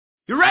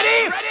You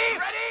ready?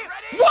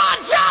 Ready? 1,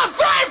 2,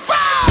 3, 4!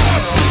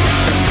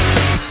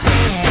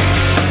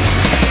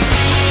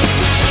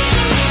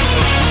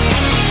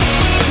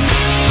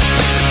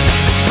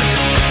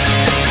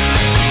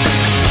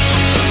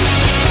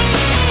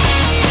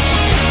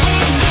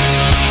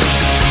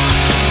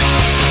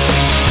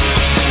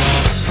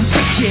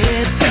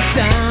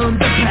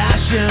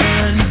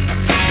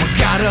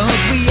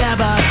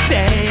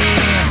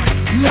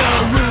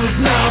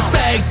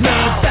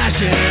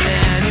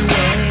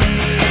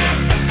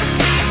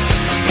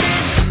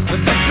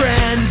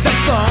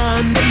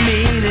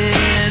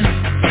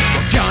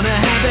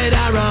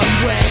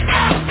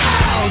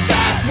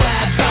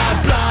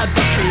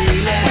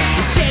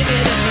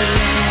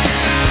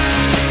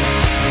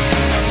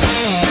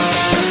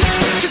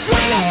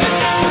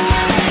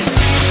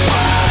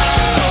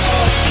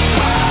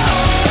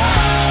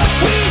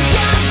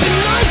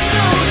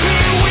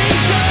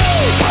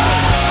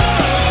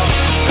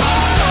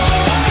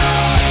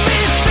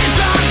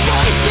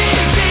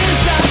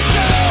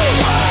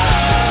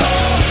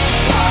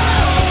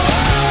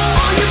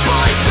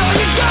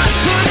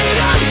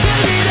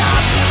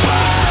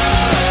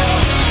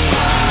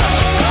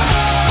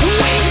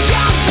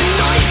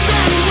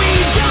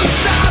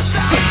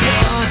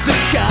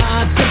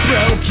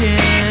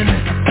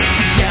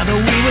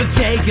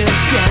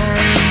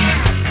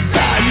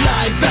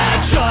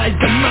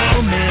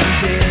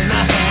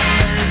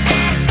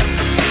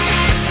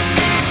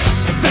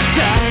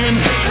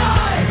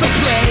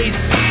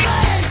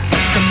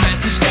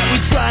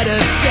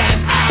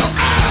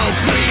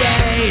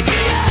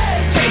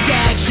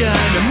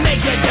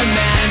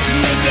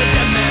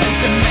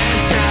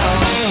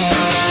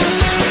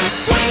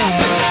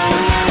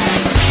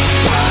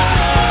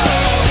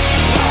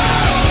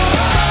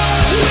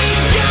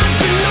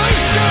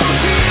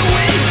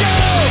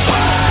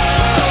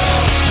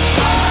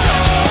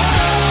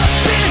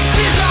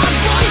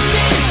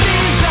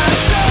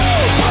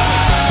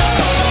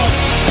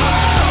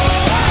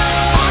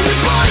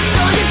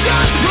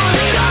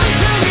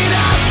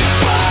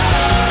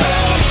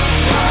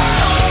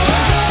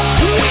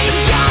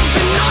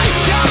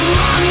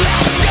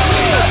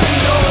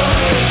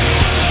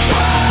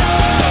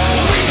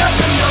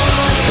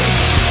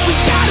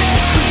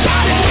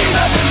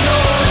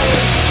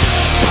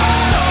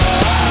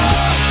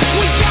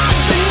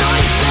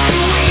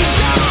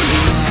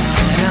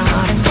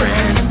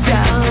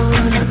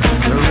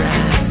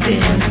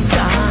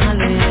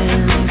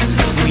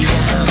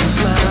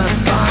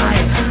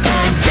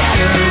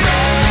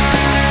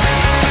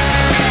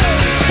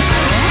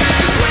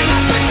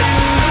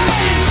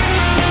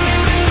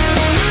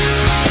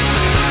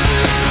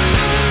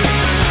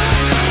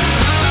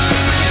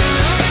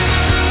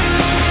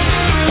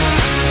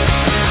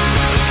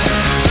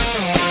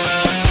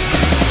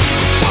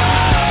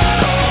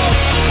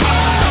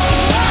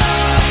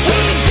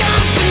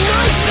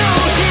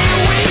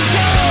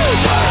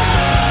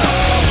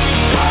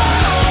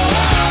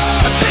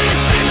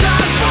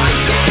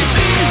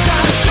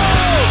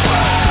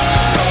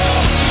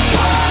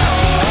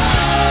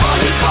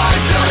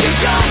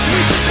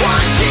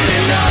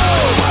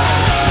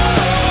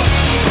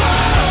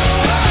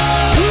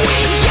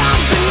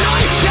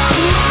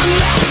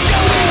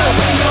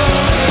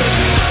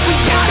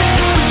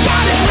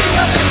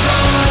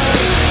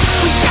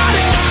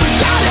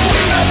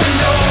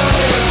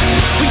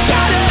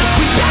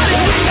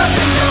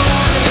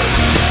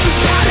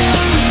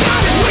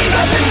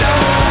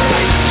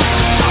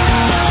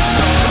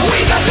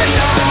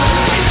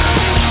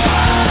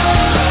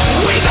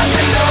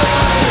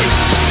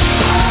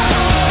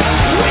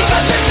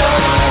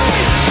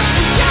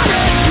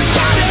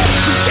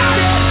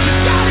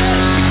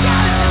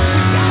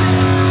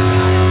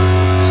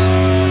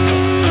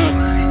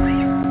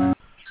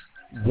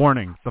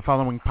 Warning, the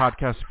following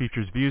podcast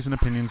features views and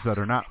opinions that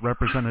are not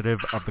representative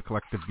of the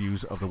collective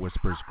views of the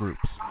Whispers groups.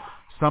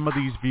 Some of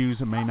these views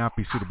may not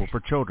be suitable for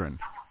children.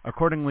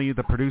 Accordingly,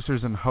 the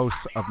producers and hosts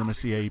of the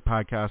Missy AE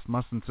podcast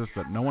must insist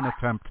that no one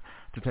attempt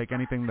to take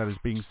anything that is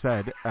being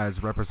said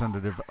as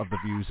representative of the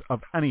views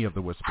of any of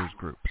the Whispers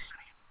groups.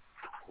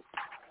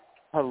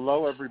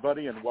 Hello,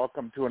 everybody, and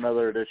welcome to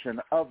another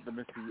edition of the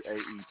Missy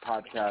AE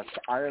podcast.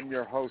 I am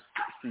your host,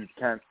 Steve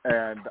Kent,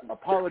 and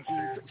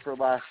apologies for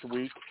last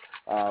week.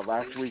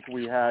 Last week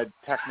we had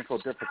technical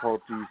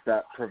difficulties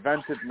that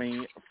prevented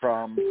me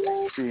from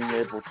being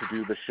able to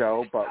do the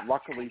show, but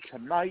luckily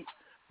tonight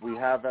we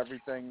have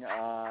everything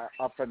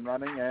up and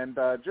running. And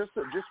just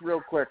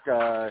real quick,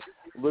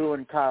 Lou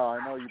and Kyle, I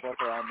know you both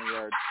are on the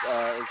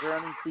air. Is there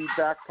any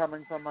feedback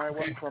coming from my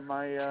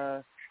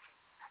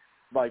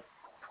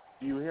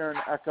do you hear an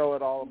echo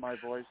at all of my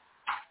voice?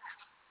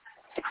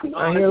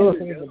 I hear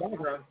listening in the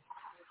background.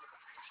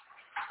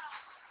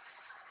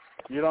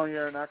 You don't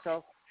hear an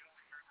echo?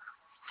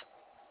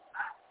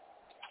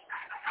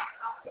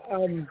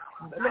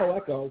 No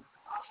echo.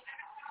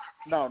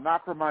 No,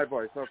 not from my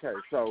voice. Okay,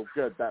 so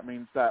good. That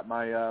means that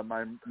my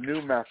my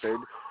new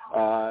method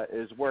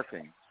is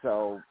working.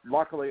 So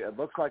luckily, it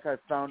looks like I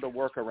found a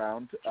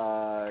workaround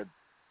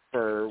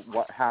for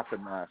what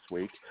happened last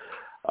week.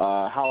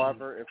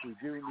 However, if we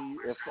do need,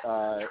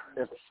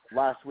 if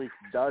last week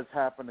does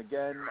happen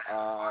again,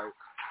 I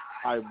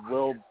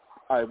won't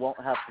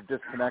have to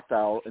disconnect.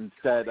 I'll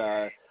instead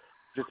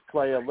just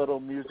play a little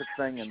music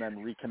thing and then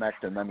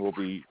reconnect, and then we'll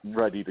be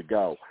ready to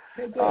go.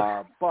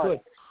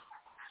 But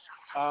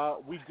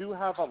we do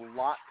have a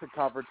lot to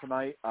cover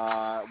tonight.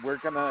 We're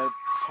going to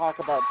talk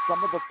about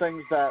some of the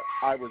things that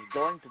I was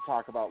going to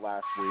talk about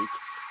last week,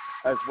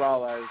 as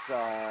well as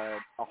a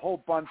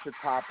whole bunch of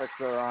topics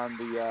that are on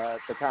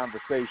the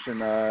conversation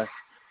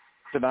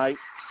tonight.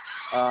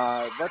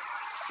 Let's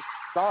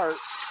start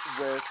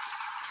with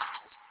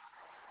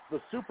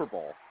the Super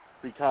Bowl,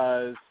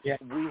 because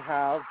we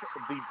have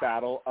the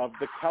Battle of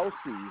the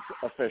Kelseys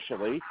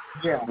officially,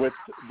 with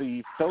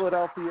the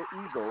Philadelphia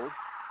Eagles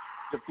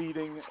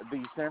defeating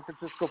the San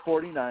Francisco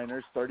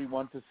 49ers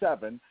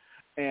 31-7,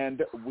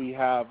 and we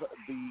have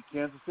the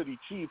Kansas City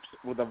Chiefs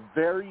with a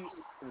very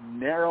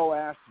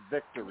narrow-ass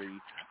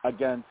victory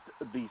against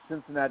the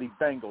Cincinnati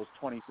Bengals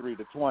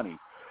 23-20.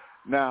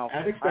 Now,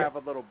 I have a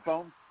little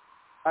bone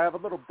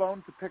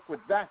to pick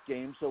with that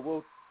game,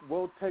 so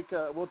we'll take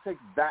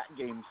that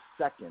game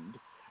second,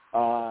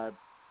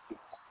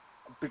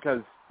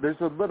 because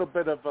there's a little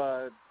bit of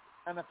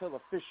NFL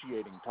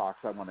officiating talks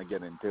I want to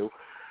get into.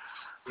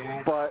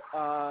 Yeah. But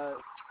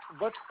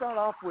let's start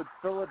off with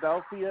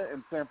Philadelphia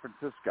and San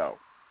Francisco.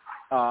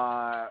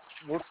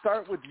 We'll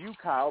start with you,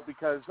 Kyle,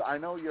 because I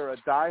know you're a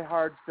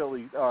diehard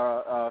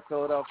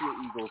Philadelphia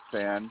Eagles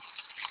fan.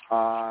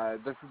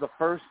 This is the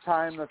first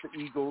time that the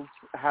Eagles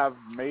have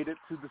made it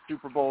to the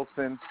Super Bowl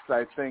since,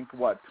 I think,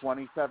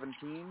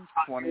 2017,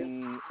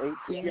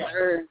 2018?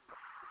 Yeah.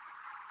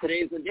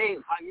 Today's the date,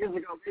 5 years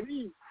ago,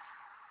 baby.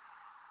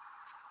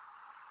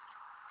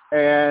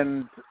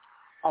 And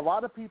a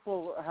lot of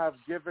people have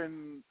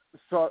given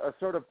a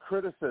sort of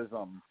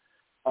criticism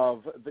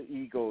of the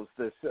Eagles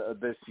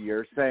this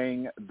year,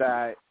 saying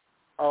that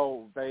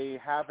they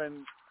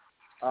haven't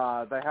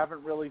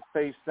really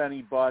faced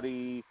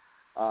anybody.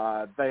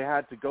 They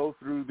had to go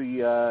through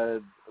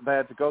the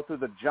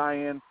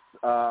Giants,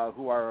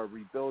 who are a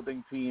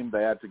rebuilding team.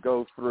 They had to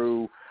go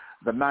through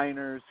the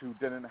Niners, who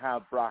didn't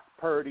have Brock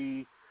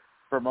Purdy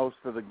for most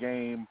of the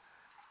game.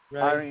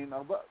 Right. I mean,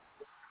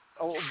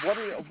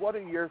 what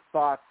are your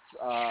thoughts,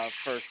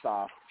 first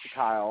off,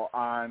 Kyle,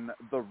 on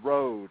the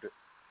road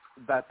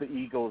that the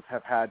Eagles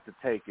have had to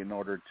take in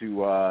order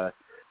to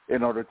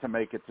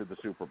make it to the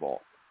Super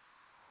Bowl?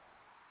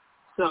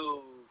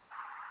 So,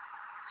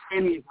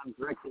 Amy, if I'm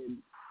corrected,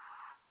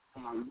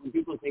 when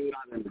people say we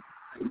don't have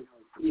an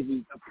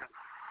easy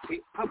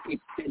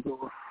cupcake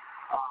schedule,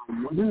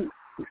 wasn't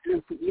the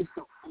NFC East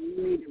the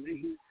only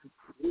division with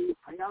 3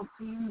 playoff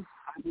teams?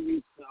 I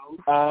believe so.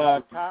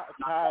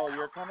 Kyle,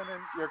 you're coming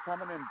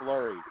in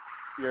blurry.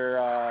 You're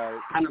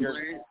kind of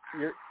blurry.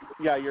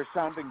 You're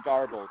sounding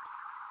garbled.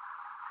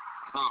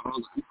 Oh,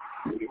 hold on.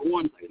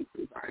 1 second,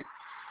 please. Sorry.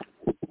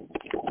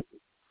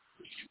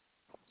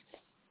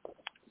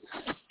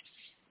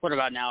 What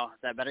about now? Is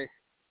that better?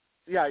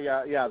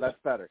 Yeah, that's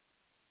better.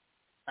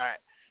 All right.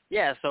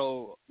 Yeah,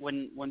 so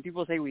when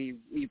people say we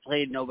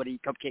played nobody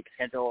cupcake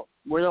schedule,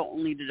 we're the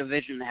only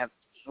division to have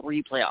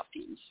 3 playoff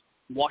teams.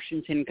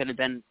 Washington could have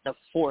been the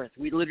 4th.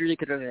 We literally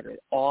could have had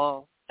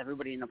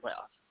everybody in the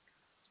playoffs.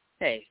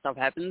 Hey, stuff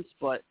happens,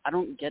 but I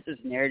don't get this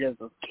narrative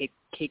of cake.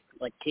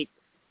 Like,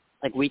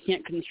 we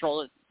can't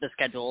control the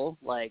schedule.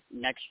 Like,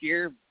 next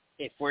year,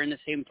 if we're in the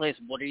same place,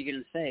 what are you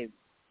going to say?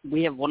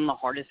 We have one of the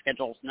hardest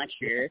schedules next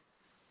year,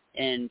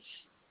 and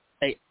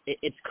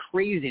it's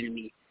crazy to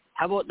me.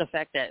 How about the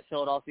fact that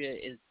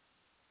Philadelphia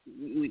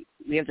we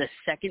have the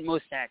 2nd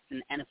most sacks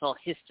in NFL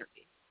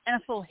history.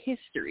 NFL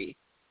history.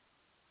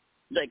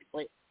 Like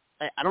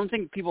I don't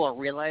think people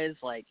realize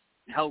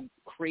how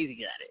crazy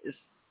that is.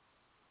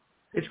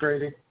 It's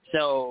crazy.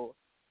 So,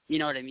 you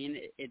know what I mean?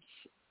 It's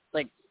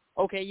like,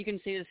 okay, you can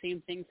say the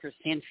same thing for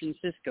San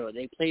Francisco.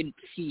 They played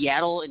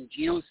Seattle and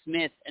Geno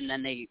Smith, and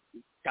then they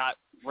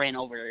ran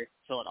over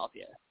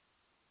Philadelphia.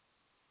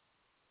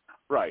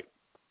 Right.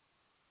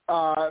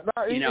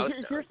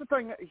 Here's the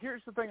thing.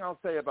 Here's the thing I'll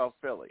say about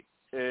Philly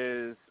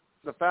is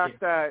the fact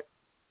that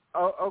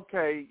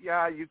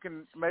you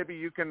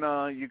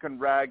can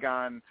rag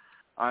on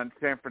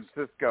San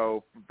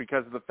Francisco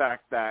because of the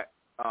fact that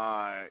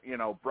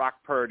Brock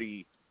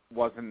Purdy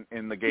wasn't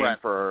in the game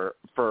for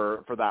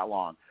that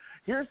long.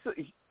 Here's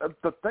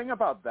the thing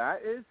about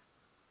that is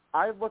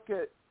I look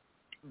at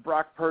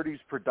Brock Purdy's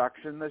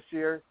production this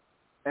year,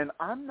 and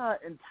I'm not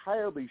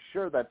entirely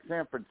sure that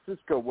San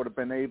Francisco would have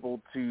been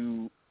able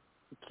to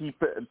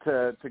keep it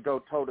to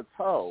go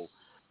toe-to-toe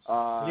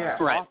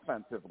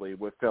offensively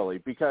with Philly,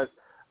 because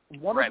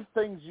one of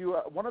the things you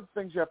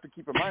have to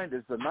keep in mind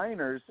is the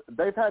Niners,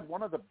 they've had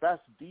one of the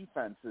best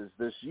defenses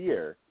this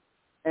year,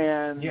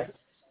 and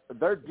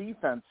their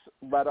defense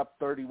let up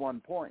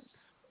 31 points,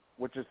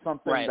 which is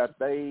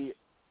something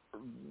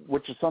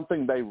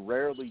they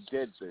rarely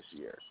did this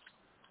year.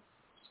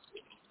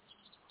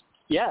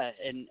 Yeah,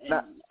 and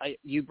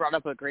you brought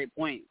up a great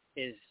point.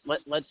 Is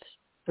let's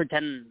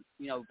pretend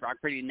Brock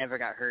Purdy never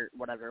got hurt,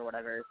 whatever.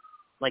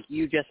 Like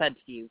you just said,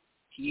 Steve,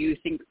 do you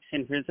think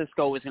San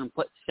Francisco was going to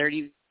put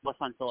 30 plus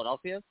on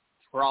Philadelphia?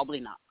 Probably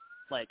not.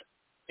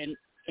 And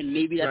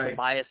maybe that's a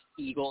biased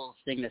Eagles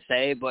thing to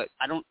say, but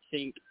I don't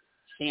think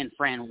San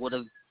Fran would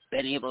have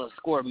been able to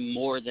score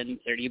more than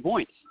 30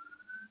 points.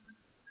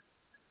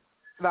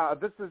 Now,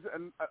 this is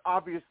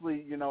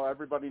obviously,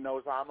 everybody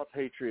knows I'm a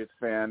Patriots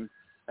fan,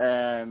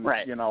 and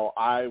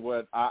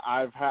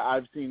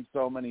I've seen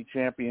so many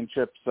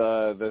championships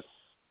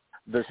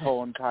this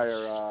whole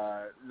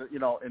entire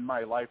in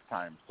my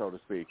lifetime, so to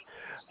speak.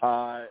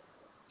 The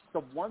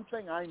one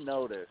thing I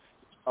noticed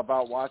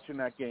about watching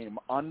that game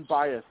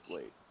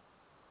unbiasedly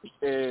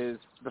is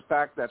the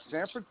fact that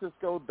San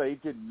Francisco, they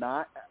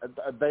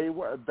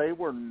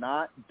were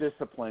not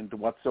disciplined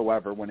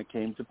whatsoever when it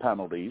came to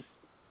penalties.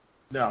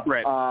 No.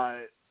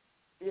 Right.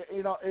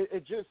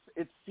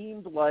 It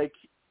seemed like,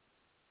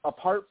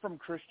 apart from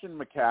Christian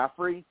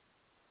McCaffrey,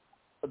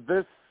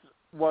 this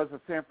was a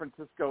San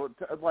Francisco,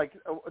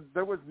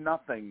 there was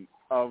nothing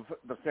of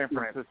the San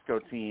Francisco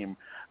team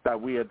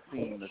that we had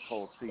seen this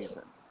whole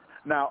season.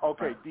 Now,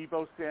 okay,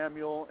 Deebo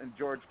Samuel and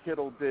George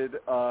Kittle did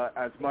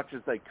as much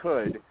as they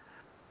could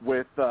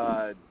with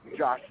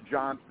Josh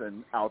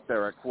Johnson out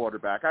there at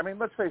quarterback. I mean,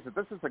 let's face it,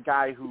 this is a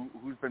guy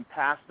who's been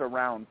passed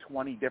around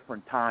 20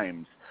 different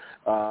times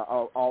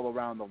all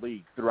around the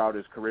league throughout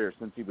his career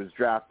since he was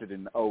drafted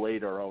in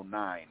 08 or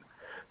 09.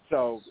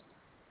 So,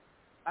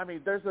 I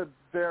mean, there's a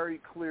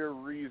very clear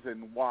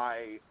reason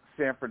why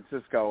San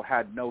Francisco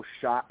had no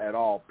shot at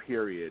all,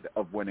 period,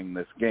 of winning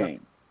this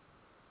game.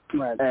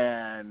 Right.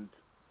 And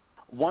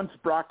once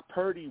Brock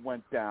Purdy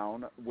went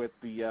down with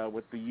the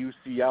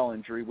UCL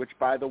injury, which,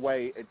 by the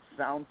way, it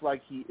sounds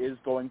like he is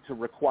going to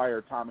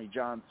require Tommy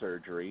John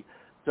surgery,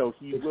 so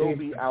he will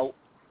be out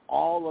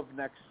all of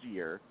next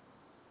year,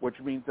 which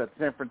means that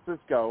San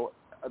Francisco,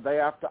 they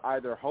have to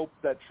either hope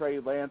that Trey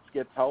Lance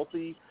gets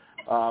healthy,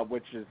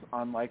 which is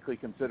unlikely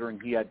considering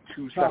he had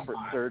two separate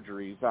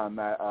surgeries on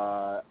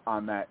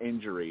that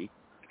injury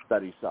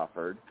that he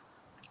suffered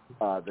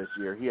this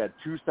year. He had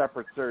two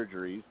separate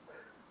surgeries.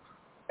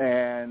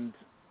 And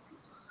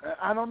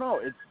I don't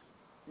know. It's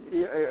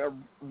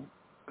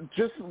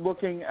just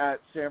looking at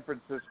San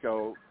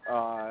Francisco,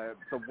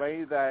 the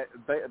way that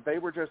they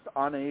were just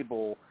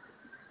unable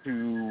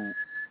to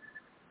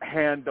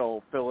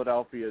handle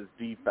Philadelphia's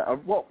defense.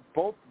 Well,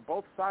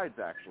 both sides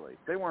actually.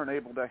 They weren't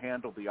able to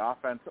handle the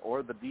offense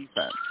or the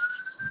defense.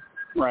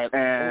 Right.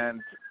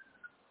 And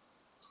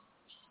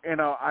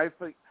I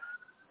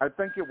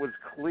think it was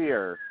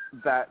clear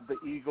that the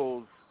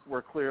Eagles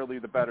were clearly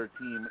the better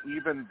team,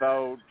 even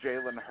though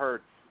Jalen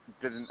Hurts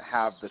didn't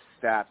have the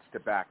stats to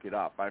back it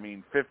up. I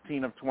mean,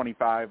 15 of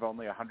 25,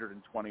 only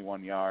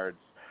 121 yards.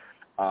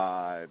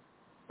 Boston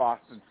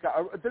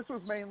Scott. This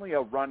was mainly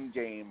a run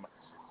game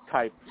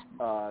type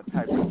of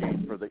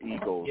game for the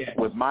Eagles. Yeah.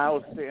 With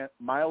Miles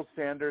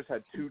Sanders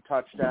had 2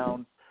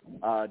 touchdowns.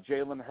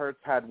 Jalen Hurts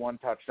had 1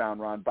 touchdown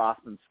run.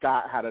 Boston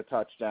Scott had a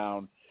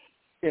touchdown.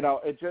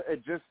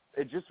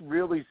 It just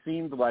really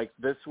seemed like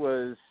this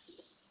was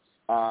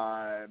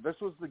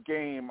the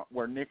game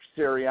where Nick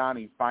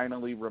Sirianni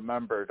finally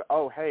remembered,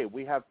 oh, hey,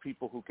 we have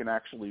people who can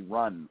actually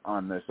run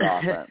on this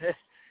offense.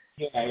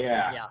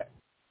 Yeah.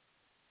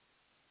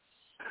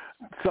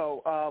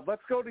 So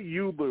let's go to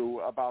you,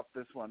 Lou, about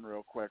this one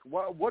real quick.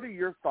 What are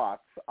your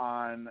thoughts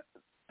on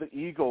the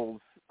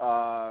Eagles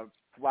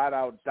flat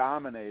out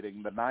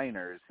dominating the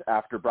Niners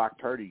after Brock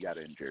Purdy got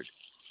injured?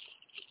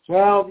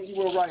 Well, you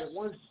were right.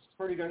 Once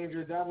Purdy got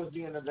injured, that was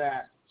the end of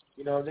that.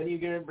 Then you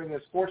get bring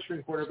a sports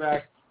string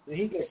quarterback, then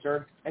he gets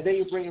hurt, and then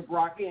you bring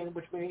Brock in,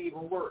 which made it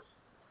even worse.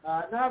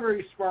 Not a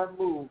very smart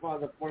move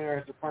on the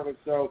 49ers department,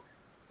 so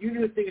you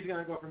knew things were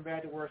going to go from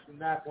bad to worse from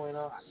that point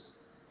on.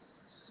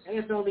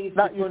 NFL needs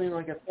to put in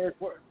like a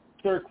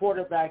third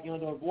quarterback, to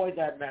avoid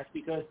that mess,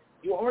 because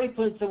you already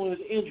put in someone who's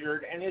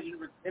injured and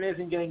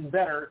isn't getting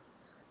better.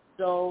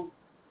 So,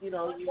 you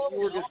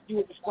were just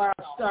flat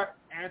out stuck,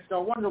 and it's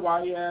no wonder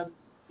why it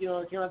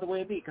came out the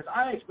way it did. Because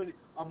I expected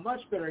a much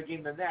better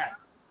game than that.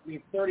 I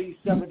mean,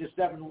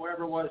 37-7,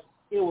 whatever it was.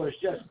 It was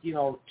just,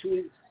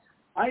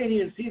 I didn't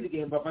even see the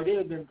game, but it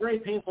had been very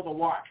painful to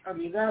watch. I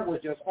mean, that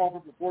was just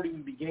awful before it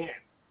even began.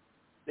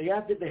 They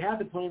had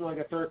to put in like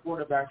a third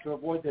quarterback to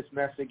avoid this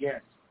mess again.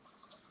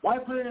 Why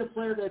put in a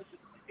player that's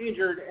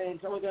injured and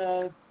it's only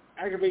going to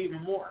aggravate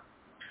even more?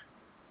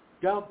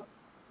 Dumb.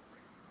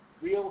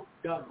 Real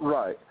dumb.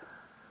 Right.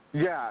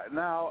 Yeah.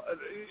 Now,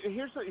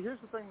 here's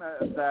the thing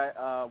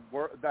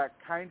that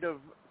kind of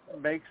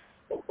makes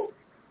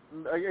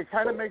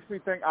me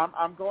think.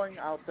 I'm going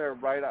out there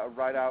right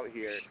out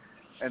here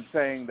and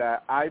saying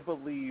that I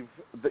believe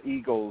the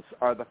Eagles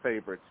are the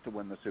favorites to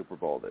win the Super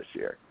Bowl this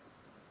year.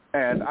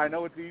 And I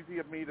know it's easy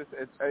of me to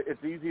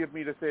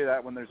say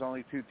that when there's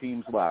only 2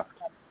 teams left.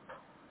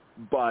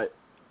 But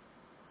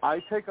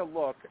I take a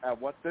look at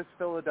what this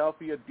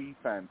Philadelphia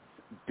defense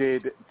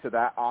did to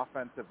that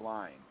offensive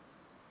line.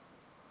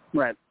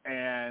 Right.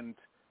 And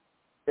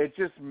it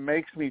just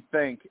makes me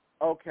think,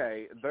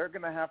 okay, they're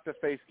going to have to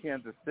face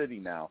Kansas City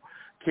now.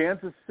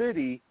 Kansas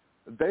City,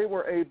 they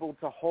were able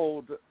to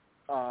hold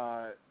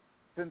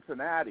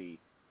Cincinnati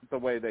the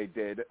way they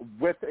did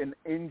with an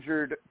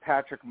injured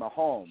Patrick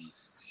Mahomes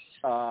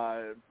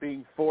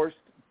being forced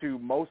to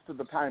most of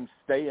the time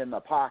stay in the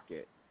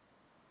pocket.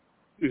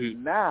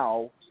 Mm-hmm.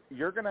 Now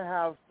you're going to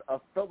have a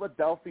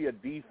Philadelphia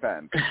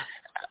defense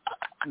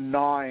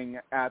gnawing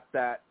at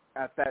that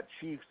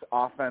Chiefs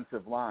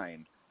offensive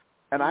line.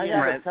 And I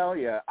got to tell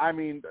you, I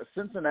mean,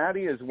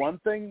 Cincinnati is one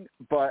thing,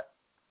 but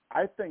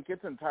I think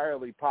it's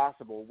entirely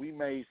possible we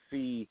may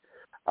see,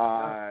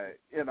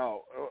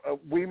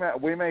 we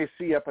may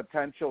see a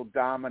potential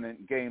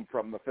dominant game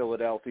from the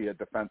Philadelphia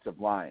defensive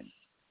line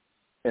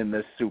in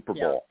this Super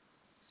Bowl.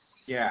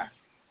 Yeah.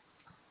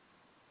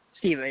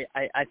 Steve,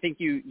 I think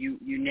you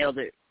nailed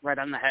it right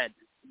on the head.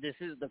 This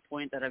is the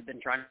point that I've been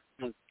trying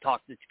to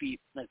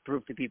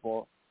prove to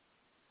people.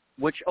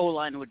 Which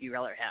O-line would you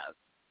rather have,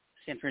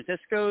 San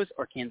Francisco's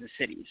or Kansas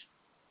City's?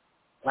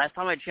 Last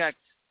time I checked,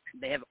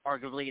 they have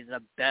arguably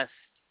the best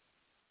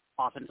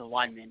offensive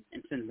lineman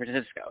in San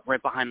Francisco,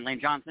 right behind Lane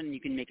Johnson.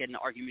 You can make an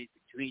argument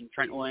between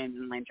Trent Williams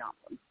and Lane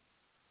Johnson,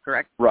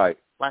 correct? Right.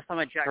 Last time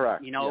I checked,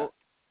 correct.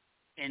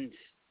 And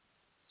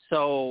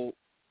so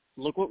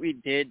look what we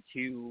did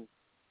to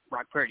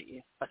Brock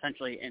Purdy,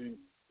 essentially, and,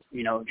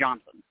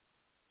 Johnson.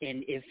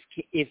 And if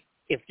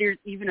there's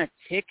even a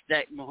tick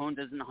that Mahomes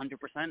isn't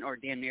 100% or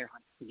damn near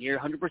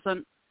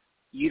 100%,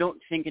 you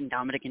don't think in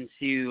Dominican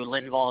Sue,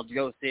 Linval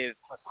Joseph,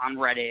 Hassan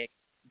Reddick,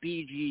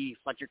 BG,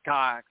 Fletcher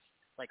Cox,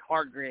 like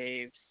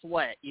Hargrave,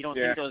 Sweat. You don't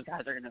think those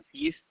guys are going to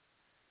feast?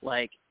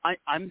 Like,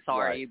 I'm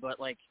sorry, but,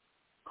 like,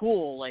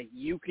 cool. Like,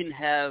 you can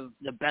have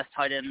the best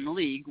tight end in the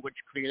league, which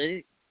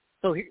clearly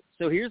 – So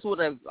here's what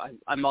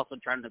I'm also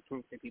trying to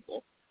prove to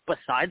people.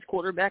 Besides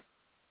quarterback,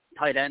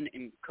 tight end,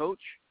 and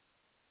coach,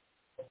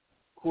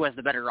 who has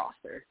the better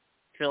roster?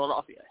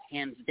 Philadelphia,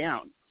 hands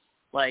down.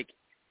 Like,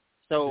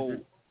 so,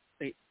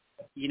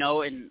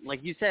 and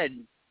like you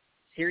said,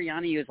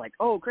 Sirianni is like,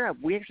 oh, crap,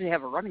 we actually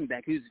have a running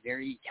back who's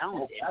very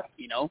talented,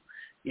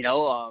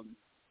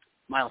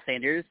 Miles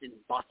Sanders and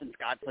Boston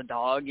Scott's a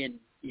dog, and,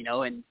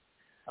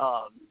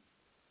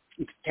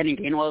 Kenny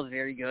Gainwell is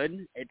very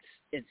good.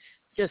 It's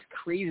just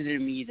crazy to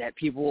me that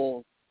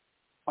people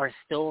are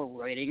still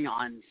writing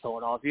on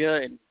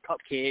Philadelphia and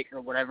Cupcake or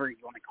whatever you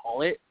want to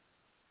call it.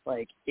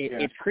 Like,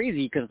 it's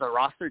crazy because the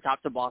roster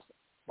top to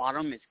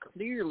bottom is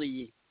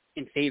clearly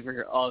in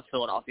favor of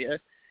Philadelphia.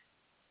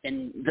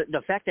 And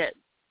the fact that,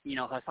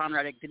 Hassan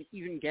Reddick didn't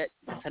even get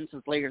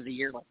Defensive Player of the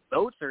Year like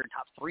votes or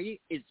top 3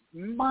 is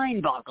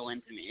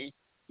mind-boggling to me,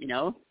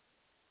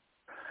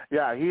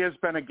 Yeah, he has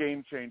been a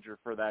game changer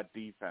for that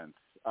defense.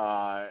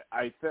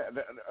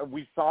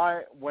 We saw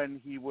it when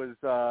he was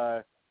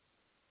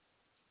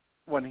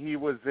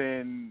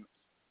in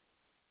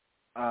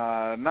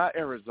not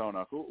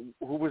Arizona. Who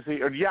was he?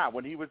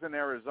 When he was in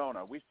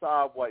Arizona, we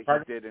saw what he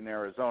did in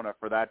Arizona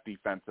for that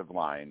defensive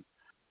line,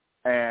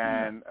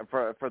 and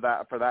for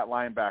that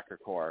linebacker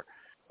core,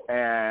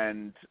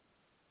 and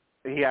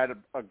he had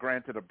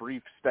granted a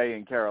brief stay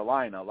in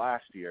Carolina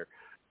last year,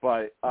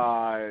 but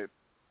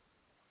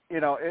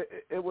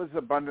it was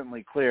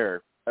abundantly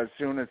clear as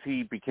soon as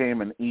he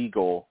became an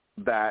Eagle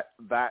that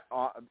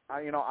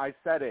I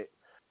said it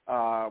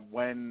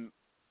when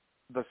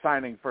the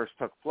signing first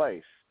took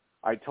place.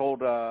 I told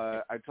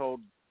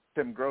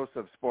Tim Gross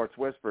of Sports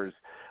Whispers,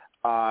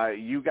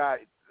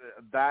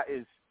 that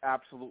is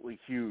absolutely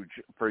huge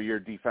for your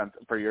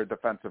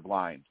defensive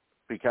line,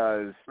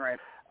 because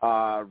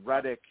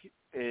Reddick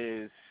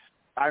is,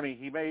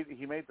 he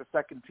made the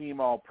second team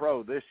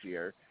All-Pro this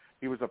year.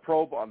 He was a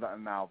Pro Bowl.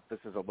 Now this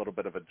is a little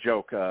bit of a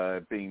joke,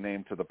 being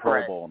named to the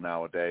Pro Bowl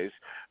nowadays,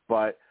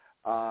 but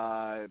he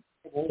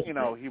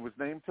was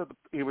named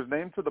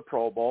to the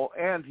Pro Bowl,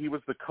 and he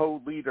was the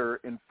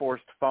co-leader in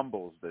forced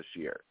fumbles this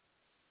year.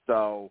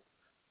 So,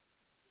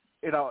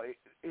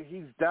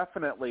 he's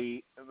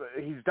definitely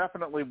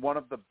one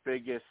of the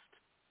biggest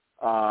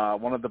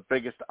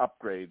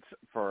upgrades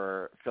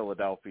for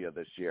Philadelphia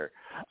this year.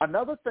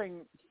 Another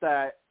thing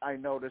that I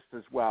noticed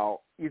as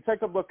well, you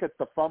take a look at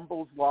the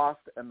fumbles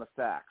lost and the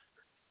sacks.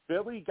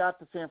 Philly got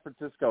to San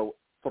Francisco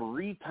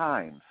 3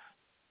 times,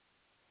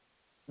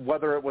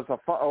 whether it was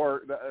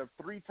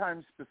 3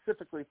 times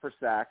specifically for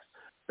sacks.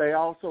 They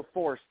also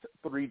forced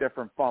 3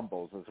 different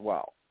fumbles as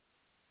well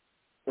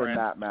in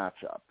that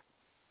matchup.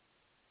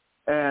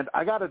 And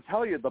I got to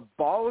tell you, the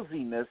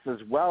ballsiness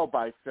as well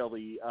by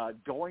Philly,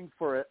 going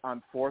for it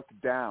on 4th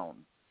down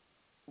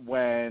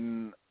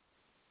when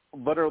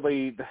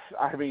literally,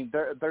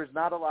 there's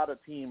not a lot of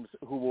teams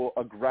who will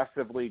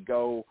aggressively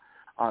go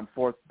on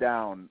 4th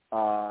down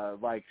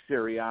like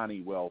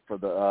Sirianni will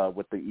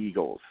with the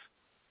Eagles.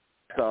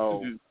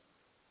 So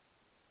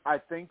I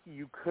think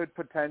you could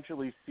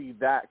potentially see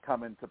that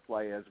come into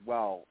play as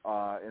well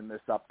in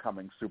this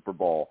upcoming Super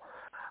Bowl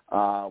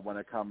when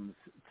it comes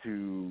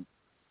to,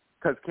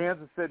 because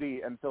Kansas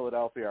City and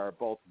Philadelphia are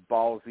both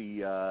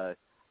ballsy.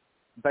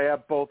 They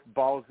have both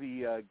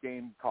ballsy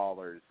game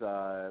callers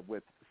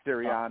with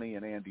Sirianni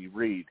and Andy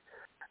Reid,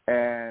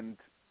 and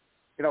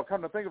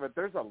come to think of it,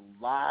 there's a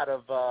lot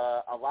of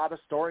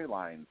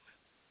storylines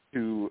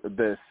to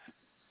this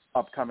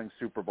upcoming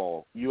Super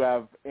Bowl. You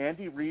have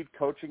Andy Reid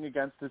coaching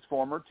against his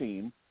former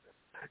team.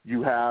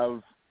 You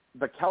have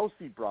the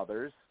Kelsey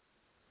brothers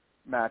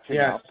matching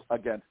up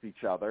against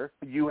each other.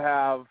 You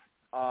have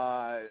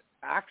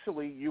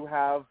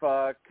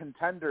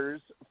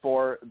contenders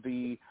for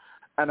the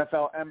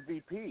NFL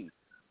MVP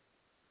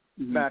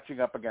matching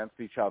up against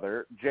each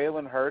other.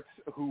 Jalen Hurts,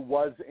 who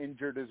was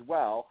injured as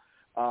well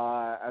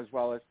as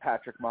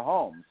Patrick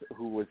Mahomes,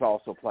 who was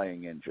also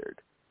playing injured.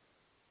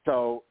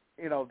 So,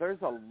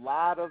 there's a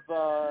lot of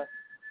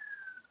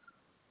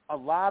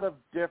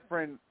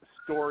different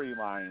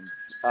storylines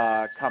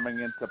coming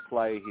into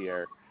play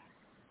here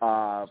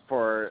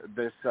for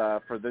this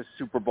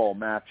Super Bowl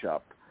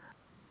matchup.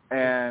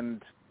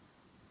 And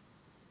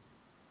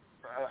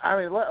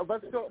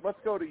let's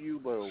go to you,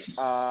 Lou.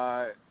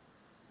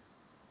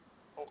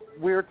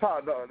 We were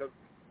talking.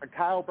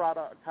 Kyle brought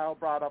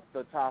up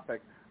the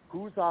topic.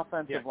 Whose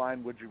offensive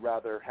line would you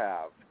rather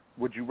have?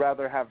 Would you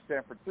rather have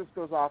San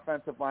Francisco's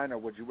offensive line, or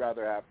would you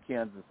rather have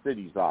Kansas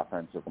City's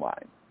offensive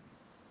line?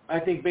 I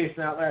think based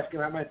on that last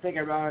game, I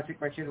take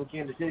my chance with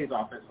Kansas City's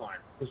offensive line.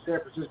 Because San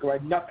Francisco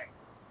had nothing.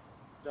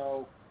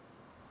 So,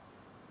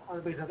 on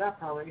the basis of that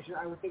combination,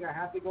 I would think I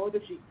have to go with the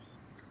Chiefs.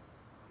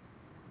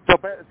 So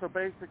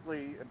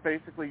basically,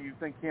 you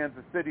think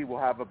Kansas City will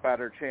have a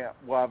better chance.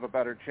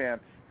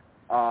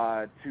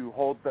 To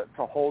hold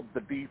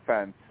the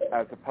defense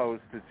as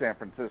opposed to San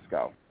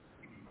Francisco.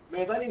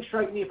 Man, that didn't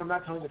strike me if I'm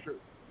not telling the truth.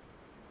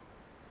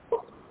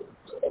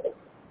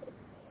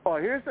 Well,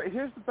 here's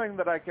the thing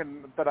that I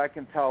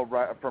can tell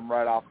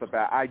right off the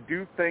bat. I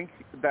do think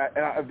that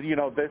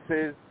this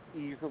is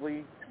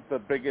easily the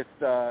biggest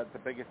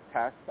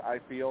test I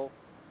feel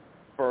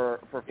for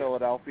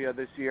Philadelphia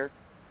this year.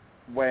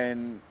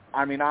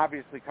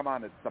 Obviously, come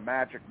on, it's the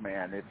Magic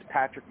Man, it's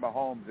Patrick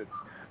Mahomes, it's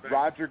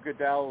Roger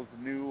Goodell's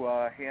new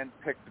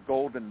hand-picked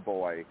golden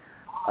boy.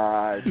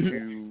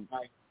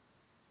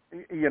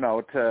 He's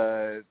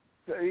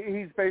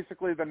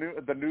basically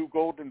the new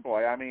golden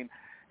boy. I mean,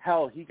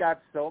 hell, he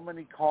got so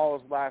many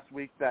calls last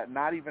week that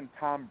not even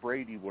Tom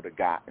Brady would have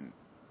gotten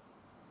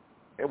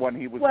when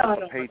he was with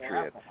the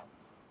Patriots.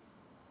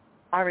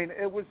 I mean,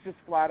 it was just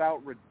flat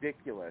out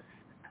ridiculous.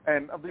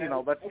 And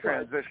let's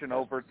transition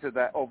over to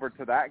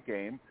that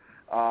game,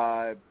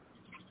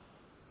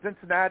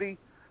 Cincinnati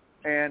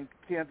and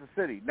Kansas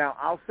City. Now,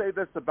 I'll say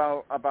this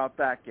about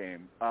that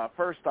game.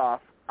 First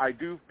off, I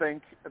do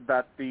think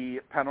that the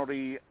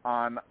penalty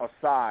on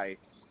Osai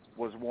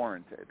was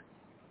warranted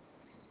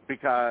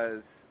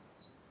because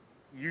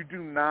you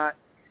do not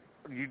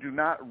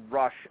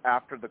rush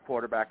after the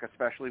quarterback,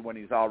 especially when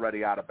he's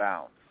already out of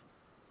bounds.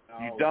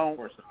 No, of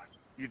course not.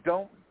 You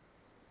don't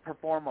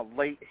perform a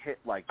late hit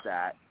like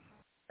that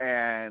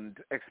and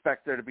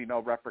expect there to be no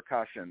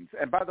repercussions.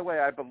 And by the way,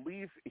 I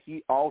believe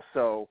he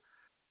also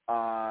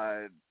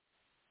might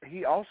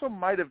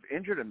have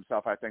injured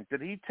himself. I think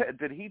did he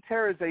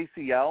tear his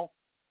ACL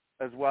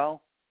as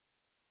well?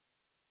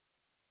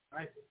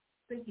 I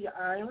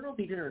don't know if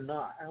he did or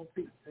not. I don't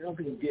think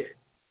he did.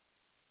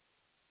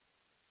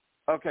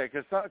 Okay,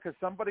 because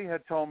somebody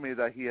had told me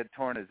that he had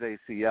torn his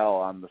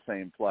ACL on the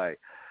same play,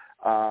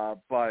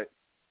 but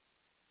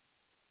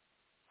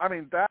I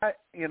mean that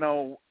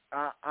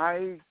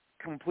I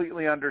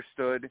completely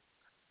understood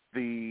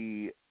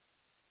the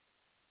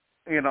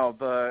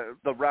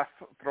ref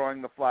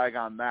throwing the flag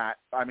on that.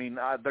 I mean,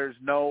 there's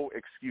no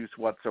excuse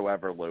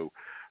whatsoever, Lou,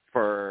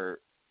 for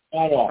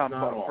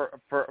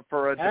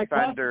a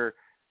defender.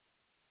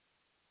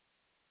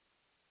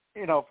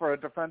 For a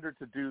defender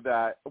to do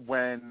that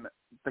when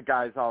the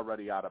guy's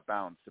already out of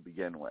bounds to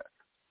begin with.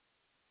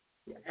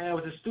 And it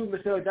was a stupid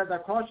mistake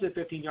that cost you the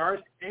 15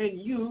 yards, and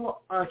you,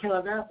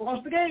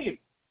 lost the game.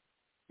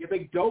 You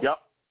big dope.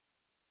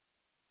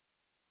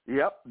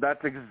 Yep,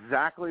 that's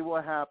exactly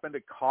what happened.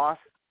 It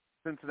cost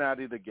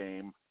Cincinnati the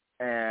game,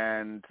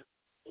 and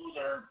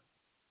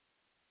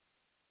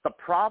the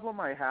problem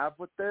I have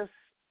with this,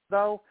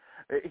 though,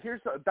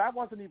 that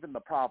wasn't even the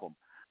problem.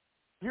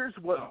 Here's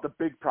what the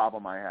big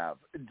problem I have.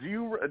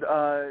 You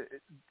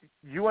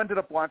ended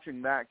up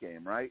watching that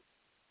game, right?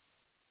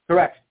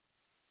 Correct.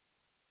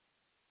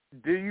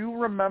 Do you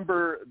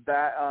remember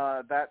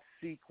that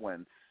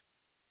sequence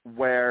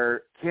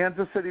where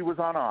Kansas City was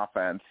on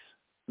offense?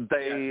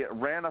 They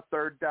ran a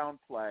third down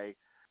play.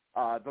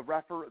 The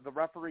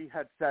referee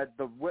had said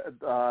the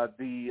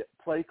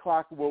play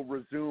clock will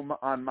resume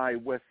on my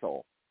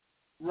whistle.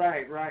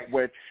 Right.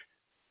 Which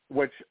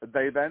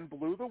they then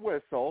blew the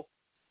whistle.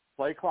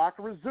 Play clock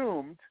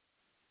resumed,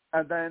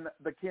 and then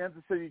the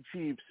Kansas City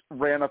Chiefs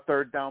ran a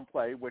third down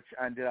play, which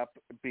ended up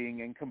being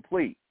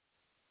incomplete,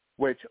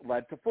 which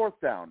led to fourth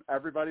down.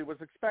 Everybody was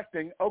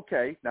expecting,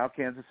 okay, now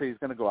Kansas City is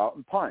going to go out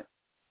and punt.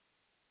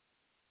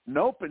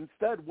 Nope.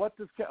 Instead, what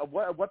does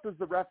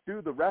the ref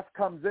do? The ref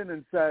comes in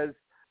and says,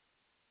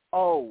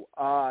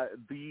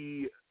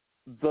 the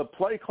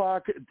play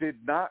clock did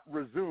not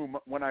resume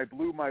when I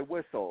blew my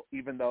whistle,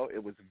 even though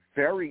it was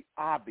very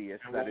obvious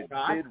that it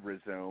did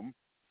resume.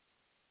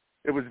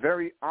 It was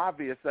very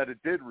obvious that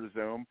it did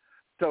resume.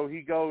 So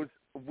he goes,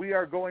 we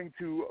are going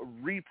to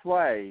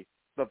replay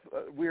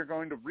we are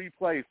going to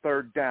replay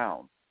third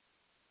down.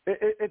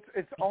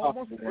 It's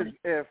almost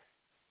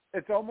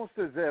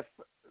as if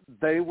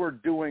they were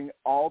doing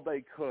all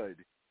they could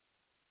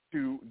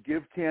to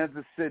give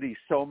Kansas City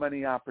so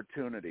many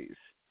opportunities.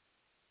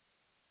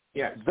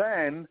 Yes.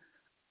 Then,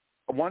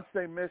 once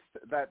they missed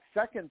that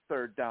second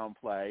third down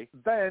play,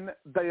 then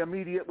they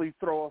immediately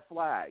throw a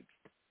flag.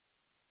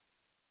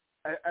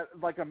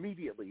 Like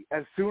immediately,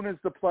 as soon as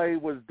the play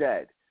was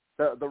dead,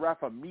 the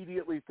ref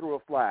immediately threw a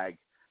flag,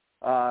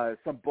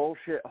 some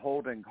bullshit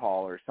holding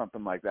call or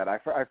something like that. I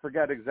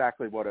forget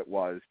exactly what it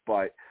was,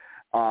 but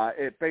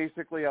it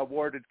basically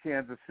awarded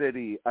Kansas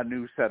City a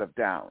new set of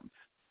downs.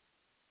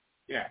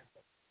 Yeah.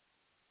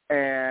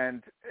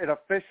 And it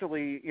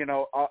officially,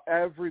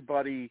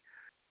 everybody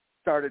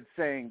started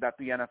saying that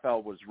the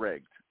NFL was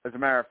rigged. As a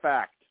matter of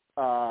fact,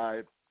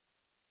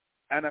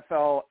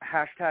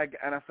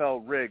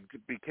 #NFL rigged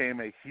became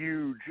a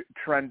huge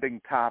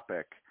trending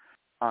topic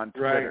on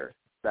Twitter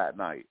that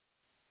night.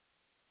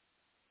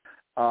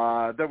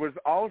 There was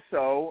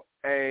also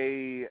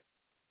a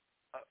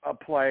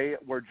play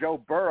where Joe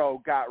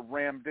Burrow got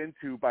rammed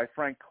into by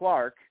Frank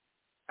Clark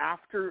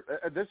after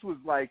this was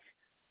like,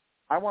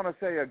 I want to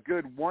say a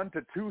good 1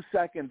 to 2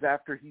 seconds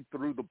after he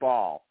threw the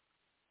ball,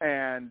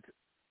 and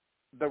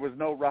there was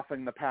no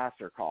roughing the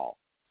passer call.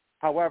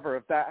 However,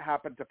 if that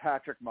happened to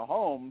Patrick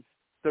Mahomes,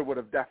 there would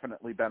have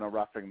definitely been a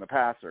roughing the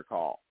passer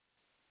call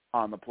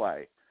on the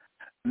play.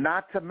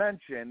 Not to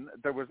mention,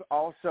 there was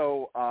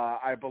also,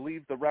 I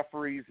believe the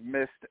referees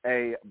missed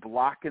a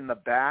block in the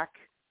back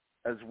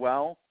as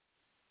well.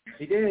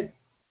 He did.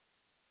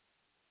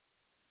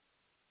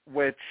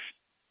 Which,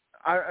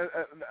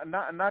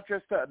 not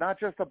just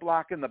a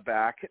block in the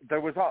back.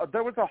 There was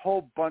a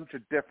whole bunch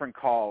of different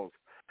calls.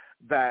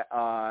 That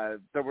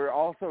there were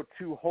also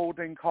 2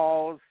 holding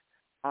calls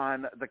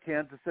on the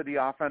Kansas City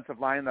offensive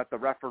line that the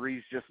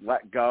referees just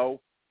let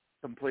go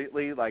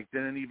completely, like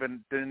didn't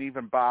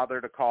even bother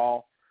to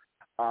call.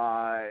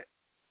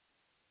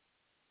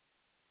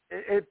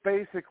 It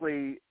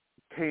basically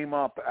came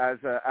up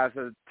as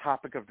a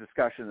topic of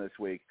discussion this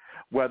week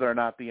whether or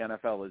not the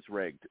NFL is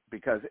rigged,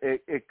 because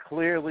it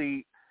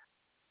clearly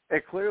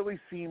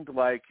seemed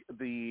like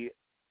the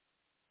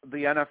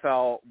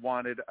NFL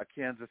wanted a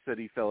Kansas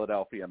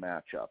City-Philadelphia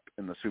matchup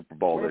in the Super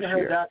Bowl this year.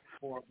 Never heard that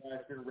before.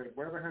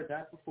 Never heard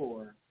that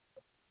before.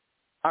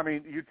 I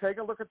mean, you take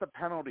a look at the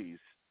penalties.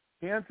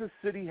 Kansas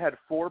City had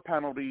 4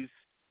 penalties.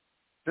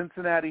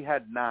 Cincinnati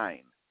had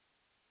 9.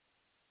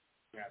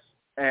 Yes.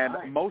 And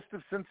Nice. most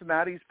of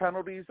Cincinnati's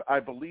penalties, I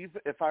believe,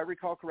 if I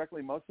recall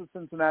correctly, most of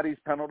Cincinnati's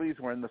penalties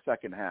were in the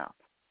second half.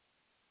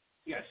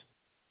 Yes.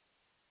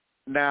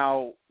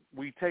 Now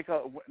we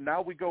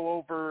go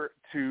over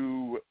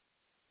to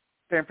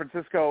San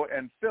Francisco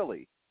and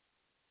Philly.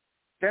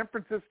 San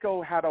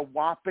Francisco had a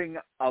whopping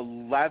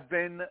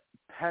 11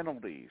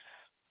 penalties.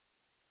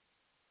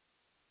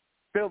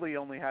 Philly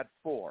only had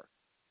 4.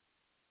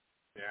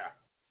 Yeah.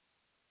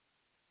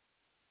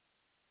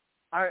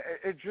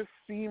 It just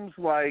seems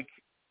like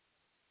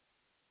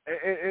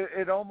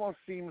it almost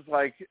seems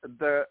like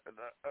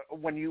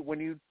when you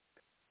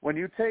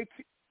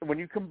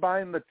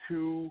combine the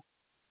 2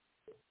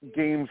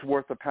 games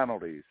worth of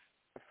penalties,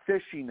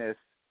 fishiness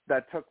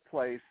that took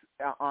place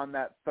on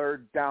that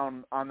third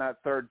down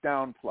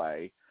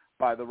play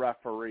by the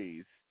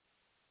referees.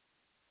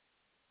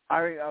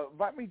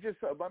 Let me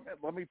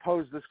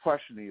pose this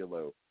question to you,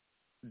 Lou.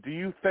 Do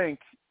you think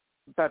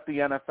that the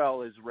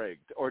NFL is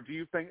rigged, or do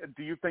you think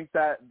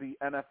that the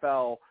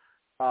NFL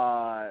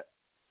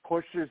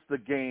pushes the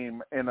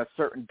game in a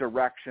certain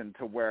direction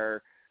to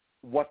where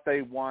what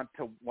they want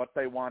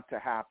to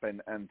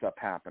happen ends up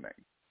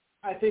happening?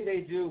 I think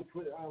they do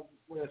put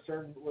with a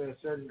certain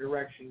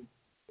direction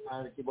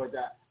about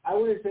that. I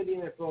wouldn't say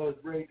the NFL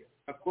is rigged.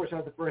 Of course,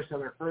 not the first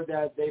time I've heard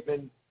that. They've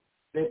been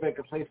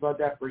complaints about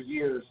that for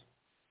years.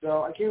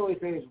 So I can't really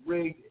say it's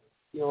rigged,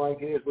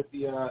 like it is with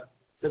the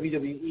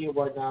WWE and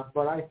whatnot.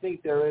 But I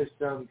think there is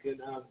some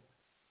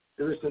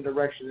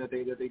direction that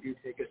they do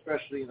take,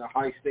 especially in a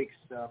high stakes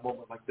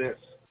moment like this.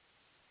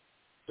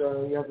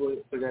 So you have to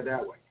look at it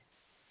that way.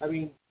 I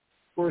mean,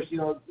 of course,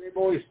 they've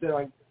always said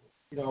like,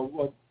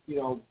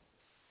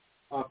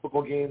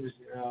 football games,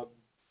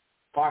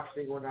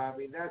 boxing, whatnot. I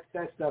mean, that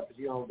stuff has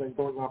been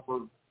going on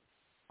for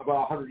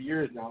about 100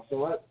 years now.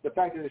 So the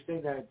fact that they're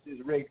saying that is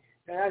rigged,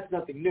 and that's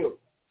nothing new.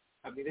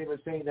 I mean, they've been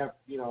saying that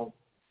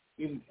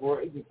even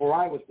before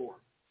I was born.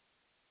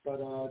 But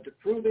to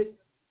prove it,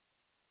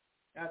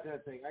 that's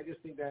that thing. I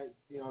just think that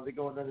they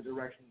go another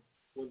direction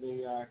when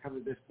they come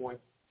to this point,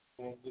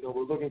 and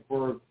we're looking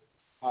for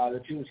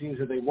the 2 teams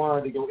that they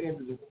wanted to go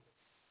into the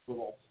Super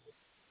Bowl.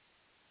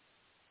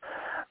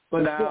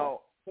 But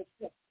now,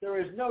 still, there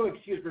is no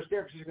excuse for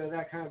San Francisco in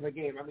that kind of a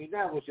game. I mean,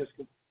 that was just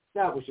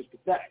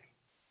pathetic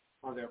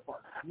on their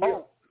part.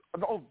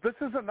 Oh, this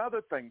is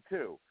another thing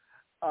too.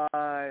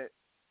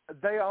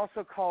 They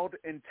also called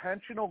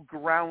intentional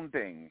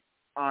grounding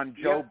on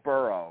Joe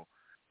Burrow,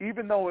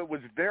 even though it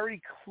was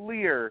very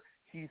clear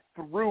he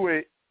threw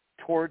it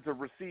towards a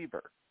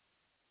receiver.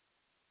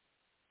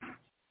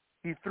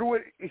 he threw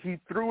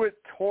it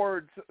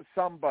towards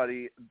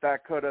somebody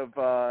that could have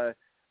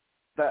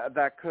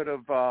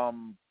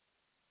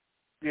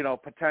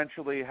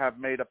potentially have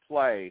made a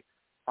play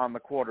on the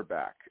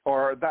quarterback,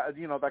 or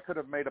that could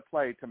have made a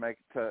play to make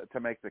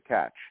the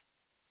catch.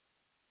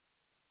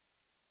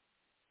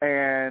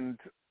 And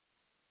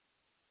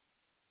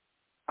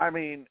I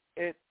mean,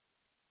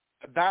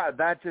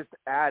 that just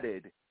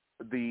added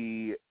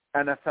the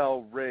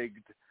NFL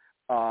rigged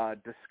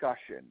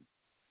discussion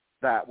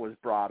that was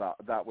brought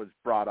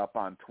up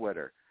on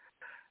Twitter.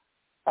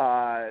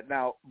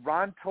 Now,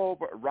 Ron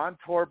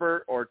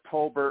Torbert or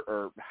Tolbert,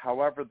 or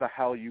however the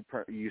hell you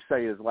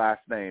say his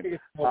last name,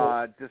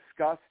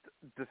 discussed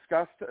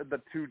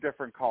the two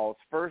different calls.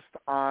 First,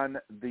 on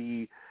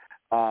the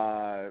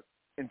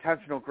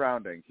intentional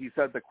grounding, he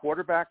said the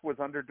quarterback was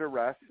under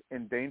duress,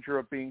 in danger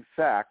of being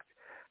sacked,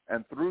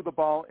 and threw the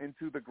ball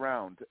into the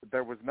ground.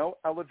 There was no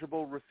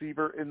eligible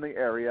receiver in the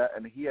area,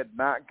 and he had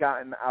not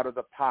gotten out of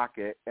the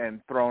pocket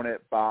and thrown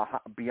it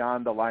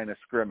beyond the line of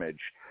scrimmage.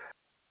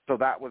 So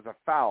that was a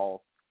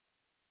foul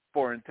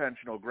for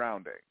intentional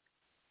grounding.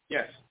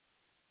 Yes.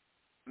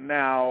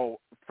 Now,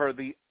 for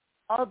the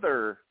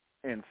other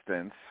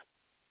instance,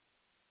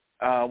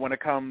 when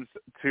it comes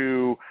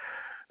to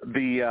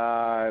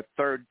the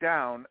third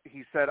down,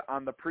 he said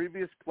on the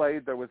previous play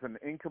there was an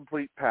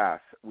incomplete pass.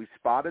 We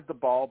spotted the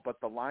ball,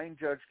 but the line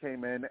judge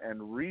came in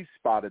and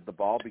re-spotted the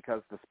ball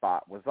because the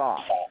spot was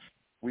off.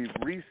 We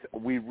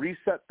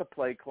reset the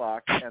play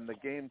clock, and the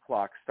game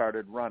clock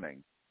started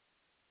running.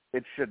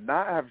 It should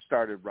not have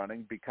started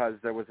running because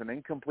there was an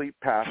incomplete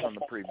pass on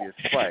the previous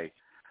play.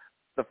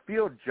 The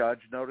field judge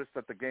noticed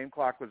that the game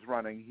clock was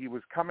running. He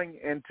was coming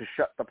in to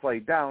shut the play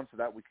down so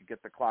that we could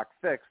get the clock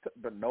fixed,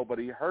 but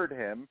nobody heard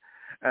him,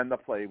 and the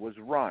play was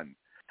run.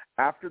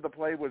 After the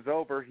play was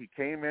over, he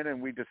came in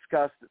and we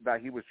discussed that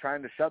he was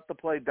trying to shut the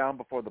play down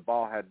before the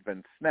ball had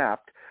been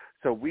snapped,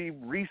 so we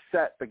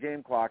reset the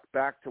game clock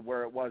back to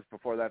where it was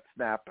before that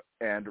snap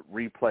and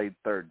replayed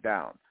third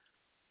down.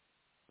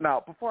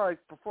 Now, before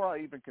I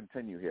even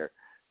continue here,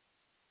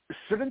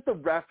 shouldn't the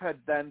ref had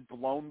then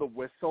blown the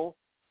whistle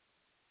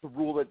to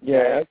rule it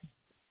dead?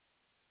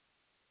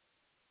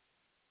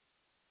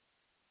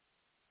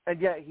 And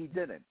yet he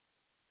didn't.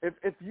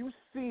 If you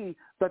see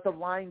that the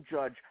line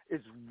judge is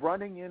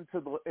running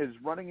into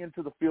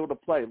the field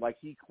of play like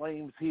he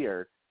claims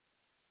here,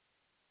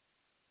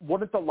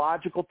 wouldn't the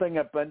logical thing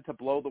have been to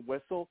blow the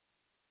whistle?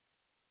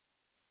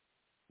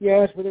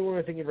 Yes, but they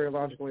weren't thinking very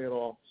logically at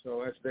all,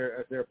 so that's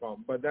their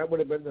problem. But that would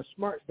have been the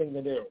smart thing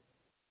to do.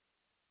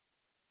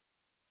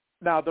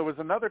 Now, there was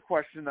another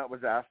question that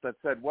was asked that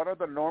said, what are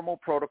the normal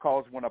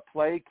protocols when a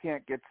play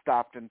can't get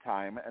stopped in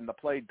time and the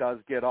play does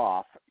get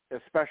off,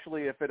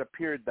 especially if it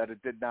appeared that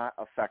it did not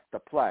affect the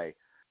play?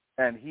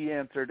 And he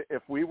answered,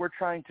 if we were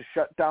trying to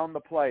shut down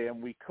the play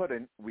and we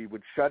couldn't, we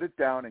would shut it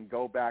down and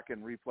go back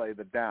and replay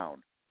the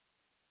down,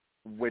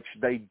 which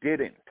they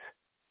didn't.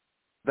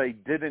 They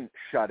didn't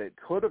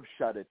could have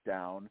shut it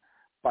down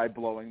by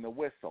blowing the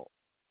whistle.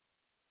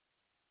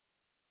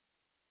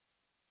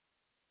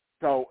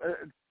 So,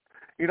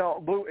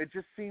 Lou, it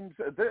just seems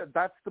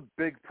that's the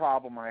big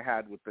problem I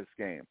had with this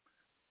game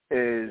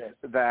is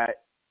that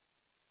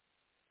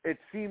it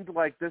seemed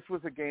like this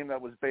was a game that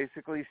was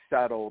basically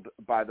settled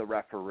by the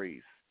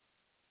referees.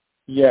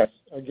 Yes,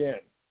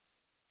 again.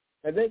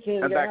 And they can't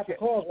even get half the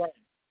calls right.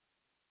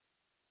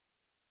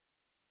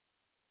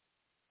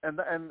 And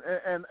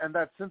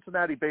that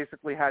Cincinnati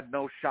basically had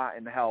no shot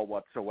in hell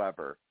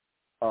whatsoever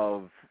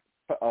of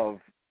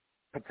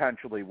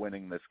potentially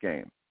winning this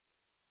game.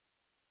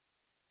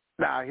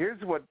 Now,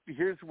 here's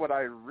what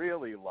I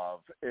really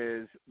love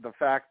is the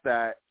fact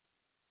that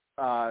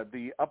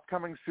the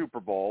upcoming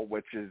Super Bowl,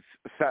 which is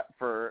set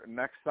for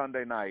next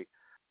Sunday night,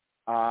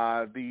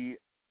 the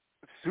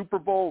Super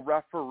Bowl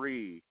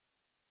referee,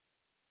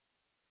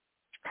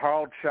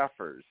 Carl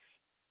Cheffers,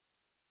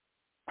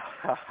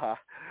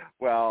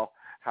 well,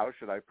 how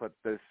should I put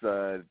this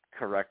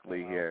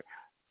correctly here?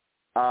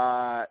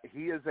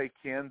 He is a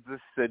Kansas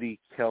City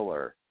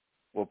killer.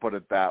 We'll put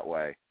it that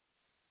way.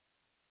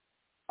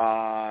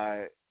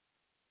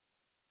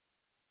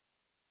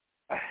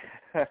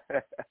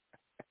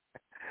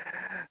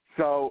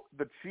 So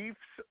the Chiefs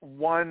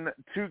won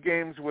 2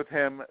 games with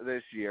him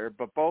this year,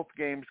 but both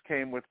games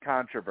came with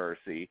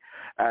controversy.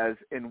 As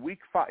in Week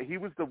 5, he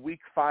was the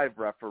Week 5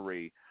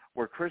 referee,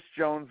 where Chris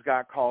Jones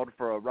got called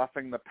for a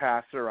roughing the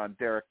passer on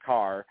Derek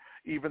Carr,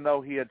 even though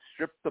he had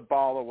stripped the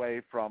ball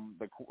away from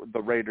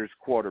the Raiders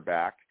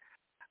quarterback.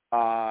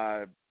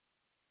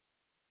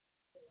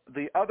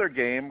 The other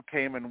game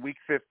came in Week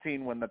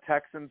 15 when the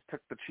Texans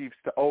took the Chiefs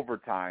to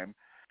overtime,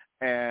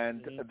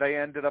 and they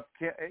ended up,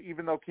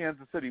 even though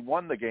Kansas City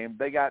won the game,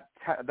 they got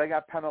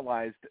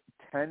penalized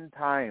 10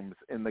 times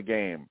in the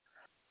game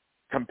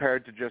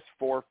compared to just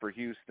 4 for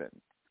Houston.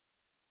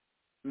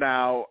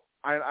 Now,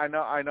 I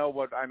know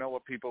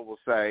what people will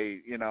say.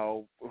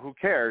 Who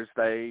cares?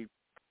 They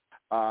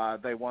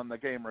won the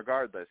game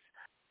regardless.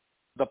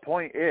 The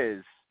point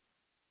is,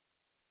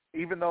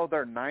 even though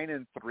they're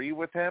 9-3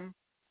 with him,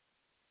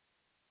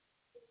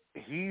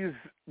 he's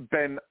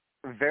been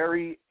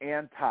very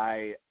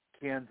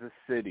anti-Kansas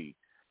City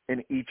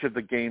in each of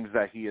the games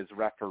that he has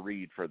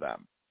refereed for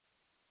them.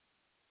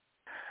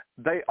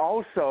 They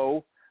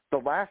also, the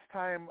last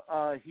time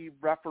he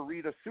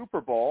refereed a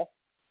Super Bowl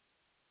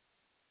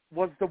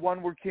was the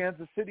one where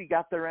Kansas City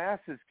got their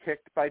asses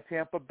kicked by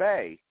Tampa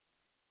Bay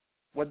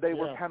when they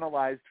were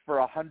penalized for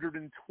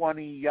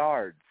 120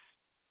 yards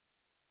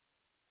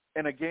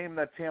in a game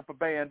that Tampa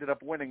Bay ended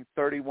up winning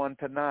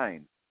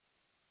 31-9.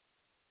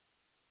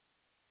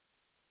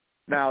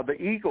 Now,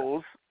 the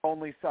Eagles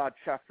only saw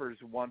Cheffers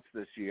once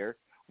this year,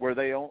 where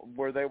they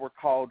were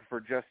called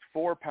for just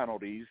 4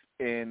 penalties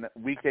in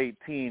Week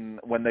 18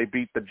 when they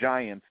beat the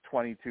Giants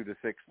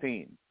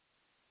 22-16.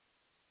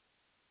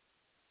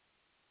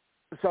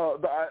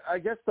 So I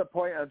guess the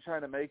point I'm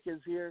trying to make is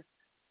here,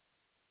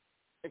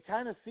 it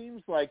kind of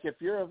seems like if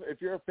you're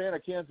a fan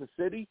of Kansas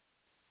City,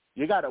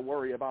 you got to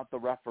worry about the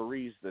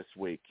referees this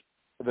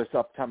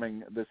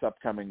upcoming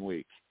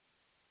week.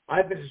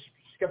 I've been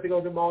skeptical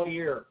of them all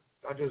year.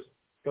 I just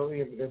don't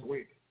even this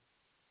week.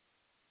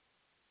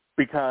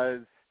 Because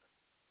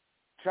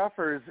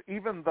Cheffers,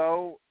 even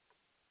though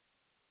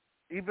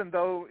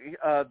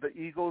the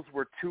Eagles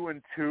were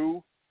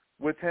 2-2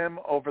 with him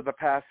over the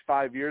past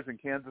 5 years,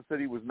 and Kansas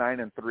City was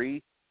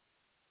 9-3,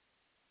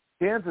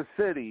 Kansas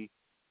City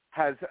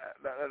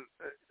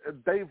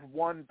they've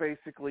won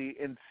basically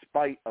in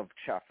spite of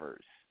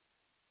Cheffers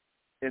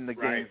in the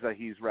games that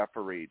he's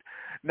refereed.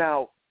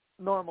 Now,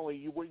 normally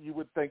you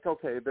would think,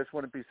 okay, this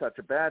wouldn't be such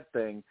a bad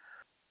thing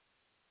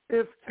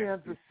if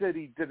Kansas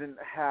City didn't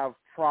have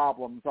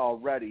problems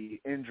already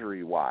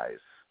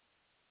injury-wise.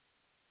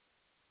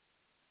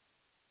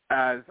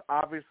 As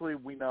obviously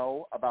we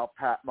know about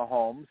Pat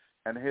Mahomes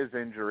and his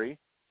injury,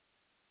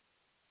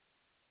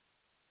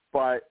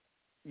 but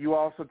you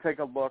also take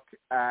a look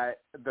at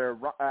their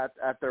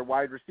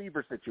wide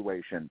receiver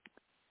situation.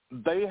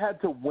 They had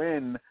to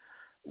win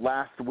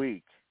last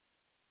week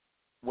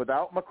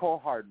without McCole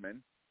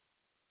Hardman,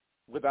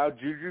 without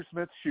Juju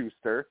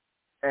Smith-Schuster,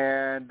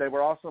 and they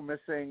were also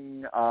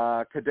missing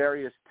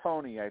Kadarius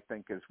Toney, I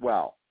think, as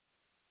well.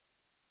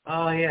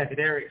 Oh, yeah,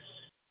 Kadarius.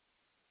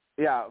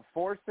 Yeah,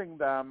 forcing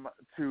them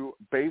to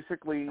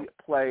basically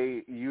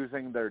play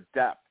using their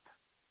depth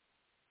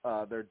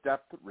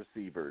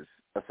receivers,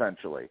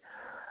 essentially.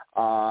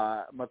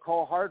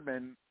 McCole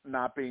Hardman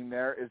not being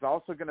there is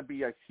also going to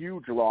be a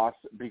huge loss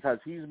because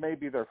he's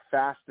maybe their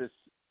fastest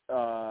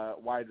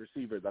wide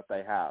receiver that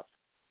they have.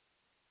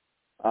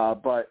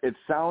 But it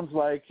sounds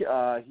like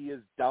he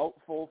is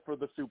doubtful for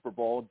the Super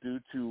Bowl due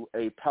to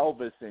a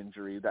pelvis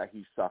injury that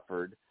he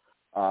suffered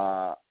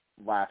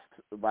last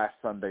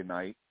Sunday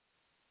night.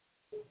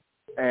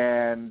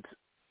 And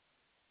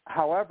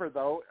however,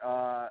 though,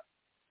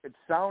 it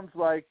sounds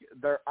like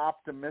they're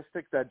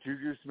optimistic that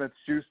Juju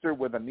Smith-Schuster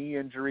with a knee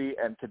injury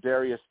and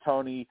Kadarius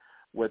Toney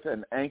with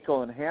an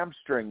ankle and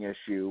hamstring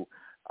issue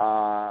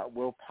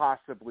will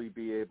possibly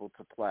be able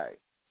to play.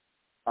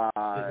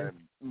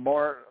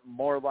 More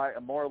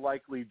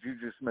likely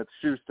Juju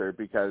Smith-Schuster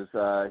because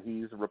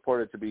he's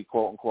reported to be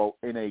quote unquote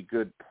in a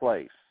good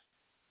place.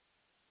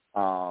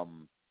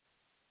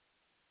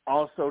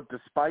 Also,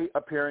 despite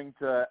appearing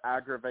to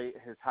aggravate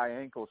his high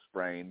ankle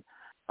sprain,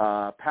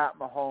 Pat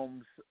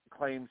Mahomes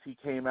claims he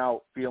came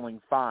out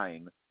feeling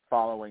fine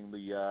following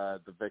the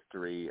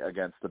victory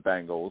against the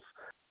Bengals.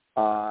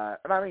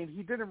 And I mean,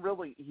 he didn't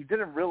really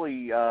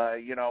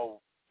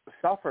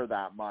suffer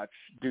that much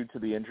due to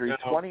the injury. No.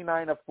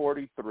 29 of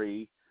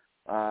 43,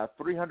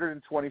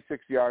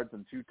 326 yards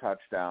and 2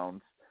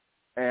 touchdowns,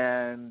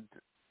 and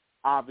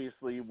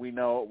obviously we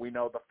know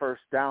the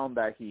first down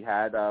that he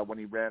had when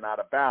he ran out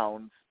of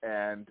bounds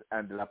and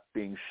ended up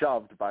being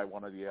shoved by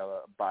one of the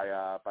other by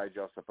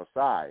Joseph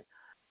Ossai.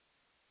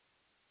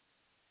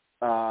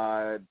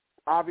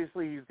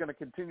 Obviously he's going to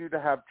continue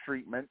to have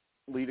treatment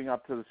leading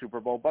up to the Super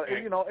Bowl, but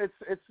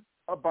it's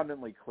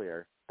abundantly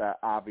clear that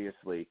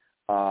obviously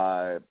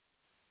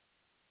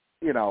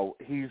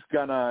he's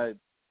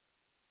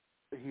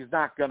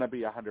not gonna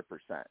be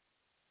 100%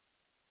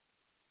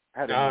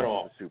 heading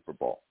into the Super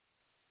Bowl.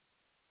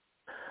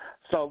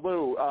 So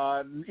Lou,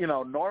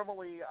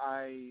 normally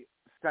I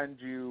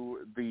send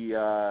you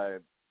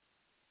the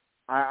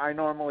I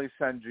normally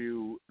send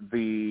you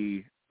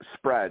the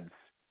spreads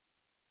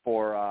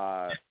for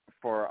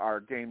our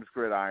Games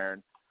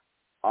Gridiron.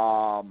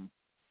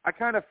 I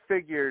kind of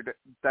figured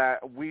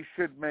that we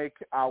should make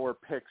our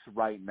picks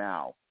right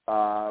now.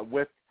 I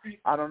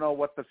don't know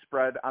what the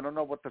spread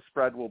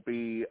will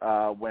be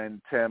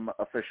when Tim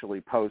officially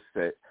posts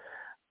it,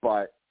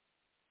 but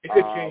it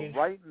could change.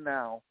 Right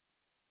now.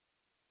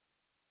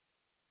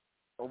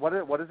 What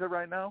is it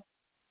right now?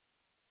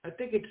 I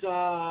think it's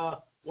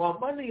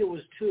Monday it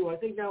was 2. I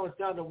think now it's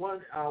down to 1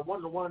 to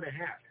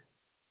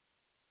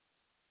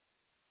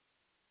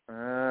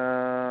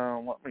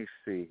 1.5. Let me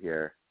see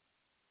here.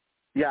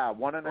 Yeah,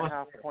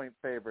 1.5 point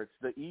favorites.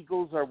 The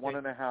Eagles are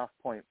 1.5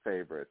 point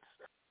favorites.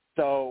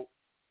 So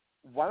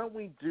why don't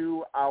we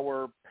do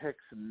our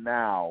picks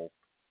now,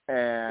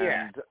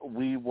 and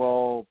we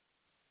will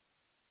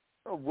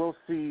we'll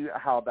see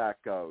how that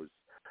goes.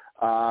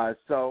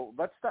 So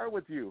let's start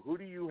with you. Who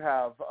do you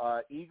have?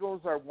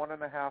 Eagles are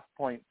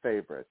 1.5-point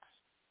favorites.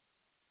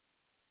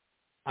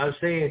 I'm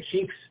saying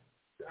Chiefs.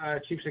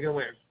 Chiefs are going to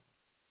win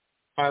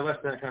by less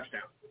than a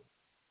touchdown.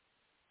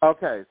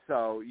 Okay,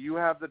 so you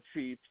have the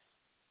Chiefs.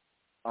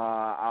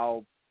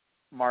 I'll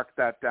mark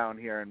that down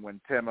here, and when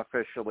Tim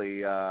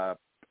officially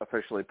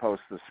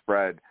posts the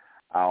spread,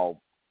 I'll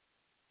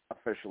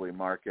officially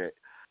mark it.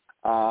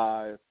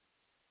 I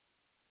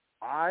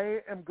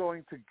am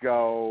going to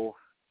go.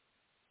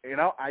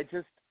 I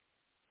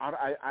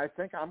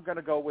think I'm going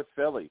to go with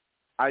Philly.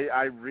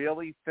 I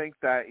really think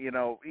that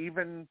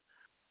even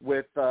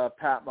with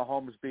Pat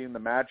Mahomes being the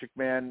Magic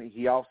Man,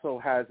 he also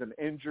has an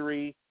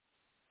injury,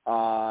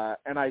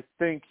 and I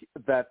think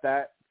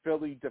that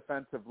Philly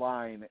defensive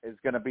line is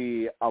going to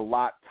be a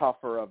lot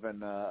tougher of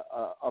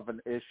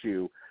an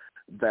issue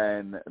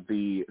than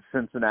the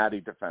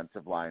Cincinnati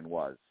defensive line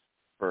was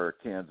for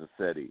Kansas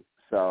City.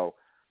 So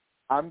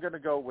I'm going to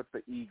go with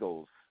the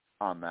Eagles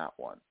on that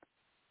one.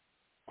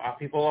 A lot of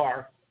people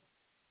are.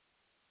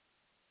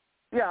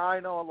 Yeah, I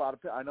know a lot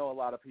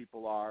of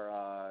people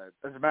are.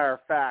 As a matter of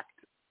fact,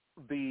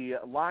 the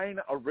line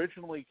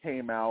originally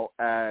came out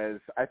as,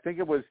 I think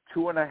it was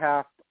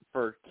 2.5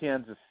 for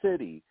Kansas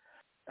City,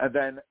 and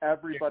then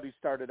everybody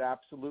started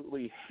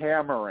absolutely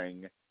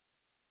hammering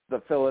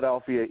the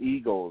Philadelphia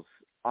Eagles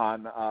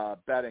on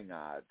betting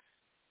odds.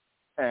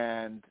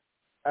 And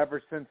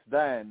ever since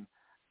then,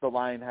 the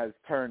line has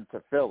turned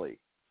to Philly.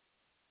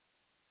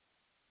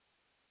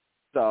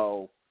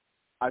 So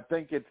I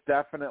think it's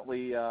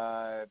definitely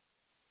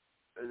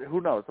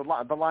who knows?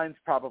 The line's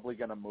probably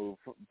going to move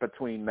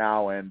between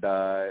now and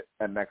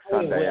next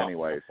Sunday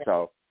anyway.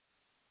 So,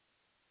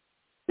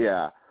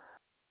 yeah.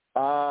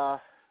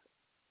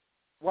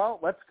 Well,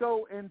 let's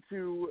go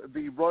into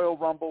the Royal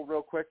Rumble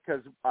real quick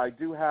because I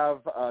do have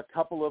a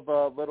couple of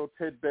little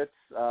tidbits.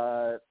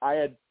 I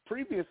had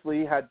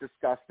previously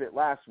discussed it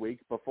last week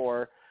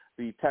before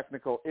the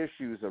technical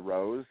issues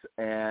arose,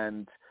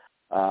 and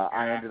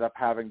I ended up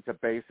having to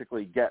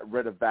basically get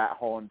rid of that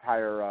whole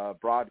entire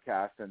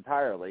broadcast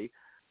entirely.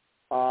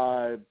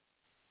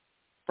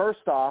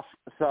 First off,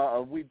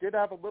 so we did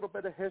have a little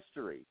bit of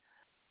history.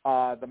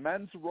 The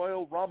men's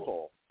Royal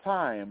Rumble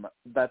time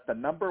that the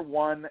number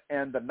 1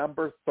 and the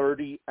number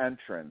 30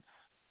 entrants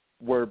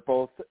were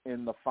both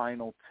in the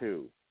final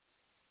 2.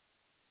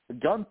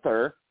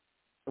 Gunther,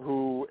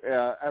 who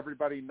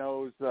everybody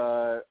knows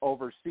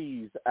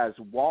overseas as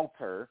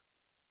Walter,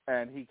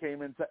 and he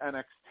came into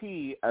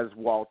NXT as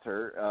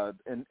Walter,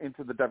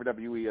 into the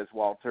WWE as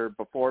Walter,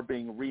 before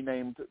being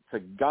renamed to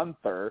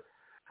Gunther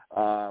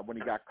when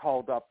he got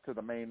called up to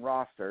the main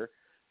roster.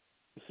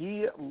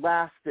 He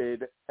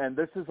lasted, and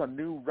this is a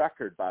new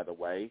record, by the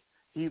way,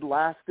 he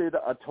lasted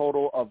a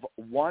total of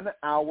 1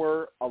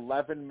 hour,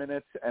 11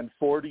 minutes, and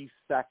 40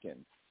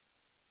 seconds,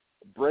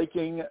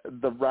 breaking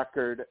the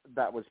record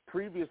that was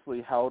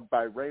previously held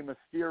by Rey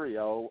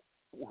Mysterio,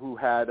 who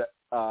had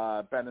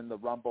been in the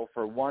Rumble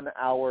for 1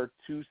 hour,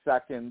 2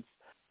 seconds,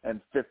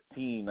 and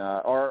 15,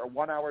 or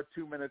 1 hour,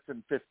 2 minutes,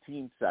 and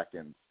 15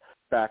 seconds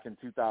back in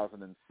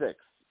 2006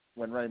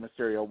 when Rey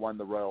Mysterio won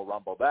the Royal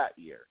Rumble that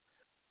year.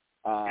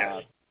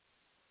 Yes.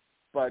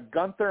 But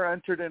Gunther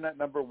entered in at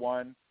number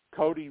 1.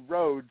 Cody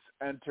Rhodes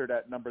entered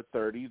at number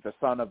 30, the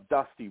son of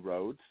Dusty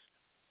Rhodes.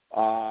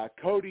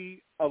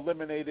 Cody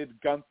eliminated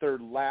Gunther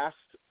last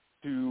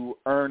to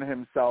earn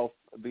himself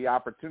the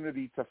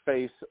opportunity to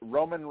face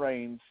Roman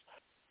Reigns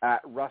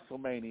at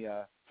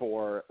WrestleMania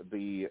for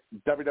the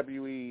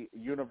WWE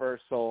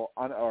Universal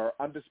or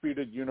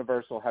Undisputed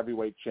Universal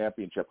Heavyweight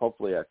Championship.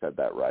 Hopefully I said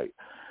that right.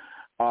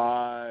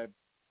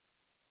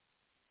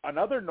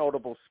 Another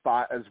notable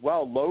spot as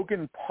well,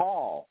 Logan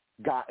Paul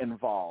got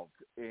involved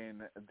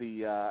in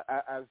the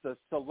as the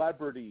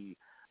celebrity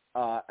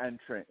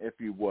entrant, if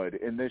you would,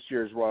 in this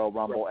year's Royal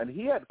Rumble, and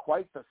he had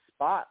quite the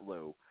spot,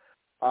 Lou.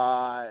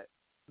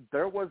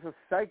 There was a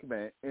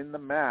segment in the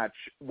match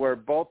where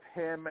both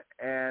him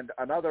and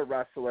another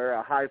wrestler,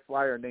 a high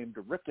flyer named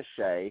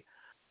Ricochet,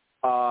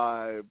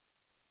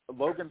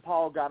 Logan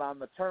Paul got on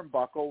the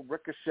turnbuckle,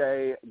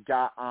 Ricochet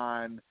got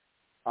on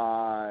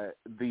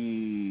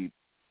the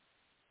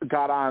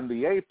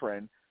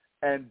apron,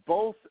 and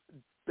both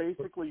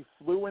basically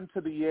flew into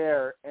the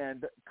air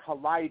and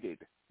collided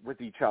with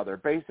each other,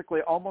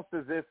 basically almost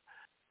as if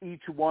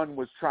each one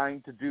was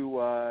trying to do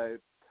a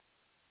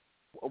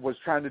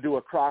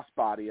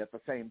crossbody at the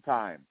same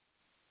time.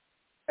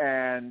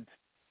 And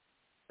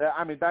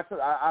I mean,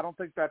 I don't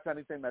think that's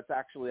anything that's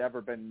actually ever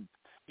been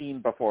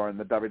seen before in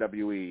the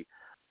WWE,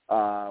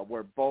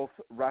 where both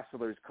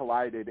wrestlers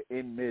collided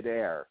in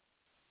midair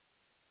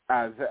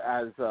as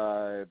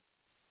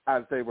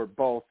they were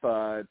both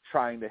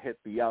trying to hit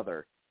the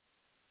other.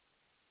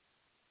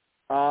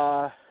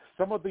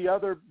 Some of the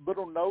other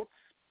little notes,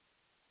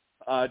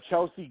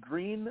 Chelsea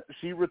Green,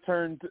 she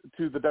returned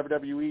to the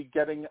WWE,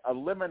 getting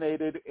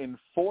eliminated in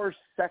 4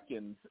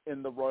 seconds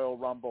in the Royal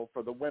Rumble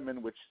for the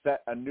women, which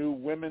set a new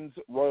women's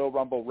Royal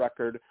Rumble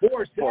record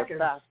 4 seconds. for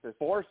fastest.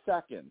 4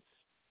 seconds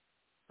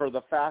for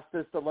the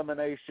fastest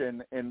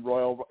elimination in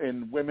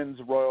women's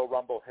Royal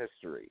Rumble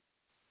history.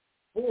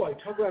 Boy,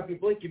 talk about if you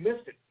blink, you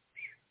missed it.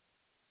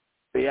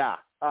 Yeah,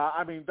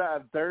 I mean,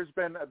 there's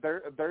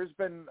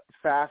been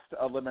fast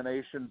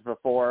eliminations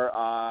before.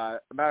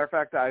 Matter of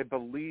fact, I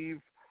believe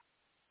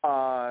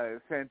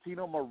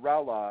Santino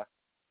Marella,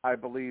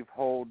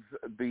 holds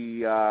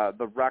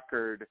the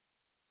record,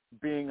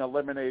 being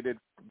eliminated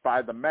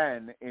by the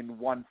men in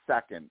 1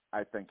 second.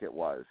 I think it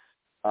was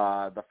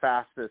the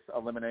fastest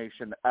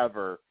elimination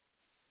ever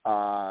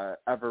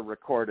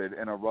recorded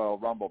in a Royal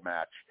Rumble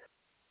match,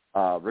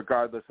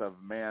 regardless of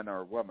man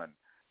or woman.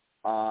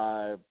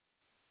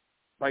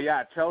 But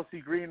yeah,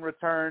 Chelsea Green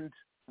returned,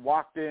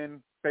 walked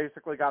in,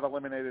 basically got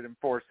eliminated in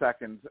 4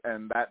 seconds,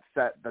 and that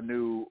set the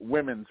new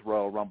women's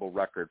Royal Rumble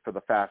record for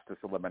the fastest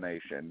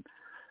elimination.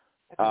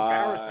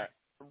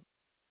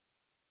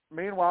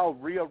 Meanwhile,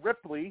 Rhea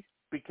Ripley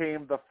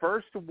became the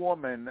first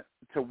woman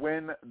to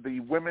win the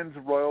women's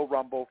Royal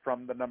Rumble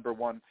from the number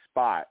 1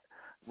 spot,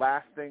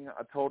 lasting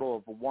a total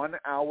of 1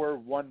 hour,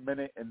 1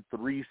 minute, and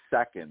 3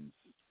 seconds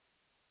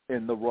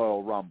in the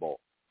Royal Rumble.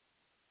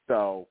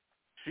 So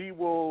she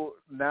will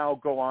now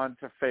go on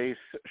to face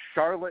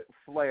Charlotte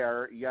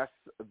Flair, yes,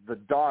 the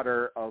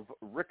daughter of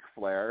Ric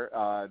Flair,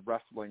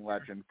 wrestling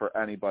legend for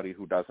anybody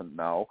who doesn't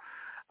know,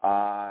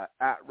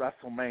 at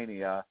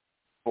WrestleMania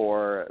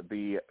for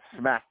the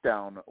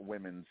SmackDown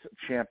Women's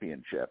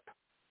Championship.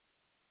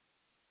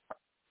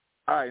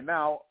 All right,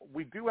 now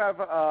we do have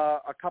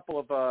a couple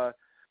of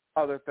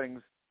other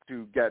things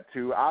to get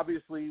to.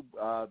 Obviously,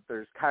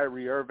 there's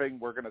Kyrie Irving.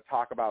 We're going to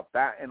talk about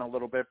that in a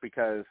little bit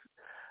because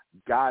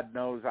God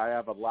knows I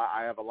have a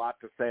lot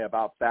to say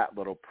about that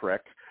little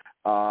prick.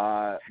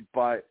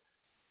 But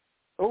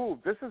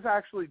this is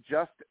actually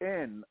just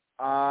in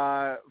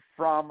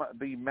from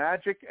the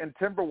Magic and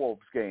Timberwolves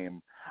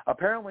game.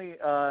 Apparently,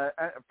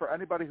 for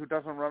anybody who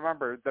doesn't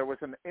remember, there was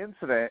an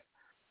incident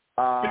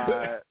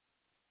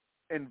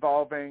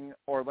involving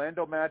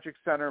Orlando Magic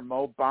center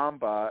Mo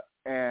Bamba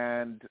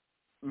and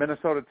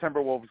Minnesota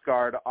Timberwolves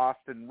guard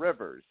Austin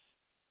Rivers.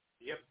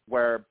 Yep.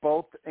 Where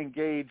both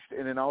engaged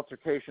in an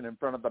altercation in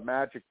front of the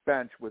Magic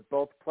bench with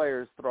both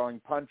players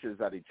throwing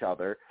punches at each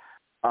other.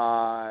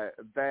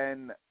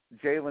 Then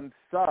Jalen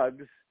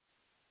Suggs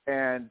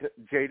and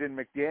Jaden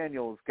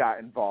McDaniels got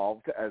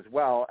involved as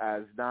well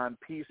as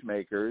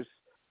non-peacemakers,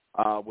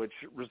 which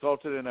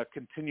resulted in a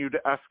continued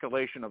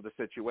escalation of the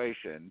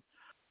situation.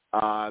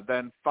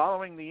 Then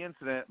following the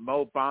incident,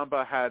 Mo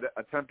Bamba had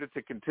attempted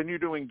to continue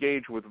to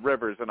engage with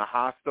Rivers in a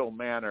hostile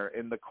manner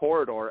in the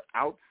corridor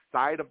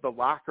outside of the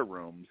locker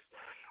rooms,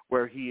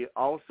 where he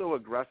also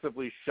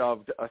aggressively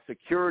shoved a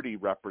security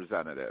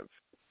representative.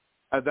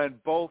 And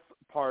then both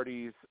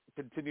parties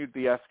continued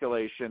the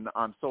escalation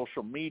on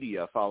social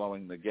media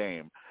following the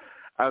game.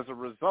 As a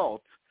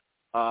result,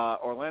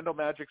 Orlando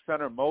Magic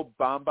center Mo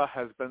Bamba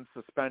has been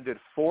suspended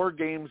 4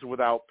 games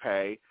without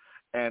pay,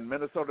 and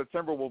Minnesota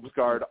Timberwolves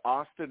guard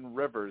Austin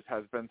Rivers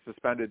has been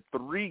suspended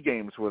 3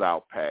 games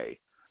without pay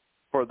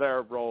for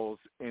their roles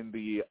in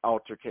the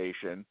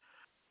altercation.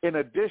 In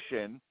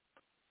addition,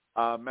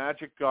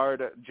 Magic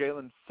guard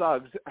Jalen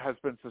Suggs has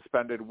been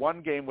suspended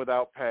 1 game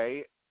without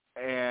pay,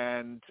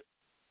 and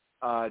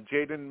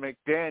Jaden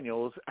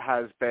McDaniels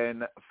has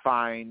been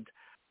fined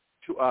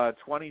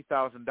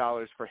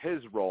 $20,000 for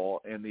his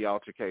role in the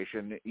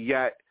altercation,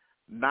 yet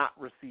not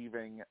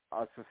receiving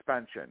a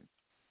suspension.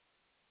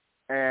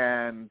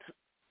 And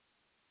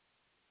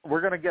we're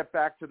going to get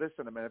back to this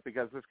in a minute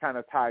because this kind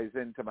of ties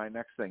into my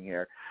next thing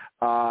here.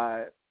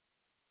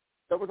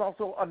 There was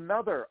also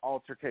another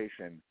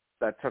altercation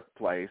that took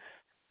place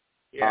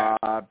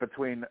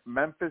between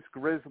Memphis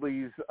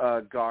Grizzlies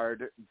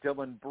guard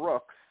Dylan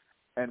Brooks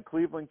and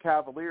Cleveland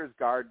Cavaliers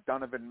guard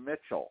Donovan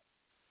Mitchell,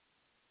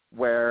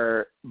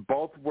 where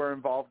both were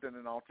involved in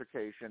an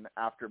altercation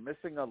after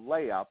missing a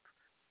layup.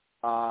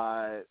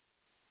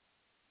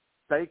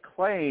 The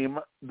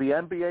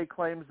NBA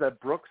claims that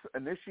Brooks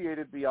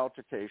initiated the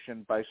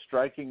altercation by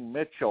striking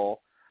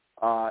Mitchell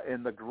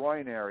in the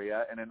groin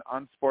area in an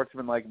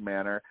unsportsmanlike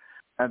manner,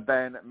 and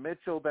then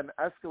Mitchell then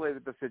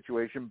escalated the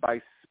situation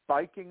by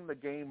spiking the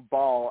game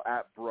ball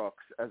at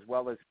Brooks as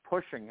well as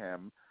pushing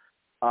him,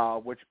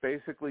 which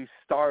basically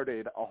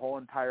started a whole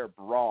entire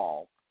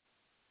brawl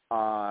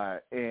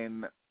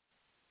in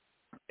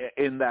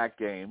that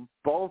game.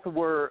 Both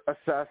were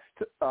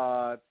assessed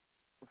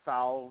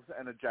fouls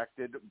and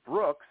ejected.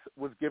 Brooks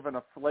was given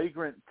a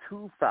flagrant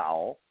 2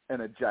 foul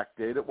and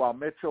ejected, while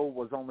Mitchell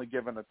was only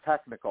given a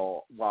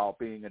technical while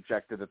being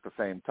ejected at the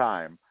same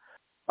time.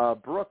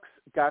 Brooks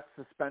got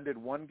suspended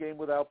 1 game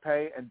without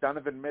pay, and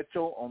Donovan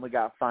Mitchell only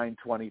got fined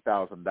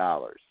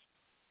 $20,000.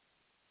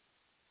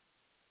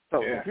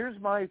 So here's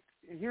my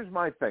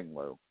thing,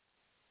 Lou.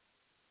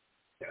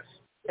 Yes.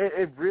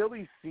 It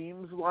really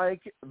seems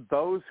like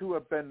those who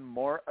have been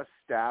more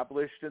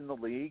established in the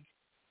league,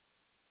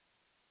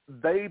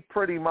 they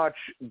pretty much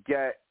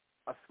get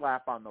a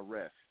slap on the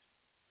wrist.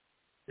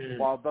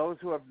 While those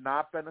who have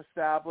not been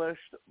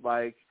established,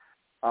 like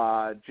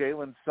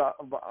Jaden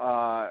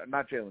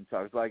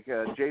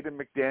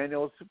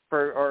McDaniels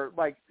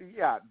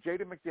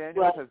Jaden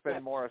McDaniels has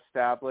been more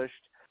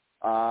established.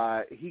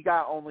 He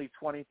got only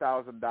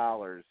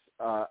 $20,000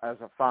 as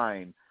a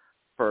fine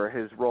for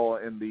his role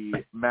in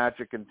the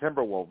Magic and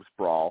Timberwolves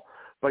brawl.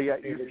 But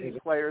yet you see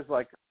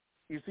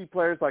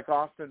players like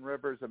Austin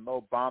Rivers and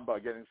Mo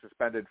Bamba getting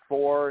suspended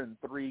 4 and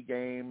 3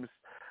 games.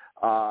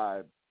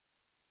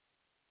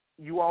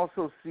 You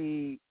also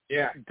see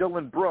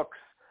Dylan Brooks.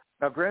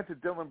 Now,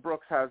 granted, Dylan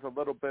Brooks has a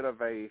little bit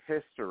of a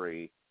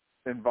history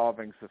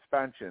involving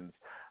suspensions,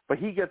 but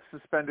he gets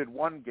suspended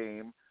 1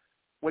 game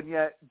when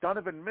yet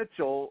Donovan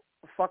Mitchell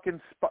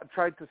fucking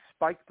tried to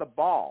spike the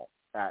ball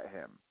at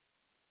him.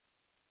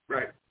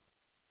 Right.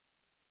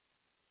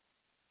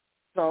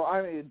 So,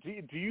 I mean,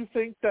 do you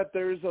think that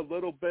there's a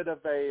little bit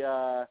of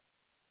a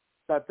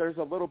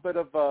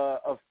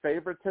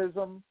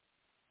favoritism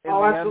in the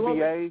absolutely.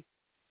 NBA?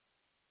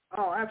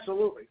 Oh,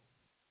 absolutely.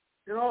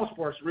 In all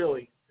sports,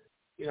 really.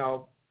 You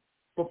know,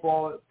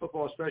 football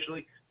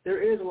especially,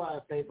 there is a lot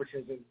of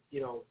favoritism,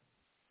 you know,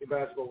 in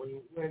basketball.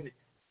 When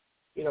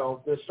you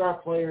know, the star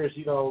players,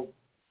 you know,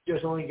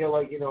 just only get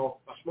like, you know,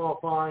 a small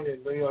fine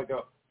and maybe like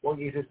a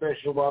 1-game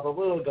suspension, while the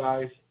little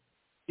guys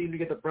seem to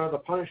get the brunt of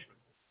the punishment.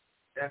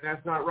 And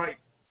that's not right.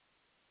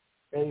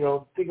 And, you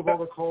know, think of all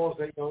the calls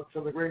that, you know,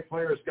 some of the great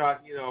players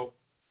got, you know,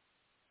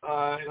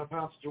 in a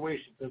foul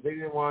situation because they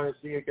didn't want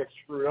to see it get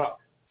screwed up.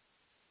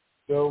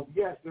 So,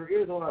 yes, there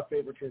is a lot of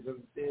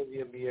favoritism in the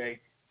NBA.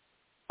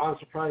 I'm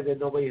surprised that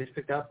nobody has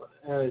picked up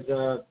as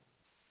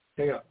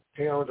taken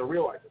on to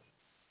realize it.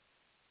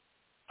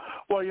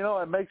 Well, you know,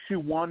 it makes you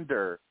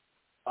wonder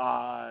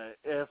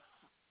if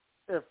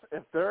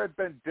there had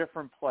been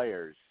different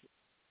players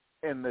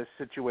in this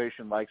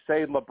situation, like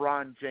say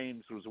LeBron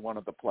James was one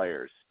of the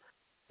players,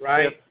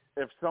 right?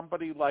 If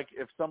somebody like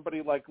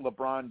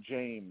LeBron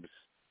James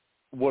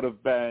would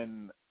have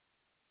been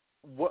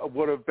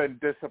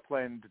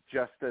disciplined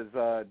just as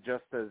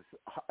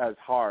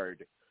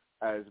hard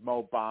as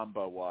Mo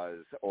Bamba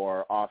was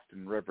or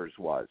Austin Rivers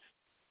was.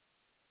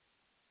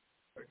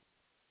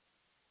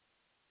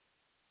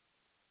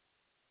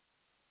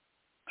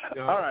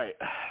 No. All right,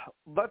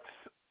 let's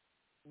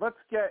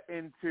get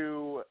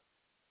into.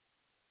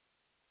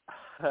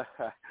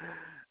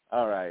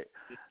 All right,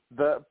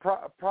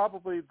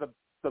 probably the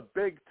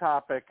big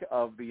topic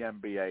of the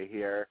NBA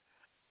here.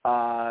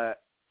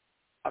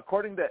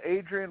 According to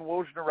Adrian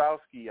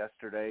Wojnarowski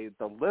yesterday,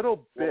 the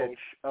little bitch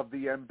of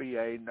the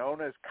NBA, known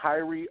as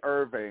Kyrie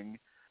Irving,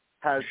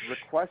 has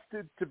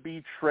requested to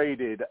be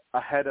traded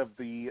ahead of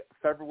the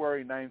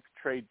February 9th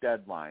trade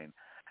deadline.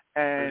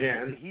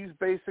 And he's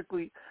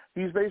basically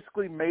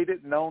made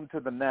it known to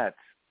the Nets,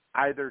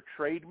 either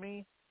trade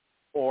me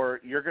or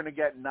you're going to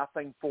get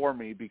nothing for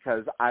me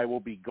because I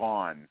will be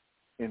gone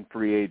in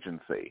free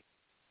agency.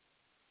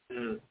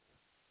 Mm.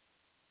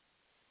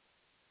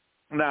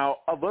 Now,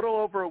 a little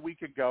over a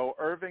week ago,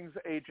 Irving's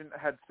agent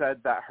had said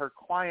that her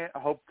client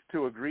hoped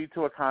to agree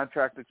to a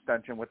contract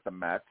extension with the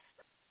Nets.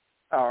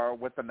 Now,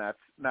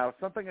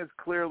 something has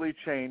clearly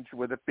changed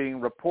with it being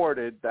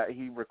reported that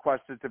he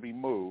requested to be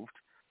moved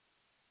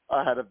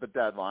ahead of the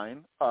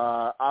deadline.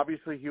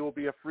 Obviously, he will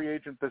be a free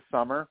agent this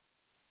summer,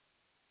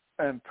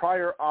 and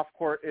prior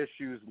off-court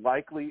issues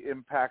likely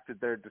impacted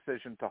their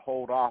decision to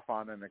hold off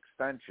on an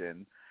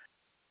extension.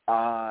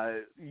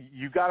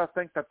 You got to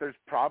think that there's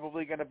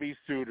probably going to be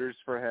suitors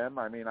for him.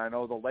 I mean, I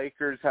know the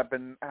Lakers have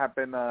been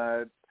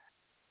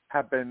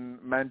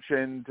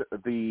mentioned,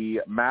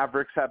 the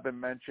Mavericks have been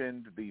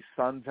mentioned, the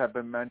Suns have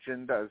been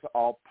mentioned as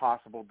all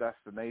possible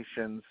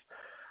destinations.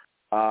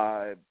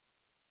 Not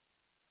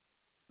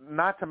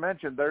to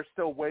mention, they're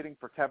still waiting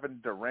for Kevin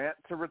Durant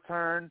to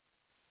return,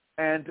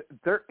 and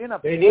they're in a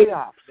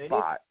playoff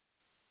spot.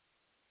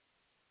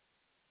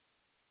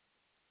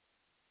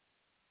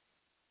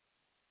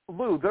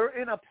 Lou, they're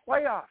in a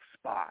playoff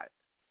spot.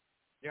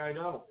 Yeah, I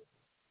know.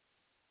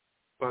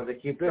 But they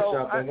keep this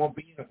up, they won't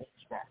be in a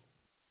playoff spot.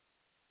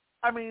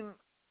 I mean,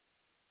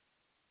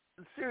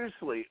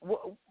 seriously,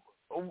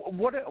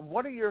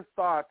 what are your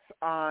thoughts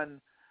on,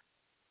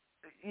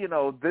 you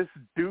know, this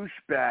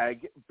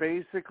douchebag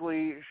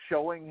basically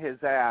showing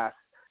his ass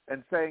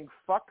and saying,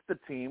 fuck the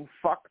team,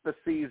 fuck the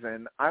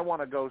season, I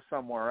want to go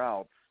somewhere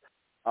else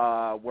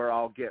where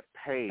I'll get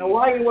paid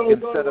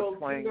instead of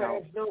playing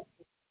out.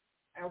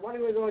 And why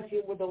do we go to a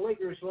team with the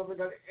Lakers who haven't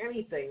done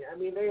anything? I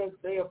mean, they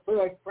have played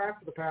like crap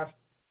for the past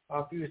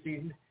few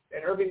seasons,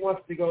 and Irving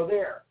wants to go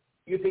there.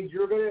 You think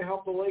you're going to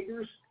help the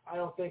Lakers? I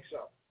don't think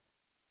so.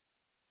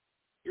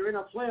 You're in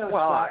a playoff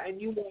spot, and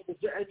you want to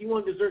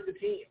desert the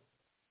team.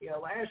 You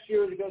know, last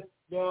year they go,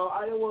 no,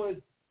 I don't want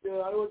to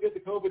get the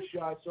COVID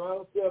shot, so I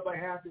don't feel if I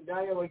have to.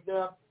 Now you're like,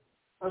 no,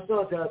 I'm still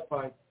not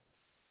satisfied.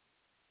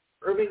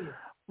 Irving,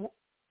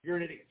 you're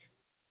an idiot.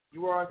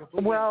 You are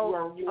completely. You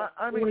are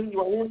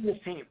ruining this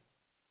team.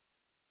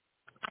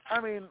 I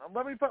mean,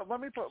 let me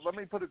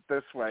put it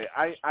this way.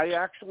 I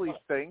actually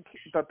think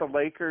that the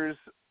Lakers,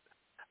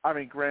 I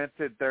mean,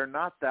 granted, they're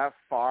not that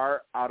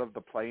far out of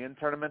the play-in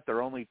tournament.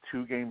 They're only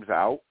 2 games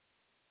out.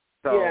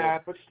 So, yeah,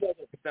 but still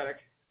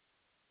pathetic.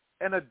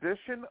 an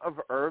addition of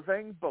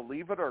Irving,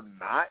 believe it or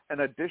not,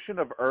 an addition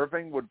of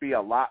Irving would be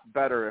a lot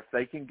better if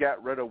they can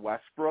get rid of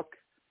Westbrook.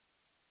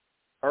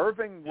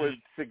 Irving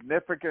would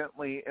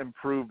significantly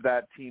improve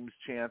that team's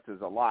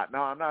chances a lot.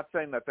 Now, I'm not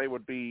saying that they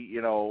would be,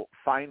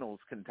 finals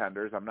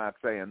contenders. I'm not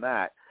saying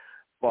that.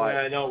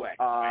 But no way.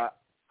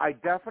 I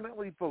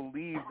definitely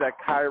believe that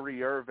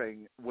Kyrie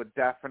Irving would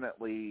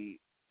definitely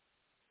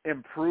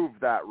improve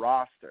that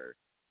roster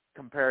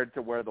compared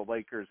to where the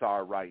Lakers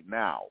are right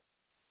now.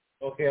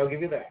 Okay, I'll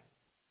give you that.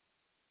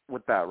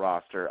 With that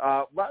roster.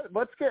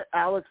 Let's get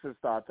Alex's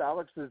thoughts.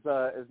 Alex is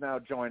now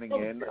joining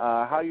in.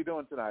 How you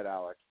doing tonight,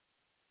 Alex?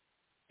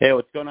 Hey,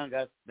 what's going on,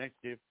 guys? Thanks,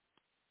 Steve.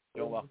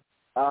 Doing well.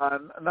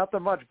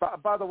 Nothing much.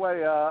 By the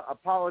way,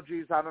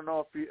 apologies. I don't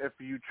know if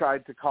you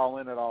tried to call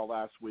in at all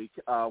last week.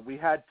 We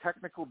had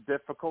technical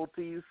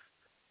difficulties.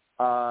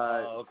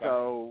 Okay.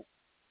 So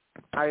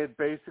I had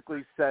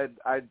basically said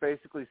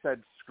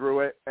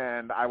screw it,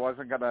 and I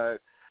wasn't gonna,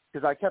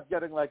 because I kept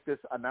getting like this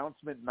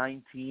announcement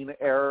 19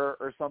 error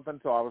or something.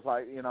 So I was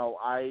like,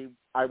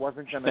 I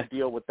wasn't gonna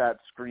deal with that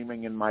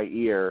screaming in my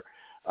ear.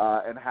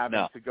 And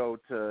having to go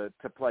to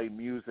play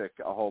music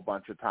a whole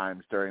bunch of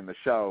times during the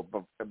show,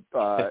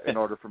 in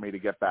order for me to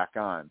get back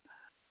on.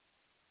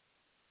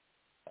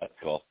 That's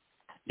cool.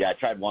 Yeah, I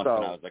tried once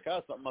and I was like,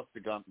 something must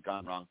have gone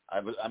wrong.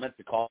 I meant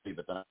to call you,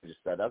 but then I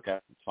just said, okay,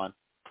 it's fine.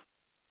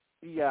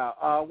 Yeah.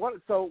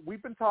 So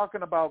we've been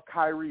talking about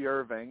Kyrie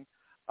Irving,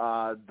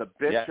 the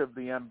bitch of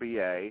the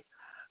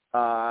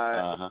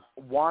NBA,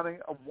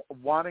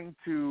 wanting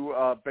to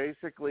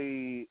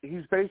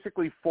he's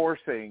basically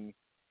forcing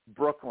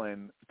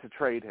Brooklyn to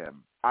trade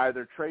him.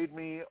 Either trade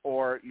me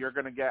or you're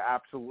gonna get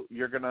absolutely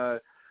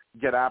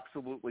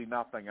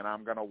nothing, and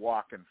I'm gonna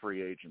walk in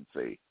free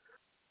agency.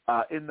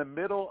 In the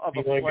middle of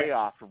a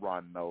playoff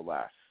run, no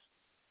less.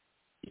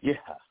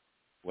 Yeah,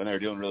 when they're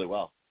doing really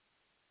well,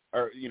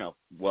 or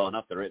well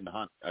enough they're in the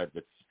hunt.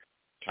 It's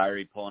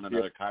Kyrie pulling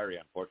another Kyrie.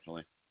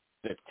 Unfortunately,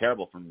 it's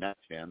terrible from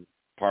Nets fans.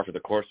 Par for the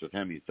course with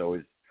him. He's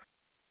always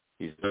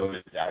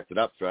acted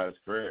up throughout his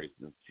career. He's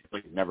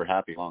never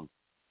happy long.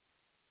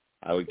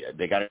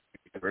 They got to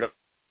get rid of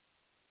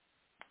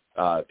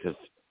because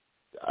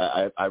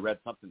I read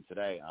something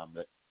today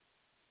that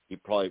he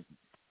probably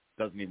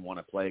doesn't even want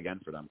to play again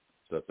for them.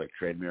 So it's like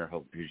trade me or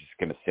hope he's just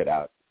going to sit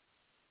out.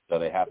 So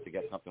they have to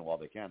get something while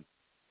they can.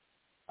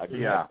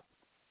 Yeah.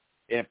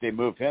 And if they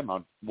move him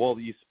on,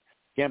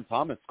 Cam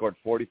Thomas scored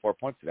 44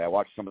 points today. I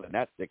watched some of the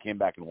Nets. They came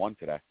back and won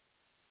today.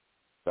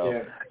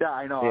 So yeah,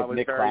 I know. I was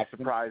very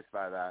surprised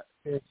by that.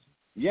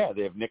 Yeah,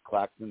 they have Nick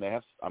Claxton. They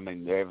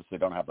obviously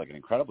don't have like an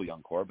incredible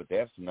young core, but they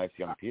have some nice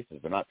young pieces.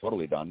 They're not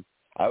totally done.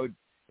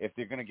 If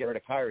they're going to get rid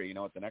of Kyrie, you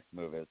know what the next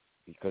move is?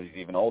 Because he's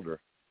even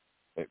older.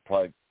 They'd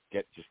probably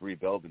just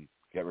rebuild and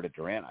get rid of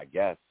Durant, I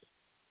guess,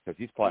 because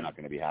he's probably not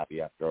going to be happy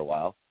after a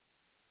while.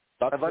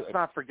 And let's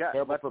not forget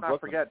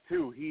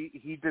too.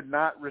 He did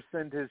not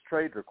rescind his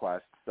trade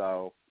request.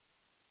 So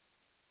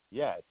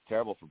yeah, it's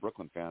terrible for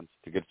Brooklyn fans.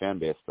 It's a good fan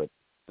base, but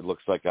it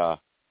looks like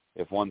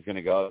if one's going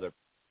to go, they're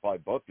probably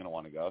both going to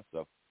want to go.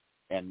 So,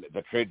 and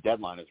the trade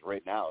deadline is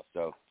right now.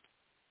 So,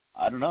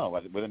 I don't know.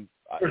 Do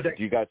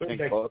you guys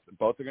think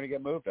both are going to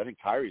get moved? I think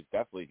Kyrie's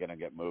definitely going to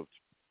get moved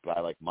by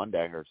like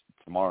Monday or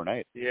tomorrow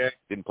night. Yeah.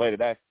 Didn't play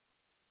today.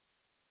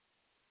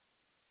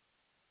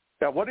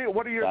 Yeah. What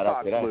are your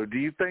thoughts, Lou? Do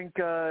you think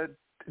that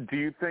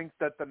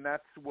the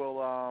Nets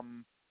will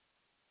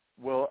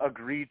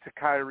agree to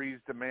Kyrie's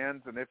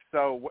demands, and if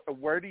so,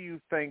 where do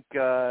you see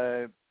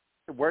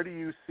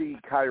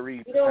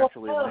Kyrie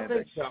potentially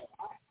landing?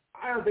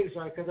 I don't think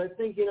so, because I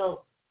think,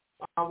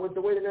 with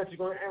the way the Nets are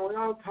going, and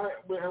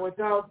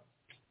without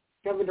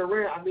Kevin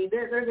Durant, I mean,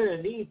 they're going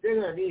to need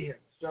him.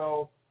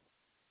 So,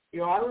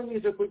 I don't think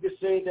it's so quick to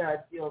say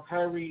that,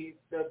 Kyrie,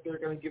 that they're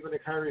going to give in to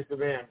Kyrie's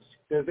demands,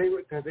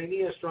 because they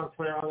need a strong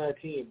player on that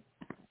team.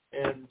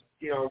 And,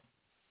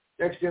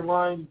 next in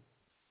line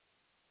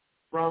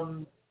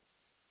from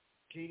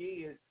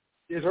KD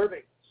is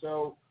Irving.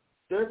 So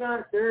they're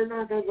not going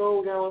to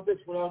go down with this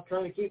without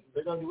trying to keep them.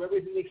 They're going to do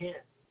everything they can.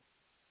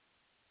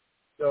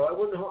 So I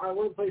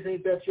wouldn't place any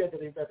bets yet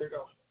that they're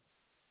going.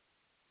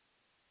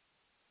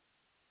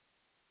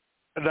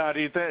 Now,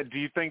 do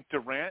you think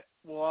Durant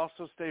will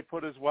also stay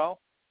put as well?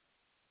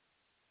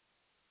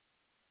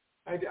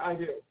 I do.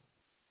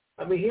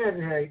 I mean, he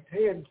hadn't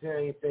said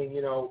anything,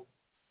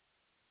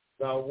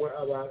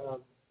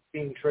 about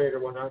being traded or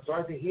whatnot. So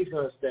I think he's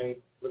going to stay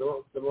for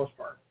the most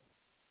part.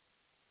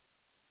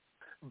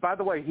 By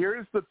the way,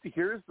 here's the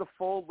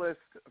full list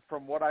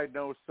from what I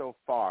know so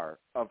far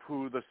of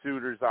who the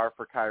suitors are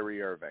for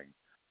Kyrie Irving.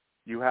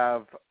 You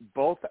have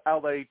both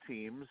LA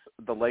teams,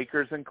 the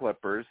Lakers and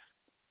Clippers.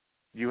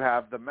 You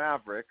have the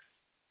Mavericks.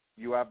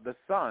 You have the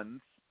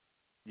Suns.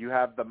 You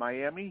have the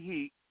Miami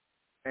Heat.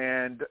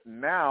 And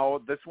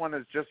now this one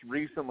has just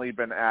recently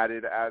been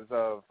added as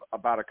of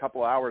about a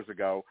couple hours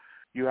ago.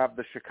 You have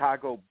the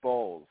Chicago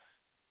Bulls,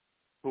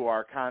 who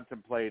are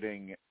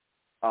contemplating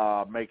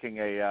making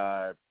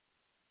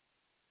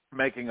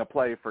a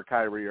play for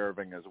Kyrie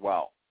Irving as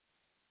well.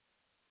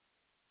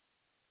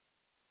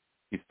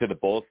 You said the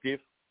Bulls, Steve?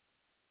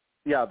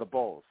 Yeah, the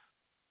Bulls.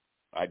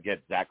 I'd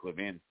get Zach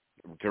LaVine.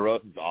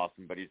 DeRozan's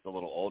awesome, but he's a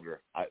little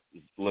older.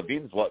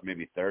 LaVine's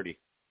maybe 30.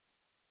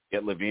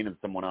 Get LaVine and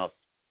someone else.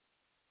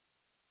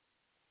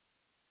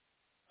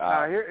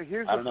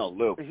 Here's I don't know,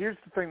 Lou. Here's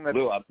the thing that's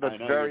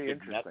very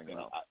interesting.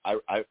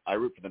 I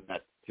root for the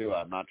Nets too.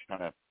 I'm not trying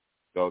to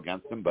go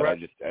against them, but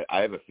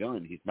I have a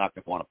feeling he's not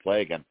going to want to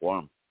play again for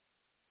him.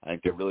 I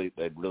think they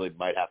really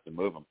might have to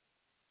move him,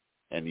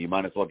 and you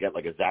might as well get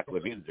like a Zach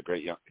LaVine. He's a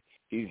great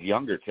he's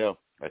younger too.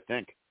 I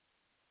think.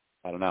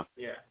 I don't know.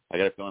 Yeah. I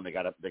got a feeling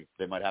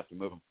they might have to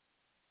move him.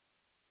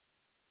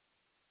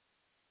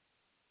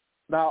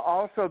 Now,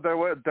 also there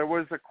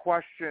was a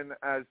question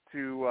as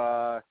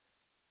to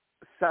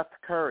Seth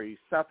Curry.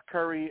 Seth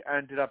Curry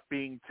ended up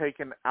being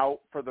taken out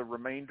for the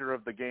remainder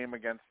of the game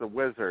against the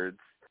Wizards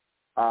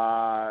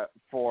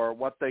for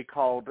what they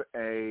called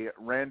a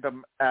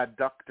random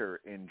adductor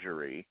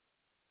injury.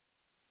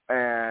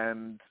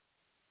 And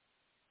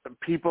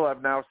people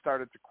have now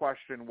started to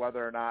question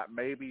whether or not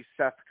maybe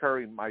Seth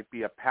Curry might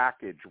be a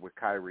package with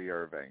Kyrie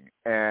Irving.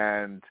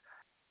 And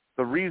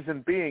the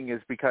reason being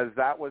is because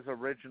that was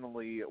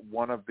originally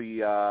one of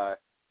the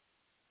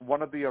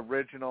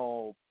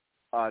original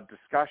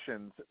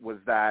discussions was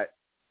that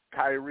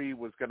Kyrie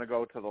was going to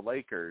go to the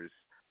Lakers,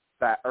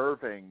 that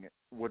Irving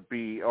would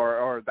be,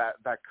 or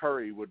that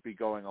Curry would be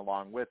going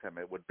along with him.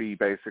 It would be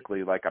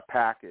basically like a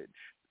package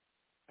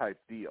type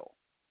deal.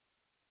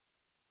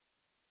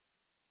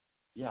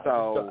 Yeah,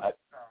 so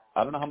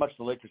I don't know how much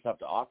the Lakers have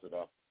to offer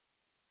though,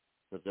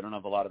 because they don't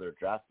have a lot of their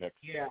draft picks.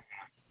 Yeah,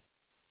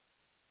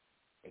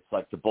 it's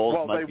like the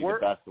Bulls might be the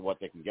best of what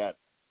they can get.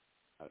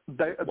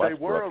 They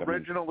were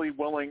originally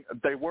willing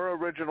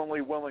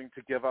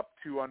to give up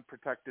 2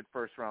 unprotected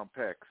first round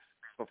picks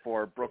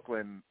before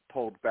Brooklyn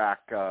pulled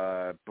back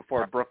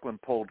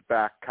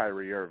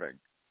Kyrie Irving.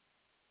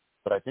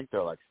 But I think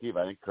they're like Steve.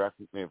 I think, correct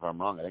me if I'm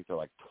wrong. I think they're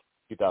like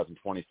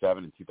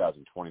 2027 and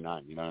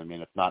 2029. You know what I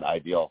mean? It's not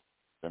ideal.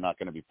 They're not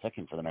going to be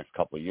picking for the next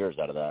couple of years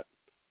out of that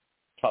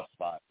tough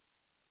spot.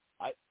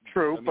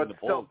 True, I mean,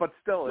 but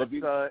still,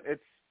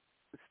 it's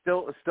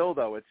still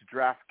though it's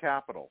draft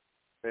capital.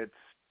 It's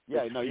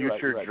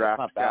future right.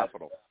 draft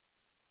capital.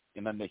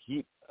 And then the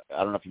Heat.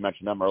 I don't know if you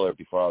mentioned them earlier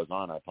before I was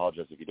on. I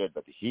apologize if you did,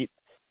 but the Heat.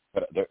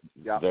 But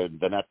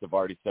the Nets have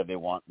already said they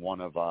want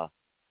one of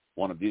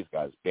these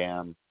guys,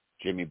 Bam,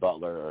 Jimmy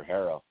Butler, or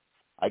Hero.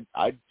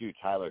 I'd do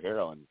Tyler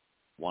Hero in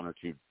 1 or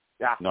 2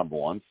 number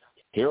ones.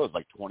 Hero's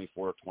like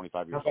 24 or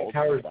 25 years old.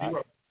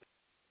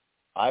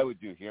 I would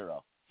do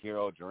Hero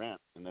Durant,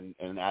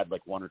 and add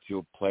like 1 or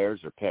 2 players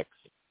or picks,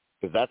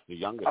 because that's the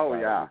youngest guy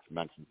that we've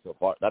mentioned so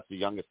far. That's the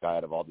youngest guy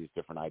out of all these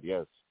different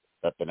ideas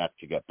that the Nets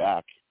could get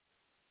back.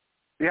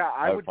 Yeah,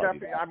 I would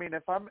definitely. I mean,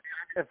 if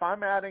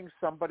I'm adding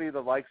somebody the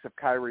likes of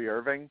Kyrie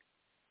Irving,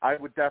 I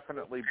would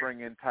definitely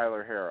bring in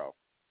Tyler Hero.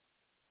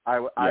 I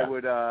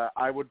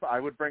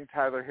would bring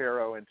Tyler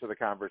Hero into the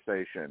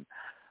conversation,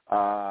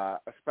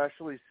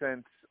 especially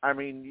since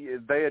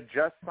they had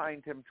just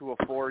signed him to a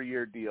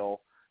 4-year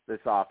deal this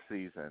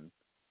offseason.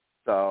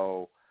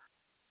 So,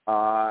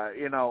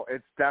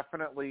 it's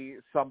definitely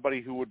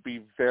somebody who would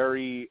be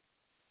very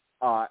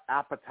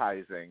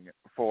appetizing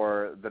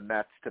for the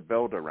Nets to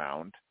build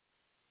around.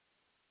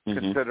 Mm-hmm.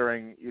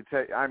 Considering you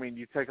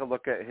take a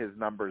look at his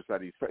numbers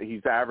that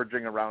he's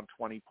averaging around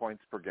 20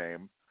 points per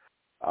game,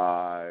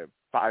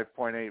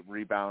 5.8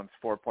 rebounds,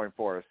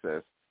 4.4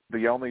 assists.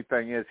 The only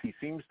thing is he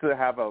seems to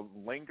have a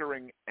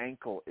lingering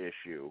ankle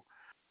issue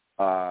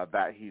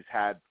that he's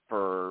had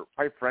for,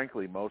 quite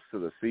frankly, most of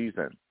the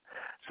season.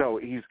 So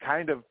he's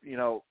kind of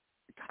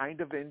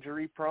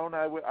injury prone,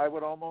 I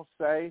would almost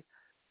say.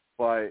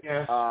 But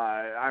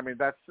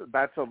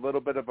that's a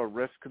little bit of a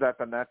risk that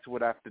the Nets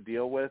would have to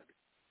deal with.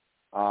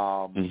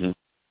 I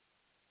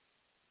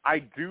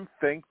do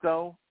think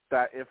though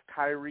that if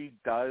Kyrie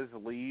does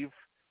leave,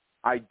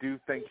 I do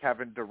think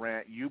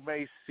you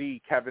may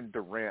see Kevin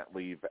Durant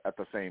leave at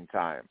the same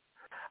time.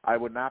 I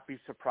would not be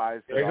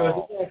surprised at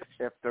all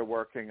if they're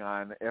working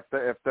on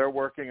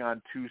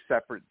 2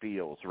 separate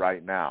deals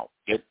right now.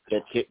 Get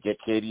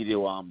KD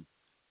to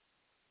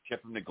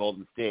ship him to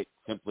Golden State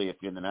simply if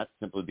you're in the Nets,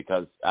 simply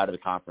because out of the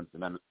conference,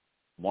 and then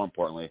more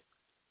importantly,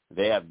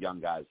 they have young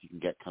guys. You can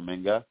get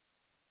Kuminga,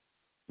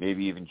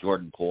 maybe even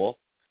Jordan Poole.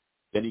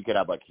 Then you could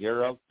have like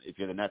Hero. If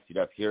you're the Nets, you'd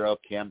have Hero,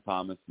 Cam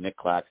Thomas, Nick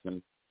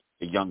Claxton,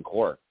 a young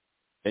core.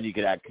 Then you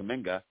could add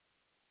Kuminga.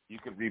 You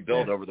could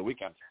rebuild over the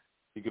weekend.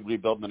 You could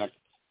rebuild in the next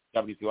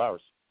 72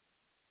 hours.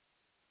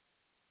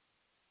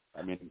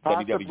 I mean, then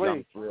you'd have a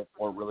young 3 or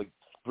 4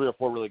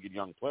 really good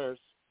young players.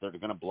 They're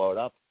going to blow it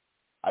up.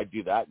 I'd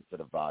do that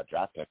instead of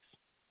draft picks.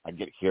 I'd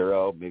get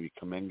Hero, maybe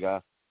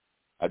Kuminga.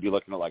 I'd be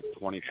looking at like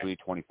 23,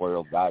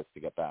 24-year-old guys to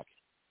get back.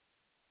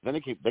 Then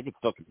they could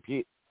still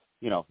compete,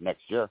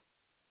 next year,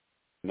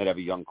 and they'd have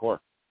a young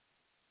core.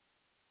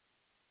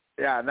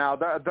 Yeah. Now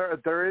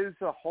there is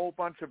a whole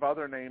bunch of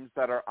other names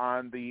that are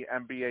on the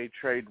NBA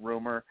trade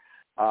rumor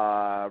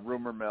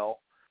mill.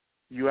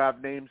 You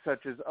have names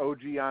such as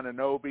OG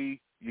Anunoby.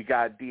 You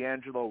got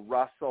D'Angelo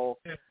Russell.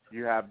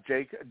 You have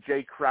Jay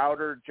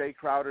Crowder. Jay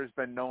Crowder's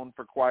been known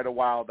for quite a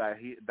while that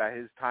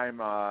his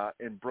time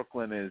in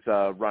Brooklyn is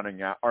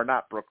running out, or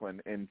not Brooklyn,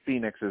 in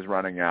Phoenix is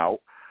running out.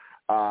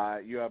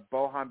 You have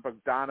Bojan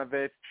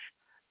Bogdanovic.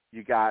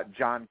 You got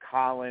John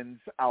Collins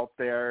out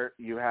there.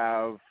 You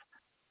have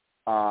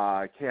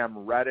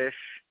Cam Reddish.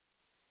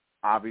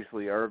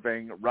 Obviously,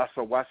 Irving,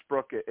 Russell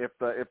Westbrook. If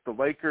the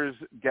Lakers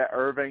get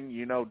Irving,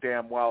 you know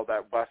damn well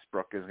that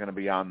Westbrook is going to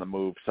be on the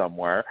move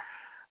somewhere.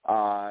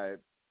 There's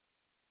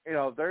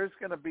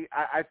going to be.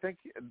 I think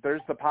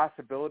there's the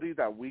possibility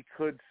that we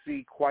could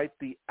see quite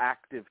the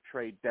active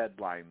trade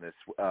deadline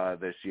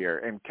this year.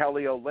 And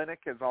Kelly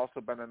Olynyk has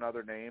also been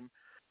another name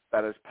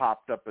that has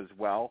popped up as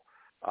well.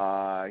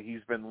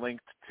 He's been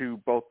linked to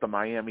both the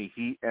Miami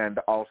Heat and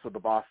also the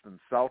Boston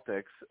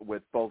Celtics,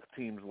 with both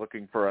teams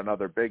looking for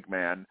another big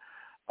man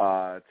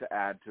to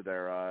add to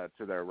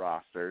their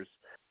rosters.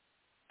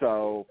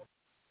 So,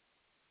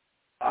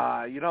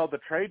 the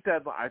trade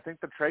deadline. I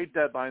think the trade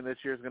deadline this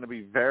year is going to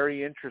be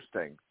very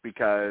interesting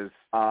because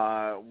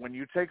when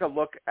you take a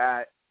look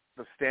at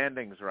the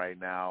standings right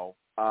now,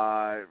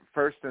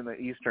 first in the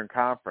Eastern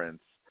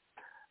Conference,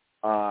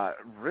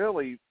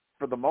 really,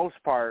 for the most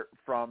part,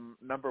 from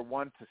number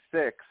 1 to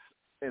 6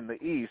 in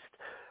the East,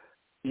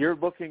 you're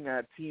looking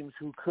at teams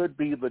who could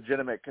be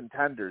legitimate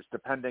contenders,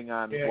 depending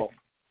on,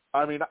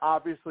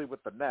 obviously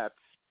with the Nets,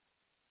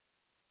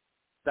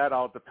 that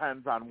all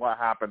depends on what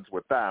happens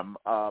with them.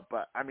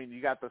 But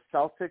you got the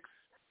Celtics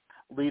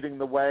leading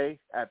the way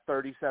at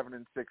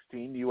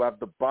 37-16. You have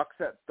the Bucks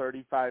at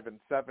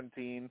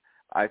 35-17.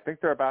 I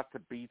think they're about to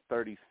beat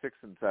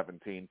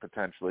 36-17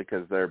 potentially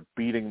because they're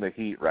beating the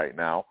Heat right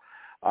now.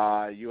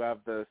 You have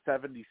the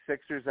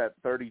 76ers at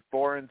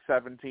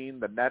 34-17,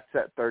 the Nets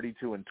at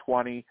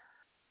 32-20,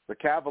 the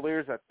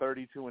Cavaliers at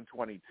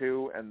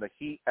 32-22, and the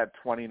Heat at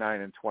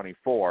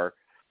 29-24.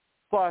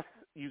 Plus,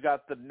 you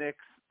got the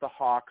Knicks, the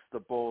Hawks, the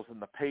Bulls,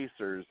 and the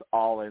Pacers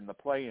all in the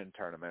play-in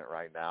tournament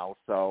right now.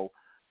 So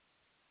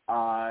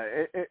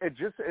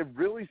it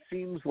really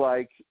seems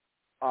like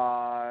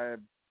there's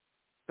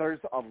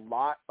a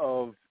lot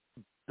of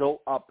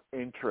built-up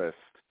interest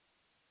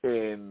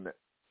in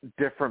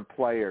different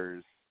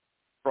players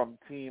from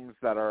teams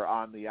that are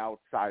on the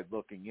outside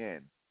looking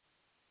in.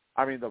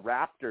 The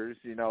Raptors,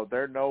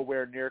 they're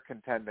nowhere near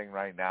contending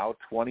right now,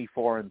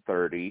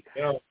 24-30.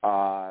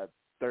 Yeah.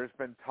 There's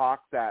been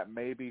talk that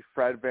maybe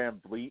Fred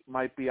VanVleet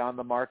might be on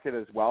the market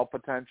as well,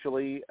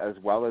 potentially, as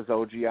well as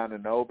OG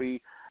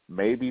Anunoby,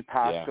 maybe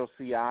Pascal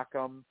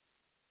Siakam.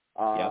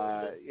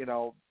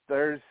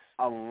 There's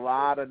a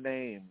lot of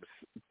names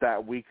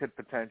that we could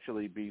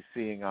potentially be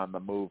seeing on the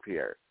move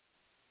here.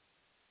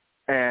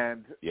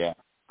 And,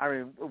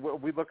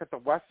 we look at the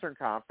Western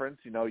Conference,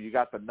 you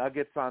got the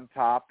Nuggets on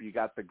top, you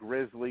got the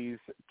Grizzlies,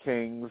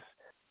 Kings,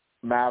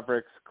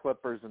 Mavericks,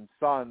 Clippers, and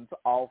Suns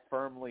all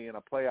firmly in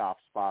a playoff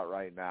spot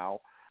right now,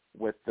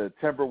 with the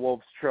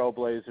Timberwolves,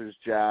 Trailblazers,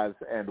 Jazz,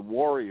 and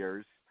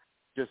Warriors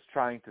just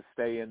trying to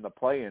stay in the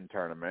play-in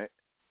tournament.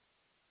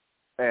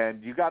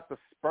 And you got the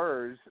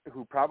Spurs,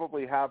 who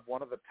probably have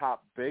one of the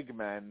top big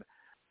men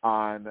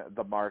on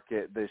the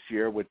market this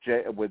year with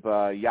Jakob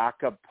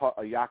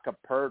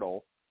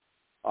Poeltl.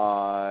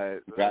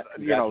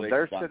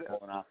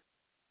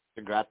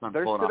 Congrats on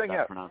pulling off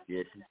that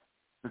pronunciation.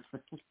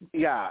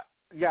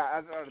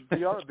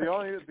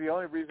 The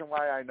only reason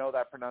why I know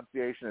that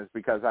pronunciation is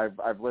because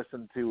I've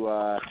listened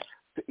to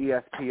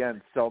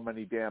ESPN so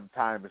many damn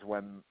times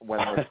when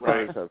the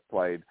Spurs have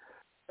played,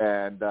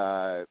 and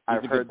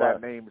I've heard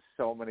that name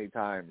so many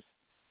times.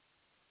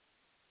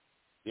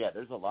 Yeah,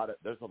 there's a lot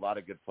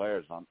of good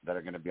players that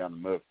are going to be on the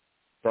move.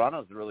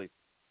 Toronto's really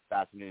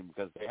fascinating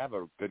because they have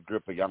a good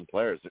group of young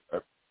players.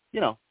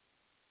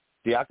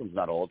 Siakam's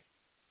not old.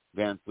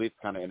 VanVleet's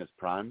kind of in his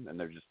prime, and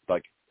they're just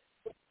like,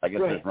 I guess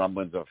there's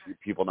rumblings of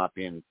people not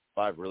being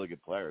 5 really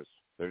good players.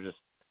 They're just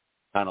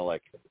kind of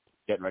like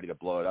getting ready to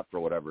blow it up for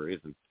whatever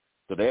reason.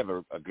 So they have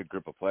a good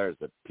group of players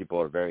that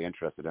people are very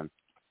interested in.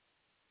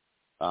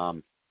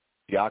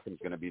 Siakam's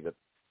going to be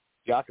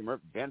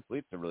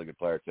VanVleet's a really good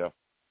player too.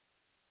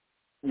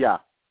 Yeah.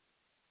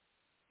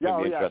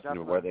 Interesting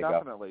to where they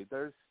definitely.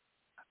 go.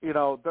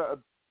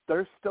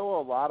 There's still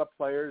a lot of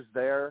players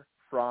there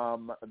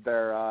from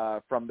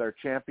their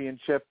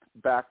championship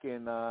back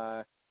in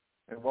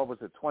what was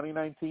it,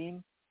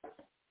 2019?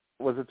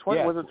 Was it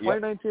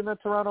 2019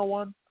 that Toronto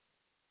won?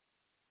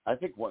 I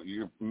think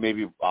you're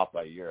maybe off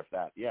by a year, if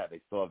that. Yeah,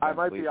 they still have. I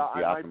might be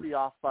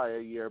off by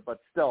a year, but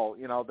still,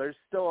 there's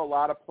still a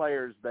lot of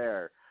players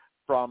there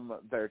from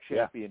their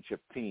championship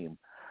team.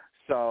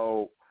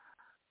 So,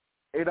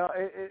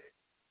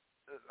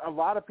 a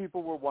lot of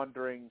people were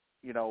wondering,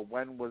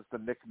 when was the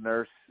Nick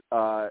Nurse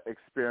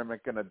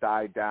experiment going to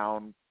die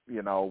down?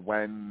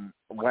 When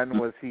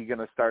was he going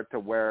to start to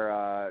wear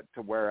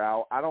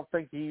out? I don't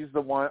think he's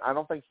the one. I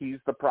don't think he's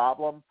the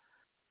problem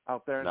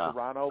out there in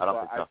Toronto.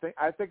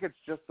 I think it's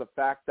just the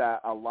fact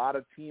that a lot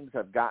of teams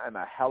have gotten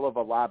a hell of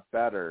a lot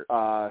better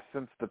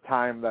since the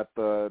time that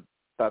the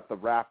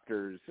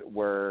Raptors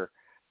were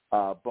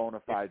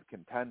bona fide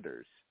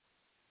contenders.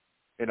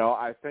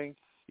 I think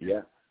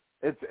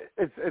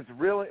it's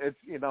really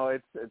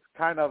it's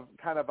kind of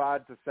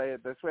odd to say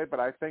it this way, but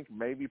I think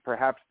maybe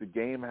perhaps the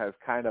game has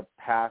kind of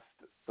passed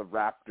the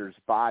Raptors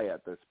by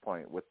at this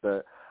point with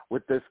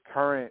this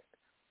current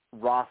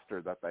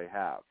roster that they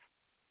have.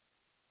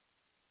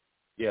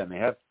 Yeah, and they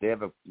have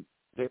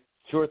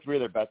two or three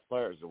of their best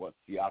players are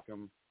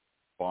Siakam,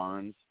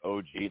 Barnes,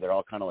 OG. They're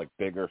all kind of like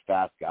bigger,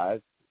 fast guys.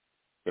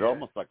 They're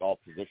almost like all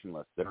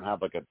positionless. They don't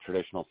have like a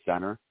traditional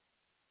center.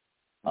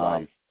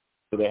 Right.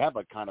 So they have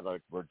like kind of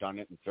like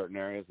redundant in certain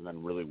areas and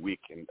then really weak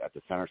at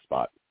the center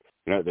spot.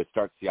 They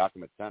start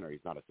Siakam at center.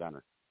 He's not a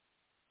center.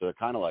 So they're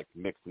kind of like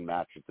mix and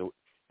match.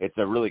 It's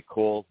a really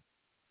cool,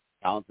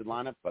 talented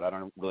lineup, but I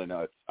don't really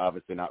know. It's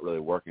obviously not really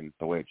working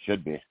the way it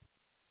should be.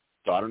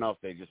 So I don't know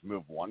if they just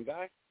move one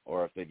guy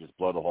or if they just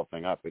blow the whole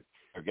thing up.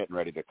 They're getting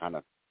ready to kind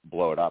of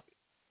blow it up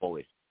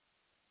fully.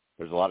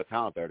 There's a lot of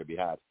talent there to be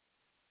had.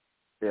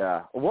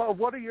 Yeah. Well,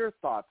 what are your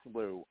thoughts,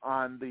 Lou,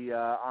 on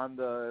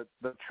the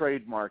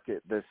trade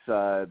market this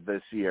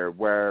year,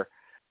 where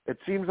it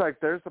seems like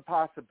there's a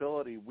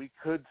possibility we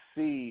could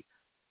see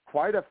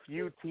quite a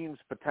few teams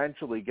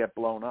potentially get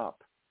blown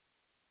up?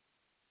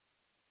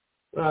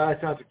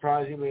 That's not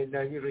surprising. I mean,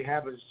 that usually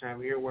happens this time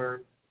of year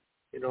where,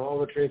 all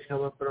the trades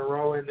come up in a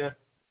row, and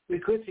we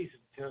could see some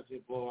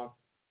potentially blow up.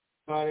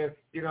 But if,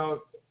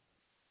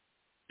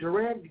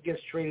 Durant gets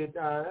traded,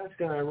 that's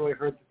going to really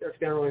hurt. That's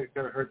going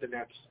to hurt the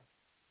Nets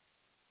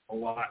a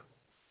lot.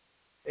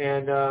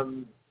 And,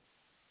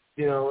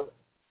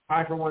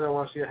 I, for one, don't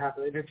want to see it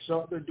happen. They're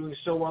doing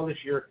so well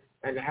this year,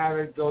 and to have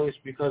it go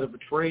because of a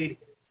trade,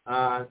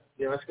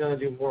 it's going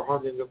to do more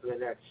harm than good for the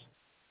Nets.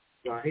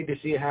 I hate to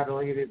see it happen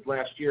like it did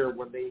last year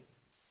when they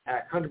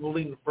had comfortable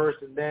lead in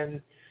first, and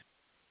then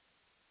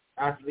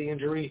after the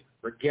injury,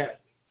 forget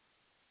it.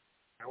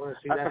 I want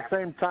to see that At the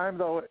same time,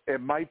 though, it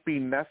might be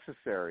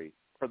necessary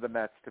for the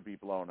Nets to be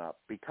blown up,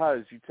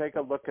 because you take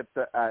a look at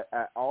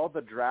at all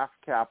the draft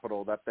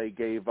capital that they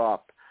gave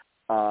up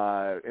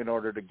in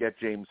order to get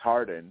James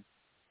Harden,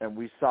 and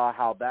we saw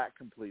how that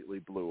completely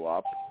blew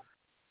up.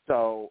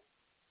 So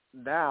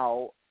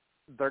now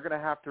they're going to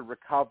have to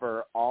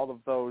recover all of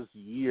those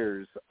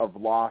years of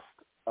lost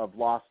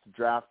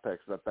draft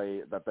picks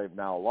that they've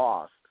now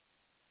lost.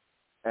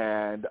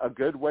 And a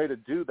good way to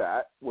do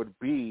that would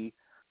be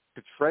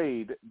to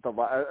trade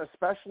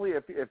especially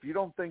if you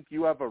don't think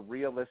you have a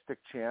realistic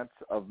chance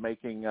of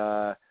making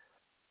the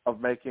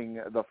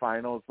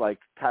finals. Like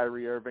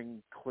Kyrie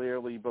Irving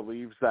clearly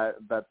believes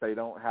that they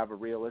don't have a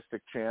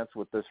realistic chance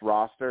with this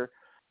roster.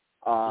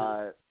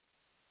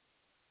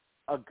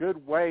 A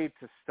good way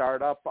to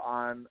start up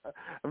on,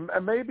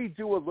 and maybe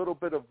do a little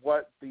bit of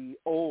what the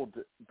old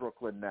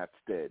Brooklyn Nets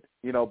did,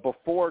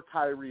 before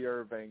Kyrie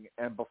Irving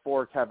and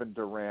before Kevin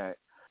Durant,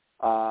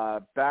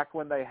 back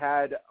when they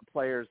had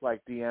players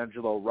like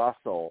D'Angelo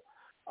Russell,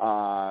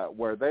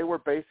 where they were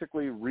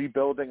basically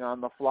rebuilding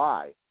on the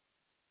fly.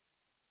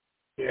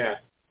 Yeah.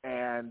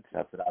 And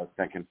that's what I was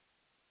thinking.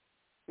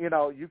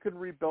 You can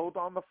rebuild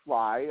on the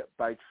fly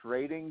by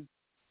trading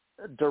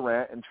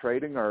Durant and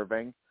trading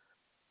Irving.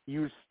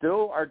 You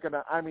still are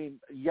gonna. I mean,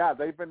 yeah,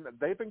 they've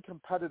been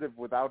competitive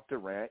without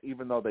Durant,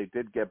 even though they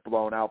did get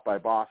blown out by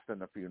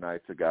Boston a few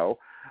nights ago.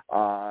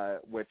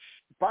 Which,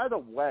 by the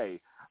way,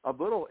 a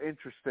little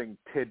interesting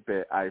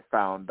tidbit I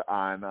found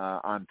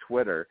on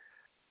Twitter.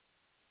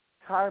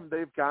 Time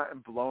they've gotten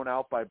blown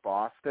out by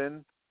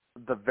Boston,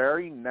 the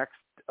very next,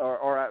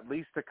 or at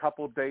least a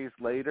couple days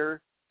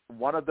later,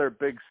 one of their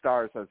big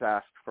stars has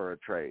asked for a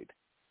trade.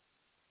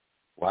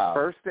 Wow.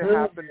 First it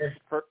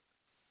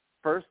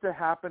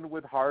happened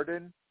with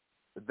Harden,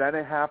 then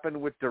it happened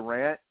with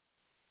Durant.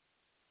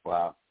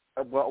 Wow.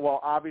 Well,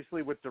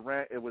 obviously with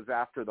Durant, it was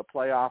after the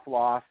playoff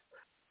loss,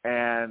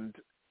 and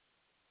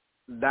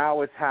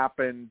now it's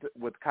happened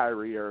with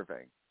Kyrie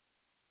Irving,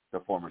 the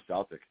former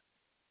Celtic.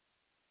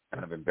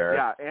 Kind of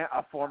embarrassed. Yeah, and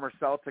a former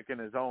Celtic in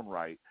his own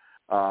right.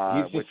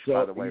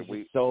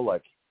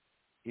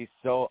 He's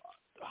so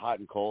hot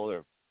and cold,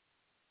 or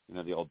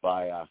the old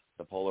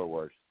the polar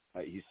word.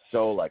 He's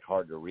so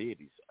hard to read.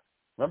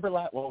 Remember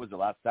what was the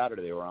last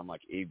Saturday they were on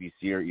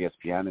ABC or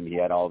ESPN, and he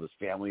had all of his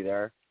family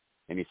there,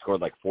 and he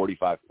scored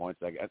 45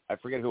 points. I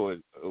forget who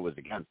it was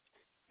against,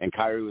 and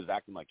Kyrie was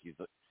acting like he's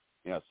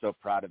so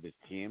proud of his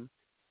team,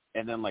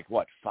 and then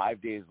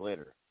 5 days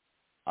later,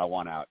 I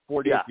want out.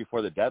 4 days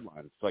before the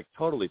deadline. It's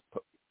totally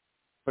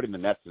putting the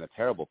Nets in a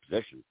terrible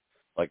position.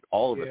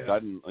 All of a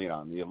sudden, in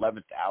the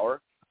 11th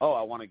hour,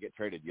 I want to get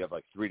traded. You have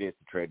 3 days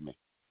to trade me.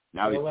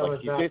 Now he's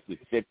basically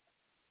sit.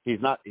 He's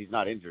not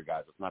injured,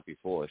 guys. Let's not be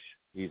foolish.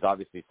 He's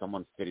obviously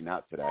someone's sitting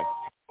out today,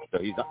 so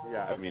he's not.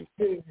 Yeah, I mean,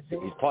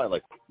 he's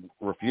probably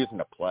refusing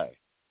to play.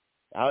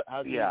 How's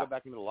he gonna go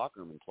back into the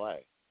locker room and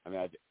play? I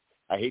mean,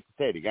 I hate to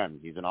say it again.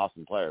 He's an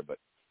awesome player, but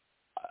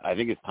I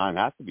think his time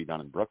has to be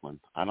done in Brooklyn.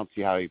 I don't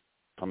see how he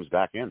comes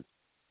back in.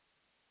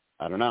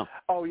 I don't know.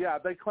 Oh yeah,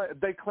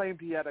 they claimed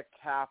he had a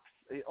calf,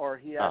 or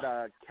he had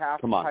a calf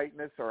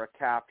tightness or a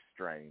calf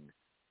strain.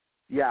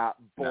 Yeah,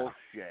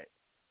 bullshit.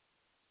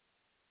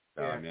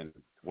 So, I mean,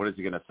 what is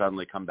he going to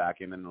suddenly come back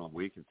in a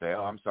week and say,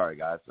 "Oh, I'm sorry,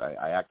 guys,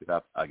 I acted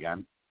up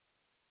again"?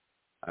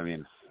 I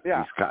mean,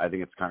 Yeah. I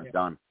think it's kind of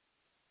done.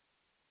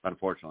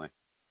 Unfortunately,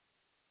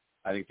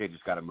 I think they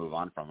just got to move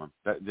on from him.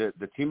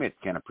 The teammates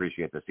can't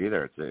appreciate this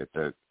either. It's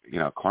a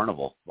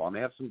carnival. Well, they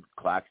have some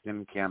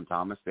Claxton, Cam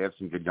Thomas. They have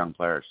some good young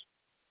players.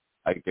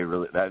 I think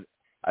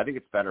I think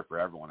it's better for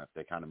everyone if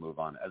they kind of move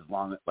on. As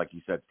long as, like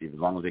you said, Steve, as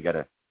long as they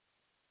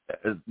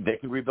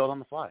can rebuild on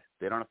the fly.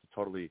 They don't have to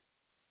totally,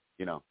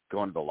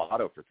 go into the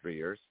lotto for 3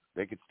 years.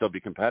 They could still be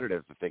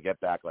competitive if they get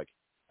back like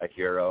a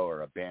Hero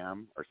or a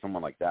Bam or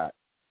someone like that.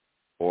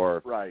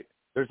 Or right.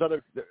 There's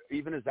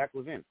even a Zach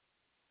LaVine.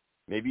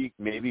 Maybe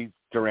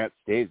Durant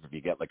stays if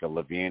you get like a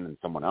LaVine and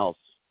someone else.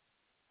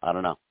 I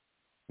don't know.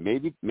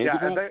 Maybe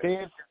Durant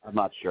stays. I'm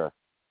not sure.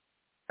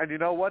 And you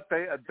know what?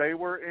 They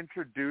were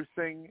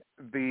introducing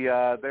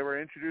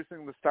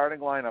the starting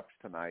lineups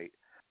tonight,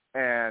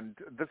 and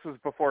this was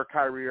before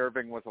Kyrie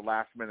Irving was a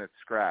last-minute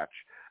scratch.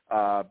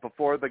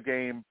 Before the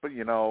game, but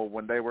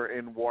when they were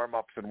in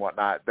warm-ups and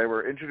whatnot, they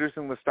were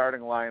introducing the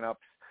starting lineups,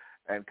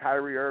 and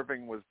Kyrie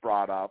Irving was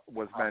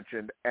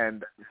mentioned,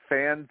 and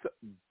fans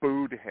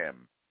booed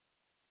him.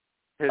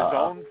 His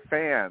own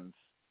fans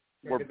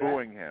were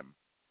booing him.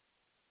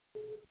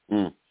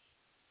 Mm.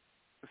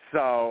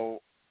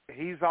 So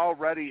he's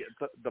already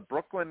the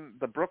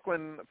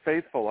Brooklyn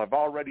faithful have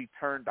already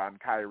turned on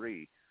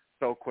Kyrie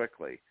so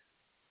quickly.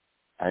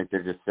 I think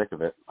they're just sick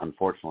of it.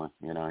 Unfortunately,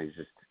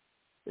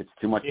 it's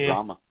too much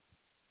drama.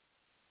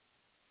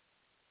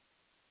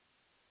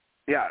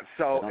 Yeah,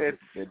 so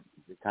they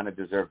kind of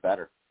deserve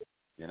better.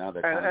 Not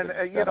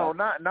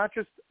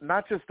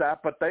just that,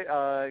 but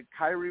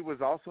Kyrie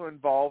was also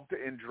involved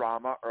in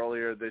drama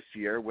earlier this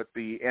year with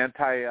the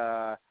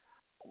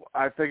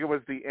I think it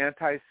was the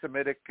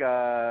anti-Semitic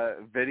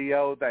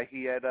video that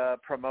he had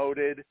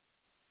promoted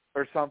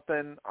or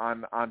something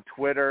on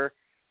Twitter.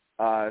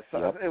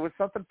 It was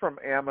something from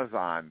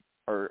Amazon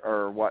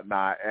or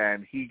whatnot,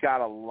 and he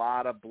got a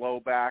lot of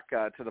blowback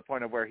to the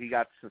point of where he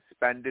got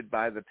suspended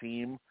by the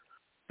team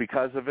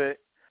because of it.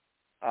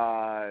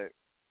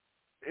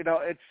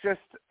 It's just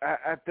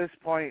at this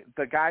point,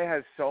 the guy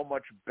has so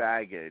much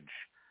baggage.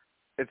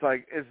 It's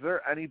like, is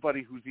there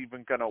anybody who's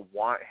even going to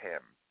want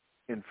him?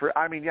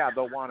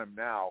 They'll want him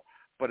now,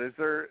 but is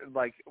there,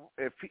 like,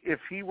 if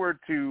he were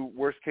to,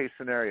 worst case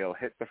scenario,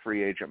 hit the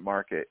free agent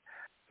market,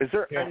 is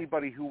there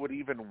anybody who would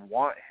even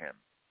want him?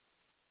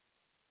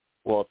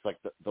 Well, it's like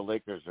the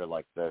Lakers are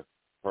like the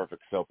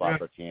perfect soap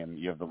opera team.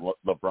 You have the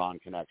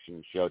LeBron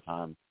connection,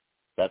 Showtime.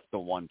 That's the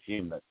one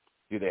team that,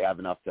 do they have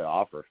enough to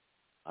offer?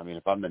 I mean,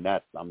 if I'm the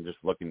Nets, I'm just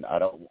looking. I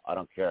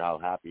don't care how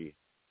happy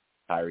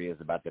Kyrie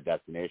is about the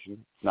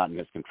destination. It's not in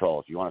his control.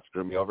 If you want to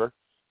screw me over,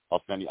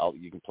 I'll send you.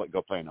 You can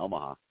go play in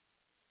Omaha.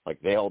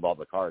 Like, they hold all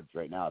the cards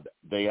right now.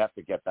 They have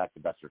to get back the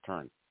best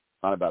return.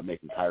 It's not about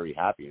making Kyrie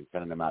happy and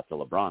sending him out to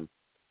LeBron.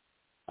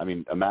 I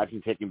mean,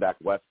 imagine taking back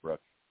Westbrook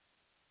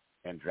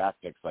and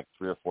draft picks like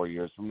 3 or 4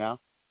 years from now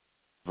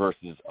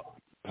versus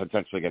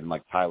potentially getting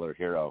like Tyler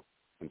Hero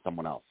and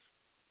someone else.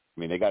 I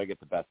mean, they got to get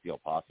the best deal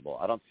possible.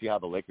 I don't see how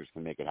the Lakers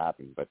can make it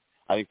happen, but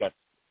I think that's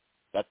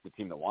the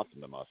team that wants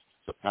them the most.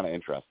 So it's kind of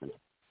interesting.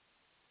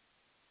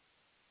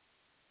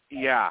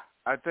 Yeah,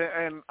 I think,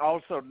 and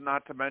also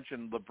not to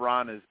mention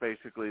LeBron is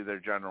basically their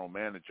general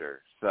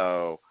manager.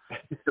 So,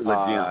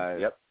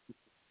 Yep.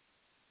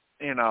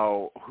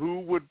 Who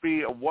would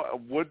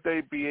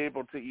they be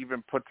able to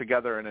even put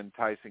together an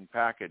enticing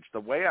package? The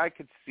way I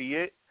could see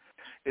it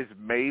is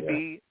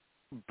maybe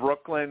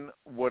Brooklyn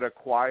would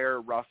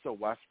acquire Russell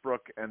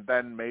Westbrook, and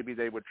then maybe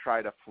they would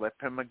try to flip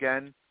him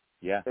again.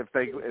 Yeah. If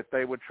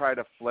they would try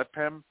to flip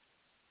him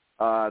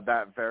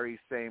that very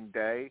same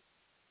day,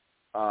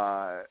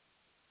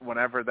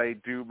 whenever they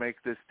do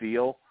make this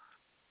deal.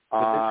 Could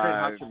they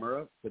trade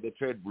Hachimura? Could they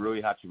trade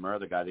Rui Hachimura,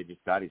 the guy they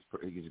just got? He's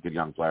a good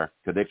young player.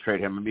 Could they trade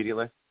him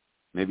immediately?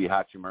 Maybe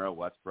Hachimura,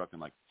 Westbrook, and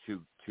like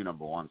two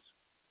number ones.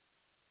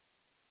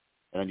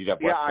 And then you'd have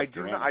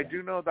Westbrook. I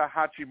do know that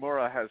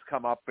Hachimura has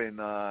come up in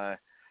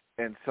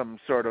some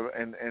sort of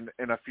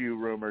in a few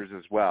rumors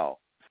as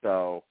well.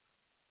 So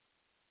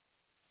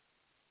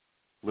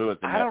Lou, as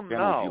the Nets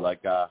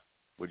fan,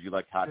 would you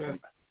like Hachimura?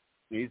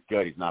 He's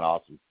good. He's not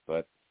awesome,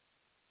 but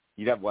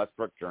you'd have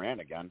Westbrook,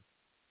 Durant again.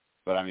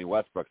 But I mean,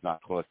 Westbrook's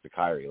not close to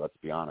Kyrie. Let's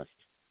be honest.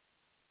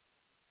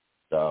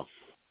 So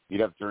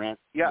you'd have Durant,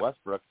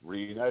 Westbrook,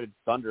 reunited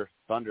Thunder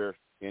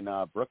in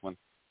Brooklyn.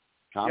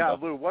 Combo. Yeah,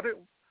 Lou.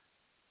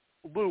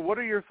 What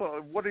are your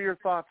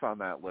thoughts on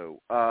that, Lou?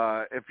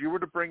 If you were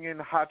to bring in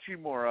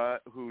Hachimura,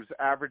 who's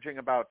averaging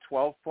about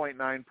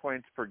 12.9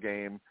 points per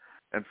game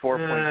and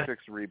 4.6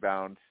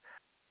 rebounds,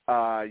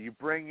 you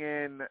bring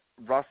in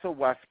Russell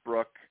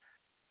Westbrook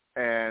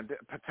and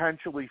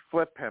potentially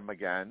flip him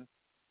again,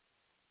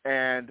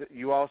 and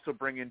you also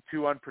bring in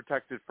 2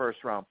 unprotected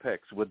first-round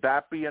picks. Would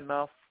that be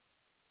enough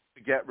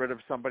to get rid of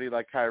somebody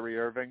like Kyrie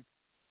Irving?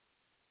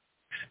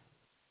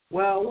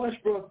 Well,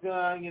 Westbrook,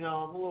 I'm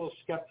a little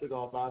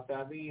skeptical about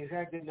that. I mean, he's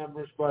had good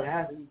numbers, but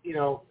hasn't,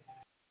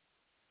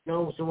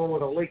 known someone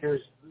with the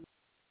Lakers.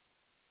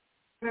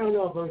 I don't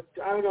know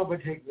if I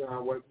take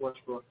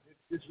Westbrook.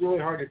 It's really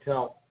hard to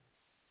tell.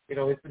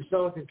 He's been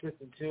so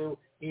inconsistent too.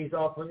 He's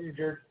also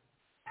injured.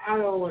 I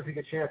don't want to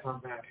take a chance on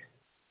that.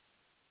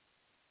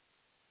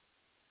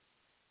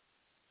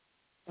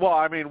 Well,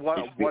 I mean, what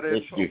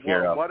if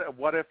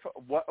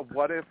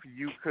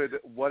you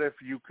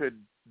could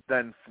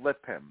then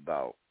flip him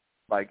though?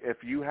 Like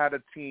if you had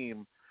a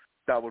team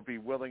that would be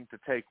willing to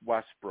take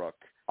Westbrook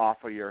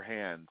off of your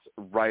hands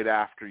right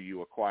after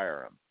you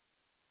acquire him.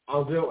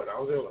 I'll do it.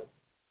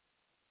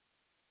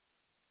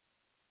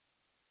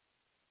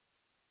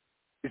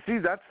 You see,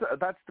 that's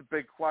the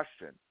big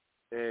question.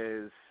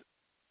 Is,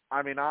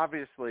 I mean,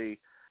 obviously,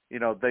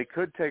 they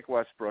could take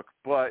Westbrook,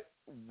 but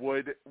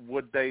would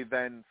they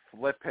then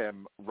flip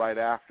him right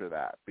after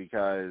that?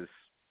 Because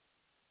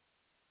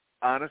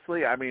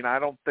honestly, I mean, I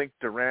don't think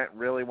Durant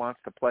really wants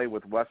to play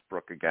with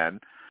Westbrook again.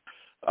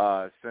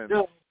 Since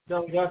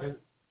no, he doesn't.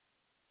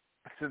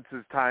 Since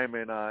his time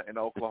in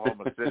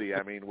Oklahoma City,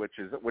 I mean, which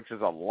is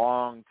a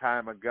long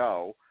time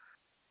ago.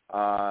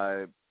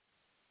 I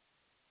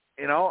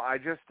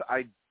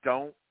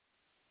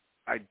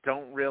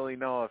don't really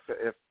know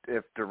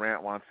if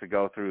Durant wants to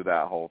go through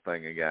that whole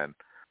thing again.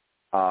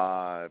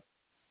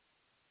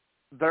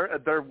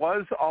 There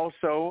was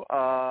also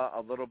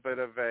a little bit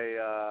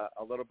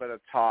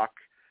of talk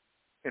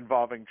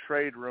involving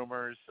trade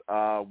rumors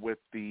with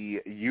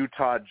the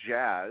Utah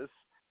Jazz.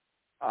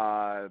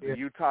 The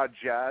Utah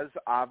Jazz,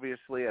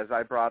 obviously, as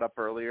I brought up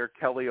earlier,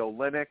 Kelly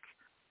Olynyk,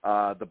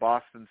 the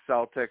Boston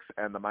Celtics,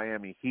 and the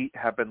Miami Heat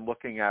have been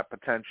looking at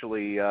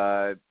potentially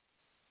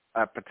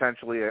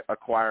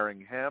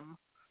acquiring him.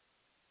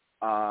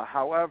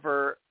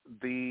 However,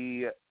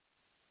 the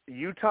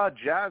Utah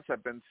Jazz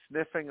have been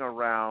sniffing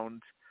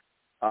around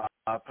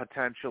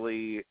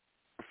potentially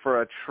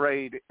for a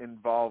trade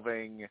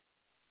involving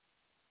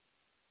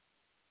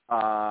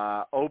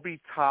Obi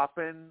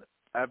Toppin,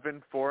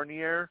 Evan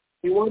Fournier,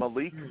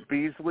 Malik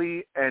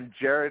Beasley, and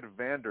Jared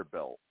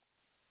Vanderbilt.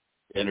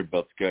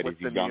 Vanderbilt's good.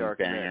 He's a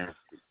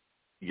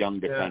young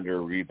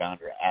defender,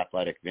 rebounder,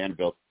 athletic.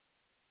 Vanderbilt's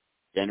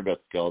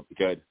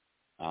good.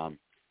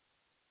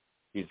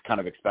 He's kind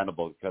of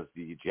expendable because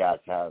the Jazz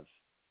have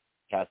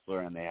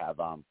Kessler and they have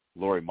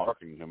Lauri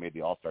Markkanen, who made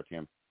the All-Star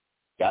team.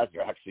 Jazz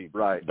are actually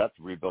that's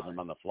rebuilding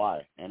on the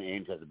fly, and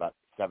Ainge has about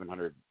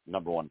 700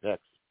 number one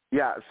picks.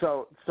 Yeah,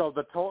 so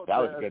the total that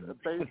was good.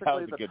 Basically, that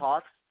was a the good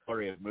talks.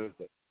 Flurry of moves.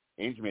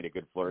 Ainge made a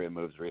good flurry of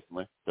moves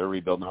recently. They're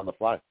rebuilding on the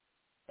fly.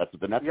 That's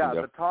what the Nets can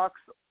do.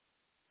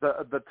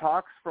 The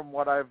talks from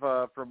what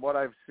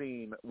I've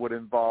seen would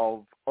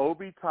involve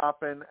Obi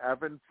Toppin,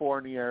 Evan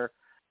Fournier,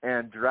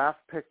 and draft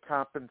pick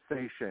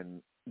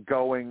compensation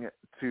going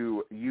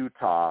to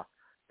Utah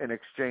in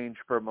exchange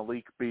for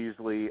Malik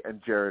Beasley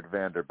and Jared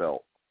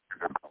Vanderbilt.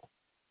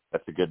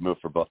 That's a good move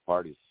for both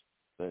parties.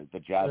 The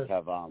Jazz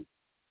have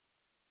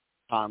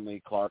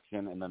Conley,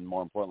 Clarkson, and then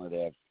more importantly,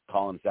 they have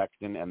Colin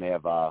Sexton, and they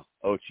have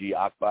Ochai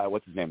Agbaji.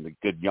 What's his name? The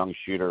good young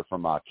shooter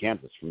from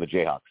Kansas, from the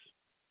Jayhawks.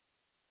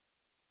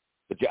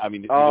 Either way,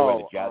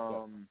 the Jazz.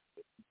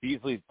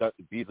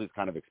 Beasley's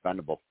kind of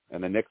expendable,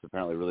 and the Knicks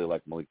apparently really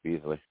like Malik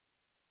Beasley.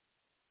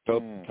 So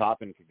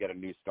Toppin could get a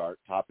new start.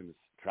 Toppin's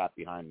trapped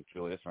behind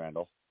Julius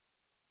Randle.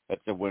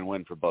 That's a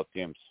win-win for both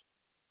teams.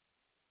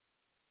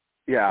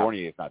 Yeah,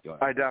 Fournier's not doing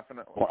it. I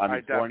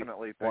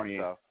definitely think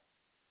so.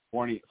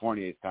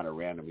 Fournier's kind of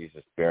random. He's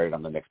just buried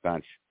on the Knicks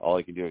bench. All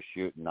he can do is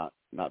shoot, and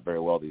not very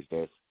well these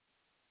days.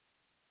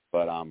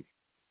 But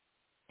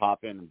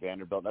Toppin and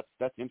Vanderbilt,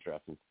 that's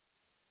interesting.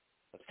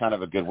 That's kind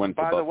of a good win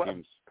for both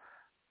teams.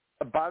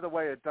 By the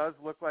way, it does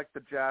look like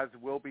the Jazz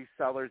will be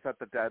sellers at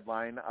the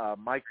deadline.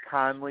 Mike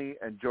Conley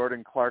and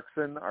Jordan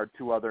Clarkson are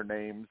two other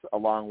names,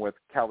 along with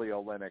Kelly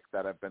Olynyk,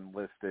 that have been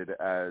listed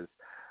as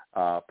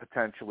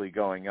potentially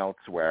going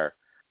elsewhere,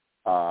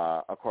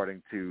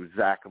 according to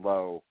Zach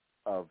Lowe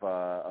of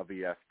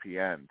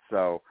ESPN.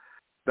 So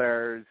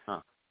there's,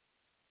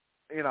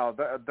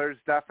 there's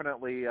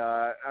definitely,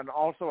 and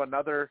also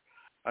another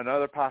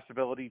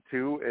possibility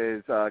too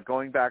is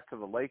going back to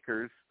the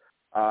Lakers.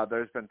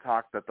 There's been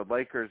talk that the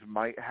Lakers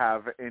might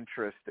have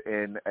interest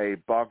in a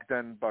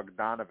Bogdan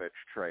Bogdanović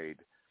trade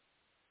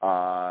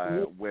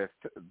with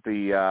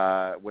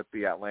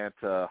the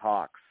Atlanta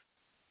Hawks.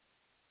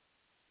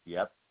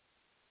 Yep.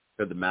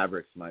 So the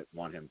Mavericks might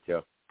want him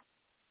too.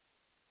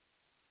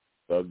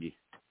 Bogey.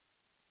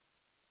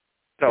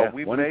 So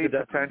we may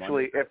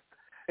potentially,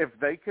 if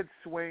they could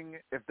swing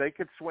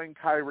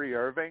Kyrie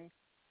Irving,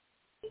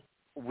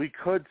 we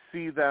could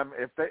see them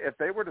if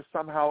they were to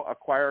somehow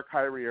acquire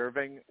Kyrie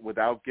Irving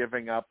without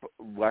giving up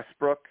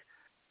Westbrook.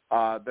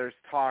 There's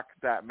talk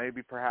that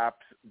maybe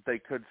perhaps they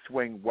could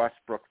swing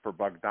Westbrook for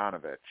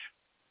Bogdanović.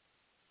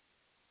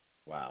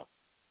 Wow.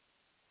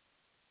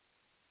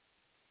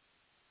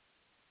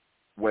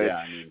 Which,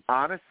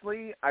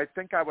 honestly, I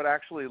think I would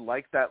actually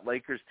like that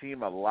Lakers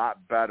team a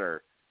lot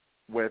better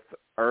with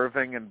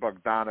Irving and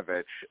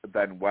Bogdanović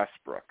than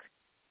Westbrook.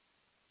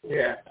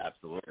 Yeah,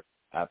 absolutely.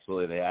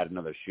 Absolutely, they add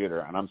another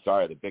shooter. And I'm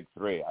sorry, the big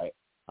three.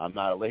 I'm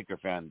not a Laker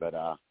fan, but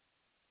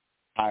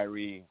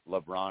Kyrie,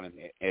 LeBron, and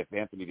if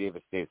Anthony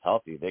Davis stays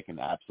healthy, they can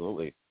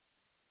absolutely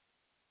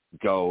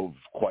go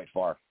quite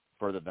far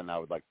further than I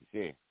would like to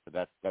see. But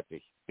that's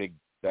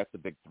a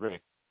big three.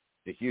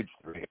 It's a huge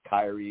three.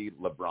 Kyrie,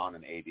 LeBron,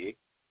 and AD.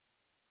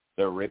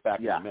 They're right back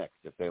in the mix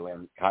if they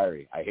land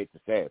Kyrie. I hate to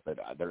say it, but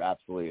they're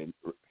absolutely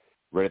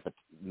right at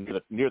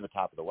near the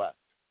top of the West.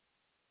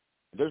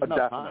 There's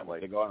enough time.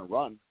 If they go on a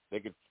run, they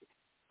could.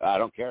 I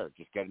don't care.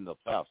 Just get into the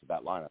playoffs with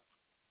that lineup.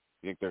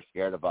 You think they're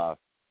scared of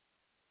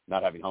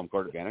not having home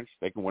court advantage?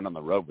 They can win on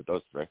the road with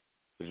those three.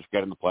 They just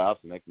get in the playoffs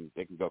and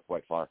they can go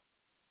quite far.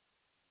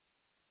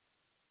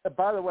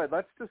 By the way,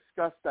 let's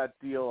discuss that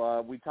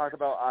deal. We talked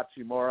about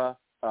Hachimura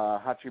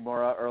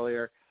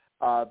earlier.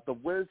 The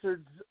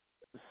Wizards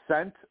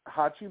sent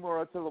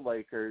Hachimura to the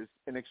Lakers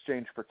in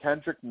exchange for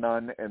Kendrick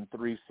Nunn and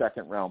 3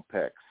 second-round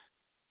picks.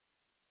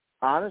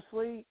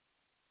 Honestly,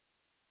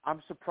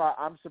 I'm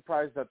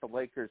surprised that the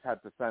Lakers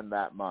had to send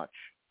that much.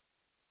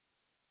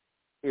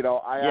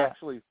 I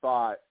actually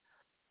thought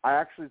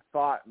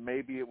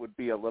maybe it would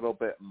be a little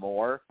bit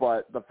more,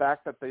 but the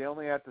fact that they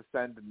only had to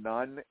send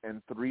Nunn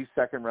and 3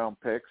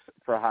 second-round picks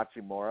for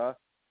Hachimura,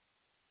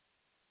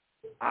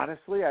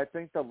 honestly, I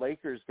think the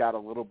Lakers got a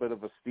little bit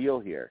of a steal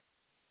here.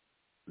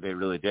 They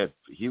really did.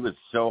 He was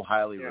so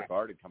highly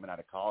regarded coming out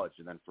of college,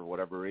 and then for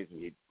whatever reason,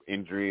 he had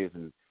injuries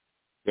and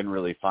didn't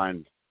really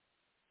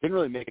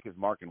make his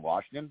mark in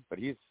Washington. But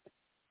he's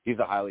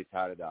a highly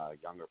touted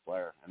younger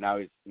player, and now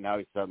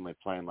he's suddenly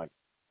playing like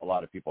a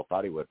lot of people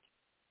thought he would.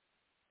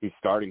 He's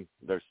starting.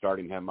 They're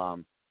starting him,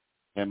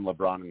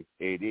 LeBron and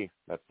AD.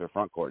 That's their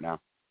front court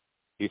now.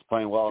 He's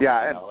playing well in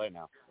LA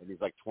now, and he's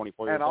like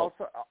 24 years old.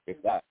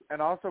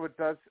 And also, it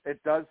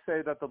does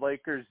say that the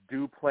Lakers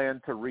do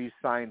plan to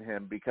re-sign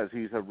him because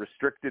he's a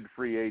restricted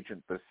free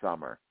agent this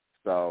summer.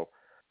 So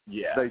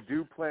they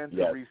do plan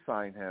to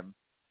re-sign him.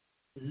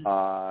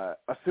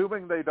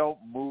 Assuming they don't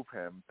move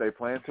him, they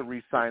plan to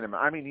re-sign him.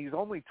 I mean, he's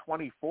only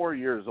 24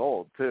 years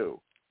old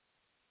too.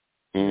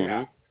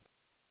 Mm-hmm.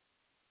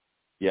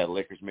 Yeah, the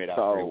Lakers made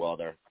out pretty well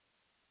there.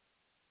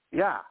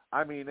 Yeah,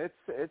 I mean it's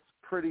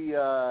pretty.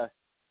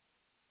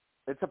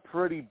 It's a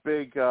pretty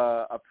big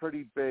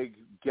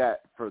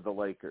get for the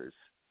Lakers.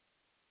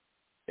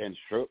 And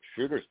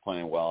Schroeder's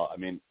playing well. I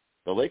mean,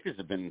 the Lakers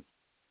have been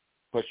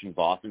pushing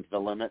Boston to the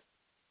limit.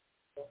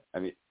 I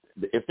mean,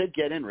 if they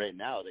get in right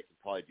now, they can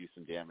probably do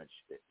some damage.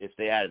 If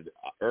they add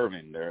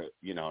Irving, they're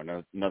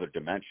another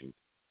dimension.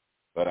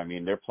 But I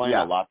mean, they're playing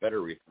a lot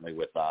better recently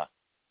with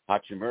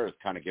Hachimura is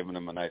kind of giving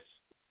them a nice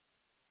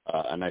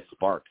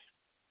spark.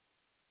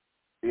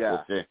 Yeah,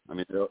 we'll see. I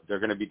mean, they're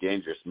going to be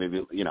dangerous.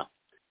 Maybe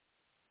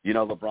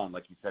LeBron,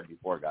 like you said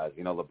before, guys.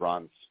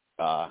 LeBron's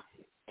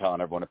telling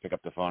everyone to pick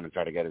up the phone and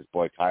try to get his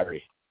boy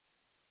Kyrie.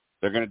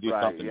 They're going to do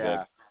something big.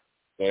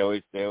 They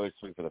always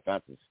swing for the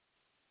fences.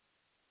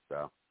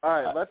 So, all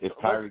right, let's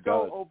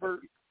go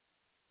over.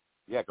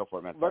 Yeah, go for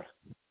it, man.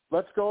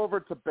 Let's go over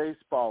to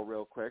baseball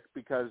real quick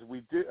because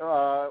we do.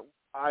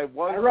 I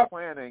was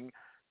planning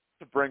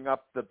to bring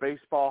up the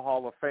Baseball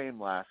Hall of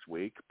Fame last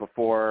week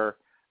before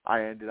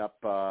I ended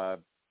up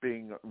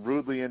being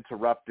rudely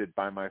interrupted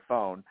by my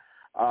phone.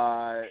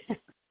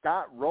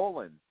 Scott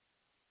Rowland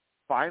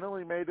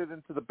finally made it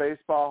into the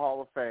Baseball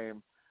Hall of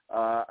Fame,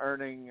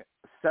 earning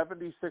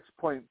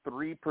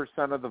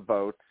 76.3% of the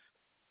votes,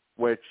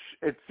 which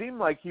it seemed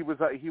like he was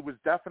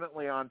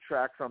definitely on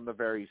track from the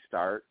very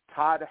start.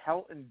 Todd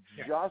Helton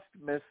just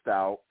missed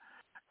out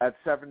at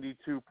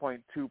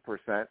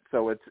 72.2%,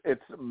 so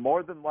it's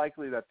more than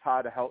likely that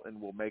Todd Helton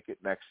will make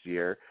it next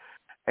year.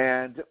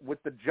 And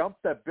with the jump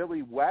that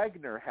Billy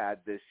Wagner had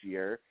this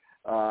year,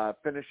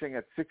 finishing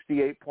at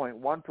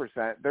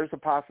 68.1%, there's a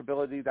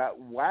possibility that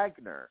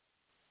Wagner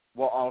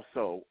will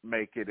also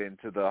make it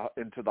into the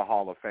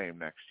Hall of Fame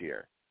next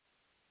year.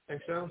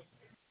 Think so?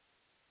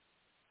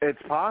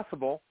 It's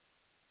possible.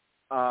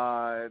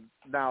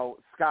 Now,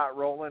 Scott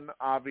Rowland,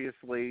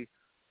 obviously,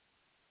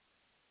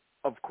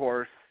 of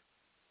course.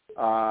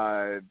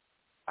 I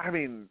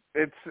mean,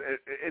 it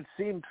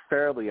seemed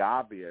fairly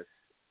obvious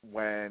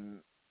when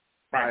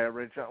I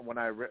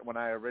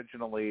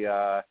originally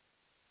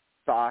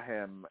saw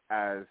him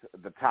as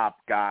the top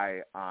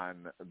guy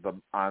on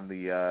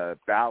the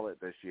ballot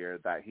this year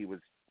that he was.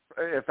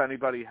 If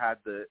anybody had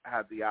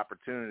the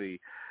opportunity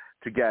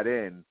to get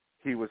in,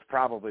 he was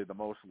probably the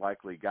most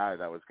likely guy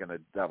that was gonna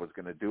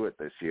do it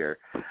this year.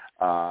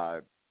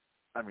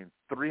 I mean,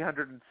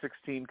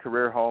 316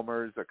 career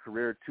homers, a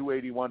career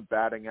 281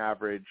 batting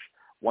average,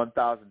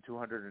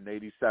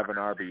 1,287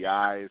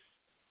 RBIs,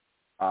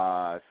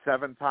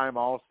 7-time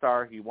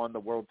All-Star. He won the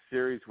World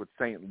Series with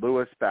St.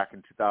 Louis back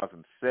in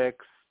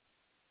 2006.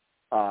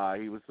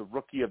 He was the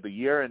Rookie of the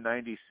Year in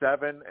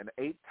 '97, an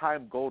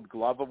 8-time Gold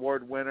Glove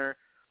Award winner,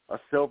 a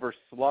Silver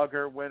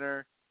Slugger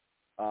winner.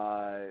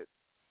 I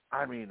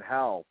mean,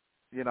 hell,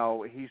 he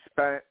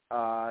spent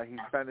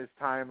his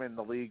time in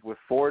the league with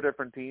 4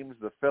 different teams: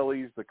 the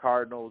Phillies, the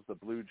Cardinals, the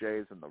Blue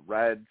Jays, and the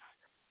Reds.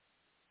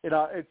 It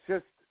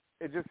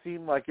just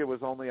seemed like it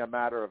was only a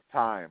matter of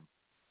time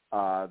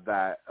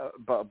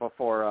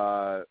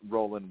before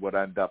Rowland would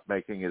end up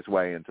making his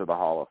way into the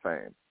Hall of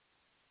Fame.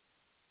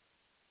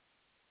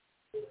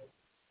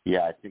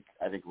 Yeah, I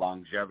think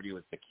longevity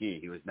was the key.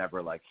 He was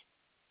never like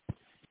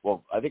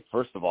well, I think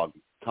first of all,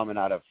 coming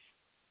out of,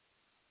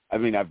 I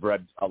mean, I've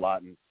read a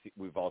lot and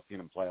we've all seen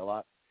him play a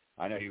lot.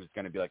 I know he was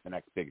going to be like the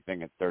next big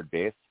thing at third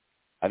base.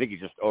 I think he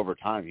just over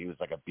time he was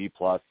like a B+,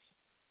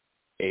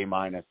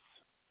 A-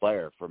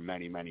 player for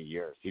many, many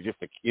years. He just,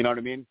 you know what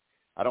I mean?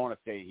 I don't want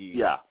to say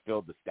he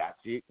filled the stat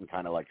sheet and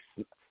kind of like,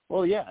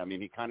 well, yeah, I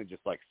mean, he kind of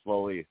just like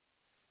slowly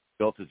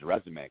built his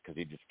resume because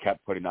he just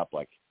kept putting up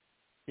like,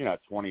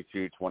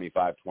 22,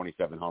 25,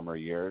 27 homer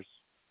years.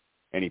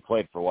 And he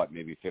played for what,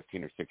 maybe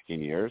 15 or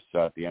 16 years.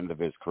 So at the end of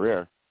his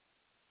career.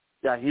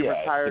 Yeah, he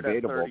retired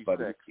at 36. But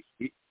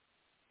he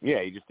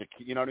just,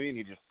 you know what I mean?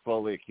 He just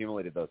slowly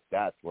accumulated those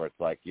stats where it's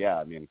like, yeah,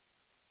 I mean,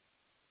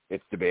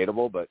 it's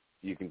debatable, but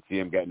you can see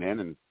him getting in,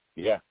 and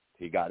yeah,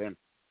 he got in.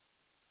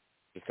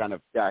 Just kind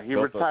of he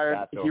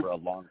retired over a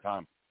long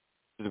time.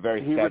 He's a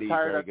very steady,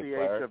 very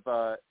good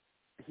player.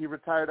 He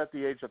retired at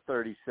the age of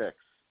 36.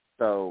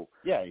 So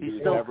yeah, he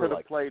still could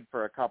have played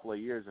for a couple of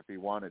years if he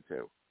wanted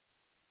to.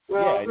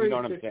 Well, yeah, and you know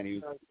what I'm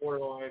saying?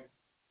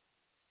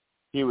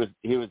 He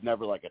was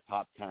never like a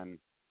top 10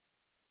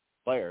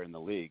 player in the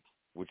league,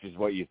 which is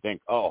what you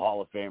think. Oh, Hall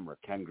of Famer,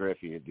 Ken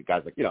Griffey,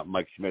 guys like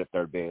Mike Schmidt at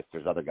third base.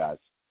 There's other guys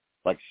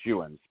like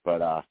shoo-ins,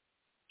 but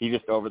he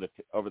just over the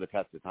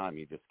test of time,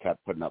 he just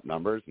kept putting up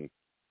numbers, and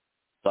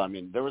so I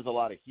mean, there was a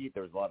lot of heat,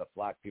 there was a lot of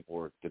flack. People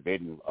were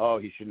debating, oh,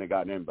 he shouldn't have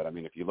gotten in, but I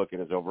mean, if you look at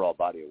his overall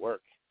body of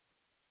work,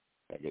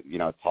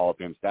 it's Hall of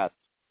Fame stats,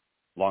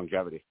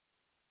 longevity.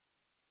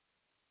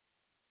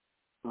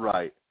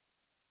 Right.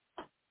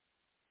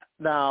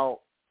 Now,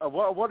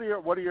 what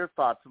are your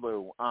thoughts,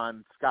 Lou,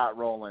 on Scott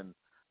Rowland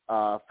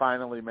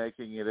finally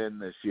making it in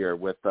this year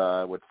with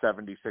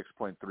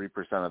 76.3%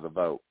 of the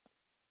vote?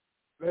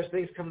 Best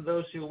things come to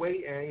those who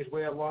wait, and he's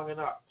waited long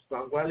enough. So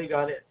I'm glad he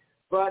got it.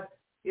 But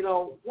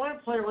one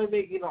player only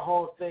making the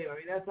Hall of Fame, I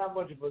mean, that's not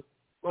much of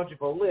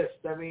a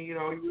list. I mean,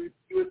 you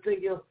would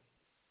think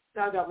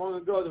not that long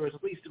ago there was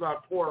at least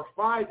about 4 or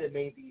 5 that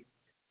made the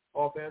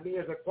Hall of Fame. I mean,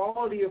 is the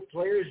quality of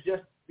players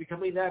just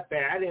becoming that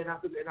bad and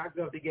not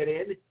going to get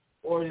in,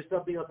 or is there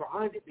something else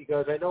behind it?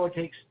 Because I know it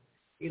takes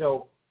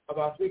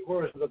about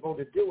 3/4 of the vote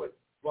to do it,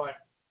 but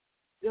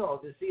still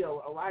to see a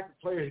lack of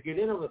players get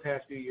in over the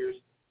past few years.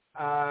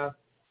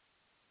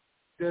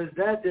 Does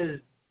that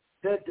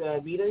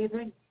mean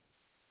anything?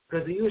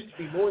 Because there used to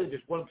be more than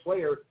just one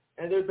player,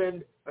 and there have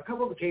been a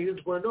couple of occasions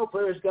where no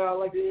players got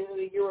like the end of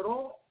the year at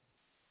all.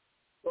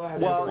 Well,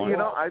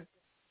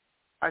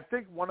 I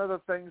think one of the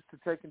things to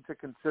take into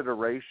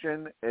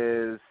consideration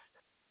is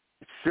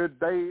should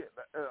they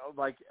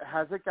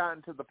has it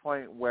gotten to the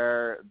point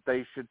where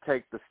they should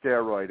take the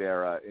steroid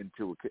era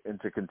into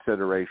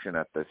consideration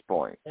at this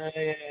point?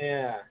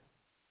 Yeah.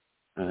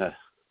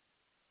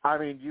 I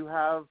mean, you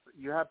have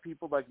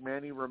people like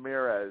Manny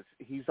Ramirez.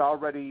 He's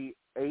already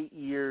 8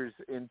 years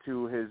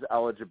into his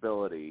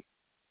eligibility.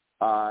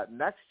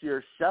 Next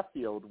year,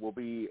 Sheffield will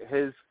be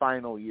his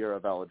final year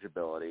of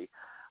eligibility.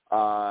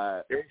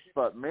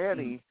 But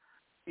Manny,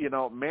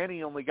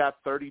 Manny only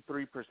got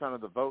 33%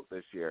 of the vote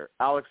this year.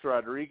 Alex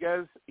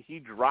Rodriguez, he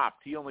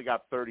dropped. He only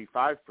got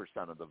 35%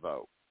 of the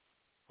vote.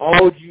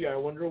 Oh, gee, I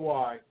wonder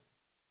why.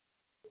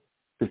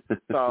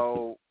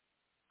 So,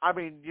 I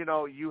mean,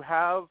 you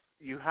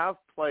have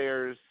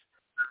players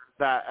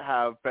that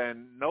have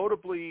been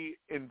notably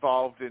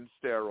involved in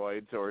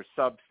steroids or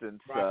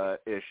substance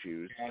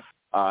issues.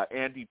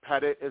 Andy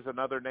Pettit is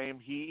another name.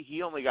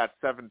 He only got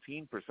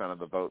 17% of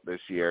the vote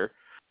this year,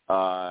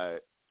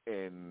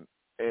 and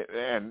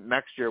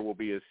next year will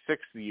be his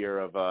 6th year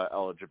of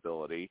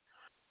eligibility.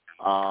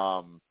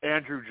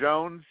 Andrew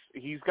Jones,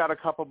 he's got a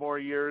couple more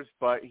years,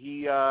 but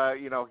he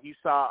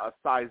saw a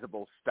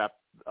sizable step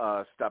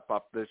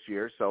up this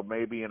year, so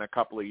maybe in a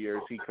couple of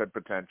years he could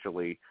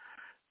potentially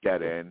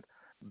get in.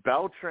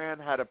 Beltran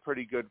had a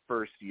pretty good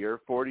first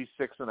year,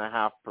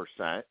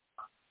 46.5%.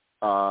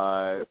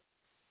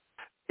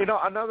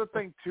 Another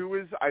thing too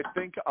is I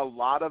think a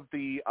lot of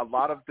the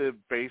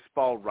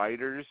baseball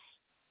writers,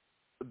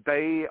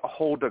 they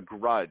hold a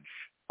grudge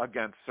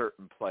against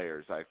certain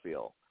players, I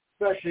feel.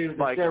 Especially in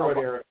the steroid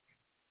era.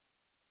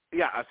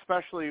 Yeah,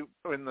 especially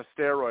in the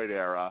steroid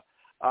era.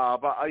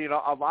 But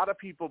a lot of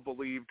people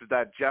believed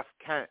that Jeff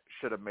Kent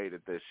should have made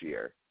it this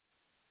year.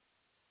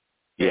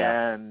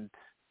 Yeah. And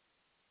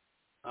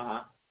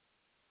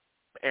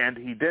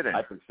he didn't.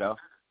 I think so.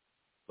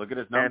 Look at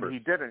his numbers. And he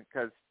didn't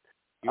because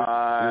he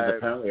was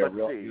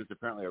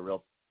apparently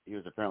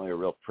a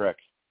real prick.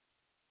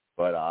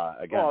 But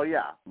again, well,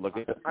 yeah. Look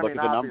at the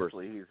numbers.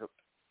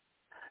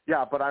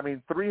 But I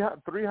mean,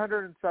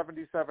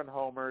 377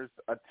 homers,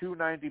 a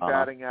 290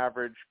 batting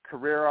average,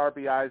 career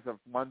RBIs of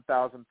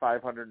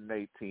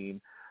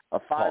 1,518, a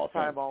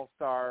 5-time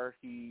All-Star.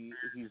 He's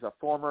a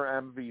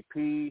former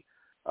MVP,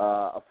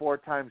 a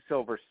 4-time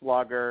Silver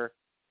Slugger.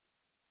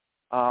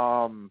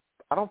 I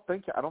don't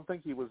think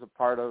he was a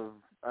part of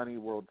any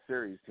World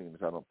Series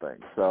teams. I don't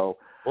think so.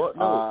 Well,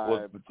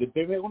 no. Did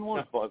they make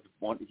one?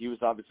 He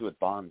was obviously with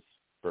Bonds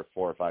for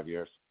 4 or 5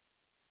 years,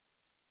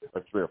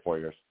 or 3 or 4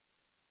 years.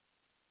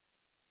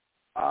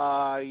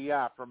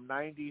 From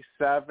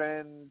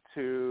 97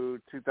 to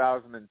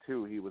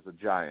 2002, he was a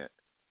Giant.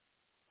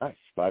 Nice,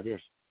 5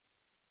 years.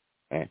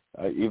 Hey,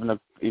 even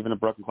a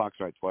broken clock's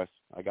right twice.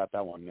 I got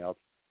that one nailed.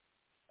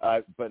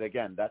 But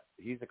again,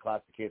 he's a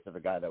classic case of a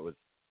guy that was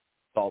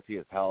salty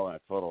as hell and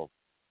a total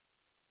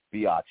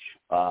biatch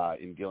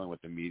in dealing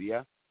with the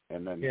media,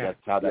 and then that's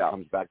how that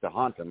comes back to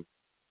haunt him.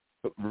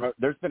 But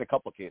there's been a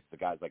couple cases of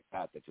guys like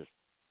that just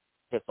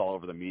piss all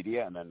over the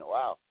media, and then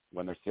wow,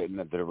 when they're sitting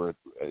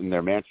in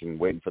their mansion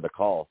waiting for the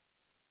call,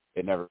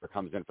 it never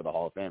comes in for the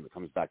Hall of Fame. It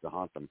comes back to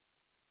haunt them.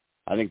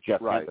 I think Jeff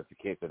Kent is a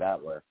case of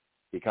that where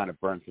he kind of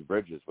burned some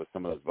bridges with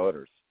some of those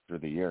voters through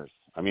the years.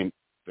 I mean,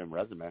 Fame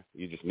resume,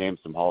 you just named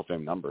some Hall of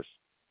Fame numbers.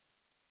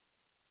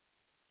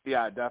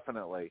 Yeah,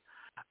 definitely.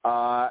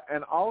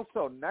 And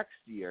also next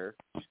year,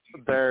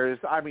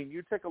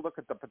 you take a look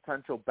at the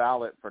potential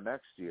ballot for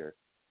next year.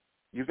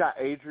 You got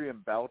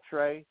Adrian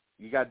Beltre.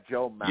 You got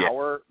Joe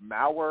Mauer. Yeah.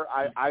 Mauer,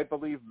 I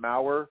believe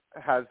Mauer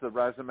has the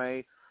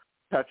resume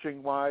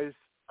catching-wise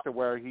to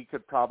where he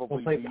could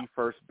probably be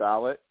first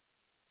ballot.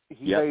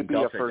 He may be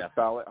Beltre, a first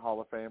ballot Hall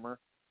of Famer.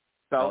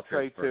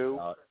 Beltre too.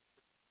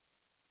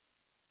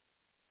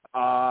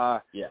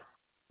 Now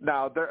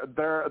there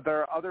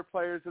are other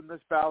players in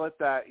this ballot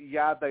that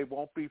they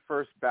won't be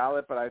first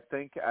ballot, but I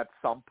think at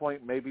some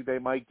point maybe they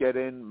might get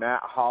in.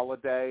 Matt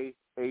Holliday,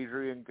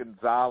 Adrian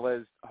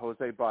Gonzalez,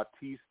 Jose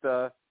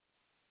Bautista,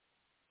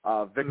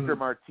 Victor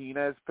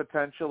Martinez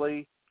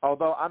potentially.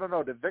 Although I don't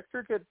know, did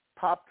Victor get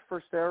popped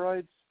for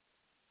steroids?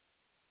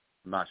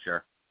 I'm not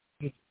sure.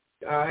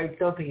 I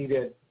don't think he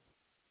did.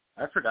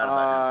 I forgot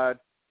about him.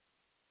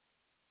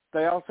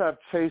 They also have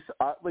Chase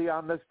Utley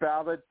on this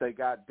ballot. They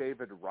got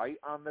David Wright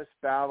on this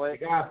ballot.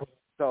 There's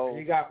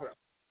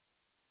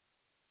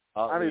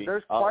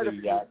quite a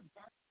few.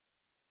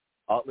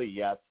 Utley,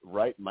 yes.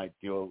 Wright might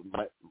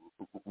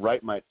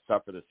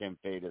suffer the same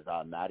fate as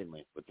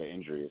Mattingly with the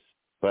injuries.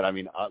 But I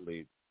mean,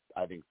 Utley,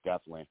 I think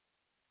definitely.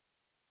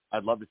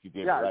 I'd love to see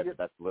David Wright, but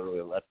that's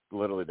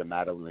literally the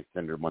Mattingly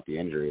syndrome with the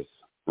injuries.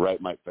 Wright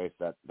might face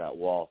that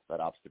wall, that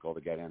obstacle to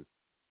get in.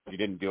 You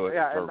didn't do it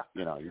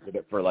you did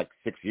it for like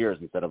 6 years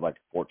instead of like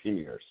 14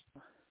 years.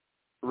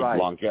 Right.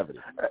 Longevity.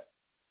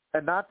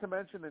 And not to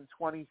mention in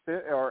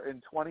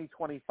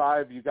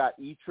 2025, you got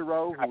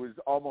Ichiro, who is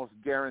almost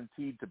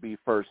guaranteed to be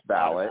first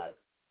ballot.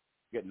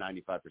 Get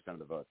 95% of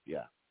the votes.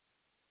 Yeah.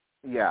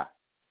 Yeah.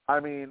 I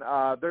mean,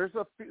 there's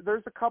a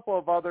couple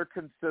of other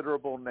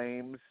considerable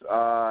names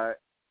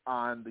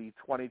on the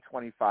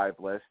 2025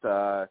 list.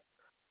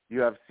 You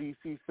have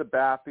CeCe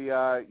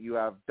Sabathia, you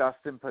have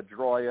Dustin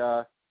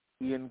Pedroia,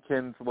 Ian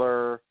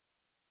Kinsler,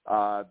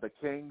 the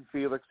King,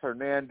 Felix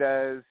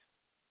Hernandez,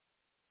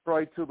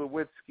 Troy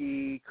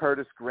Tulowitzki,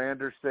 Curtis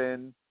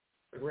Granderson.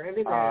 We've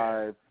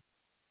had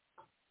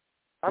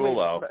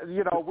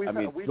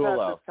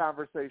this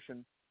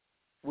conversation.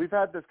 We've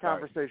had this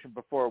conversation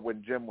before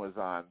when Jim was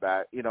on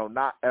that,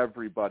 not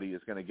everybody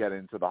is going to get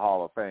into the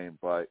Hall of Fame,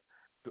 but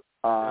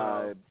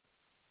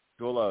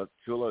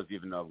Tulo's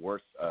even a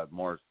worse,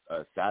 more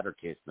sadder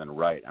case than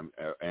Wright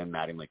and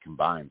Mattingly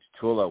combined.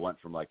 Tulo went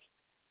from like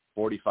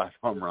 45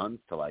 home runs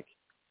to like,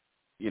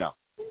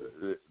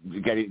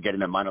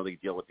 getting a minor league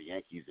deal with the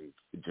Yankees and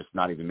just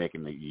not even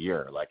making the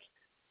year. Like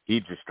he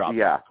just dropped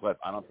the clip.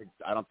 I don't think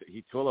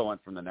Tulo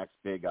went from the next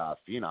big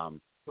phenom,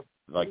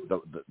 like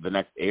the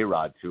next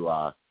A-Rod to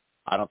I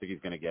don't think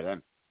he's going to get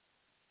in.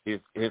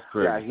 His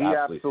career he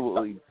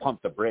absolutely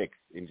pumped the brakes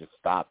and just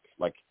stopped.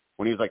 Like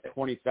when he was like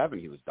 27,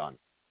 he was done.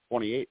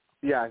 28.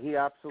 Yeah, he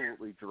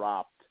absolutely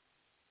dropped.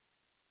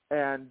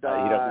 And he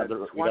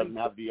doesn't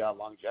have the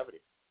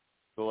longevity.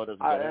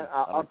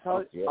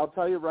 I'll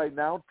tell you right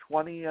now,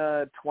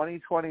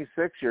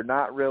 2026, you're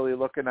not really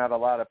looking at a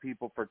lot of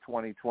people for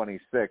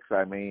 2026.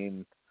 I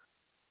mean,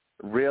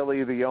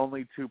 really the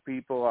only two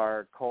people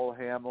are Cole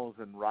Hamels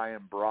and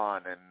Ryan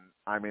Braun. And,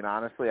 I mean,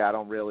 honestly, I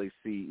don't really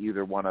see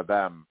either one of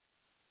them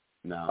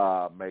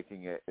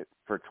making it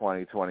for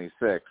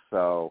 2026.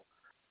 So,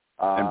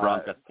 and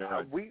Braun got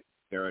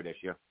steroid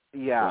issue.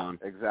 Yeah, Braun.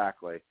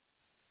 Exactly.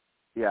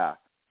 Yeah.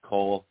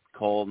 Cole,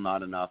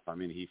 not enough. I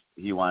mean,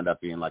 he wound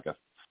up being like a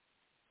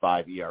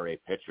 5 ERA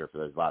pitcher for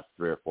those last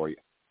 3 or 4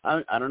 years.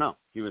 I don't know.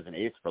 He was an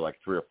ace for like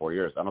 3 or 4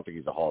 years. I don't think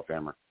he's a Hall of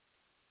Famer.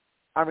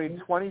 I mean,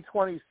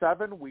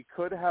 2027, we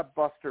could have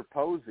Buster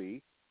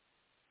Posey,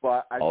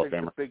 but I think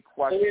the big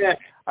question.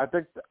 I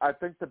think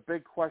the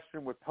big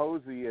question with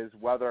Posey is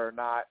whether or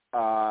not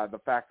the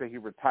fact that he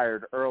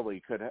retired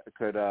early could.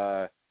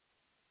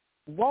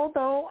 Well,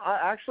 no,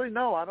 I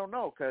don't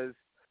know because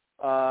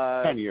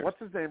 10 years. What's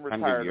his name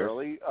retired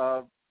early?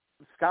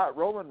 Scott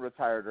Rowland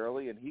retired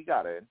early, and he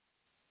got in.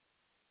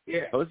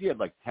 Yeah, Posey had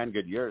like 10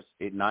 good years,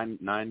 8, 9,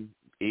 10.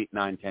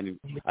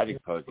 I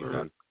think Posey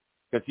done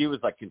because he was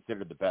like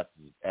considered the best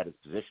at his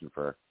position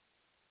for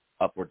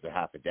upwards of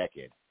half a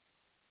decade.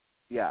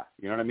 Yeah,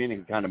 you know what I mean. He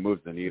kind of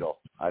moves the needle.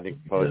 I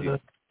think Posey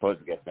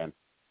gets in.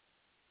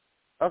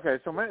 Okay,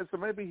 so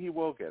maybe he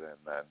will get in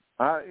then.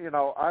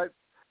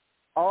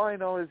 All I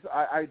know is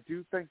I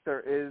do think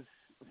there is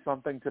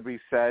something to be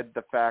said.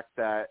 The fact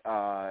that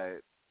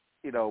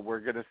we're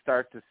going to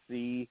start to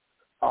see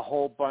a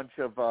whole bunch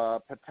of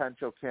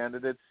potential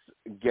candidates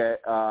get,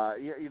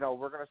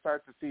 we're going to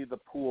start to see the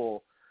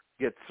pool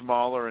get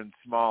smaller and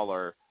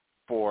smaller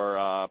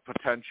for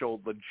potential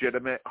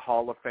legitimate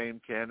Hall of Fame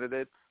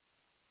candidates.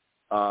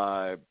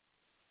 I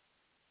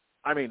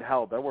mean,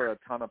 hell, there were a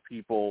ton of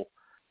people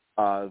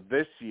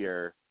this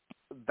year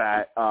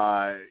that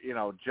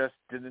just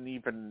didn't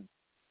even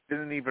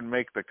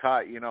make the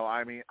cut.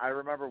 I mean, I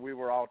remember we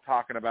were all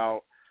talking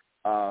about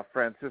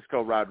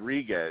Francisco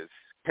Rodriguez,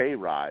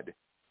 K-Rod,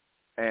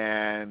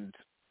 and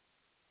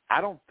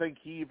I don't think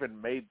he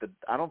even made the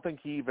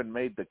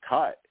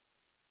cut.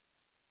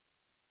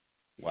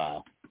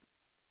 Wow.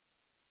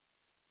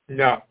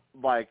 No.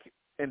 Like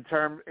in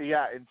terms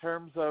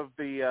of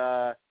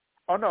the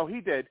no,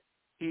 he did.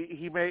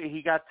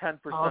 He got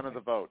 10% of the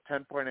vote,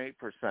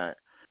 10.8%.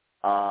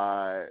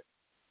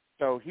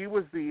 So he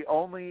was the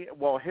only.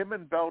 Well, him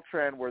and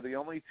Beltran were the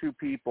only two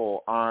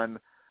people on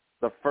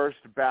the first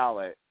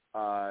ballot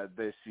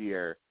this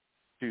year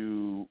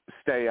to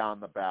stay on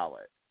the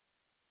ballot.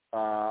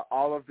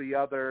 All the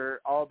other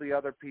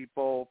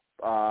people,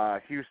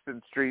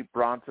 Houston Street,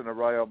 Bronson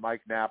Arroyo,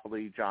 Mike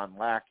Napoli, John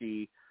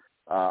Lackey,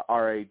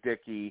 R.A.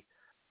 Dickey,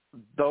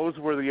 those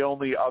were the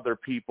only other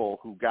people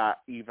who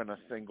got even a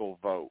single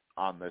vote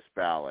on this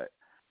ballot.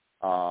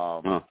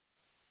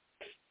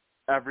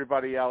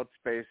 Everybody else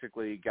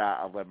basically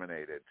got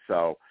eliminated.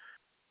 So,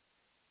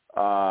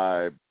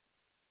 I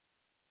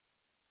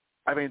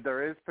mean,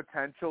 there is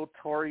potential.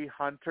 Torrey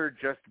Hunter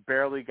just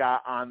barely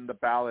got on the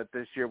ballot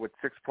this year with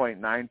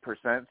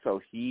 6.9%,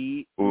 so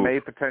he may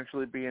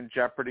potentially be in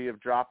jeopardy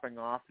of dropping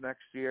off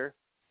next year.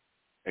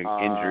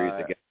 Injuries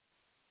again.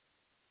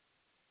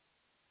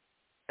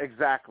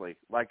 Exactly,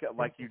 like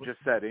you just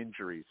said,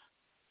 injuries.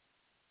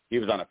 He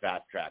was on a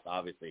fast track.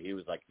 Obviously, he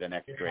was like the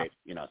next great,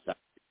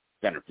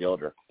 center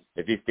fielder.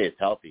 If he stays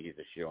healthy, he's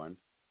a shoo-in.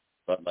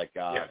 But like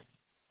a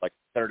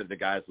third of the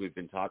guys we've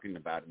been talking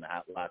about in the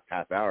last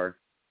half hour,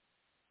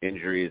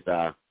 injuries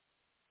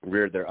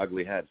reared their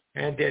ugly head.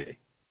 And did.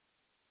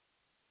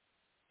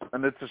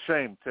 And it's a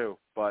shame too.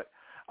 But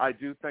I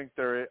do think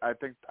there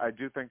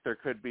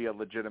could be a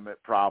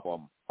legitimate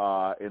problem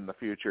in the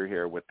future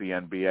here with the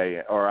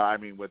NBA, or I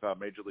mean with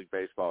Major League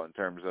Baseball in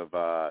terms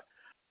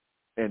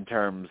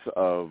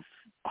of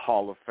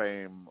Hall of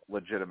Fame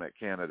legitimate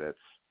candidates.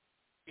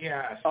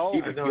 Yeah.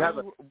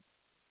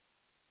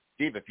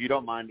 Steve, if you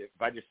don't mind, if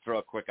I just throw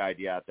a quick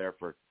idea out there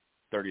for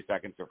 30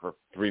 seconds or for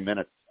 3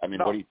 minutes, I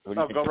mean, what do you think?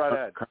 Go right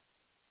ahead.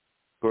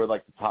 Who are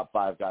like the top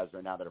 5 guys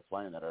right now that are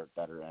playing that are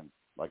in?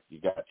 Like you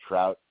got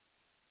Trout.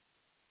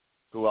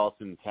 Who else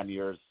in 10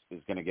 years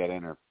is going to get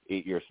in, or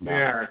 8 years from now?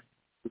 Yeah.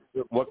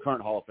 What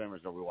current Hall of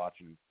Famers are we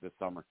watching this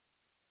summer?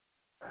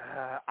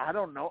 I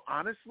don't know.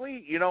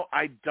 Honestly,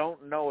 I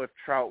don't know if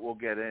Trout will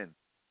get in.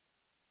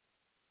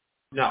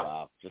 No.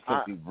 Wow. Just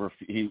because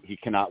he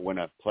cannot win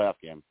a playoff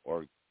game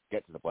or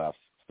get to the playoffs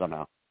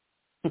somehow.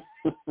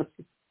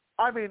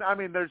 I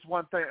mean, there's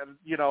one thing.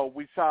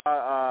 We saw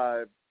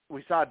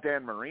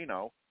Dan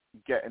Marino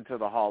get into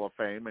the Hall of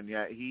Fame, and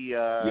yet he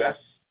yes.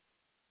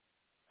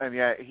 And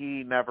yet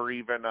he never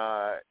even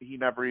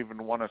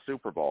won a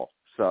Super Bowl.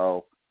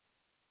 So,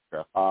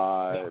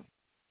 I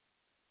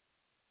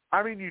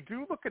mean, you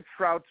do look at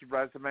Trout's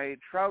resume.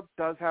 Trout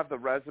does have the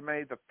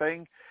resume. The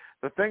thing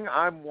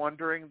I'm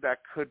wondering that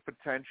could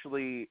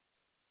potentially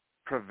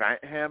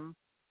prevent him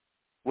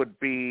would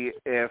be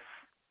if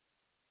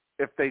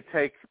they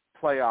take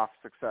playoff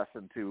success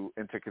into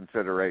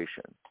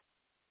consideration.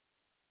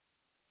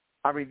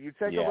 I mean, you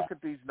take a look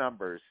at these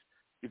numbers.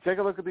 You take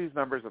a look at these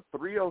numbers, a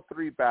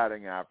 .303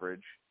 batting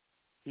average.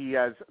 He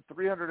has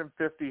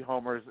 350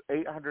 homers,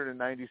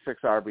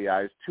 896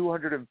 RBIs,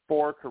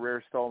 204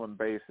 career stolen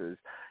bases.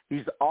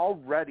 He's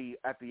already,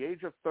 at the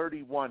age of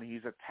 31,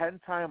 he's a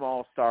 10-time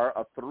All-Star,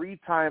 a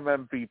 3-time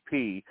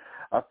MVP,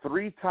 a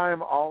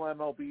 3-time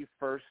All-MLB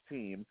first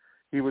team.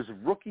 He was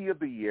Rookie of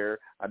the Year,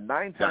 a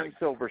 9-time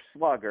Silver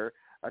Slugger,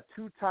 a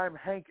 2-time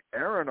Hank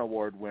Aaron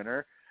Award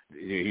winner, a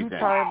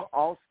 2-time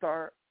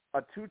All-Star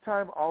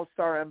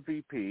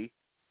MVP.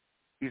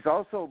 He's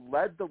also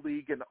led the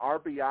league in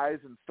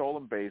RBIs and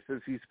stolen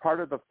bases. He's part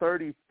of the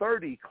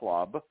 30-30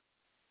 club,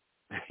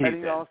 and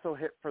he also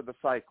hit for the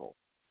cycle.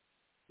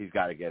 He's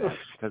got to get in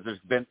because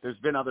there's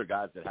been other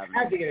guys that haven't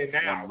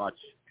won much.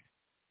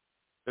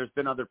 There's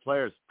been other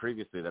players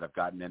previously that have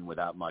gotten in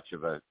without much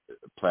of a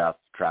playoff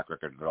track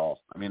record at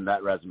all. I mean,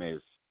 that resume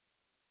is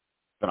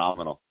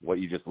phenomenal. What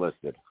you just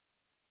listed,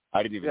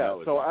 I didn't even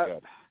know it was that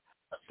good.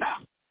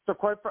 So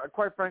quite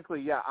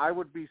frankly, I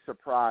would be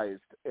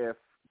surprised if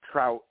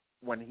Trout,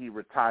 when he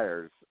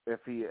retires,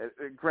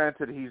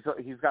 granted he's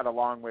got a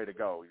long way to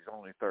go. He's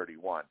only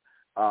 31.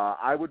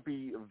 I would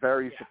be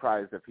very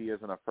surprised if he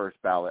isn't a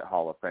first ballot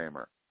Hall of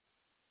Famer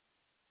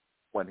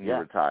when he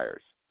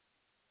retires.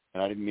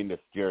 And I didn't mean to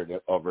steer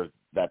it over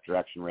that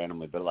direction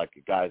randomly, but like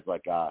guys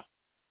like just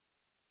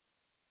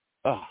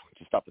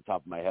off the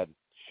top of my head,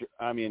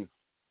 I mean,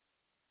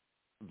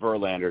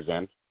 Verlander's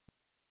in,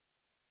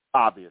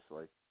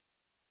 obviously.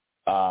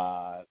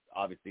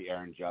 Obviously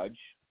Aaron Judge.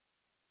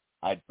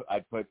 I'd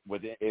put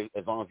with it,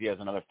 as long as he has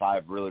another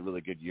 5 really,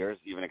 really good years,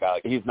 even a guy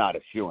like he's not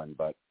a shoo-in,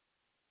 but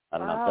I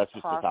don't know. That's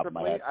just possibly. the top of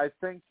my head.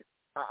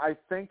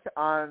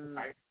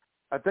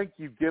 I think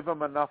you give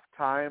him enough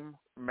time,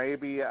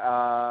 maybe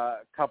a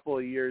couple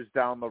of years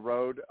down the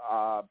road,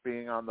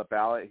 being on the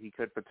ballot, he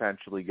could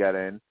potentially get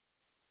in.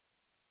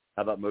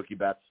 How about Mookie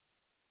Betts?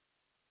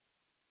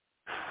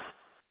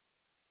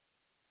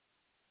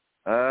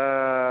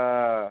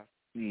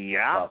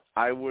 Yeah,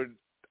 I would.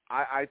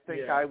 I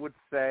think I would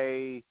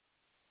say,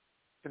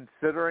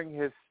 considering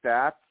his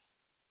stats,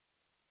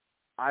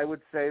 I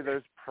would say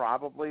there's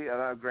probably.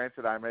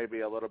 Granted, I may be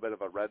a little bit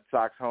of a Red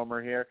Sox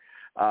homer here,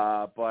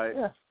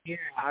 but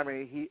I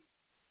mean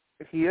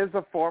he is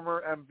a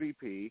former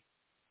MVP.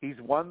 He's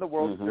won the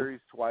World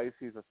Series twice.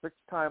 He's a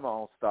 6-time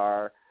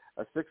All-Star,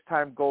 a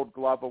 6-time Gold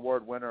Glove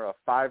Award winner, a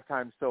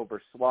 5-time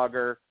Silver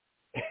Slugger.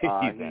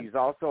 He's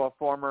also a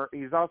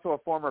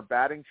former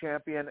batting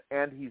champion,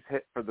 and he's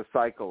hit for the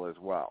cycle as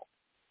well.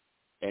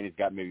 And he's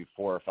got maybe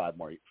 4 or 5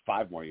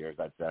 more years,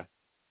 I'd say.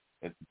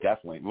 It's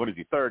definitely. What is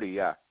he? 30.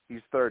 Yeah,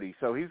 he's 30.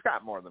 So he's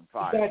got more than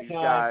 5.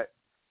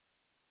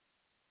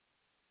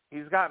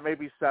 He's got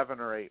maybe 7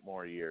 or 8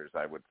 more years,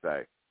 I would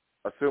say,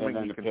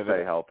 assuming he can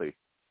stay healthy.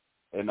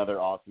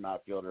 Another awesome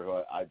outfielder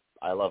who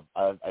I love.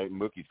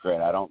 Mookie's great.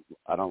 I don't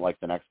like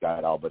the next guy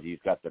at all, but he's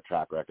got the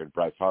track record.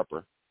 Bryce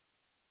Harper.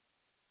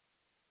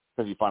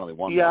 Because he finally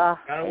won. Yeah.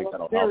 Got a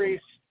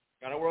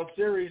World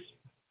Series.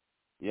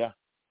 Yeah.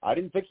 I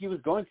didn't think he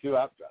was going to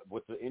after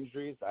with the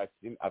injuries. I've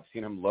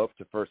seen him loaf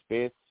to first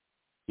base.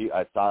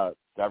 I saw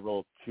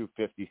several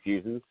 250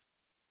 seasons.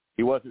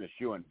 He wasn't a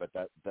shoo-in, but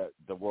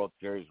the World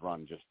Series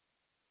run just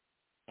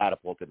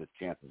catapulted his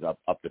chances up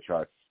the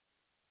charts.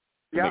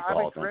 Yeah, I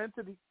mean,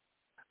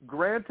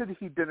 granted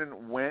he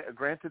didn't win.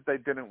 Granted they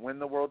didn't win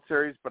the World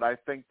Series, but I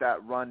think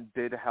that run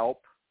did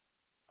help.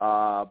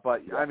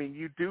 But I mean,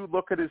 you do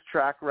look at his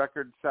track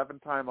record: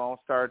 7-time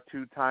All-Star,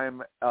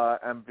 2-time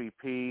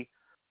MVP.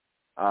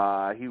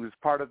 He was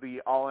part of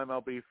the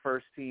All-MLB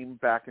first team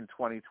back in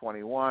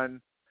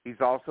 2021. He's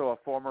also a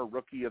former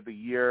Rookie of the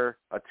Year,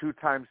 a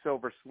 2-time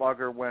Silver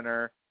Slugger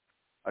winner,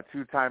 a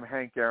 2-time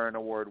Hank Aaron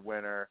Award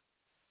winner.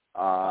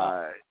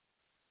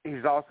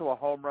 He's also a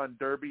Home Run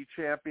Derby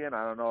champion.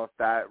 I don't know if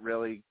that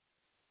really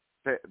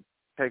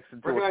takes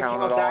into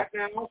account at all.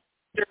 Now?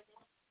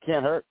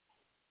 Can't hurt.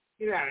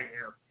 Get out of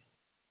here.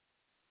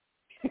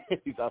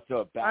 He's also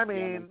a bat. I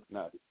mean,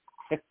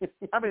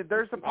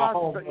 there's a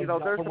possibility.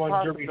 There's a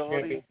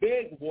possibility.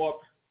 Big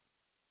whoop.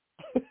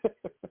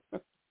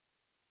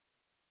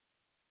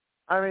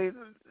 I mean,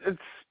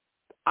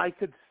 I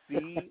could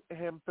see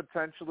him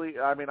potentially.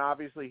 I mean,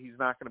 obviously he's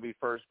not going to be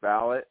first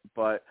ballot,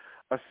 but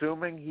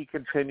assuming he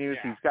continues,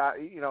 he's got.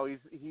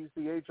 He's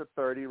the age of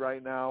 30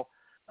 right now.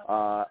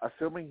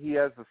 Assuming he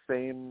has the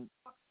same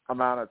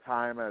amount of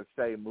time as,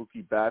 say,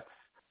 Mookie Betts,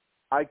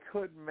 I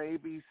could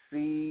maybe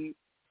see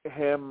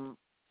him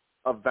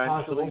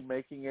eventually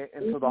making it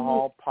into the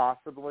Hall,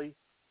 possibly.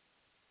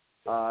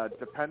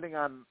 Depending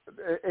on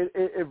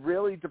it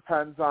really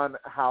depends on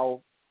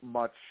how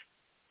much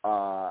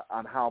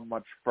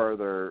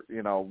further,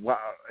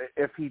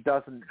 if he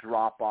doesn't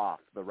drop off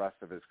the rest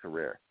of his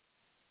career.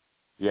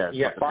 Yeah.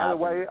 By the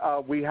way,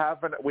 we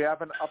have an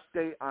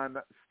update on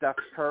Steph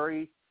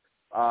Curry.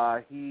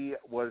 He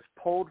was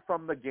pulled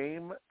from the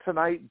game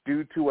tonight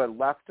due to a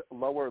left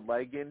lower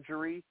leg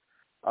injury.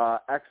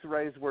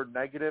 X-rays were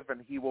negative,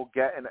 and he will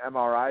get an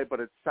MRI, but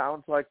it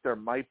sounds like there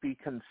might be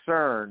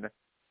concern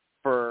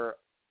for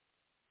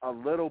a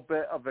little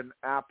bit of an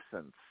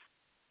absence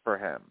for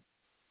him.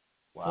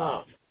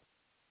 Wow.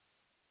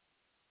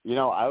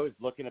 I was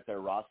looking at their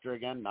roster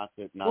again, not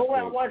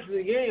I watched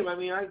the game. I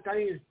mean, I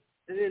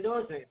didn't know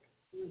anything.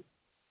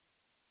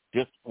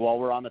 Just while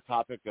we're on the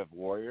topic of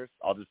Warriors,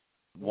 I'll just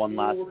one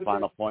last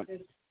final point.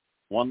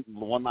 One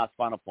last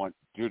final point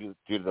due to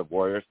the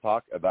Warriors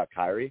talk about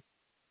Kyrie.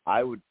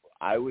 I would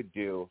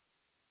do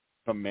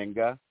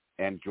Kuminga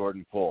and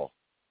Jordan Poole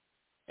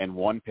and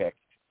 1 pick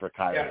for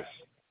Kyrie. Yes.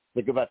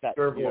 Think about that.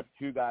 Sure. You have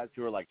 2 guys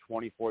who are like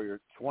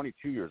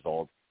 22 years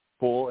old,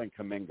 Poole and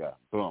Kuminga.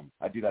 Boom.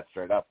 I do that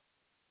straight up.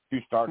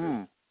 2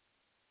 starters.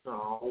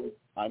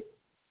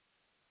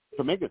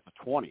 Kuminga's a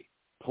 20.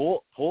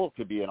 Poole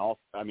could be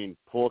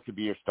Poole could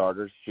be your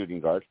starters shooting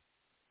guard.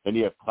 Then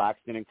you have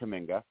Claxton and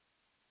Kuminga,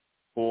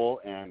 Poole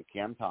and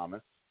Cam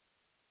Thomas.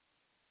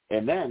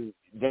 And then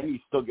you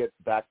still get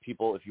back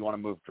people if you want to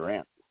move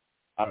Durant.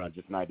 I don't know,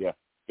 just an idea.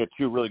 Get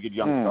 2 really good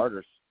young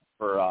starters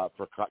for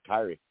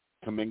Kyrie,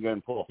 Kuminga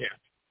and Poole. Yeah.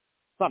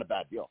 It's not a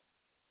bad deal.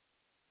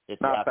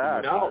 It's not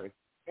bad. No.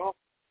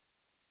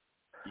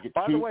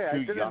 By the way, I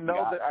didn't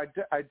know that.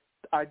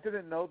 I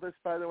didn't know this,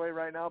 by the way,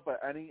 right now. But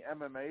any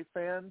MMA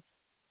fans,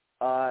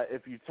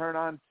 if you turn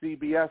on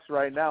CBS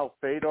right now,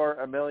 Fedor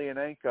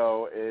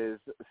Emelianenko is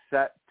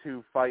set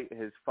to fight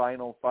his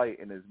final fight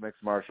in his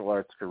mixed martial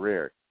arts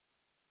career.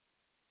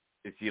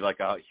 Is he like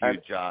a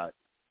huge?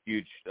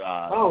 Huge.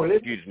 Oh,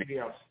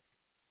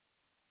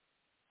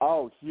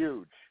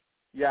 huge.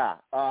 Yeah.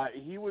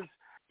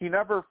 He he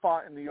never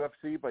fought in the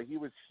UFC, but he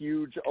was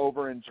huge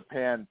over in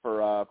Japan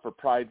for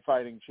Pride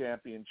Fighting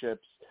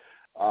Championships.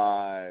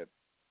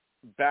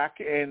 Back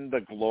in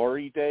the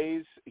glory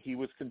days, he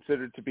was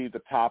considered to be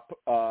the top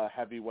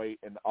heavyweight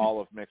in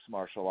all of mixed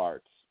martial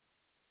arts.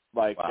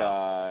 Like,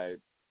 wow.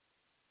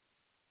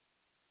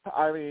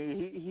 I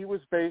mean, he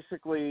was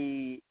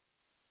basically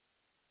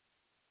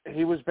a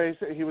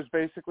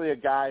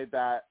guy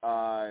that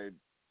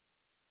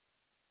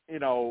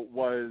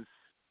was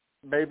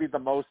maybe the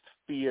most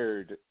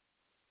feared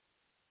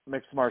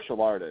mixed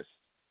martial artist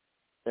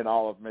in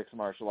all of mixed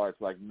martial arts.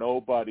 Like,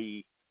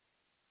 nobody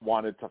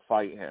wanted to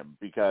fight him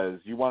because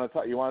you want to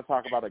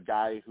talk about a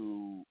guy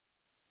who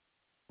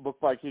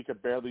looked like he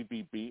could barely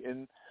be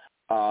beaten.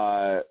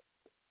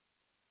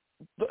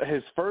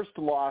 His first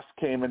loss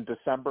came in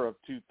December of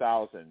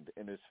 2000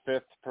 in his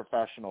 5th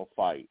professional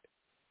fight.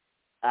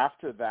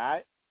 After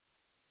that,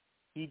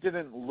 he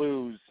didn't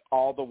lose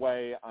all the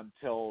way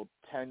until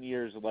 10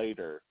 years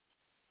later.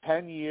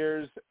 10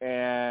 years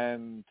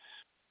and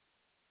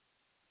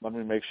let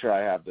me make sure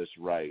I have this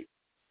right.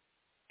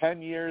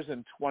 10 years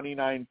and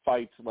 29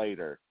 fights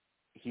later,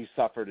 he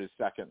suffered his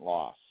second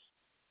loss.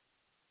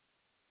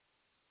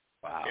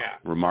 Wow. Yeah.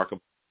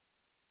 Remarkable.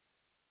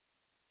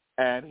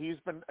 And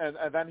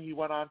and then he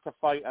went on to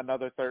fight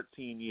another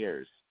 13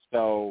 years.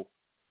 So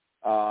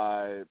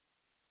right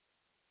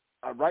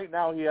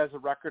now he has a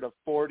record of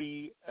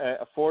 40-6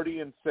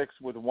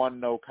 with 1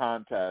 no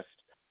contest.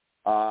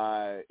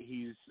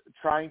 He's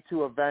trying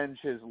to avenge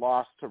his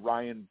loss to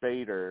Ryan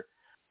Bader,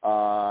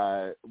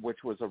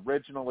 which was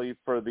originally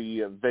for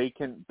the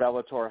vacant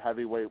Bellator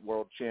Heavyweight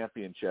World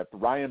Championship.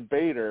 Ryan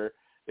Bader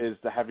is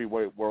the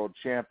heavyweight world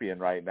champion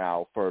right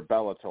now for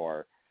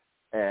Bellator,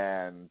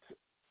 and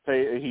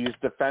he's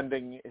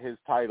defending his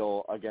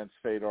title against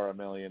Fedor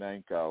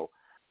Emelianenko.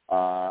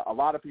 A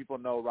lot of people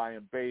know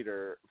Ryan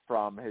Bader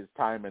from his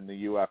time in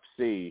the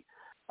UFC,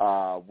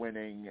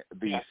 winning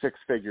the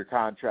 6-figure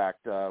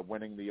contract,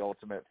 winning the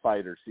Ultimate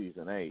Fighter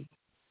Season 8.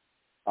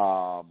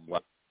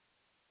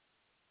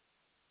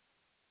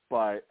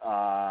 But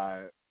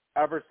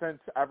ever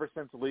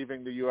since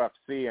leaving the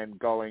UFC and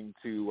going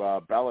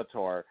to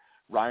Bellator,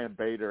 Ryan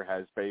Bader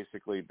has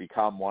basically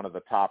become one of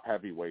the top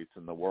heavyweights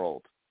in the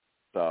world.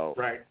 So,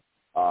 right.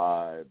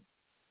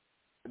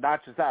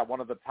 Not just that, one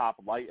of the top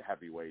light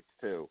heavyweights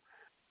too.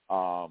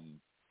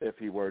 If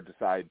he were to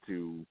decide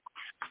to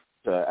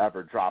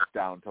ever drop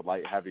down to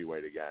light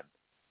heavyweight again,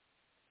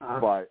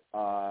 but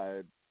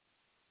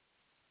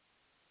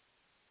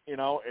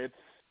it's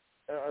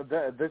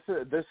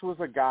this was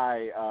a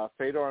guy.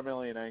 Fedor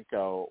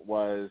Emelianenko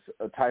was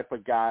a type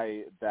of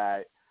guy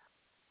that,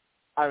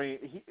 I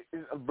mean,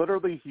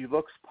 he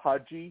looks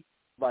pudgy.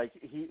 Like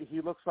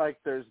he looks like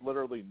there's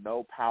literally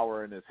no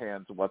power in his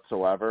hands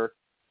whatsoever.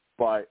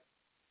 But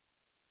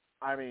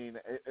I mean,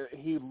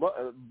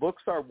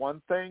 looks are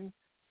one thing,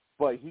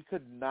 but he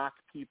could knock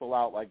people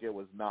out like it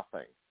was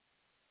nothing.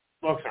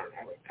 Looks are,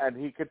 and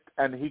he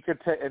could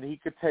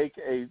take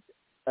a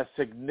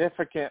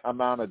significant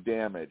amount of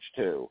damage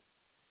too,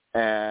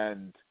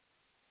 and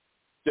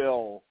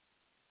still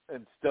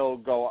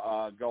go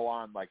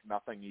on like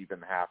nothing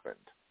even happened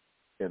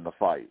in the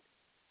fight.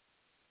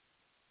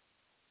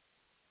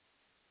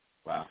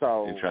 Wow.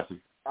 So interesting.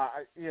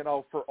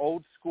 For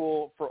old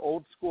school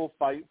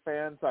fight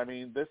fans, I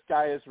mean, this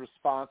guy is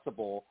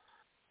responsible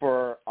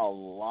for a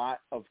lot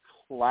of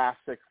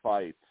classic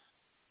fights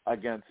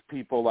against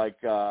people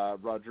like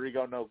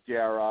Rodrigo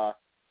Nogueira,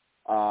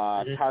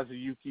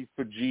 Kazuyuki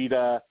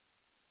Fujita,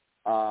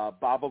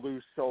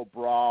 Babalu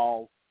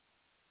Sobral,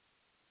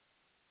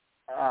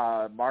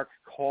 Mark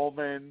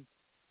Coleman,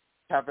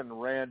 Kevin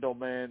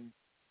Randleman.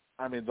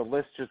 I mean, the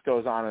list just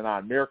goes on and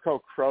on.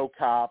 Mirko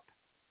Krokop.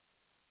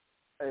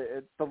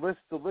 The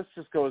list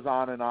just goes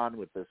on and on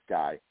with this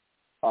guy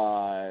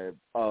of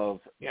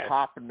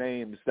top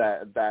names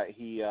that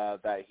he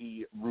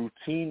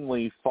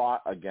routinely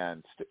fought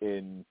against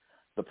in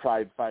the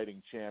Pride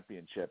Fighting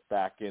Championship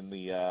back in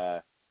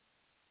the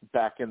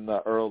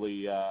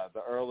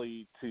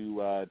early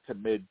to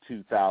mid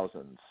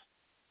 2000s,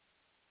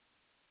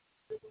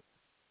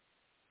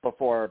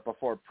 before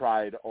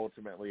Pride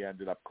ultimately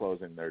ended up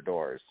closing their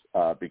doors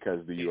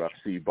because the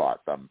UFC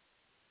bought them.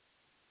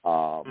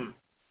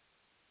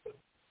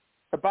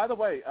 By the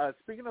way,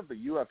 speaking of the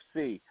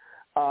UFC,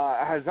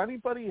 has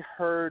anybody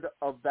heard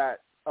of that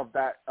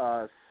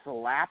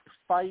slap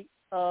fight?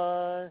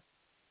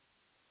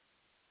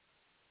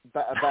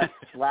 That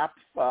slap.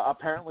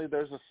 Apparently,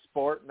 there's a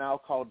sport now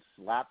called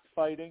slap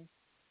fighting.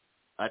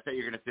 I thought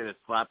you were going to say the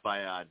slap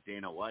by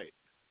Dana White.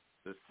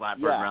 The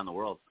slap around the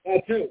world.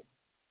 That too.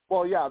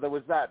 Well, yeah, there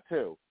was that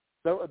too.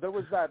 There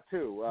was that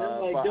too.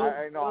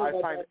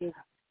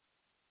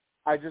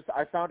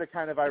 I found it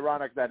kind of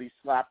ironic that he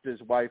slapped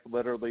his wife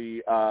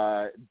literally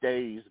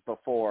days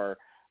before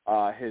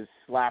his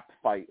slap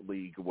fight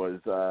league was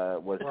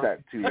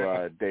set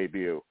to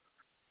debut.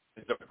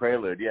 It's a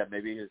prelude. Yeah,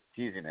 maybe he's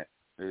teasing it.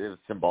 It was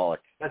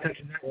symbolic. That's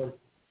actually that one.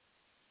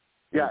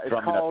 Yeah, it's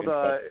called.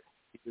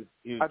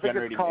 He was I think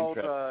it's called.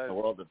 In the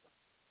world of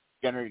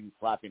generating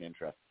slapping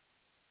interest.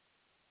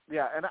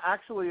 Yeah, and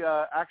actually,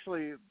 the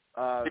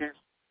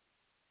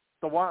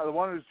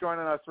one who's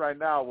joining us right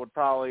now would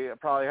probably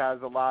has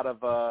a lot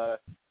to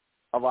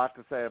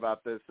say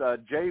about this.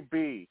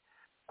 JB,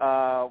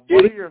 what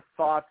are your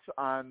thoughts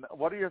on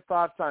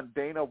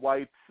Dana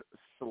White's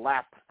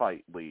slap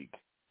fight league?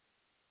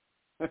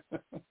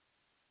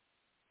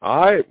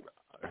 I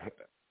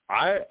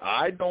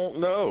don't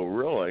know,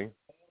 really.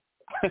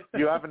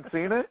 You haven't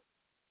seen it?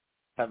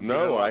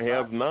 No, I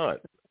have not.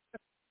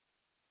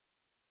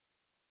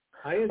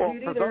 I didn't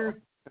see it either.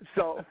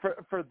 So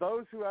for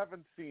those who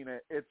haven't seen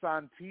it, it's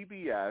on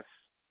TBS,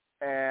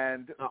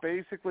 and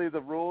basically the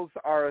rules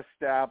are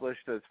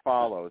established as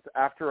follows.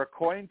 After a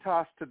coin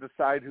toss to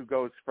decide who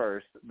goes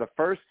first, the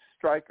first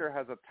striker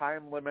has a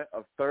time limit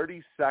of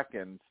 30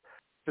 seconds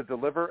to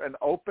deliver an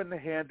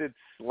open-handed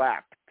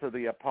slap to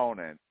the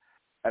opponent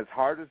as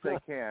hard as they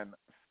can.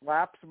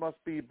 Slaps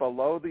must be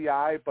below the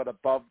eye but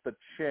above the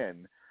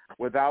chin,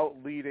 without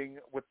leading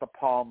with the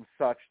palm,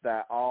 such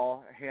that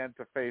all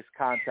hand-to-face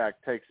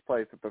contact takes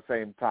place at the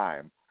same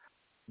time.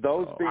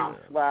 Those being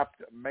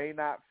slapped may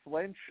not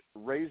flinch,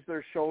 raise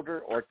their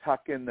shoulder, or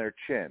tuck in their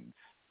chins.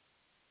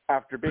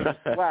 After being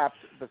slapped,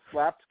 the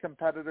slapped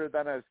competitor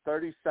then has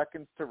 30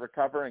 seconds to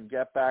recover and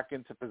get back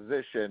into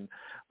position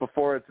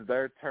before it's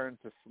their turn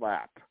to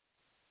slap.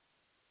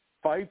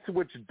 Fights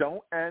which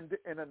don't end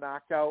in a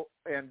knockout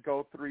and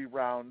go 3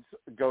 rounds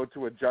go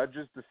to a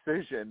judge's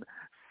decision,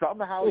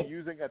 somehow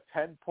using a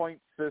 10-point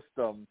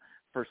system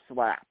for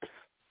slaps.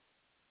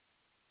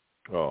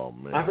 Oh,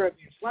 man. I've heard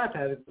you slap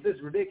at it, but this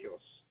is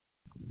ridiculous.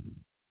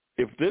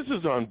 If this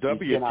is on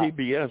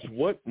WTBS,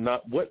 what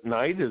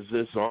night is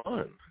this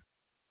on?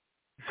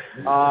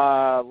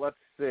 Let's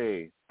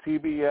see.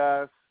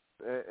 TBS,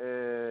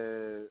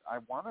 I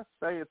want to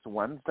say it's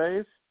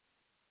Wednesdays.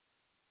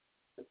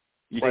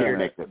 You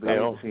think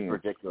it's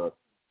ridiculous.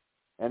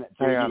 And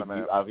hang on a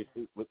minute.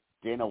 Obviously, with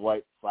Dana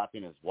White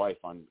slapping his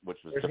wife on, which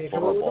was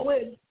deplorable.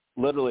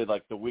 Literally,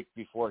 like the week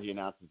before he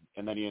announces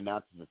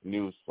this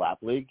new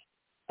slap league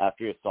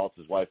after he assaults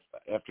his wife,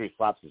 after he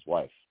slaps his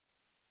wife.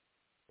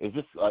 Is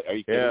this? Are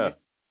you kidding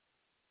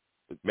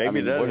me?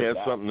 Maybe that has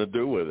something to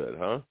do with it,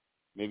 huh?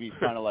 Maybe he's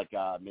trying to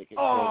make it.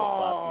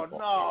 Oh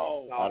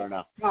no! I don't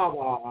know. Come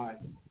on.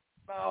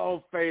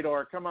 No,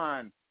 Fedor, come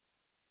on.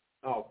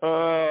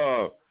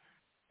 Oh.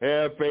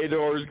 Yeah,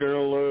 Fedor's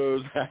gonna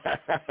lose.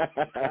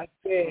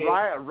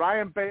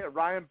 Ryan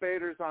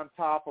Bader's on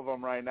top of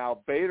him right now.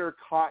 Bader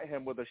caught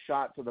him with a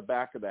shot to the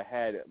back of the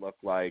head. It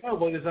looked like. Oh,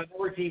 well, it's on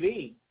network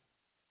TV.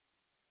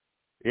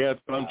 Yeah,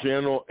 it's on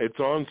channel. It's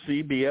on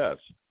CBS.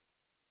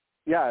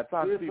 Yeah, it's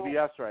on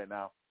CBS right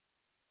now.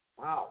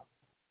 Wow.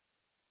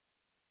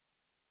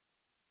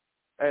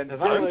 And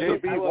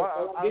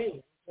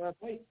JB,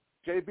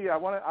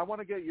 I want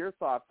to get your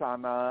thoughts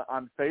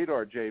on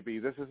Fedor. JB,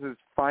 this is his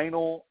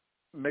final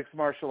mixed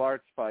martial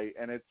arts fight,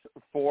 and it's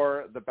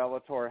for the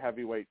Bellator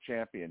Heavyweight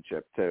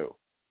Championship too.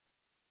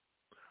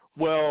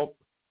 Well,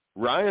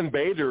 Ryan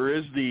Bader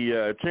is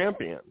the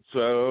champion,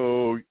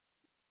 so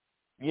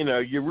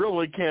you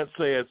really can't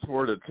say it's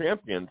for the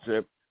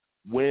championship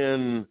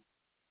when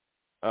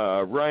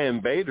Ryan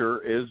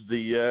Bader is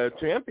the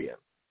champion.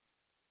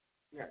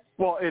 Yes.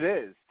 Well, it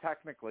is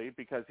technically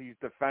because he's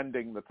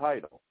defending the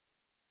title.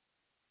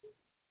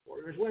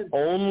 Warriors win.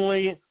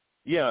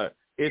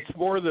 It's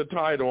for the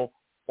title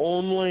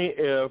only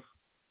if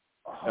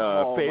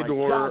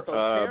Fedor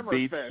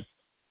beats.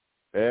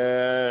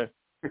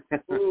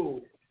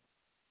 Ooh.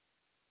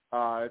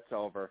 It's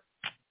over.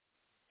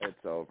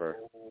 It's over.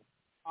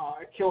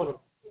 I killed him.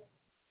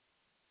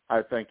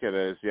 I think it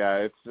is.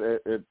 Yeah,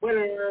 it's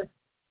winner.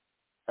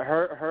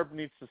 Herb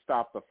needs to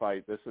stop the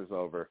fight. This is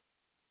over.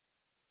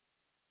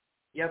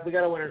 Yep, we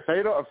got a winner.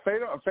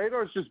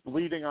 Fedor's just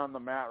bleeding on the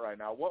mat right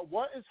now.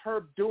 What is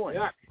Herb doing?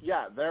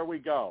 Yeah, there we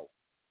go.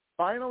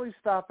 Finally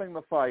stopping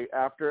the fight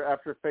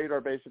after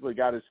Fedor basically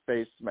got his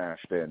face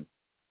smashed in.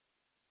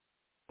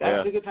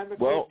 That's a good time to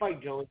call a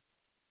fight, Joey.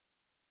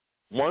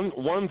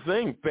 One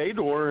thing,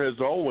 Fedor has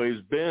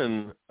always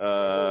been,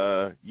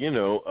 a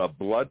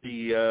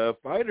bloody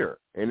fighter.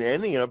 In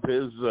any of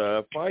his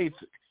fights,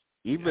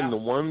 even the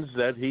ones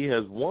that he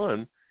has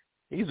won,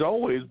 he's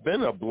always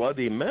been a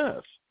bloody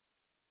mess.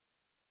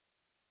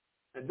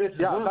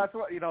 That's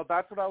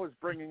what I was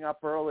bringing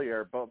up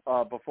earlier, but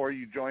before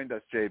you joined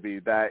us,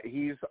 JB, that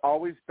he's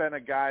always been a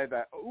guy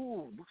that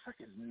looks like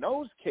his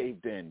nose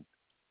caved in.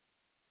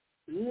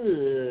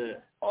 Ugh.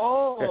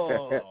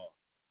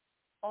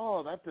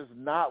 Oh, that does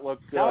not look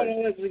good. Now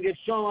it doesn't get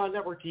shown on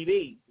network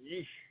TV.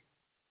 Yeesh.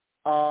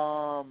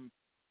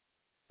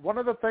 One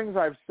of the things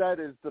I've said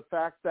is the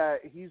fact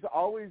that he's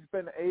always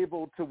been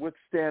able to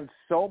withstand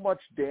so much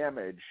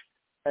damage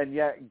and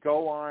yet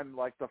go on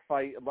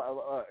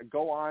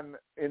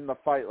in the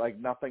fight like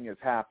nothing has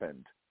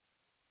happened.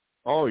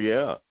 Oh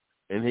yeah,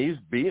 and he's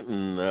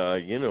beaten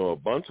a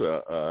bunch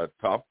of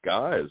top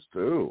guys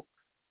too.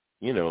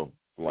 When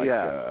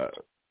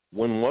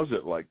was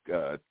it? Like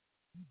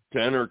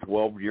 10 or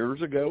 12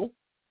 years ago?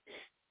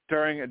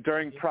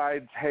 During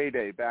Pride's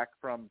heyday, back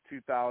from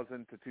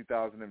 2000 to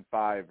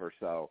 2005 or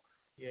so.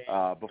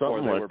 before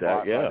Something they like were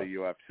that, bought by the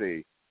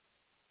UFC.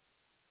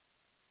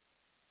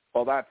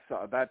 Well, that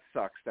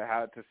sucks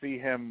to see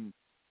him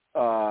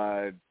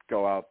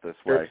go out this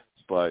way,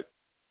 but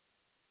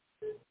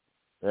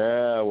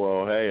yeah,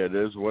 well, hey, it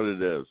is what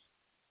it is.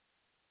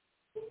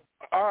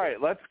 All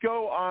right, let's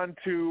go on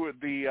to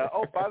the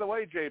oh, by the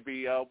way,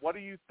 JB, what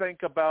do you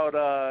think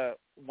about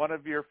one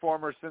of your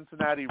former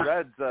Cincinnati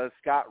Reds,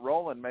 Scott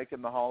Rowland,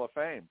 making the Hall of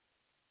Fame?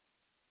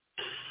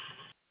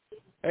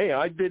 Hey,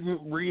 I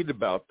didn't read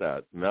about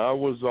that. And I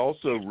was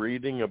also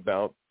reading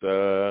about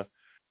some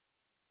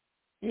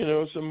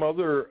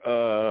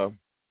other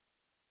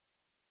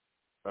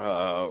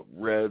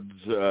Reds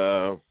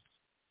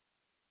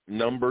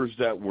numbers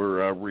that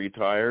were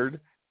retired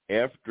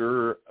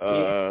after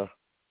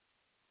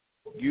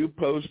you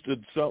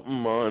posted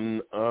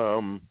something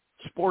on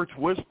Sports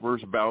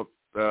Whispers about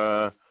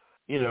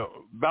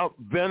about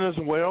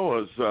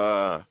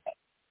Venezuela's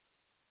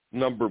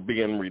number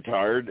being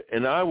retired,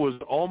 and I was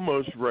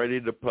almost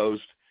ready to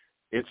post,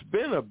 it's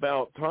been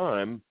about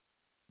time.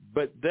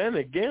 But then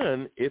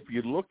again, if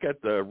you look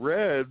at the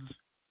Reds,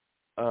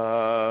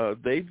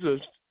 they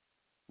just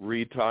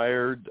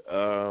retired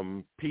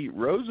Pete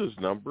Rose's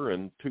number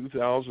in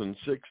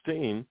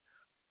 2016.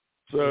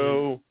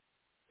 So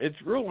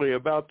it's really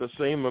about the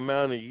same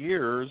amount of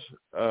years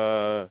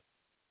that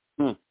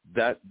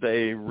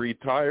they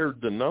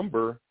retired the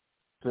number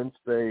since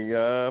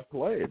they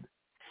played.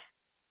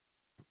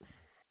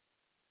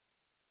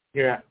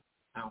 Yeah.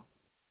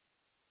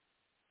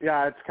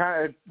 Yeah,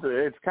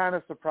 it's kind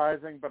of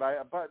surprising, but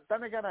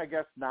then again, I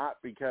guess not,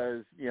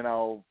 because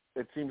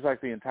it seems like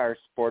the entire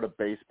sport of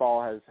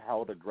baseball has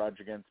held a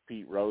grudge against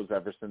Pete Rose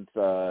ever since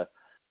that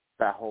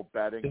whole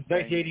betting since thing.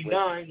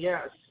 1989,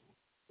 yes.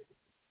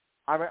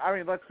 I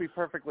mean, let's be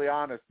perfectly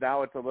honest.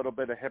 Now it's a little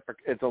bit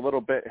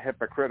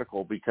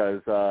hypocritical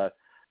because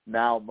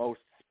now most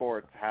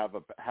sports have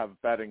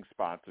betting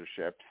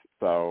sponsorships.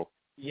 So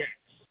yes,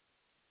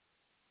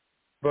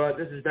 but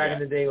this is back in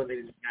the day when they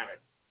didn't have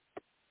it.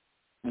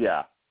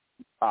 Yeah,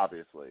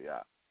 obviously,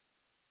 yeah.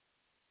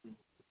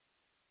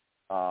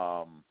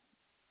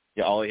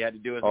 Yeah, all he had to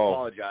do was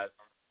apologize.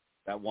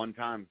 That one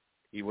time,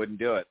 he wouldn't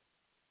do it.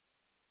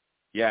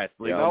 Yeah, it's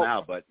legal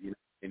now, but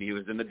and he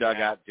was in the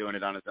dugout doing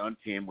it on his own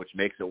team, which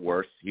makes it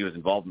worse. He was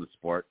involved in the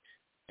sport,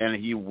 and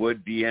he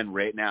would be in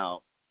right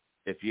now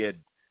if he had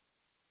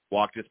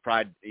walked his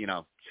pride,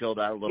 chilled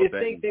out a little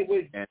bit. Think they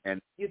would? And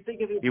you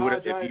think if he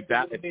apologized, it would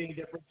have made any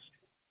difference?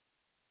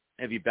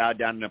 If he bowed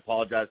down and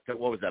apologized to,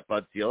 what was that,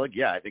 Bud Selig?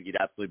 Yeah, I think he'd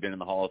absolutely been in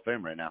the Hall of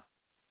Fame right now.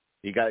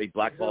 He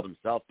blackballed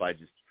himself by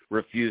just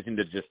refusing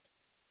to just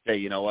say,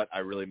 you know what, I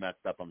really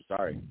messed up. I'm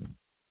sorry.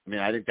 I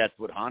mean, I think that's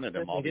what haunted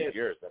him all these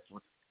years. That's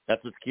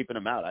what's keeping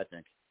him out, I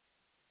think.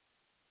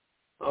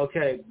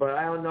 Okay, but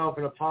I don't know if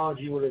an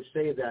apology would have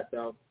saved that,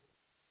 though.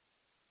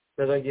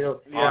 Because,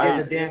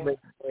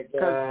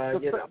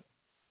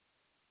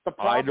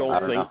 I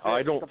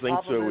don't think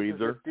so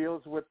either.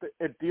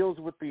 It deals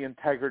with the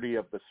integrity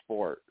of the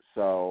sport.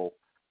 So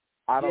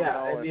I don't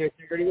know. And the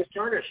integrity was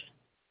tarnished.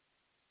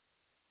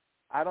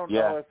 I don't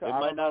know if it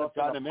might not have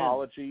gotten an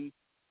apology. Him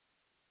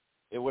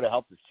in. It would have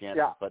helped his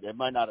chances, but it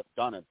might not have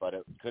done it. But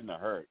it couldn't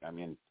have hurt. I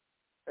mean,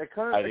 it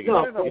couldn't have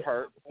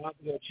hurt. I don't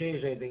think it would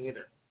change anything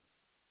either.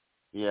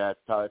 Yeah,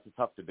 it's a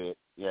tough debate.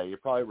 Yeah, you're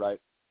probably right.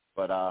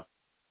 But I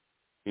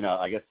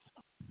guess.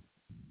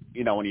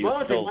 When you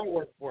I take my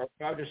word for it.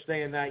 I'm just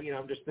saying that,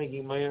 I'm just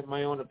thinking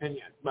my own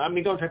opinion. But I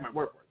mean, don't take my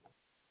word for it.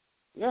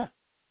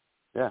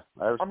 Yeah,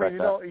 I respect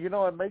that.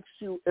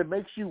 It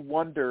makes you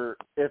wonder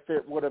if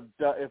it would have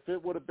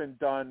been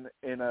done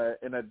in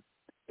an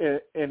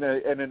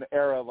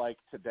era like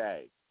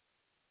today.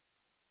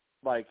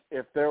 Like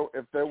if there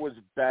was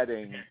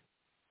betting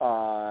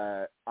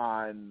on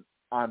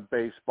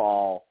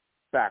baseball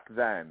back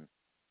then.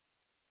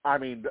 I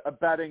mean,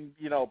 betting,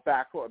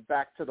 back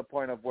to the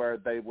point of where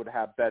they would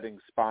have betting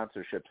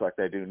sponsorships like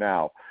they do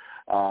now.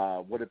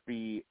 Would it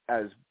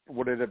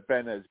have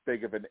been as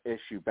big of an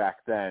issue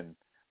back then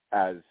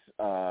as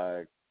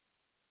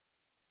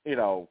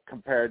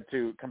compared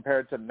to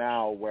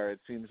now, where it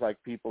seems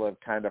like people have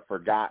kind of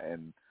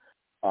forgotten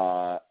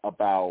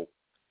about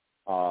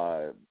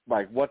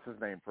like what's his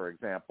name, for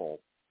example,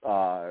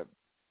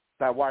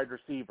 that wide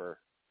receiver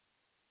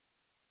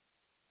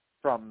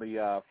from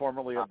the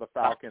formerly of the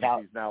Falcons.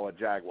 He's now a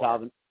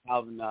Jaguar.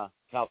 Calvin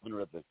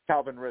Ridley.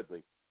 Calvin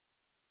Ridley.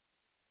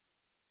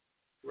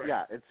 Right.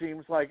 Yeah, it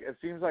seems like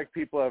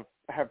people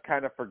have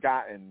kind of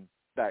forgotten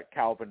that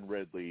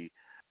CalvinRidley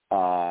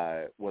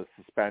was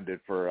suspended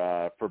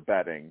for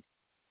betting.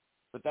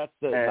 But that's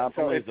not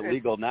only is it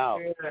illegal now.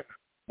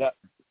 That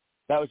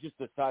was just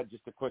a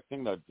quick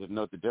thing though to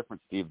note the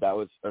difference, Steve.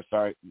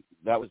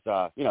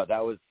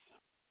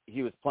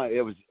 He was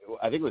playing.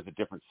 I think it was a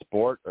different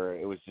sport, or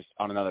it was just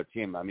on another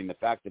team. I mean, the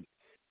fact that,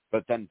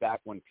 but then back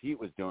when Pete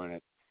was doing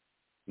it,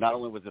 not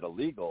only was it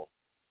illegal,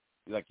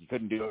 like you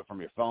couldn't do it from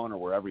your phone or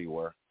wherever you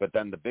were, but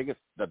then the biggest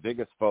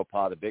faux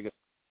pas, the biggest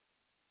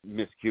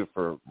miscue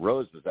for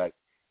Rose was that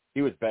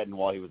he was betting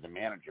while he was a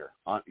manager.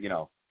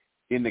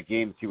 In the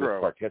games he was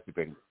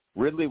participating.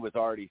 Ridley was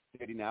already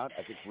sitting out.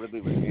 I think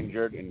Ridley was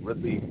injured, and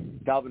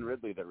Calvin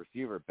Ridley, the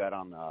receiver, bet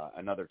on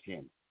another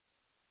team,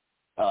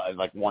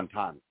 like one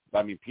time.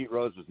 I mean, Pete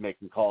Rose was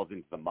making calls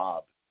into the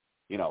mob,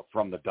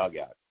 from the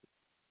dugout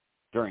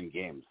during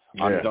games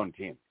on his own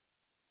team.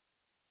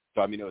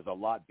 So, I mean, it was a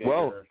lot bigger.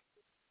 Well,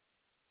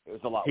 it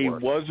was a lot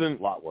worse. A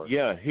lot worse.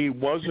 Yeah, he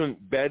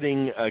wasn't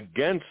betting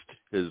against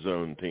his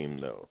own team,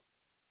 though.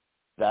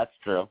 That's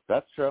true.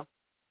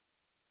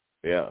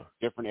 Yeah.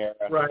 Different era.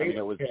 Right. I mean,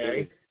 it was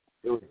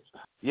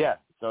yeah.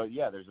 So,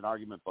 yeah, there's an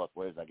argument both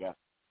ways, I guess.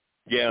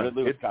 Yeah.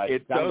 Ridley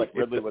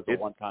was a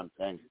one-time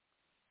thing.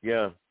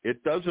 Yeah.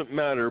 It doesn't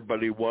matter,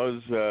 but he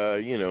was,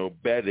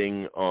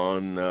 betting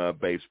on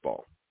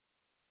baseball.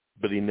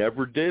 But he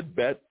never did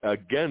bet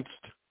against,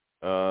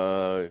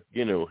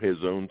 his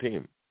own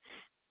team.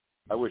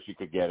 I wish he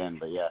could get in,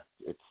 but yeah,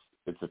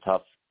 it's a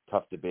tough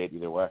debate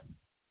either way.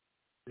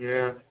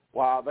 Yeah.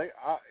 Wow,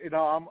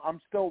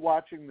 I'm still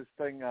watching this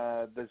thing,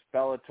 this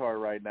Bellator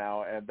right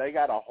now, and they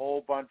got a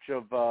whole bunch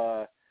of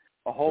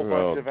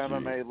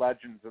MMA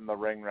legends in the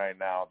ring right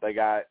now. They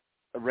got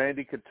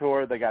Randy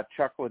Couture, they got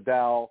Chuck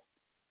Liddell,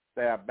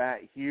 they have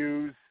Matt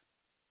Hughes,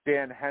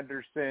 Dan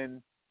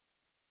Henderson,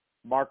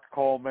 Mark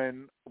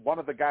Coleman, one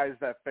of the guys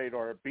that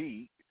Fedor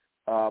beat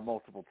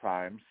multiple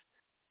times.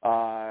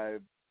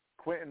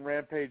 Quentin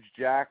Rampage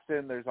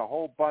Jackson. There's a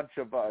whole bunch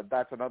of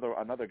that's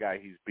another guy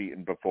he's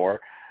beaten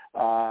before.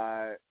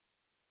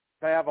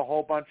 They have a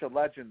whole bunch of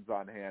legends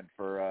on hand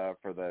for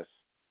this.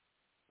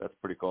 That's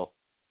pretty cool.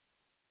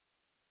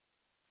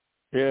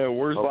 Yeah,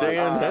 where's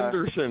Dan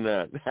Henderson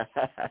at?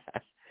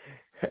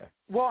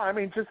 Well, I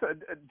mean, just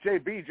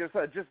JB, just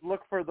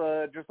look for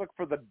the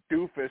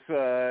doofus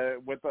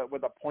with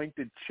a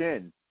pointed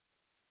chin.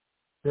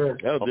 Sure.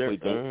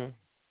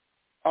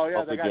 Oh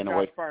yeah, they got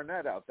Josh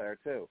Barnett out there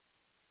too.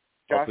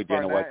 Josh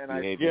Barnett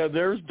and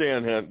there's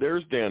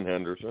Dan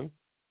Henderson.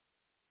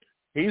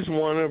 He's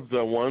one of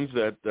the ones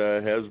that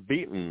has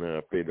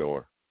beaten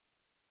Fedor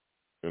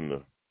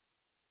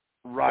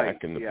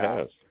back in the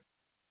past.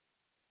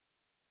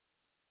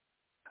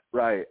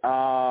 Right.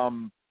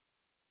 Now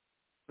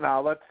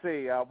let's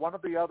see. One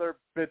of the other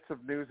bits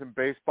of news in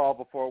baseball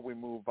before we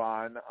move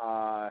on.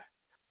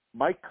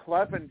 Mike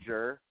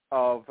Clevenger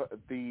of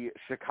the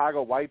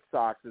Chicago White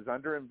Sox is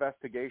under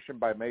investigation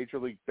by Major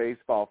League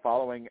Baseball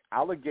following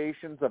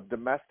allegations of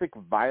domestic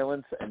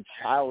violence and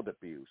child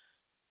abuse.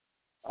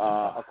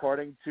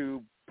 According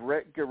to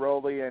Britt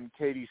Giroli and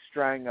Katie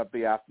Strang of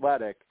The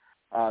Athletic,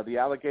 the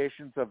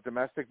allegations of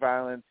domestic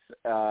violence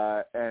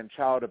and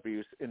child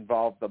abuse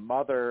involve the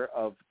mother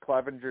of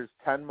Clevenger's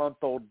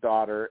 10-month-old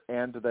daughter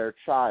and their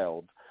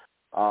child.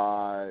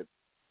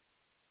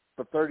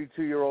 The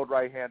 32-year-old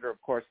right-hander,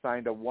 of course,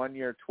 signed a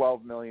one-year,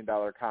 $12 million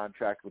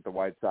contract with the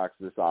White Sox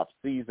this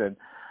offseason.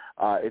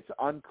 It's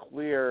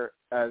unclear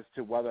as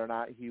to whether or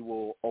not he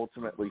will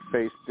ultimately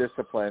face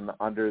discipline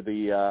under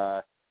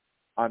the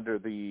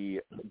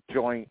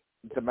joint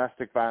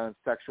domestic violence,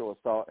 sexual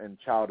assault, and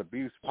child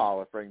abuse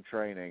policy spring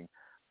training.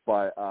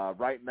 But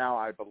right now,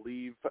 I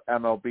believe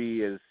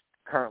MLB is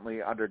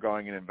currently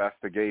undergoing an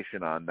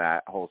investigation on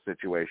that whole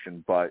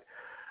situation. But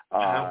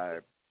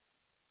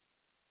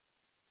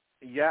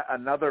yet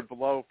another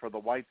blow for the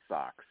White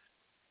Sox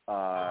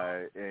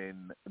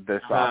in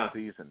this off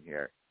season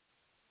here.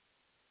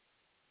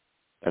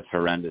 That's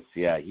horrendous.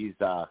 Yeah, he's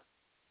I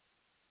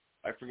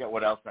forget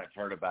what else I've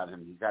heard about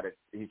him.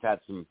 He's had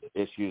some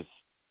issues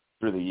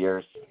through the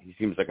years. He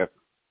seems like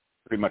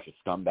pretty much a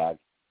scumbag,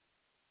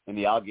 and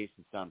the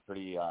allegations sound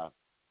pretty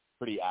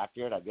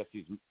accurate. I guess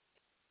he's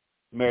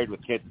married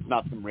with kids. It's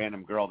not some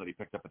random girl that he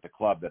picked up at the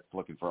club that's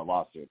looking for a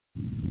lawsuit.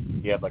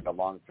 He had like a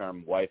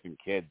long-term wife and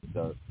kids,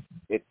 so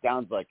it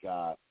sounds like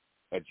a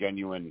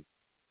genuine,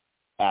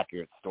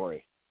 accurate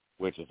story,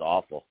 which is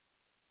awful.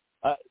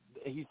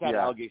 He's had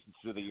allegations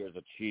through the years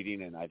of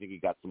cheating, and I think he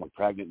got someone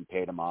pregnant and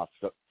paid him off.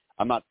 So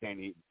I'm not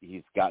saying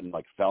he's gotten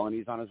like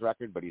felonies on his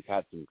record, but he's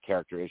had some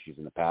character issues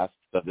in the past.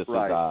 So this is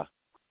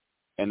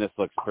and this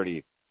looks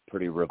pretty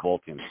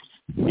revolting.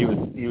 He was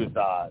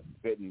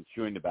spitting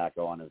chewing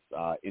tobacco on his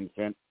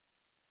infant,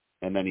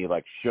 and then he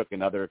like shook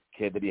another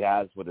kid that he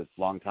has with his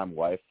longtime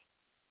wife,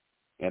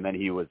 and then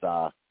he was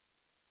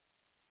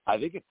I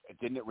think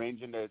didn't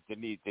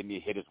he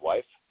hit his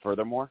wife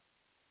furthermore?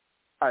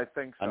 I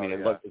think so. I mean,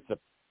 it's a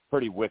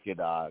pretty wicked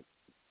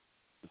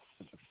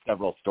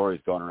several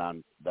stories going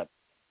around that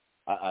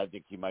I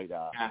think he might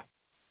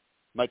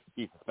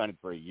be suspended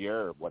for a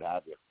year or what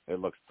have you. It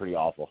looks pretty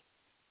awful.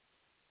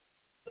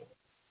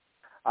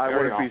 I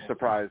wouldn't be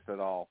surprised at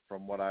all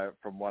from what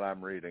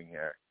I'm reading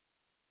here.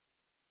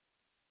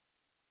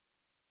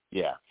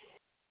 Yeah,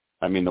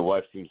 I mean the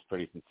wife seems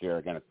pretty sincere.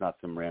 Again, it's not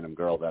some random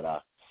girl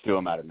that sue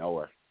him out of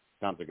nowhere.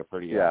 Sounds like a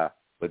pretty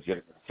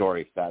legitimate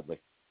story,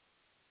 sadly.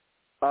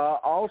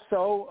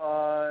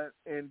 Also,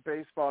 in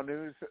baseball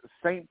news,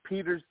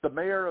 the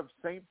mayor of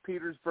St.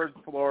 Petersburg,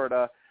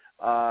 Florida,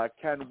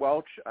 Ken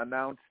Welch,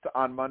 announced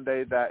on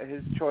Monday that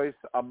his choice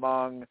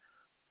among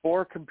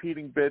 4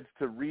 competing bids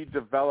to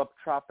redevelop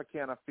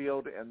Tropicana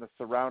Field and the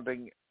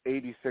surrounding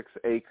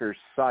 86-acre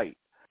site.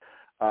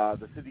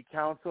 The city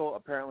council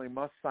apparently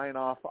must sign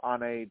off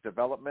on a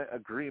development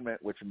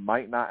agreement, which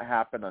might not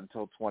happen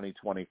until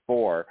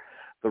 2024.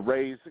 The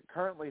Rays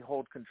currently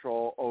hold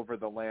control over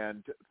the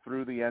land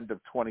through the end of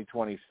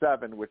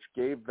 2027, which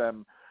gave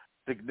them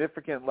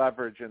significant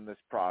leverage in this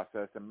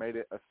process and made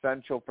it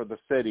essential for the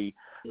city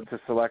to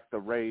select the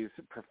Rays'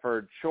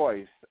 preferred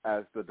choice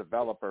as the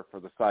developer for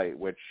the site,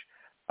 which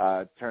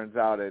turns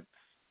out it's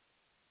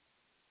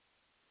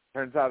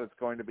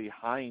going to be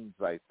Heinz,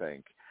 I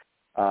think.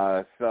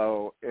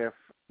 So if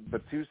the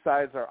two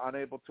sides are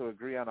unable to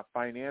agree on a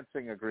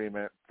financing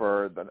agreement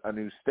for a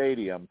new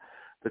stadium,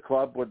 the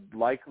club would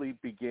likely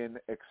begin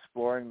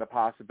exploring the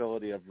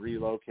possibility of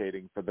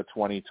relocating for the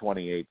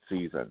 2028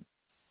 season.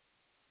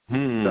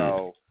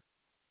 So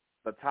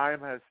the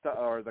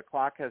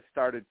clock has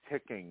started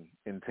ticking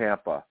in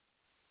Tampa.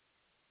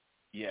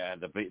 Yeah,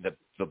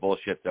 the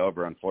bullshit's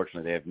over.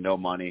 Unfortunately, they have no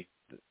money.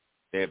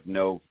 They have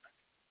no.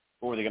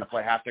 Or are they going to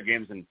play half their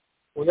games and?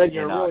 Well, then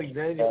you're really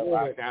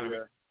out of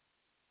it.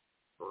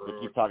 They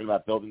keep talking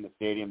about building the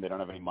stadium. They don't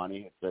have any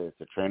money.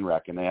 It's a train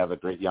wreck, and they have a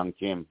great young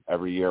team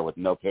every year with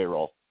no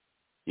payroll.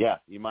 Yeah,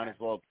 you might as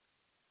well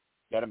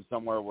get them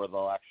somewhere where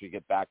they'll actually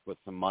get back with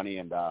some money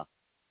and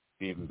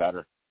be even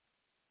better.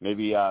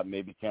 Maybe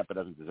Tampa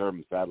doesn't deserve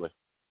them, sadly.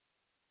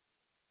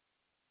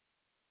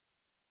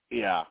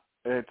 Yeah,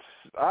 it's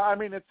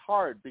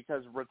hard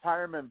because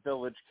Retirement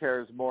Village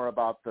cares more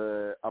about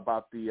the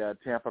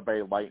Tampa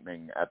Bay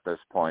Lightning at this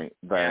point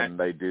than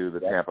they do the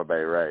Tampa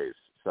Bay Rays.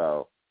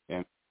 So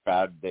and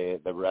bad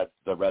the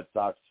Red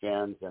Sox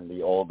fans and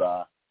the old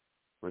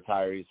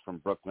retirees from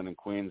Brooklyn and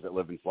Queens that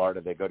live in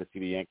Florida, they go to see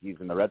the Yankees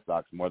and the Red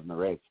Sox more than the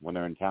Rays when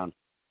they're in town.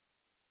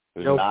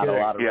 There's not a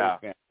lot of Rays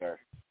fans there.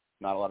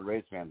 Not a lot of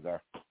Rays fans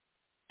there.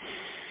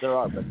 There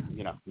are, but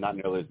not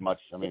nearly as much.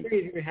 I mean, do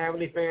you even have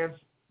any fans?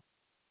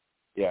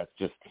 Yeah, it's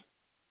just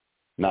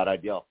not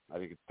ideal. I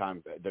think it's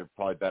time. They're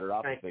probably better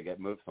off if they get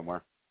moved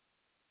somewhere.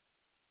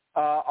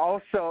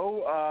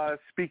 Also,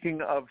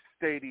 speaking of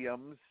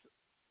stadiums,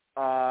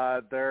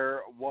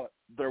 there was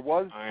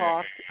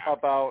talk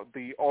about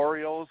the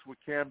Orioles with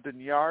Camden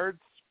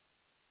Yards,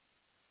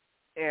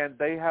 and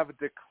they have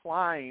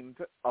declined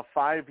a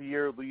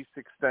 5-year lease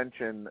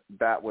extension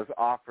that was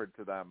offered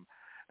to them,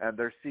 and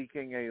they're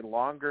seeking a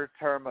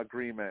longer-term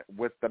agreement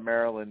with the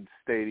Maryland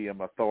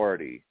Stadium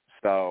Authority.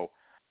 So,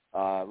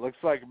 looks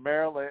like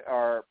Maryland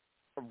are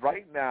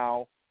right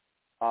now.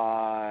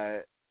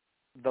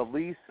 The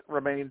lease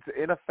remains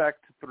in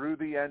effect through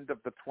the end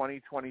of the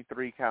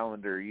 2023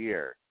 calendar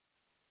year.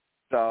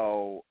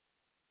 So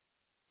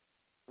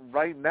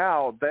right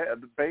now,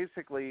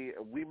 basically,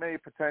 we may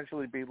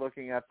potentially be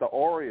looking at the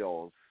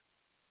Orioles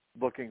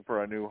looking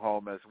for a new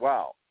home as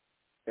well.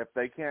 If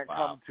they can't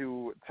come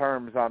to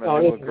terms on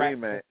a new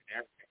agreement.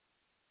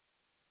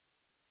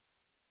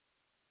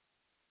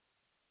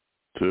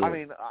 I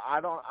mean,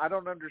 I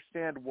don't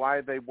understand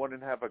why they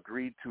wouldn't have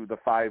agreed to the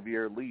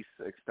 5-year lease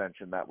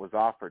extension that was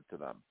offered to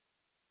them.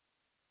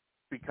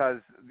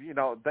 Because,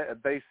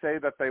 they say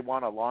that they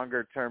want a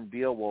longer-term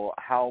deal. Well,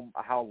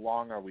 how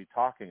long are we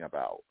talking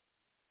about?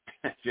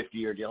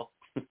 50-year deal.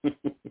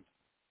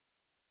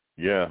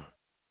 Yeah.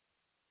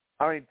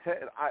 I mean,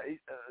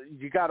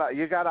 you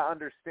gotta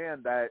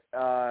understand that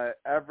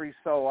every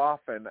so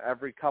often,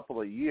 every couple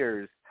of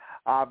years,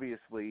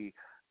 obviously,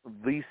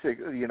 leasing,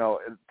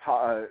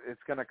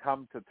 it's going to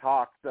come to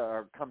talks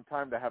or come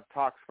time to have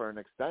talks for an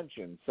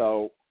extension.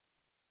 So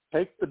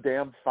take the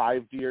damn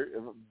 5-year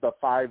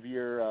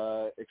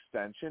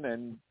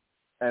extension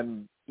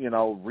and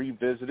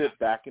revisit it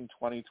back in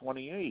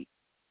 2028.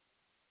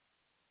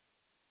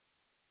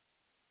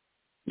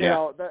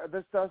 Yeah.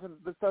 This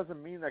doesn't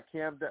mean that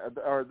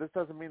this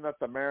doesn't mean that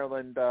the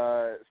Maryland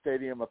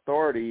Stadium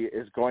Authority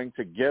is going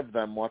to give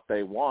them what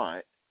they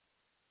want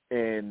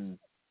in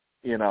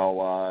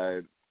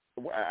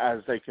as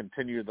they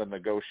continue the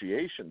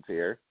negotiations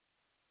here.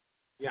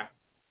 Yeah.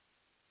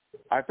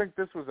 I think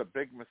this was a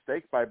big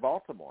mistake by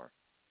Baltimore.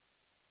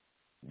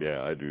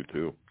 Yeah, I do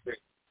too. Let's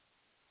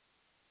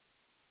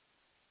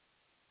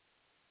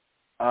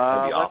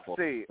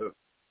see.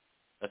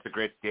 That's a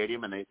great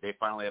stadium, and they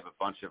finally have a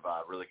bunch of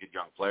really good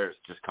young players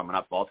just coming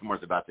up.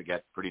 Baltimore's about to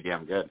get pretty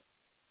damn good,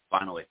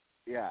 finally.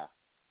 Yeah.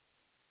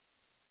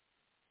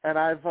 And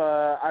I've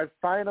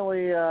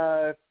finally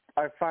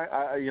I've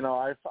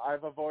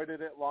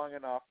avoided it long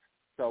enough,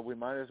 so we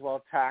might as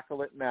well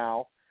tackle it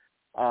now.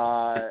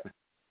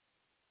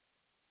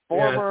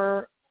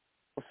 Former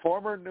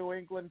New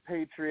England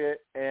Patriot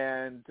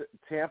and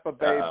Tampa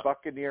Bay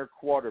Buccaneer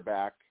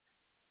quarterback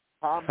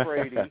Tom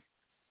Brady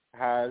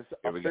has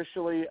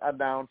officially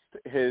announced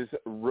his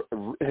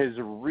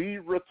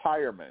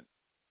re-retirement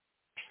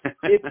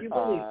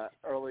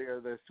earlier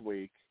this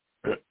week,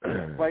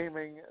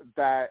 claiming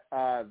that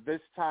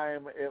this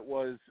time it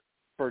was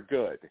for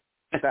good,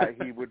 that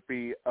he would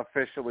be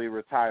officially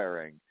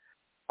retiring.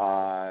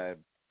 I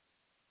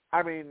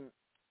mean,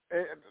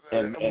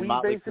 and we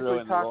Motley basically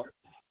Crue talked.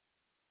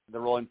 The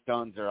Rolling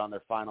Stones are on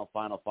their final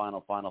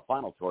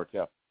tour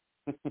too.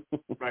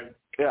 Right.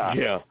 Yeah.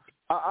 Yeah.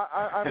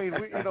 I mean,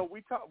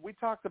 we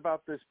talked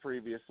about this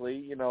previously.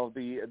 You know,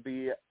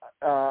 the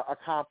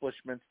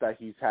accomplishments that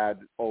he's had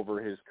over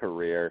his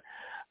career.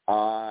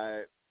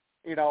 You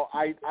know,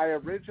 I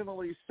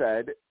originally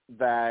said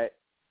that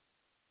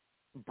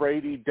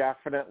Brady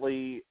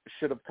definitely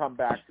should have come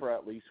back for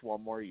at least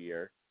one more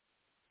year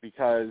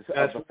because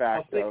of the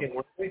fact of.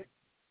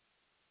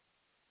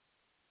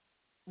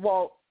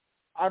 Well,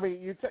 I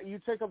mean, you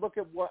take a look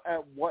at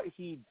what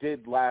he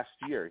did last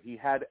year. He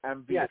had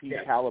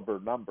MVP caliber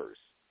numbers.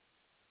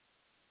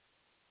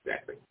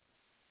 Exactly.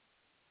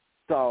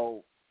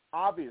 So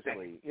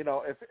obviously, you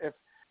know,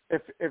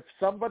 if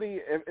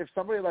somebody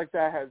like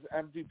that has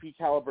MVP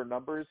caliber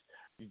numbers,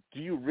 do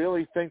you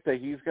really think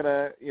that he's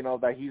gonna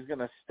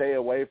stay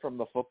away from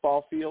the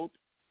football field?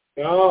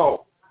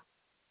 No.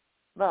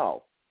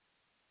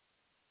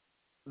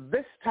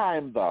 This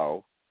time,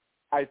 though,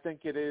 I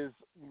think it is,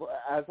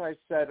 as I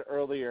said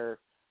earlier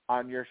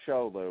on your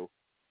show, Lou,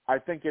 I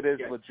think it is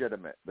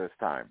legitimate this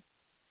time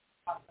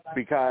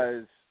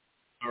because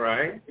all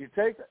right, you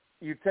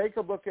take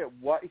a look at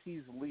what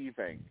he's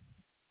leaving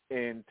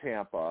in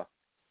Tampa.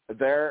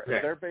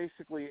 They're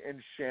basically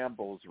in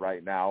shambles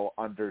right now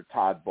under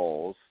Todd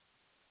Bowles.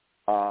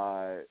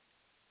 You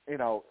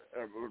know,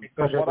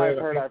 from what I've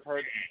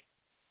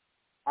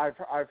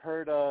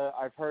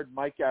heard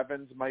Mike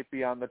Evans might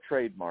be on the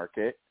trade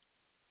market.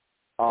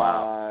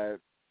 Wow.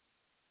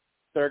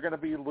 They're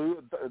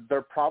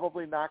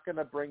probably not going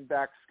to bring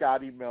back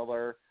Scotty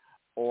Miller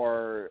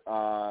or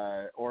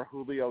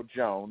Julio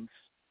Jones.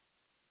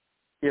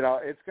 You know,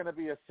 it's going to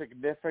be a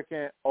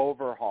significant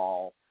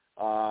overhaul.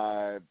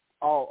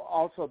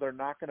 Also, they're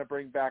not going to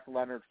bring back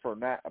Leonard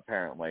Fournette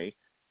apparently,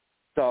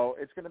 so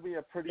it's going to be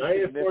a pretty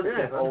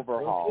significant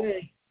overhaul.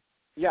 Okay.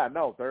 Yeah,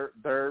 no, they're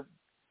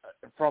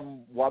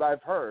from what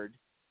I've heard.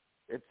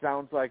 It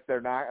sounds like they're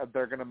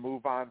going to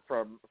move on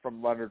from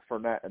Leonard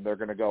Fournette and they're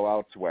going to go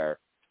elsewhere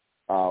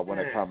when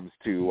it comes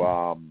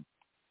to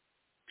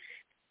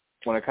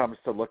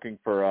looking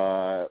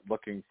for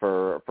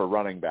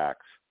running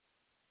backs.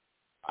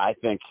 I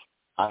think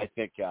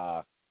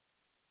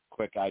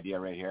quick idea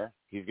right here.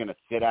 He's going to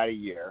sit out a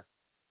year.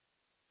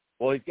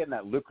 Well, he's getting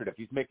that lucrative.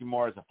 He's making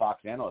more as a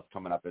Fox analyst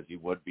coming up as he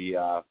would be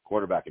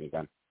quarterbacking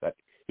again. That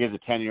he has a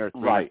 10-year,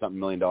 $300-something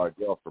million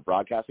deal for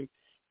broadcasting.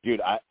 Dude,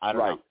 I don't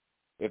know.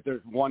 If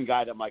there's one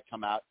guy that might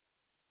come out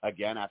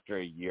again after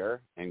a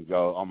year and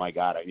go, oh, my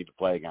God, I need to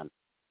play again,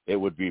 it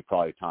would be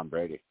probably Tom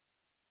Brady.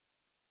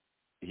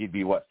 He'd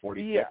be,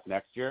 46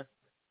 next year?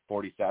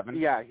 47?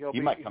 Yeah,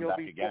 he might come back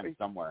again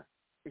somewhere.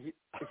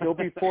 He'll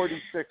be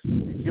 46.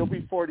 He'll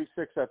be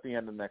 46 at the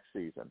end of next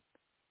season.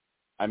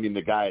 I mean,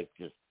 the guy is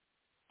just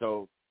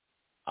so,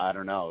 I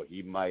don't know.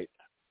 He might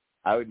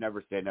 – I would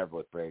never say never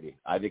with Brady.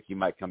 I think he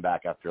might come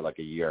back after like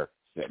a year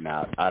sitting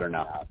out. I don't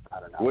know.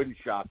 Wouldn't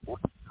shock me.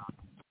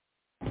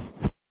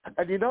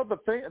 And you know the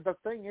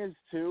thing is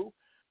too,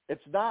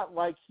 it's not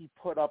like he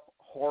put up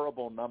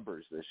horrible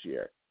numbers this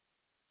year.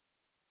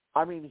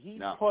 I mean,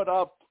 he put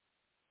up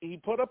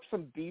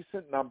some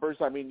decent numbers.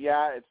 I mean,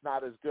 yeah, it's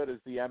not as good as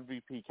the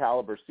MVP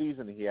caliber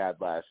season he had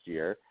last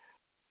year,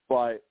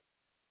 but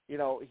you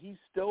know, he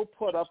still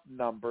put up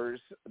numbers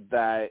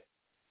that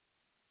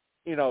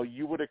you know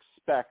you would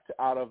expect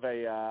out of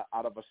a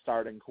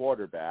starting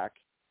quarterback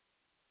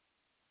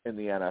in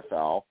the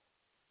NFL.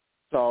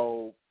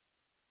 So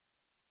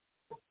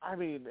I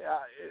mean,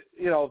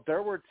 you know,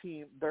 there are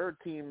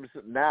teams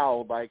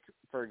now, like,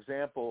 for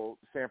example,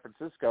 San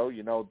Francisco,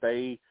 you know,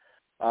 they're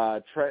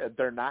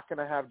not going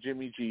to have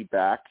Jimmy G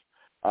back.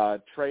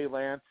 Trey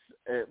Lance,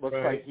 it looks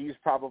like he's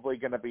probably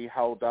going to be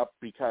held up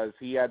because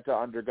he had to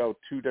undergo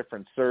 2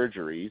 different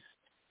surgeries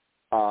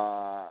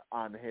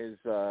on his,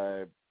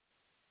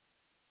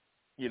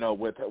 you know,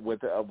 with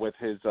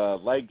his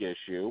leg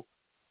issue.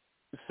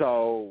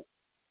 So,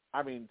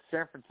 I mean,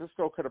 San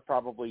Francisco could have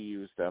probably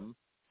used him.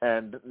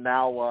 And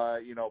now,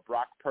 you know,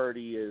 Brock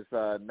Purdy is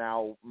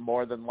now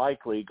more than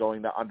likely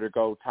going to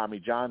undergo Tommy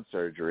John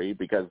surgery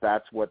because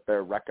that's what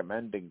they're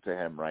recommending to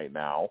him right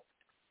now.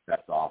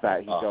 That's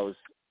awesome.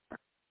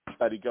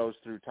 That he goes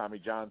through Tommy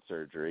John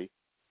surgery.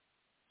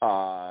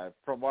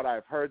 From what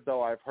I've heard,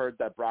 though, I've heard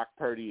that Brock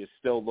Purdy is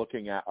still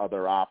looking at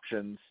other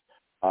options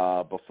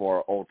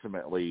before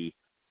ultimately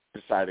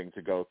deciding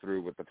to go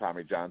through with the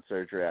Tommy John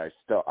surgery. I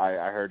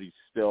heard he's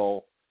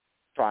still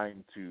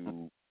trying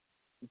to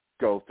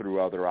go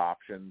through other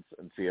options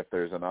and see if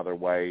there's another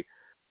way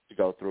to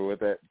go through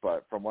with it.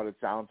 But from what it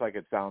sounds like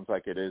it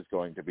is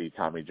going to be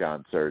Tommy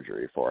John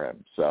surgery for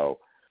him. So,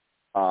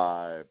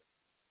 but,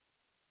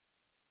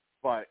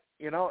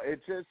 you know, it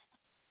just,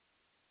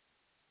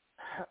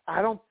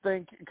 I don't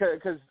think,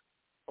 because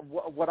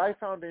what I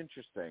found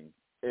interesting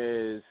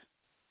is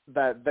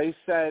that they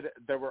said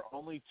there were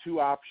only 2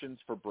 options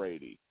for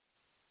Brady.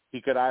 He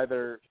could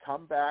either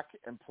come back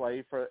and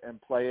play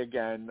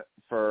again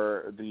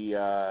for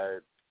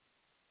the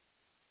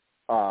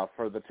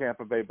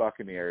Tampa Bay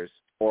Buccaneers,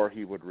 or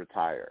he would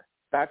retire.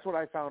 That's what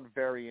I found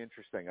very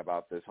interesting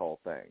about this whole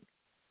thing,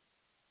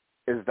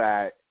 is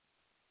that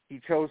he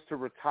chose to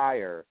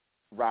retire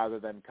rather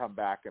than come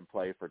back and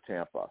play for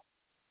Tampa.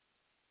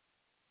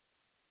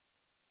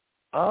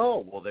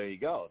 Oh, well, there you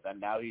go. Then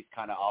now he's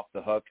kind of off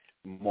the hook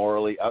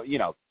morally,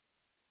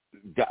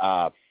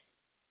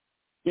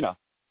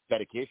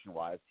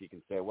 dedication-wise. He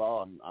can say,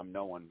 well, I'm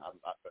no one.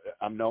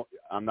 I'm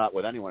not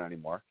with anyone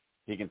anymore.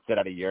 He can sit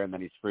out a year and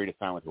then he's free to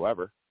sign with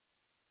whoever.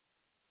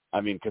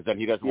 I mean, because then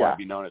he doesn't want to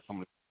be known as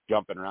someone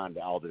jumping around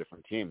to all the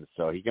different teams.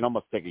 So he can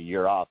almost take a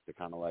year off to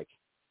kind of like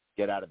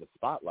get out of the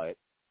spotlight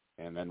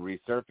and then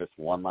resurface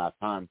one last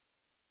time.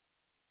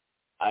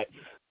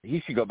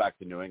 He should go back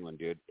to New England,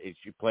 dude. He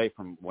should play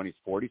from when he's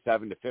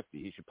 47 to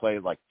 50. He should play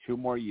like 2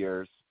 more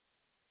years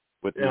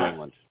with New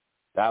England.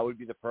 That would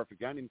be the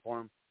perfect ending for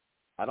him.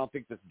 I don't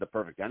think this is the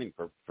perfect ending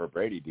for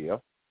Brady, do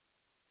you?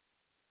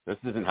 This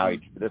isn't how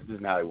he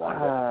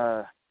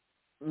wanted it.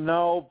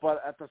 No,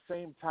 but at the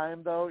same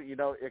time, though,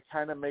 it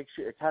kind of makes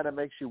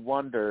you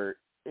wonder,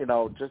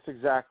 just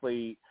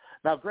exactly.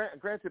 Now,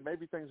 granted,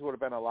 maybe things would have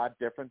been a lot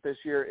different this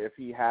year if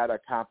he had a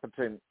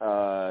competent.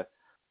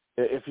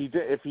 If he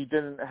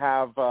didn't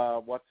have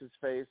what's his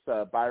face,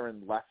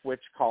 Byron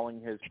Leftwich calling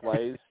his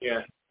plays.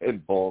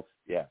 And Bulls,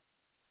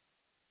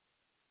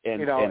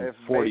 And if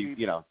 40,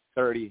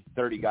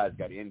 30 guys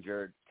got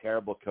injured.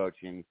 Terrible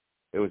coaching.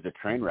 It was a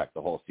train wreck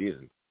the whole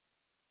season.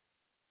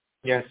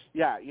 Yes.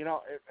 Yeah,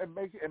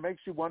 it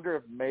makes you wonder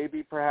if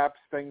maybe perhaps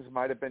things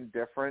might have been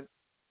different.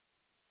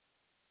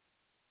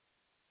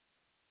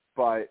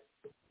 But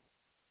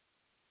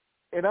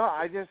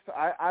I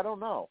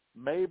don't know.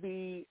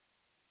 Maybe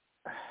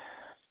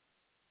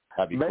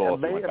that'd be cool.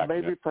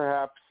 Maybe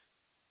perhaps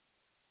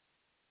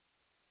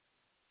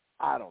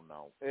I don't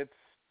know. It's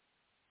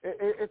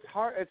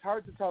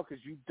hard to tell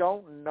because you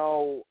don't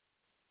know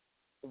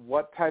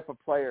what type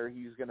of player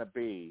he's going to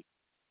be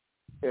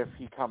if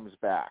he comes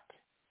back.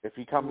 If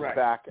he comes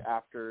back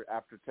after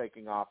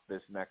taking off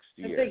this next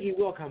year. I think he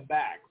will come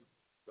back.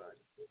 But,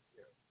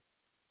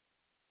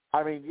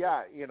 I mean,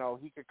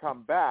 he could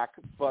come back,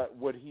 but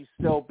would he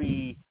still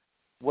be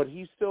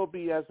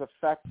as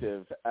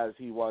effective as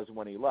he was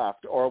when he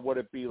left, or would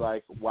it be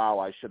like, wow,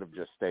 I should have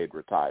just stayed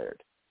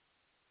retired?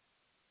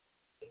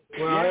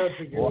 Well, I don't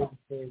think it would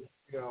be,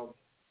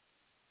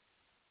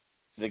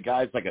 The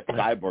guy's like a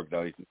cyborg,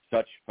 though. He's in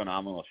such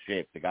phenomenal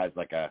shape. The guy's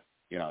like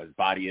his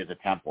body is a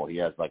temple. He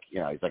has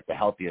he's like the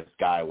healthiest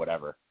guy,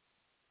 whatever.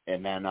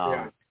 And then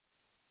I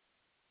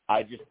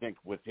just think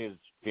with his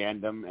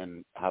fandom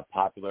and how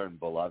popular and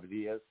beloved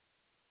he is,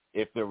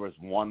 if there was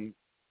one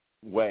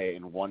way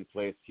in one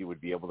place he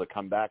would be able to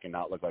come back and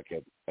not look like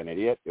an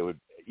idiot, it would,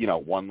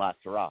 one last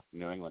hurrah,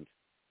 New England.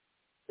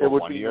 It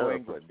would 1 be year, New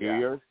England, 2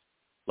 years,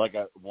 like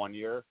a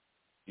 1-year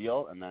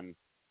deal, and then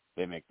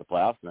they make the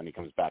playoffs, and then he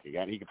comes back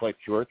again. He could play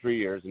 2 or 3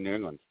 years in New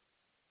England,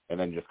 and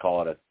then just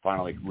call it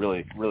finally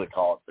really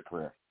call it the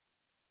career.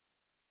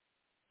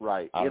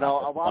 Right. A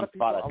lot of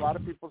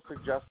people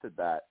suggested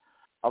that.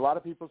 A lot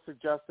of people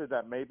suggested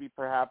that maybe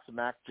perhaps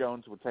Mac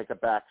Jones would take a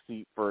back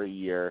seat for a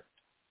year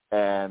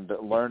and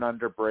learn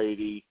under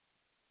Brady.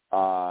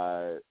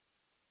 The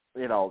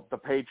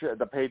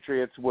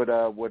Patriots would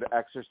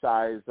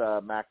exercise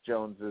Mac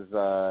Jones's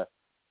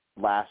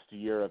last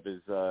year of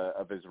his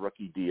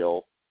rookie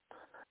deal,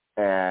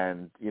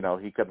 and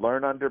he could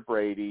learn under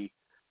Brady,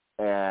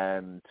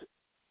 and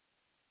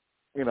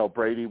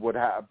Brady would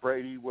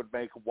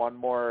make one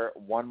more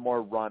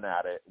run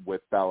at it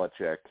with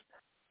Belichick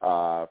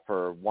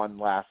for one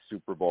last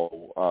Super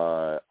Bowl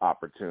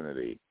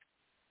opportunity,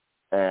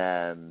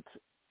 and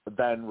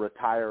then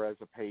retire as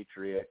a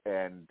Patriot.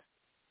 And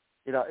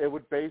it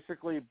would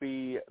basically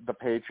be the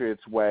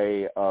Patriots'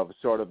 way of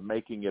sort of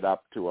making it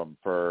up to him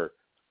for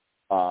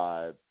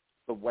the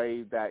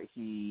way that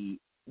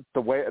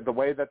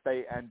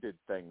they ended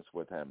things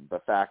with him,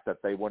 the fact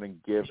that they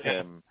wouldn't give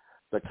him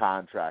the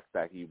contract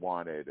that he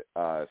wanted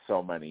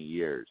so many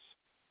years.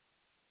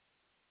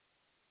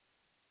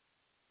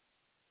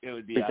 It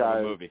would be out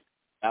of the movie.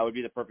 That would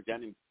be the perfect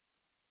ending.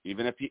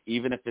 Even if it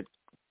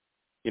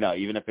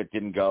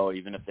didn't go,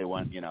 even if they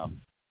went, 10-7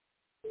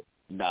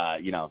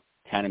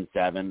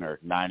 or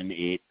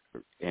 9-8,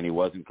 and he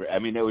wasn't great. I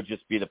mean, it would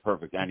just be the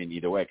perfect ending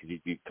either way because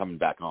he'd be coming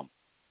back home.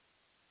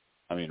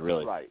 I mean,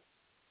 really. Right.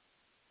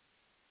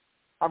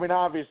 I mean,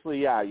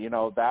 obviously, that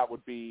would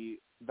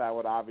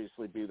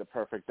obviously be the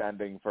perfect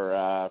ending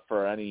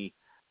for any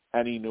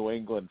New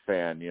England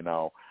fan.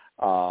 I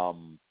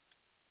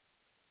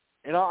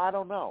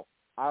don't know.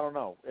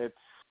 It's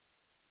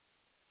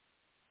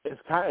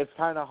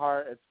kind of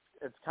hard.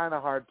 It's kind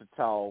of hard to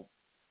tell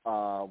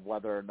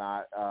whether or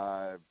not.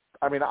 I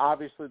mean,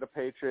 obviously, the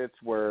Patriots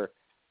were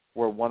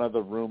one of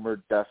the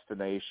rumored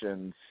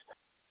destinations.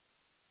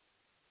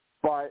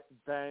 But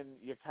then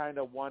you kind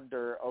of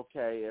wonder,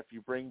 okay, if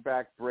you bring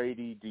back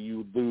Brady, do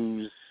you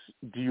lose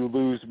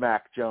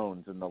Mac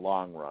Jones in the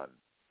long run?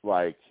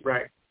 Like,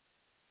 right.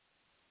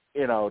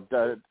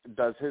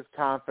 Does his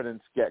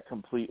confidence get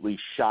completely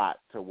shot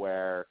to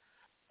where,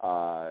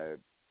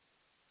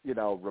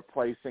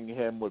 replacing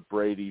him with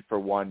Brady for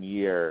 1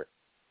 year,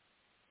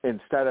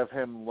 instead of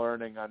him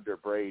learning under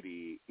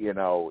Brady,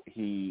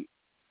 he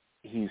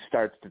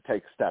starts to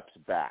take steps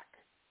back,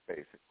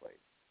 basically.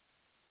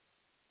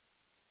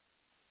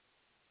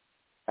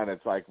 And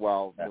it's like,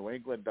 well, New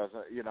England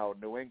doesn't,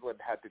 New England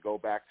had to go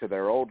back to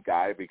their old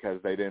guy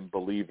because they didn't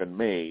believe in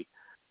me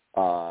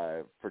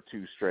for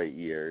 2 straight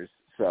years.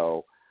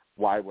 So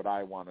why would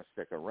I want to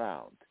stick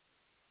around?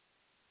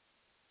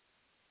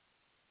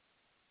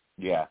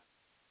 Yeah.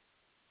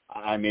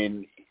 I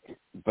mean,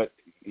 but,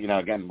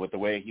 again, with the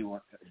way he's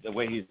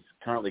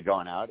currently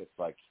going out, it's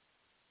like,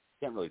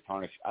 can't really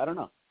tarnish. I don't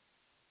know.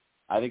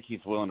 I think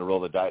he's willing to roll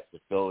the dice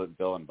if Bill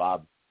and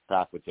Bob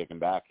Kraft would take him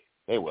back.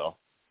 They will.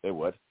 They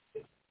would.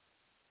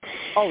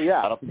 Oh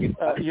yeah. I don't think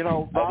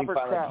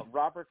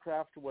Robert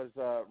Kraft was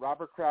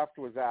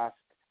asked,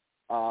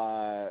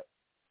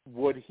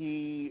 would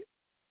he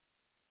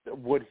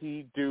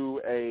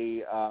do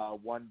a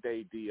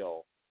 1-day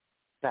deal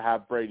to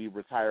have Brady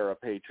retire a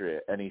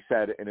Patriot, and he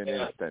said in an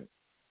instant.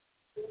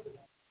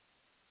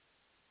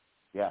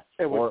 Yeah.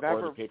 It was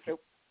or the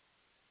Patriots.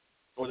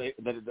 Or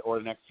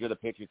the next year the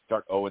Patriots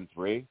start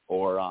 0-3,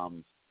 or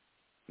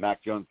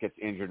Mac Jones gets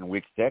injured in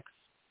Week 6.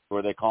 Who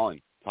are they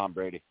calling? Tom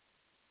Brady.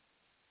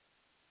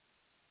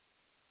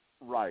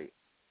 Right.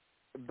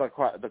 The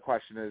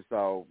question is,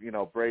 though,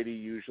 Brady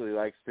usually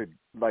likes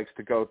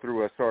to go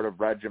through a sort of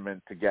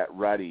regimen to get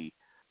ready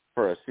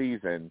for a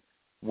season.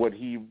 Would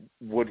he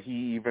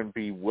even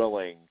be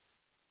willing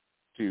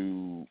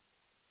to,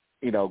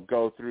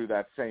 go through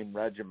that same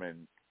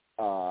regimen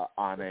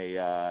on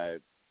a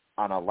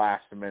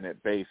last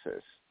minute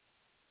basis?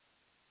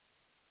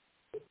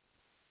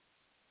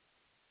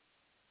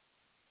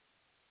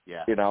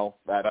 Yeah.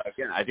 That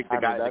again, I think the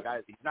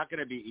guy he's not going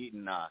to be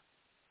eating.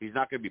 He's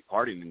not going to be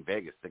partying in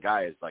Vegas. The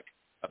guy is like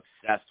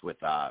obsessed with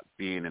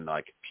being in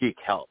like peak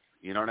health.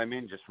 You know what I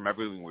mean? Just from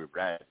everything we've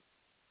read,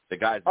 the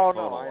guy's a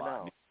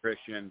total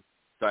nutrition.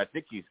 So I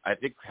think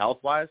health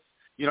wise,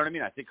 you know what I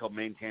mean? I think he'll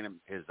maintain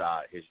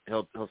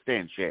he'll stay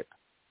in shape.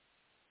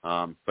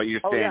 But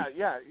you're saying,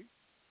 yeah.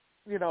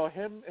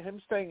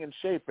 Him staying in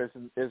shape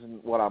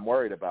isn't what I'm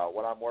worried about.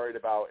 What I'm worried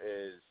about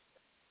is,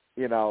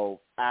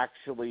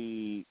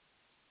 actually,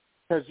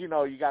 because you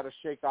got to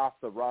shake off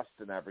the rust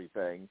and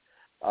everything.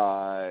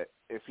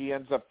 If he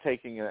ends up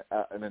taking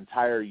an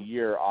entire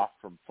year off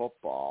from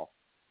football,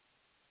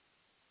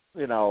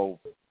 you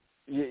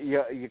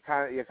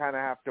kind of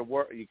have to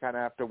worry. You kind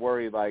of have to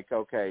worry, like,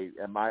 okay,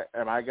 am I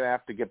going to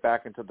have to get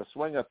back into the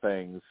swing of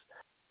things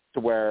to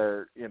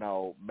where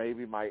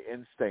maybe my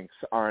instincts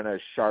aren't as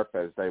sharp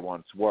as they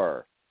once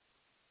were.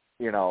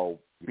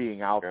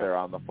 Being out there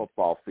on the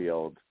football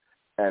field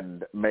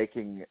and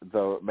making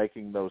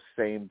those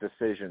same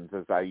decisions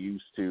as I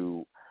used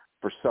to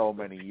for so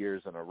many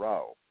years in a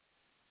row.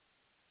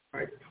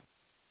 Right.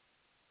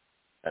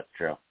 That's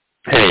true.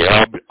 Hey,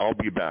 I'll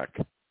be back.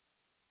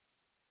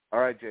 All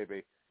right,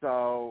 JB.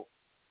 So,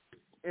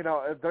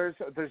 there's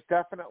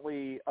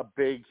definitely a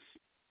big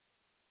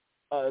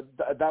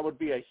that would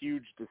be a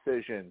huge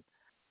decision,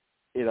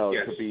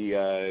 yes. to be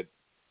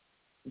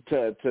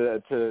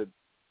to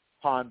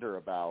ponder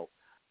about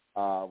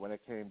when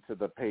it came to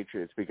the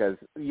Patriots, because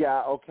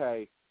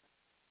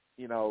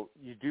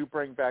you do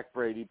bring back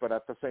Brady, but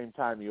at the same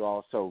time you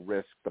also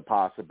risk the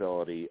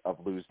possibility of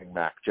losing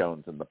Mac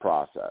Jones in the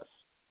process.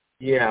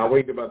 Yeah, I'll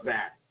wait about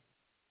that.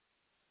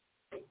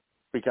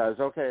 Because,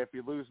 if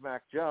you lose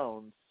Mac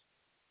Jones,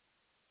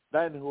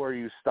 then who are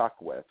you stuck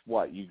with?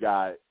 What, you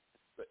got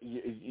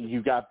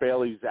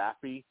Bailey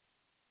Zappi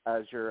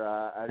as your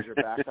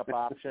backup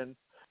option.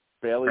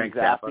 Bailey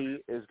Zappi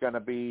is going to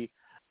be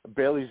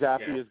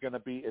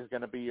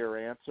your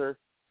answer.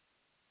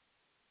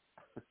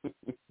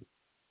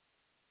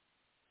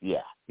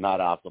 Yeah, not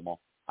optimal.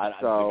 The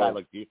guy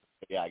looks decent.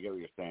 Yeah, I get what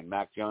you're saying.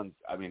 Mac Jones,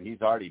 I mean,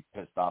 he's already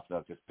pissed off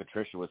though because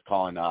Patricia was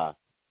calling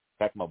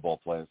Tecmo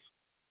Bowl plays.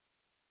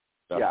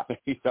 So yeah,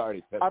 he's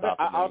already pissed off.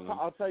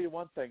 I'll tell you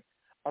one thing.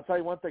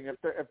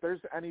 If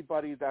there's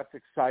anybody that's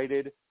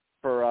excited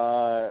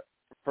for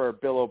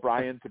Bill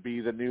O'Brien to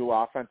be the new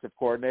offensive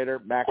coordinator,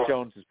 Mac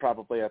Jones is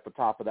probably at the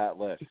top of that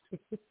list.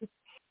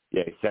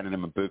 Yeah, he's sending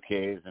him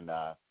bouquets and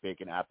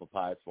baking apple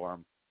pies for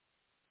him.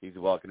 He's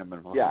welcoming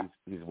him. Yeah.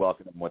 He's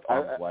welcoming him with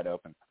arms wide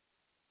open.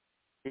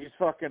 He's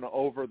fucking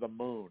over the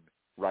moon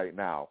right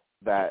now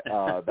that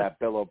that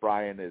Bill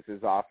O'Brien is his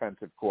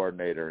offensive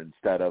coordinator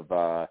instead of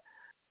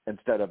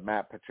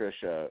Matt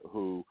Patricia,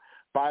 who,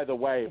 by the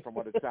way, from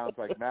what it sounds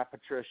like, Matt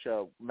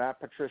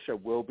Patricia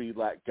will be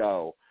let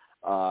go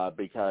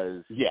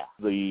because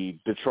the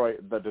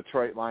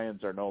Detroit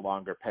Lions are no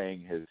longer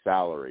paying his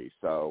salary.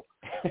 So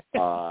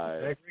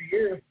Every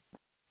year.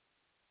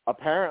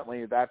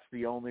 Apparently that's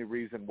the only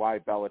reason why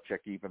Belichick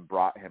even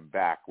brought him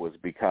back, was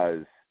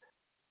because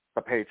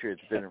the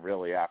Patriots didn't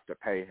really have to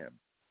pay him.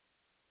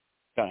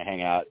 Kind of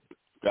hang out,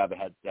 grab a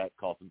headset,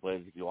 call some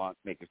plays if you want,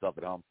 make yourself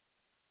at home.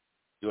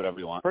 Do whatever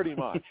you want. Pretty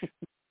much.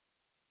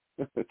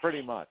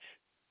 Pretty much.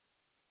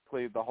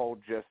 The whole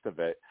gist of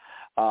it.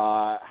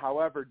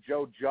 However,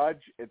 Joe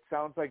Judge, it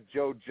sounds like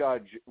Joe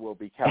Judge will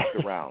be kept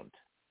around.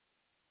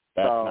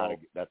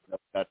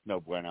 That's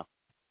no bueno.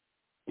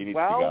 He needs to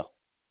go.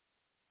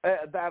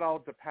 That all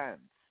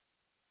depends.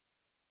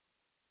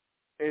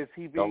 Is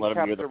he being Don't let him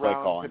kept hear the play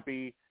around calling. to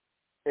be?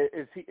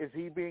 is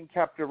he being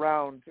kept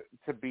around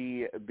to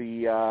be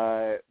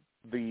the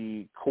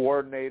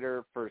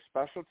coordinator for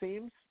special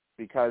teams?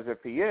 Because if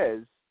he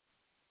is,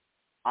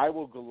 I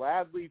will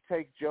gladly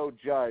take Joe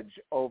Judge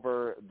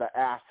over the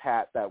ass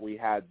hat that we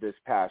had this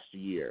past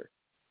year.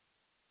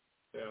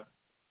 Yeah.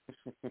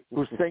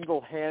 Who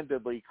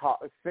single-handedly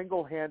cost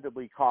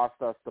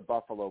us the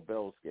Buffalo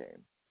Bills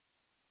game.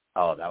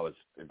 Oh, that was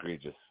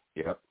egregious.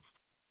 Yep.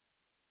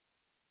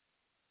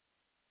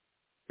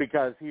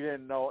 Because he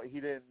didn't know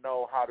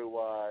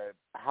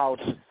how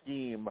to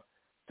scheme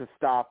to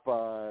stop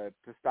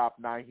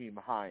Nyheim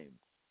Hines.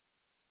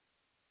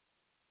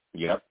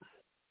 Yep.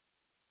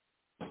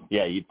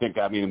 Yeah, you'd think.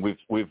 I mean,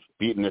 we've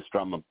beaten this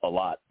drum a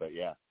lot, but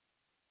yeah,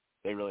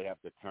 they really have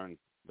to turn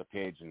the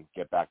page and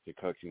get back to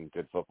coaching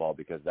good football,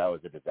 because that was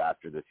a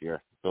disaster this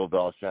year. Bill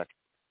Belichick,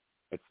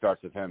 it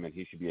starts with him, and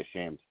he should be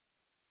ashamed.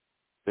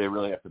 They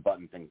really have to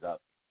button things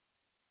up.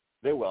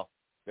 They will.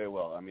 They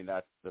will. I mean,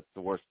 that's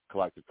the worst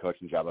collective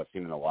coaching job I've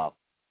seen in a while.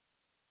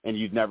 And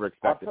you'd never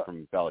expect it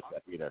from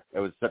Belichick either. It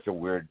was such a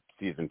weird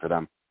season for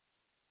them.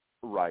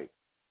 Right.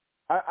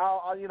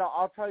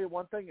 I'll tell you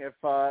one thing.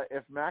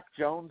 If Mac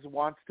Jones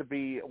wants to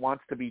be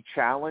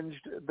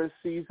challenged this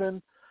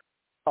season,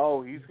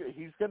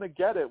 he's going to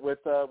get it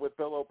with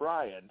Bill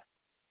O'Brien.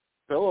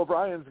 Bill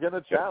O'Brien's going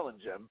to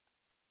challenge him.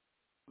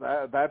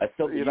 There's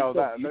no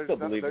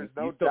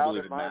doubt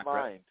in my mind.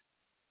 Right?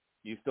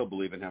 You still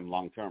believe in him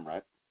long term,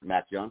 right,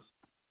 Mac Jones?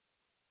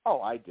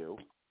 Oh, I do.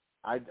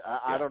 I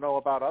don't know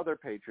about other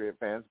Patriot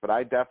fans, but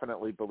I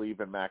definitely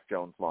believe in Mac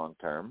Jones long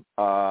term.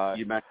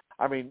 You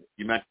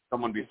mentioned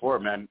someone before,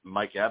 man,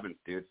 Mike Evans,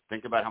 dude.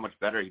 Think about how much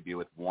better he'd be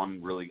with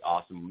one really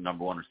awesome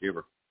number one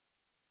receiver.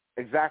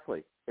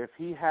 Exactly. If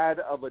he had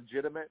a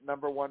legitimate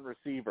number one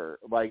receiver,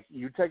 like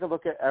you take a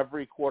look at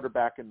every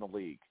quarterback in the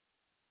league.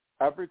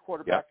 Every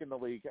quarterback in the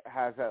league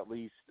has at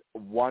least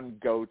one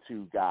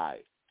go-to guy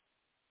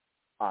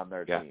on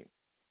their team.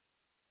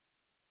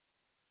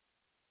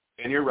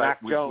 And you're right.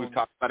 We've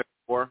talked about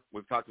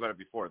it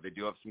before. They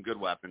do have some good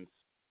weapons.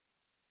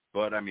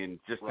 But, I mean,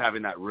 just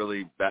having that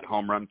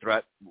home run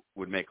threat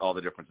would make all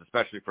the difference,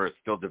 especially for a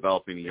still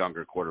developing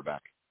younger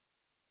quarterback.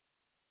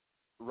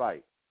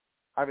 Right.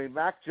 I mean,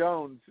 Mac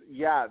Jones,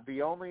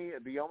 the only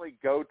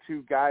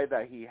go-to guy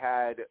that he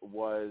had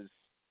was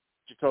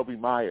Jacoby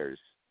Myers,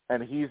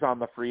 and he's on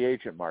the free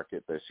agent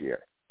market this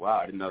year. Wow,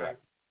 I didn't know that.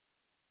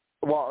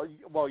 Well,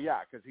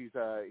 yeah, because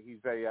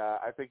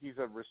I think he's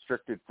a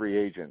restricted free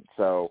agent,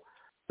 so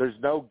there's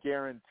no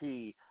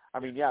guarantee. I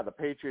mean, the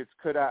Patriots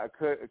could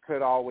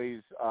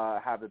always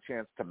have the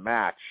chance to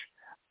match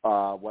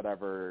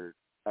whatever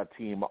a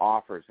team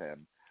offers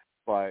him,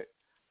 but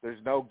there's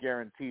no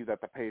guarantee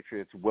that the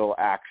Patriots will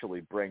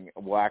actually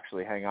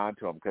hang on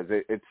to him, because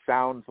it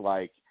sounds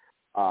like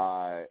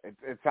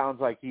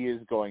he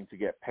is going to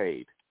get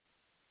paid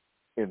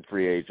in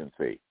free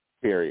agency.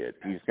 Period.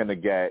 He's going to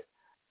get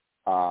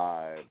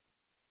from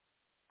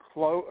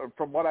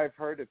what I've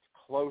heard, it's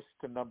close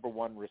to number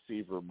one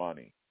receiver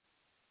money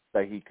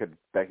that he could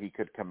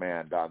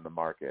command on the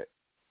market.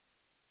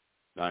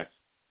 Nice.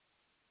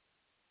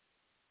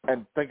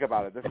 And think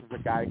about it. This is a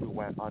guy who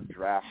went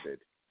undrafted.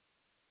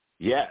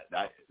 Yeah,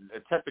 it's the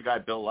type of guy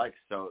Bill likes.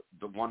 So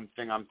the one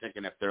thing I'm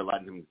thinking, if they're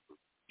letting him,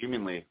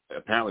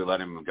 apparently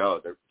letting him go,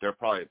 they're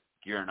probably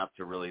gearing up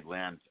to really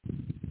land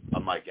a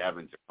Mike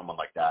Evans or someone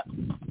like that.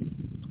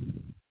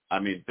 I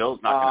mean, Bill's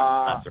not going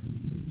to mess.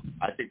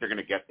 I think they're going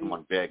to get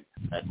someone big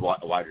at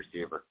wide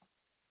receiver.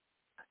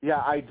 Yeah,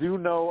 I do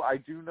know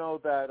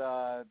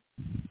that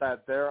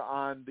they're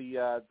on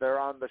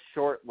the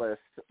short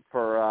list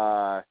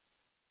for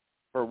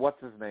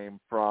what's his name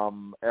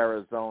from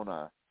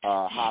Arizona,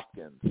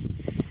 Hopkins.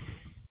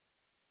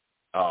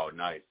 Oh,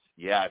 nice.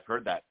 Yeah, I've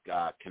heard that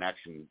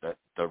connection,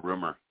 the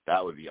rumor.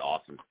 That would be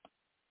awesome.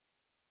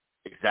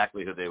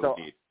 Exactly who they would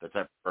need, the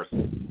type of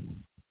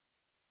person.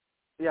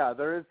 Yeah,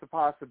 there is the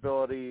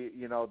possibility,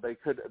 they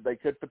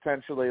could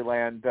potentially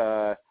land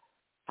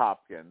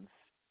Hopkins.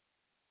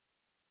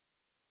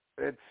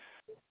 It's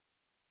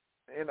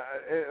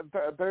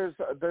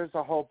there's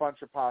a whole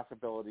bunch of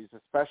possibilities,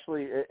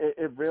 especially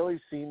it really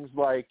seems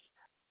like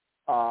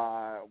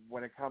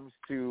when it comes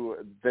to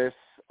this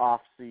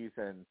off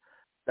season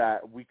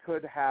that we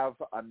could have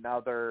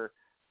another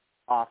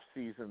off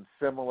season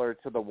similar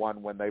to the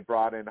one when they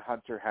brought in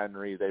Hunter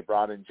Henry, they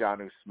brought in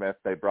Jonnu Smith,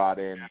 they brought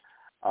in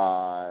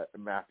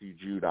Matthew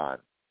Judon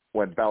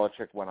when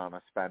Belichick went on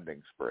a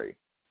spending spree.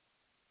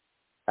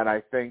 And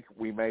I think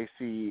we may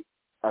see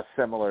a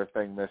similar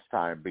thing this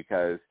time,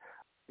 because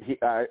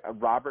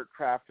Robert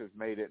Kraft has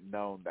made it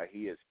known that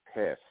he is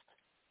pissed.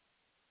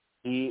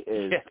 He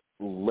is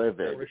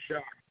livid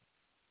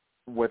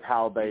with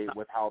how they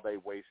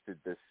wasted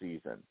this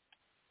season.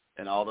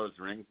 And all those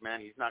rings,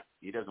 man,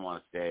 he doesn't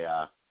want to stay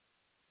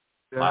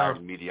mired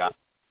in mediocrity.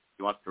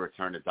 He wants to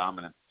return to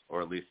dominance,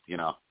 or at least,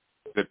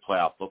 good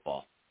playoff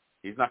football.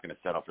 He's not going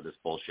to settle for this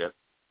bullshit.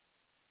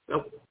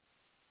 Nope.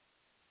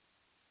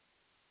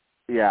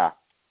 Yeah.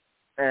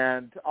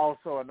 And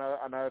also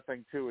another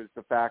thing too is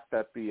the fact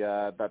that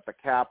the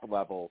cap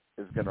level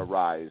is going to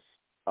rise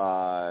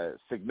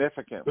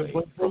significantly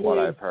from what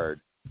I've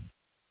heard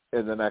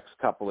in the next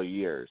couple of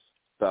years.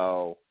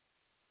 So,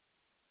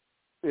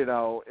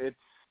 it's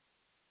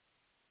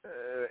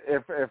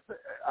if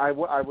I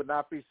would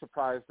not be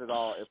surprised at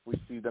all if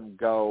we see them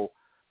go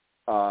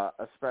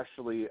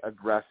especially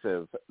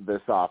aggressive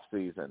this off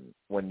season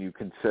when you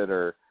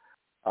consider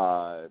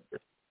the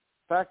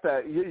fact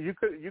that you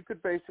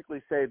could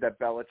basically say that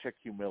Belichick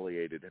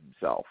humiliated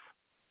himself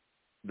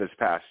this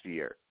past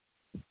year.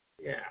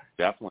 Yeah,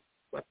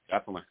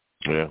 Definitely.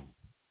 Yeah.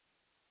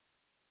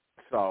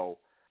 So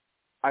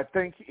I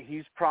think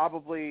he's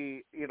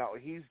probably,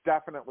 he's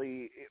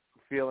definitely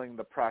feeling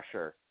the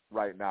pressure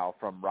right now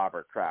from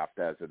Robert Kraft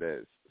as it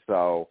is.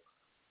 So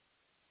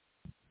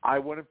I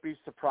wouldn't be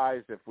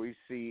surprised if we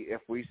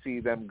see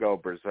them go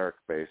berserk,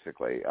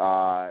 basically.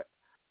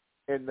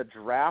 In the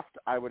draft,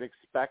 I would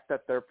expect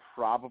that they're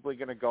probably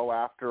going to go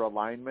after a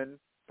lineman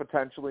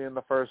potentially in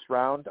the first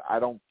round. I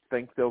don't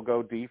think they'll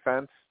go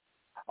defense,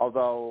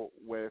 although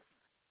with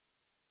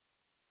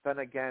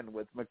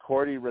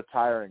McCourty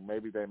retiring,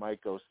 maybe they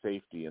might go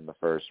safety in the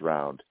first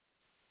round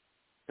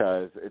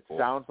because it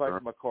sounds like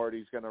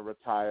McCourty's going to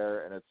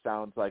retire, and it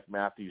sounds like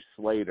Matthew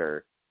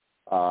Slater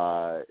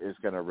is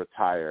going to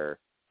retire.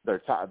 Their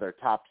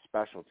top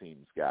special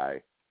teams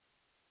guy.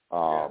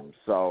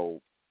 So,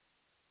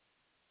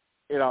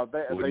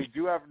 they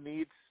do have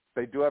needs.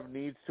 They do have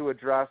needs to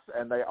address,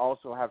 and they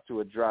also have to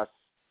address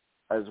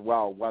as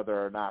well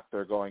whether or not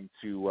they're going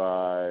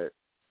to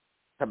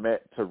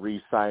commit to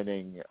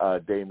re-signing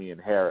Damian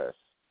Harris.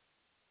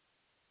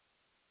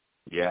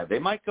 Yeah, they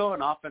might go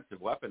an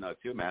offensive weapon though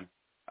too, man.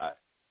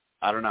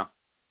 I don't know.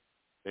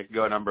 They can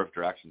go a number of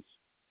directions.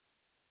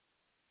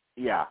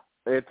 Yeah,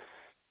 it's.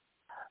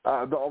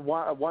 The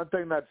one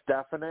thing that's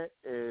definite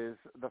is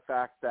the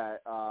fact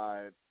that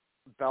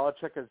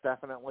Belichick has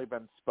definitely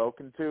been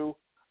spoken to,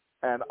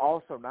 and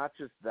also not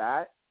just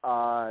that.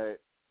 I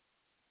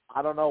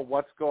don't know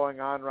what's going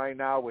on right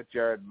now with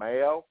Jared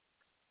Mayo,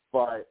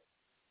 but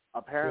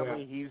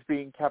apparently he's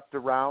being kept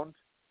around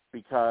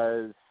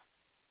because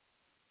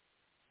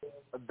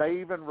they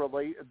even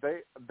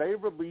they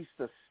released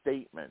a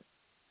statement,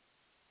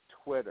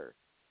 Twitter,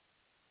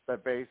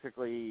 that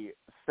basically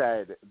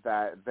said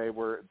that they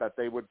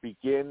would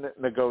begin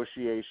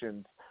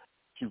negotiations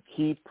to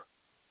keep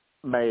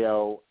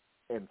Mayo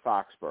in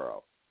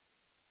Foxborough.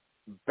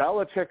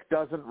 Belichick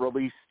doesn't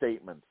release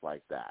statements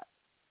like that.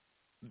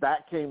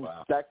 That came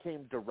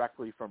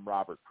directly from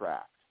Robert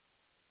Kraft.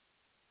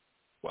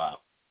 Wow.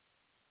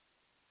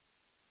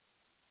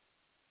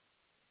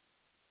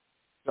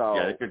 So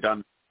yeah, I think they're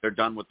done. They're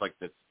done with like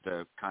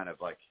the kind of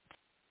like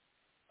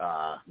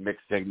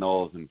mixed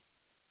signals and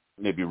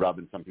maybe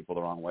rubbing some people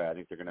the wrong way. I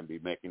think they're going to be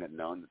making it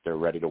known that they're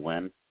ready to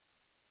win.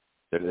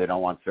 They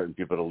don't want certain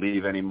people to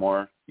leave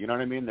anymore. You know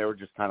what I mean? They were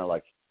just kind of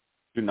like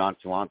too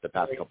nonchalant the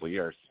past couple of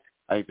years.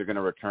 I think they're going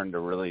to return to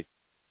really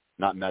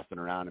not messing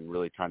around and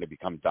really trying to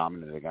become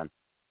dominant again.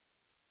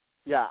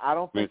 Yeah, I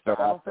don't think they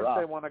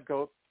want to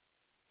go.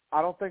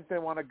 I don't think they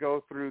want to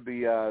go through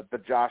the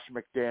Josh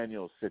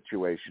McDaniels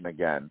situation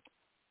again,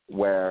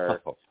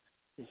 where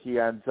he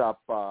ends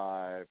up.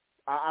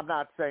 I'm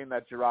not saying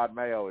that Gerard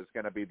Mayo is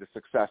going to be the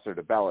successor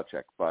to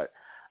Belichick, but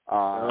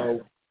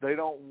they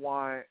don't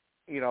want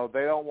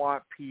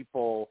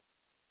people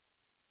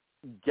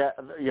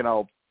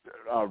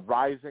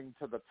rising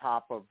to the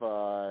top of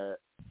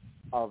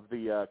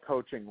the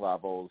coaching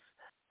levels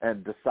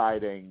and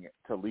deciding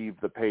to leave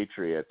the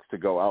Patriots to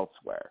go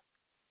elsewhere.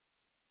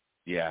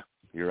 Yeah,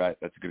 you're right.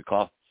 That's a good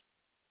call.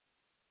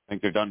 I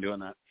think they're done doing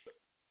that.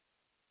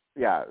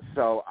 Yeah,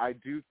 so I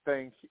do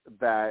think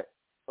that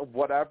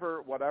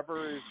whatever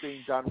is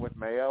being done with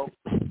Mayo,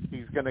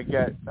 he's going to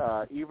get,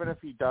 even if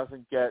he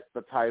doesn't get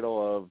the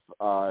title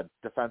of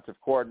defensive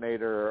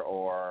coordinator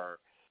or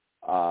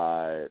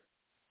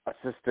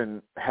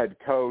assistant head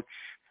coach,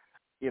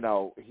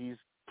 he's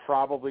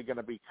probably going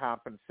to be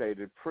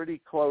compensated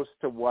pretty close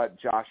to what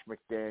Josh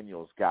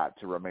McDaniels got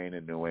to remain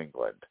in New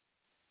England,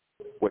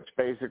 which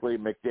basically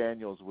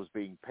McDaniels was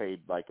being paid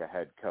like a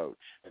head coach.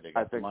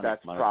 I think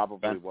that's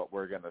probably what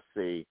we're going to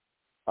see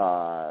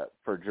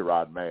for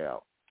Gerard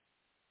Mayo.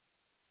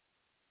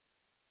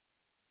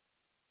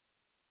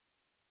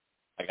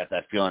 I got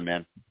that feeling,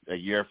 man. A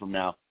year from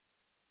now,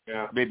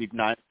 maybe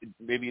not,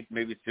 maybe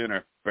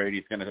sooner.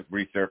 Brady's going to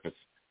resurface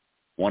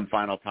one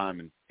final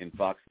time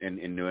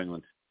in New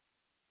England.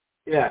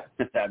 Yeah,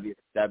 that'd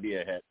be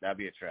a hit. That'd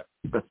be a trip.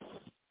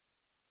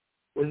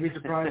 Wouldn't be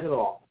surprised at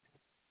all.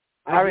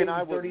 I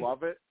would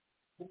love it.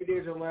 30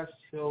 days or less,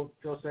 he'll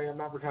say, "I'm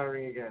not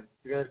retiring again."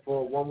 You're going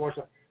for one more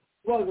time.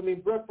 Well,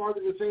 Brett Favre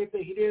did the same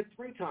thing. He did it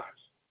 3 times.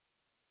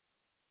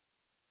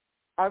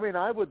 I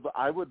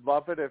would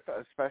love it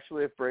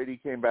especially if Brady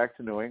came back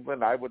to New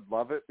England. I would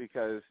love it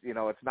because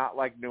it's not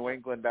like New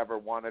England ever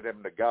wanted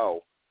him to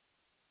go.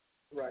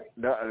 Right.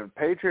 No,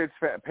 Patriots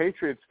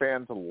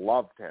fans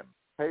loved him.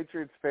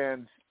 Patriots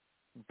fans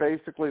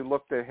basically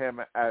looked at him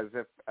as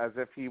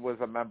if he was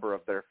a member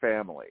of their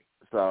family.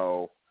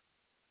 So,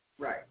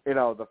 right.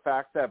 The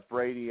fact that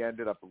Brady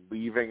ended up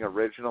leaving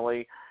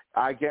originally,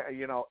 I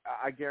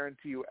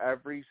guarantee you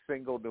every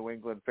single New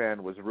England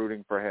fan was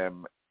rooting for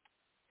him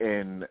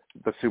in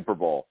the Super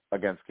Bowl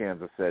against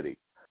Kansas City.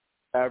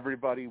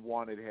 Everybody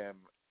wanted him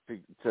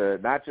to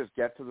not just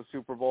get to the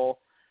Super Bowl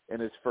in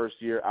his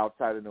first year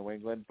outside of New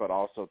England, but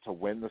also to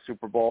win the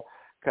Super Bowl,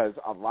 because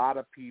a lot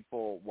of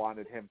people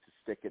wanted him to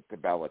stick it to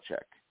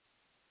Belichick.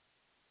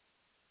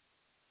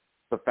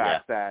 The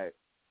fact that,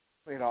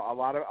 a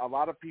lot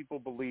of people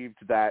believed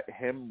that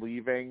him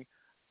leaving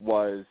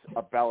was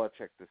a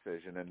Belichick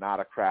decision and not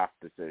a Kraft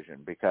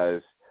decision,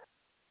 because,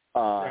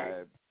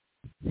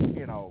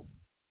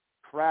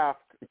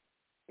 Kraft,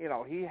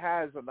 he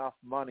has enough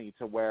money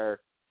to where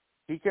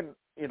he can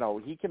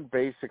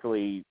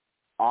basically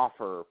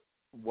offer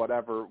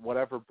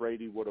whatever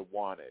Brady would have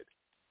wanted,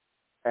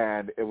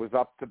 and it was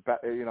up to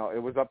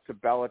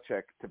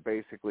Belichick to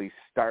basically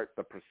start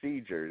the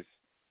procedures,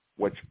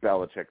 which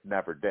Belichick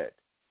never did.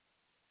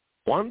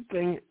 One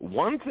thing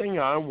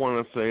I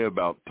want to say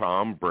about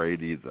Tom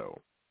Brady, though,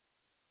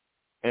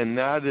 and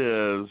that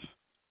is,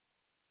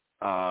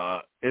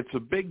 it's a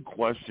big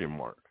question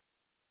mark.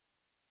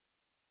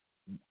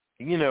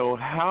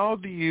 How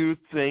do you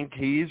think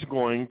he's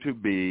going to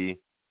be?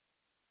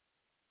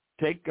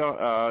 Take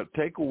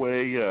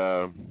away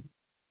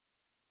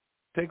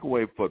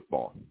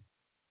football.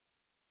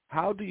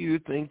 How do you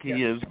think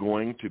he is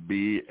going to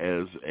be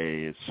as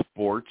a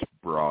sports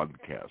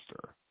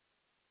broadcaster?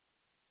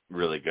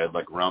 Really good,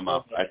 like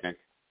Romo, I think.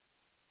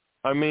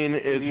 I mean,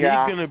 is he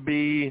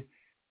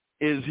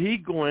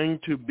going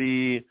to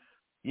be,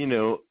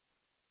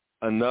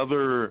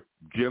 another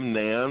Jim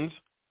Nance?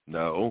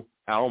 No.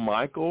 Al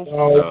Michaels?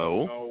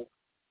 No.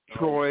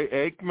 Troy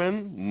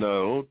Aikman?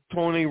 No.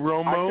 Tony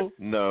Romo?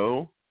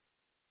 No.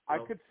 I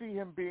could see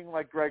him being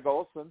like Greg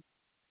Olson,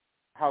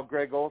 how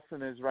Greg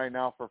Olson is right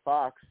now for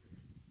Fox.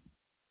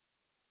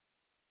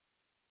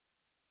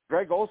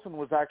 Greg Olson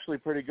was actually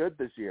pretty good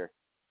this year.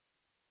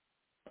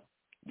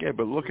 Yeah,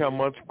 but look how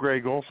much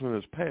Greg Olson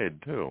is paid,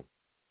 too.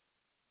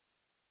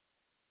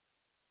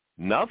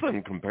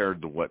 Nothing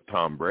compared to what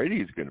Tom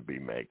Brady's going to be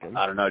making.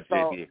 I don't know,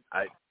 JB.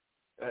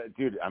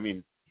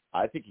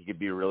 I think he could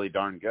be really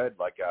darn good,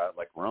 like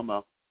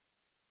Romo,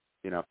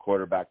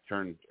 quarterback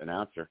turned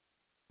announcer.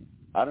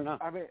 I don't know.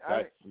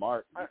 That's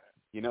smart.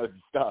 He knows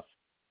his stuff.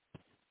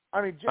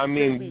 We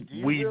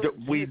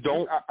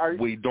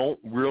don't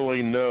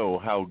really know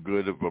how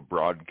good of a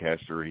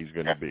broadcaster he's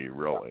going to be,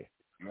 really.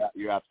 Yeah,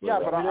 you're absolutely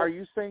right. But are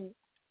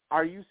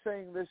you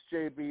saying this,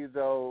 JB,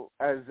 though,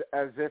 as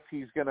if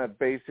he's going to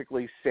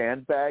basically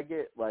sandbag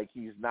it, like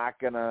he's not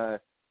going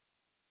to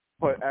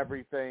put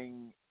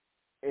everything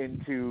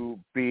into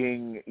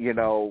being,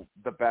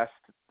 the best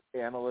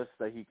analyst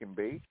that he can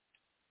be?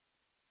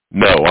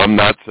 No, I'm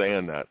not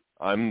saying that.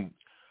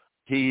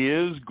 He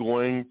is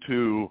going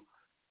to,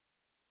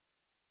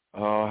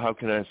 how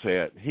can I say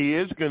it? He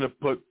is going to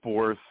put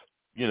forth,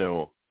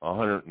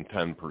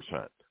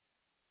 110%.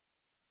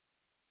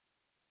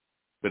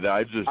 But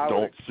I just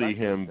don't see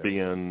him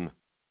being.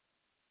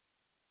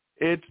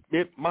 It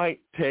might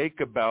take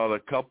about a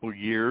couple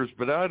years,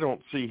 but I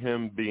don't see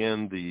him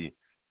being the,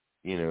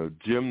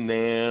 Jim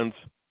Nance,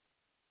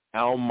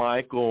 Al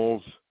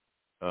Michaels,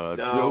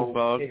 Joe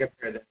Buck,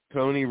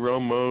 Tony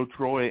Romo,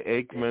 Troy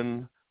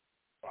Aikman,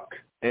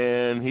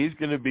 and he's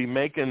going to be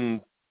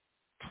making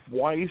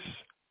twice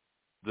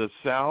the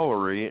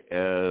salary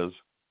as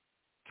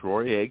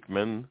Troy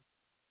Aikman.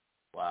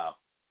 Wow.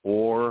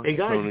 Or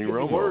Tony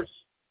Romo.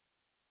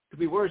 Could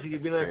be worse. He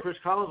could be like Chris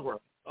Collinsworth.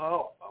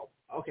 Oh,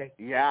 okay.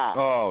 Yeah.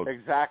 Oh,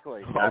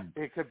 exactly.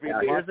 It could be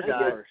much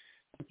worse.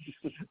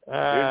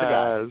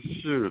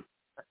 Shoot.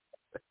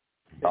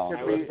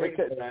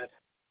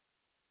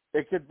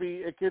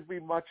 It could be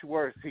much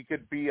worse. He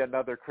could be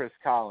another Chris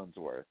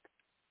Collinsworth,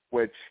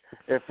 which,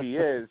 if he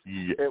is,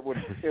 it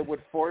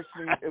would force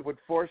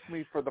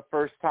me for the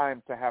first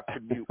time to have to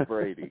mute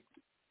Brady.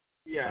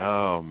 Yeah.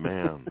 Oh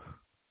man.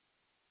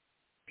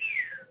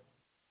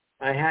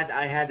 I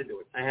had to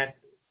do it.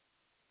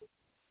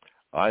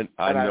 I know.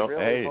 I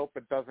really hope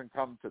it doesn't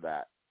come to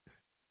that.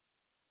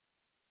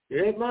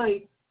 It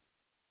might.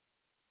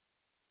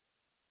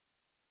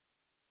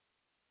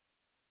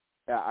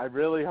 Yeah, I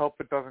really hope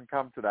it doesn't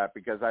come to that,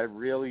 because I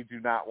really do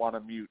not want to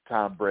mute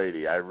Tom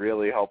Brady. I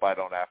really hope I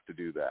don't have to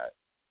do that.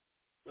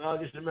 Well,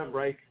 just remember,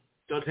 Ike,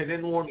 don't say they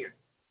didn't warn you.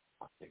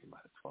 I'll think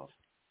about it 12.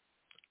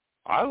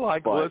 I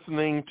like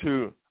listening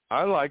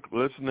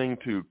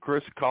to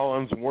Chris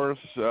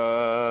Collinsworth's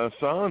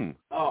son.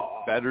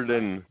 Oh. Better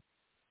than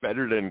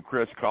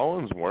Chris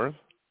Collinsworth.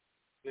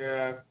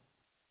 Yeah.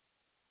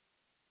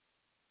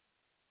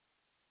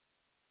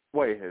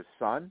 Wait, his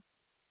son?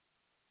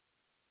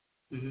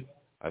 Mm-hmm.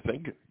 I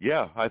think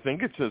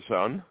it's his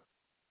son.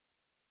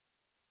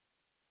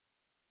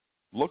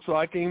 Looks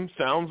like him,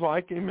 sounds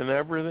like him, and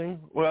everything.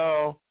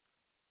 Well,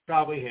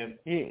 probably him.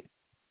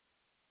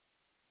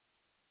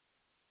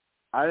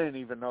 I didn't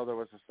even know there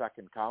was a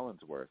second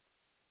Collinsworth.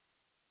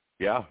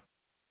 Yeah.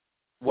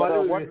 What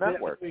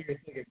network?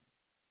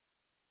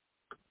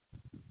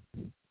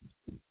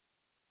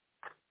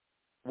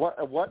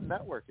 What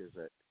network is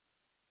it?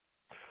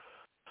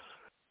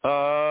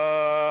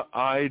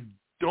 I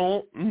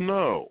don't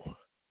know.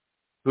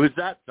 Who's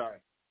that? Sorry.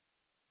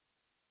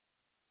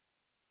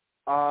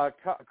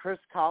 Chris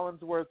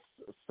Collinsworth's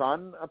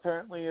son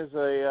apparently is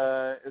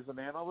an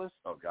analyst.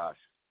 Oh gosh.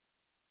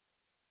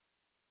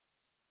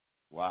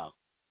 Wow.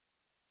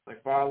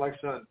 Like father, like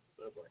son.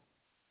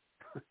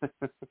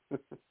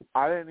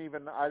 I didn't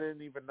even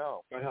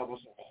know. God help us.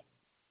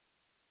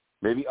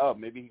 Maybe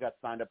he got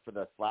signed up for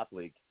the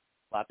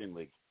slapping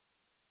league.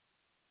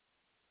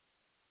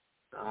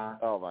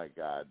 Oh my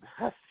God,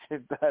 that's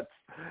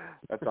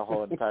a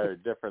whole entire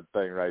different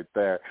thing right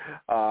there.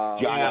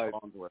 John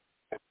Collinsworth.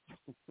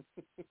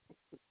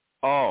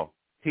 Oh,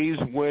 he's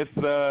with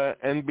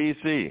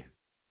NBC.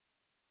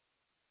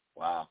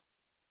 Wow.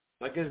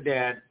 Like his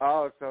dad.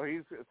 Oh, so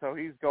he's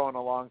going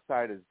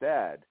alongside his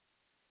dad.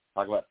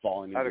 Talk about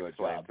falling That into a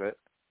explains job. it.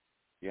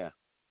 Yeah.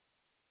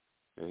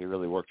 He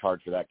really worked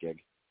hard for that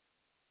gig.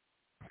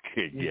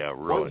 Yeah,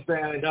 really. One's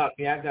bad enough.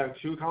 You have to have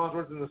two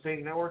Collinsworths in the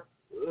same network?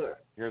 Ugh.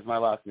 Here's my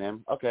last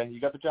name. Okay, you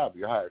got the job.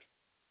 You're hired.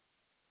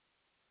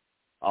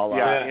 I'll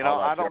let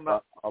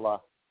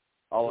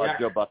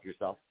Joe Buck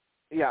yourself.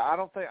 Yeah, I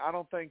don't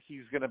think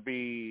he's going to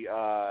be.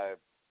 I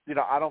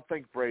don't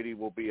think Brady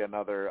will be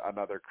another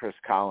Chris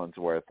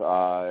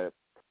Collinsworth.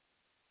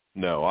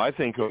 No, I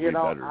think he'll be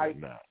better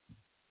than that.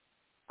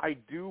 I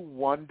do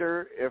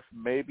wonder if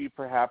maybe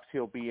perhaps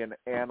he'll be an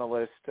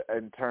analyst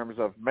in terms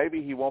of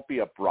maybe he won't be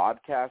a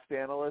broadcast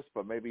analyst,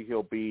 but maybe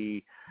he'll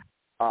be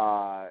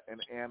an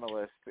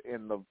analyst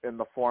in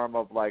the form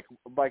of like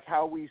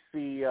how we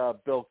see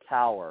Bill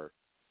Cowher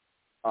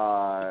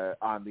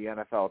on the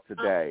NFL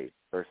Today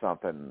or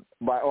something,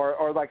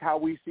 or like how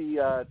we see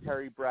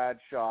Terry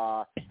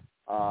Bradshaw,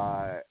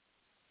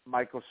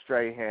 Michael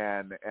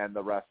Strahan, and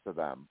the rest of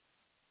them.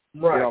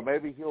 Right.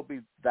 Maybe he'll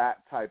be that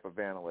type of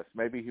analyst.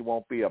 Maybe he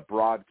won't be a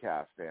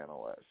broadcast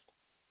analyst.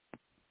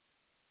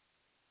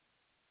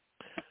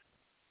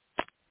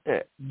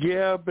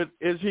 Yeah, but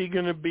is he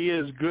going to be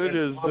as good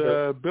as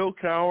Bill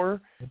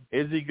Cowher?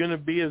 Is he going to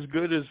be as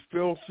good as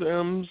Phil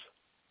Simms?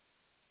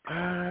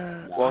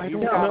 Well, he's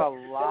got a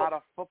lot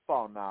of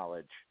football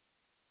knowledge.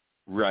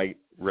 Right.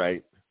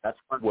 That's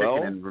one well,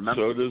 thing. And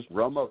remember, so does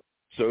Romo.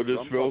 So does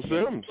Phil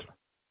Simms.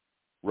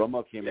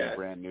 Romo came in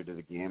brand new to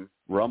the game.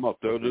 Romo.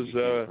 So does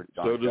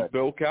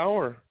Bill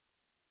Cowher.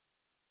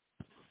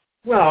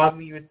 Well, I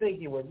mean, you would think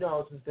he would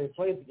know since they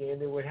played the game.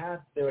 They would have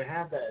that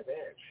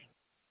advantage.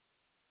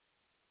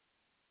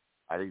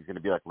 I think he's going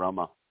to be like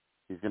Romo.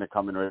 He's going to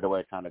come in right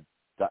away, kind of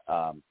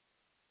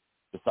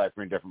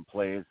deciphering different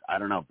plays. I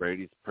don't know.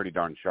 Brady's pretty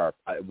darn sharp.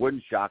 It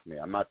wouldn't shock me.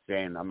 I'm not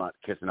saying I'm not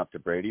kissing up to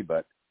Brady,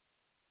 but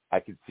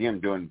I could see him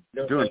doing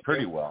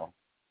pretty well.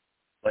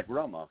 Like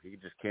Romo, he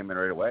just came in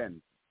right away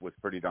and was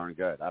pretty darn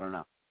good. I don't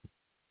know.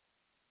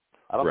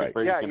 I don't think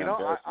Brady's going to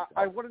embarrass himself.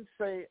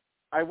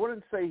 I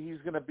wouldn't say he's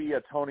going to be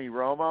a Tony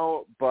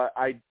Romo, but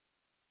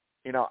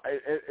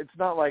it's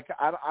not like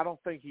I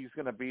don't think he's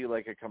going to be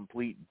like a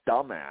complete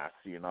dumbass.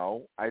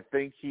 I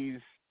think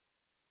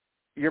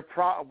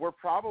we're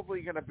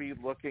probably going to be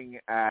looking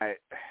at.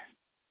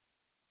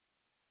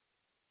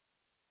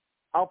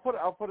 I'll put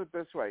it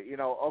this way.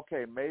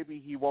 Okay, maybe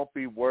he won't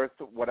be worth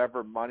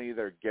whatever money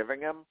they're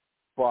giving him,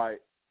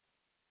 but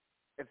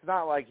it's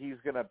not like he's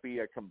going to be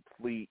a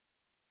complete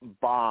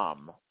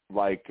bomb.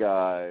 Like,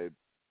 he's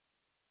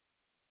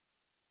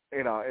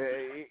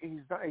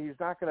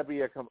not going to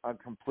be a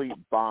complete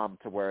bomb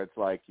to where it's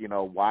like,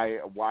 why,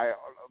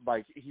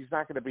 like, he's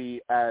not going to be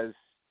as,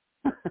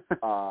 he's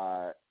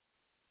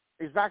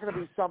not going to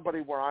be somebody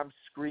where I'm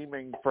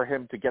screaming for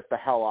him to get the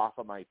hell off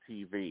of my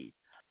TV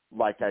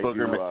like I do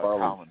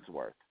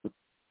Collinsworth.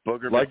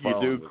 Like you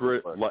do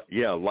Chris,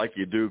 like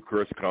you do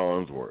Chris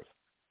Collinsworth.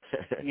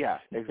 Yeah,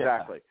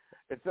 exactly.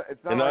 It's not.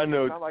 And like, I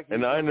know, it's not like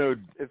I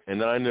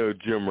know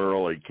Jim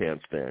Early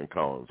can't stand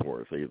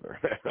Collinsworth either.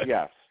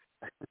 Yes.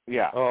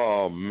 Yeah.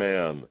 Oh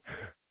man.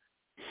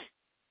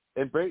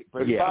 And Brady,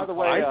 by the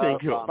way, I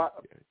think he'll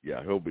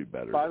be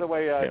better. By the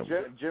way,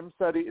 Jim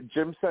said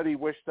he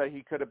wished that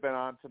he could have been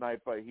on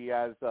tonight, but he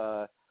has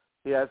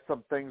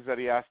some things that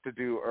he has to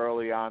do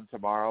early on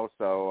tomorrow,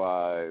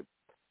 so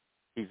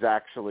he's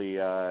actually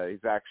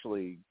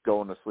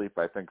going to sleep,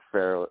 I think,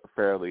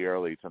 fairly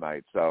early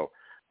tonight. So,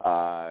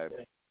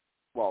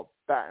 well,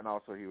 that, and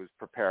also he was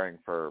preparing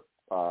for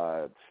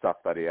stuff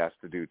that he has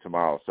to do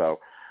tomorrow.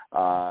 So,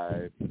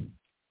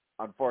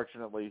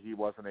 unfortunately, he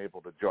wasn't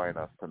able to join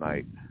us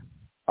tonight.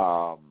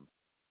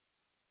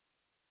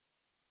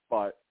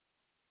 But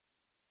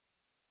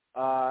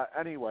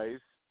anyways,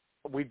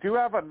 we do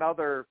have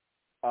another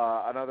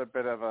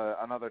bit of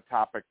another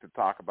topic to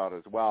talk about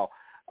as well.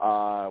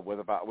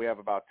 We have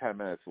about 10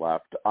 minutes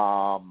left.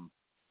 Sean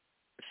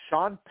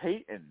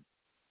Payton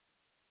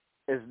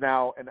is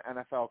now an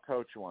NFL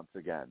coach once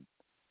again,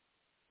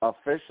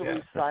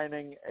 officially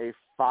signing a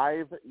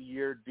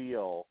 5-year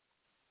deal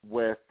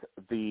with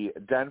the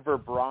Denver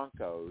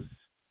Broncos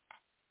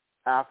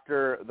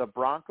after the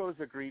Broncos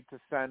agreed to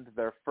send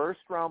their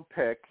first-round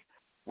pick,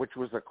 which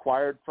was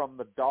acquired from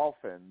the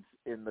Dolphins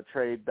in the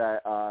trade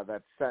that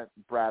sent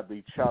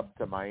Bradley Chubb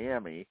to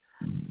Miami,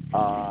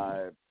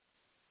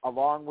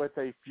 along with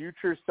a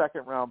future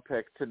second-round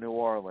pick to New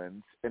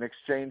Orleans in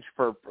exchange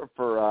for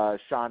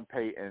Sean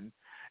Payton.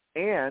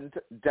 And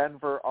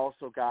Denver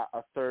also got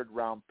a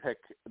third-round pick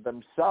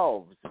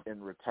themselves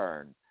in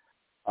return.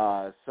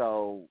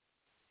 So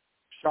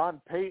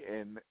Sean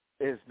Payton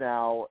is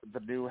now the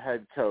new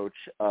head coach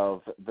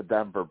of the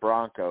Denver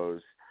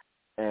Broncos,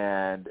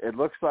 and it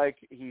looks like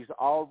he's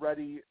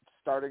already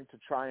starting to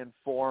try and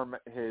form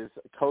his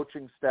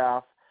coaching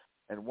staff,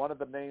 and one of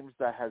the names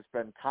that has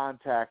been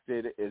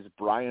contacted is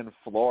Brian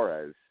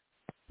Flores,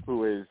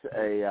 who is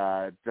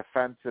a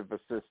defensive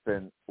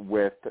assistant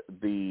with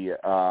the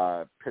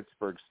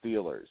Pittsburgh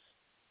Steelers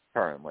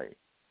currently.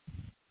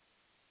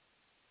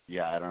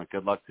 Yeah, I don't know.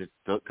 Good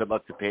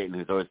luck to Peyton,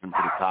 who's always been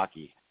pretty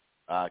cocky.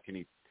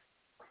 Can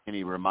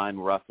he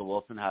remind Russell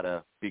Wilson how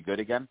to be good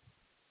again?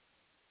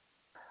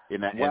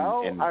 Win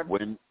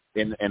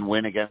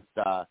against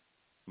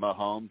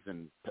Mahomes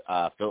and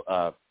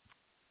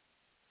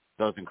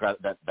those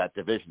incredible that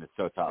division is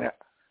so tough. Yeah.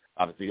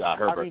 Obviously,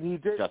 Herbert,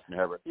 Justin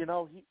Herbert. You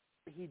know,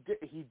 he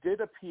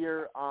did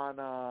appear on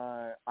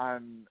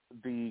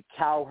the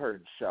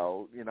Cowherd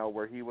show. You know,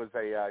 where he was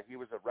a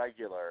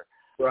regular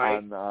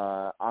on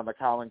the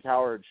Colin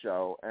Cowherd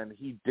show, and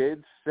he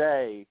did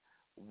say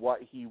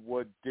what he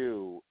would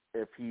do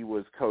if he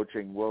was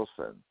coaching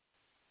Wilson.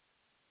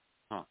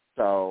 Huh.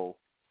 So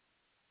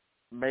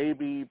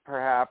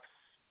perhaps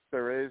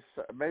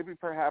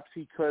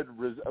he could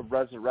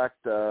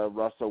resurrect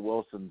Russell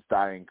Wilson's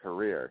dying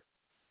career.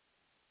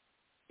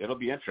 It'll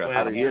be interesting.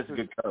 Well, he is a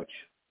good coach.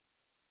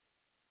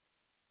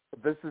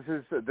 This is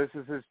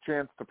his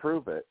chance to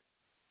prove it.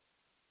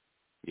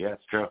 Yeah,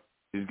 it's true.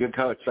 He's a good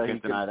coach. So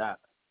Can't deny that.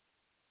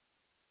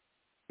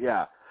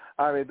 Yeah.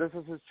 I mean, this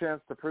is his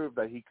chance to prove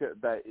that he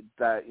could to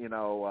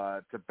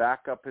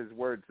back up his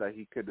words that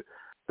he could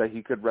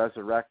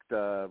resurrect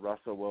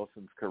Russell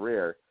Wilson's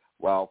career.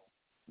 Well,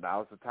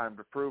 now's the time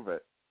to prove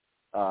it,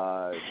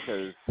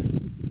 because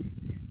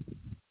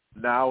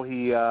now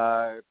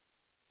it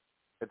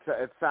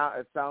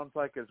sounds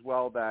like as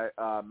well that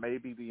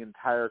maybe the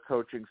entire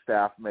coaching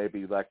staff may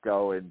be let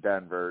go in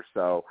Denver.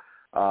 So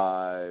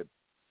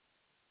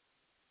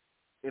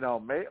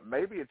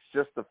maybe it's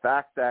just the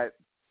fact that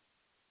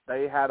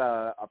they had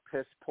a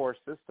piss poor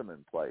system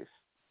in place.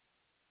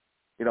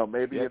 You know,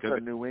 maybe it's a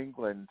New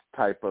England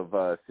type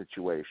of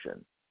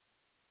situation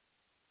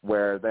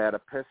where they had a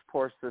piss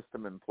poor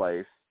system in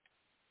place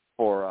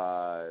for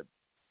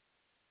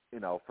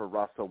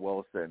Russell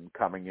Wilson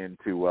coming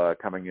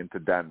into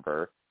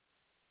Denver.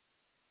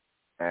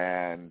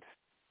 And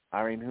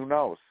I mean, who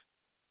knows?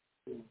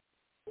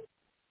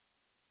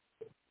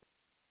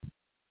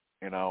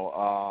 You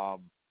know,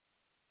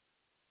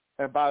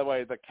 and by the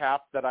way, the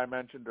cap that I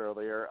mentioned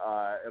earlier,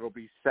 it'll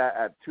be set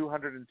at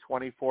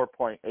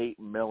 $224.8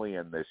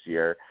 million this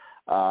year,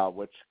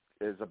 which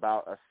is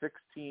about a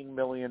 $16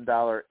 million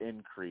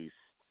increase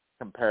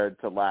compared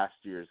to last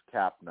year's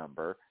cap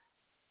number,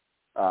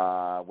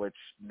 which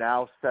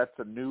now sets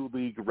a new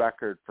league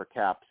record for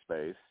cap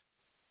space.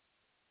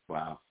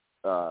 Wow.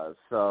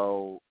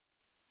 So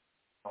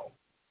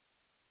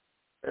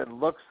it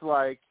looks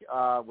like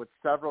with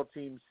several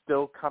teams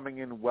still coming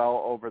in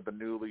well over the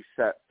newly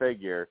set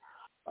figure,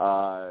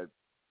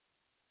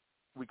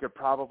 we could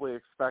probably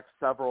expect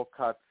several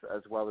cuts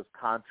as well as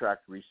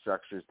contract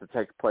restructures to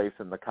take place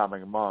in the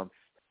coming months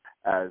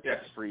as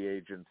free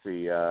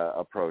agency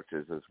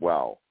approaches as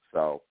well.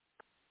 So,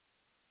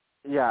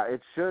 yeah,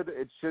 it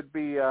should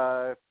be.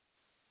 I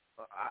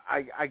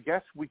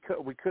guess we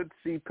could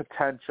see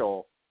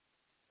potential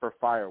for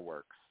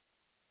fireworks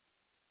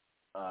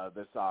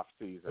this off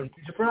season. Wouldn't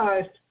be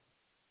surprised.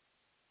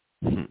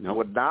 No.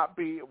 Would not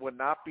be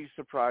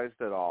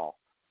surprised at all.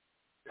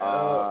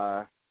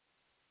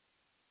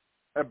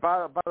 And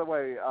by the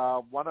way,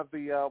 one of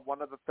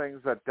the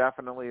things that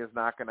definitely is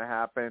not going to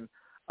happen,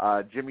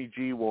 Jimmy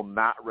G will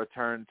not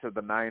return to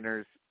the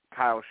Niners.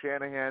 Kyle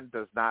Shanahan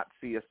does not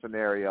see a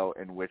scenario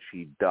in which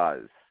he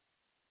does.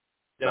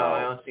 No, so,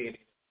 I don't see it.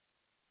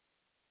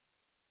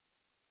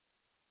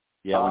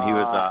 Yeah, when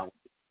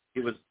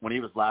he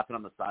was laughing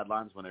on the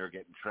sidelines when they were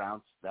getting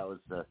trounced, that was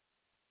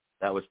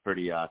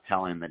pretty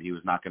telling that he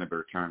was not going to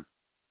return.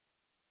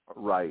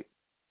 Right.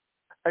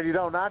 And, you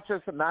know, not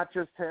just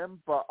him,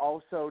 but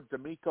also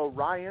D'Amico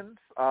Ryans.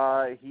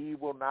 He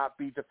will not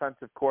be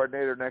defensive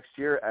coordinator next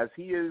year, as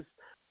he is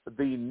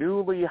the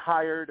newly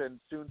hired and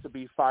soon to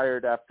be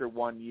fired after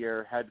 1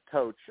 year head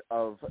coach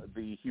of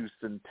the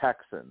Houston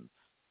Texans.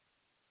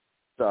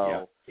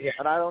 So,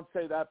 and I don't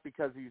say that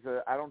because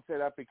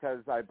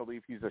I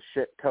believe he's a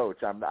shit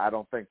coach. I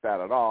don't think that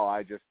at all.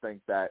 I just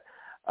think that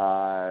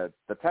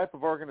the type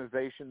of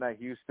organization that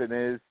Houston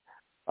is,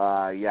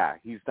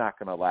 he's not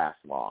going to last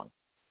long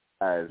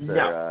as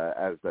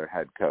their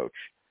head coach.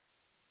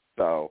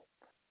 So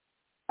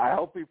I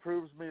hope he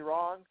proves me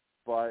wrong,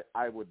 but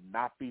I would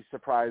not be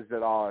surprised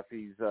at all if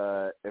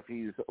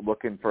he's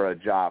looking for a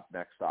job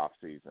next off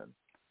season.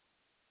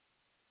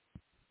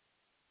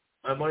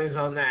 My money's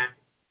on that.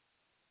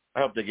 I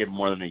hope they give him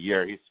more than a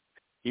year.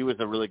 he was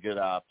a really good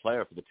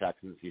player for the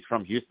Texans. He's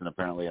from Houston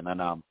apparently, and then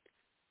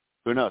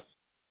who knows?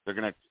 They're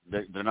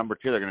number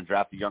 2. They're gonna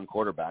draft a young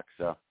quarterback.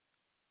 So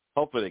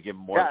hopefully they give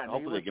him more. Yeah,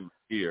 hopefully they give him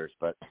a few years.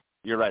 But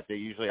you're right. They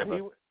usually have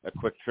a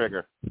quick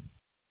trigger.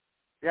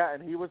 Yeah,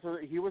 and he was a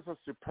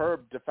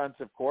superb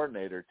defensive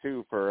coordinator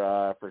too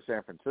for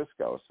San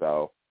Francisco.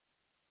 So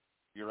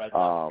you're right.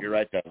 You're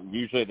right. That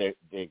usually they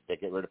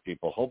get rid of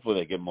people.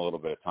 Hopefully they give them a little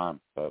bit of time.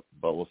 But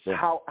we'll see.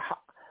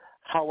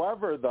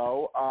 However,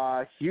 though,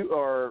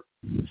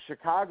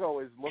 Chicago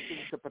is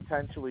looking to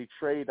potentially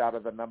trade out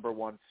of the number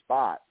 1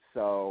 spot.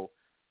 So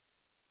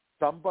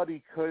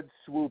somebody could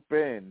swoop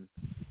in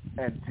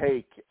and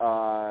take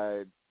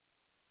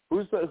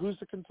who's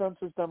the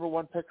consensus number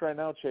 1 pick right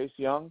now? Chase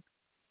Young?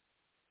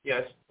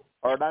 Yes.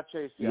 Or not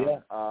Chase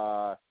Young.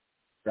 Yeah.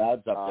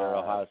 Stroud's up there,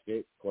 Ohio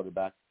State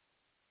quarterback.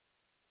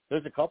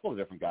 There's a couple of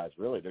different guys,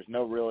 really. There's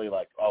no really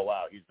like, oh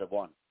wow, he's the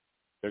one.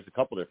 There's a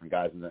couple different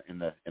guys in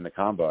the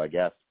combo, I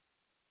guess.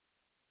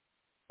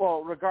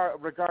 Well,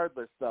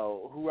 regardless,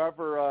 though,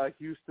 whoever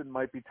Houston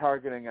might be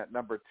targeting at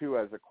number 2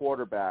 as a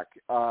quarterback,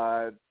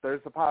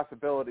 there's a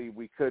possibility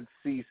we could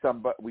see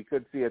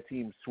a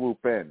team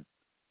swoop in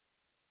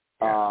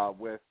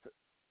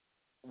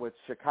with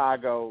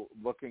Chicago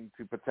looking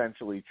to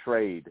potentially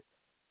trade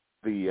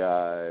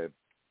the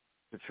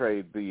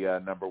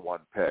number 1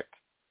 pick.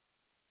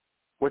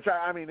 Which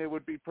I mean, it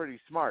would be pretty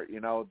smart. You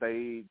know,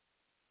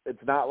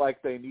 it's not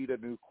like they need a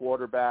new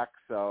quarterback,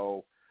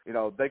 so. You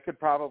know, they could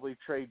probably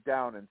trade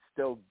down and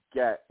still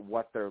get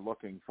what they're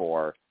looking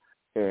for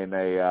in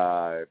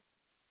in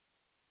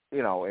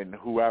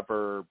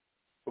whoever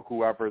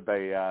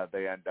they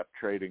end up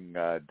trading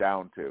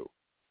down to.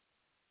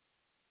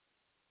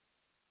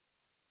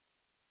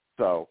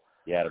 So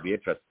yeah, it'll be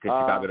interesting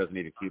because Chicago doesn't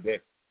need a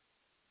QB.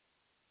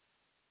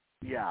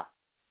 Yeah,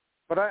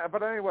 but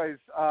anyways,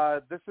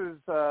 this is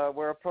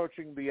we're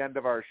approaching the end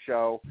of our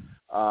show.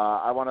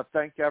 I want to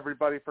thank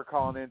everybody for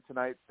calling in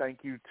tonight.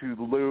 Thank you to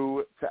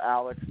Lou, to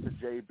Alex, to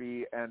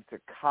JB, and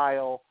to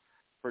Kyle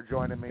for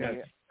joining me.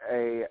 Yes.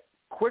 A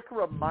quick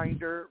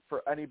reminder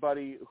for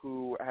anybody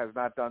who has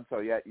not done so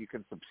yet, you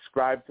can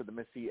subscribe to the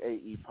Missy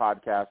AE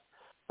podcast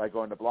by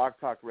going to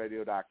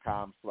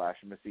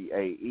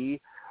blogtalkradio.com/MissyAE,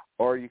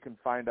 or you can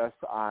find us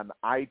on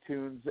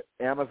iTunes,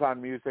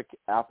 Amazon Music,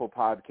 Apple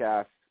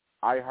Podcasts,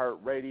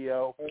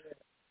 iHeartRadio,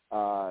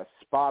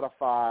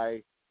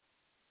 Spotify,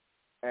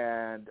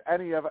 and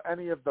any of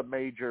the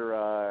major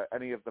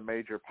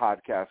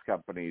podcast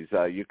companies.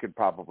 You can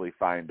probably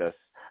find us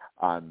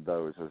on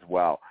those as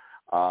well.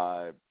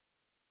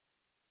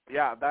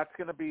 Yeah, that's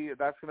gonna be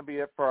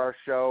it for our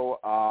show.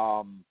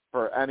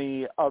 For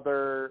any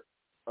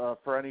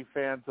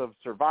fans of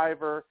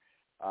Survivor,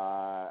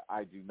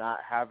 I do not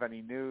have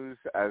any news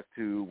as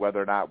to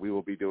whether or not we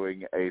will be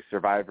doing a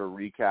Survivor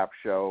recap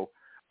show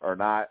or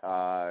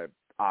not.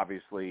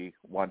 Obviously,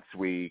 once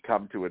we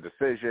come to a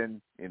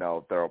decision, you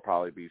know, there will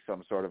probably be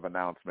some sort of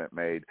announcement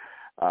made.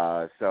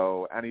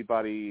 So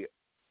anybody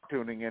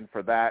tuning in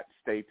for that,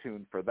 stay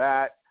tuned for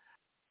that.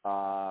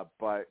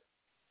 But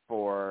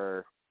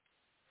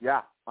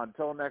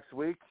until next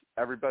week,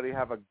 everybody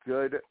have a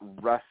good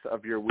rest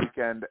of your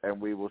weekend,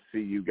 and we will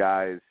see you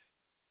guys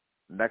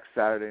next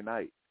Saturday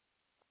night.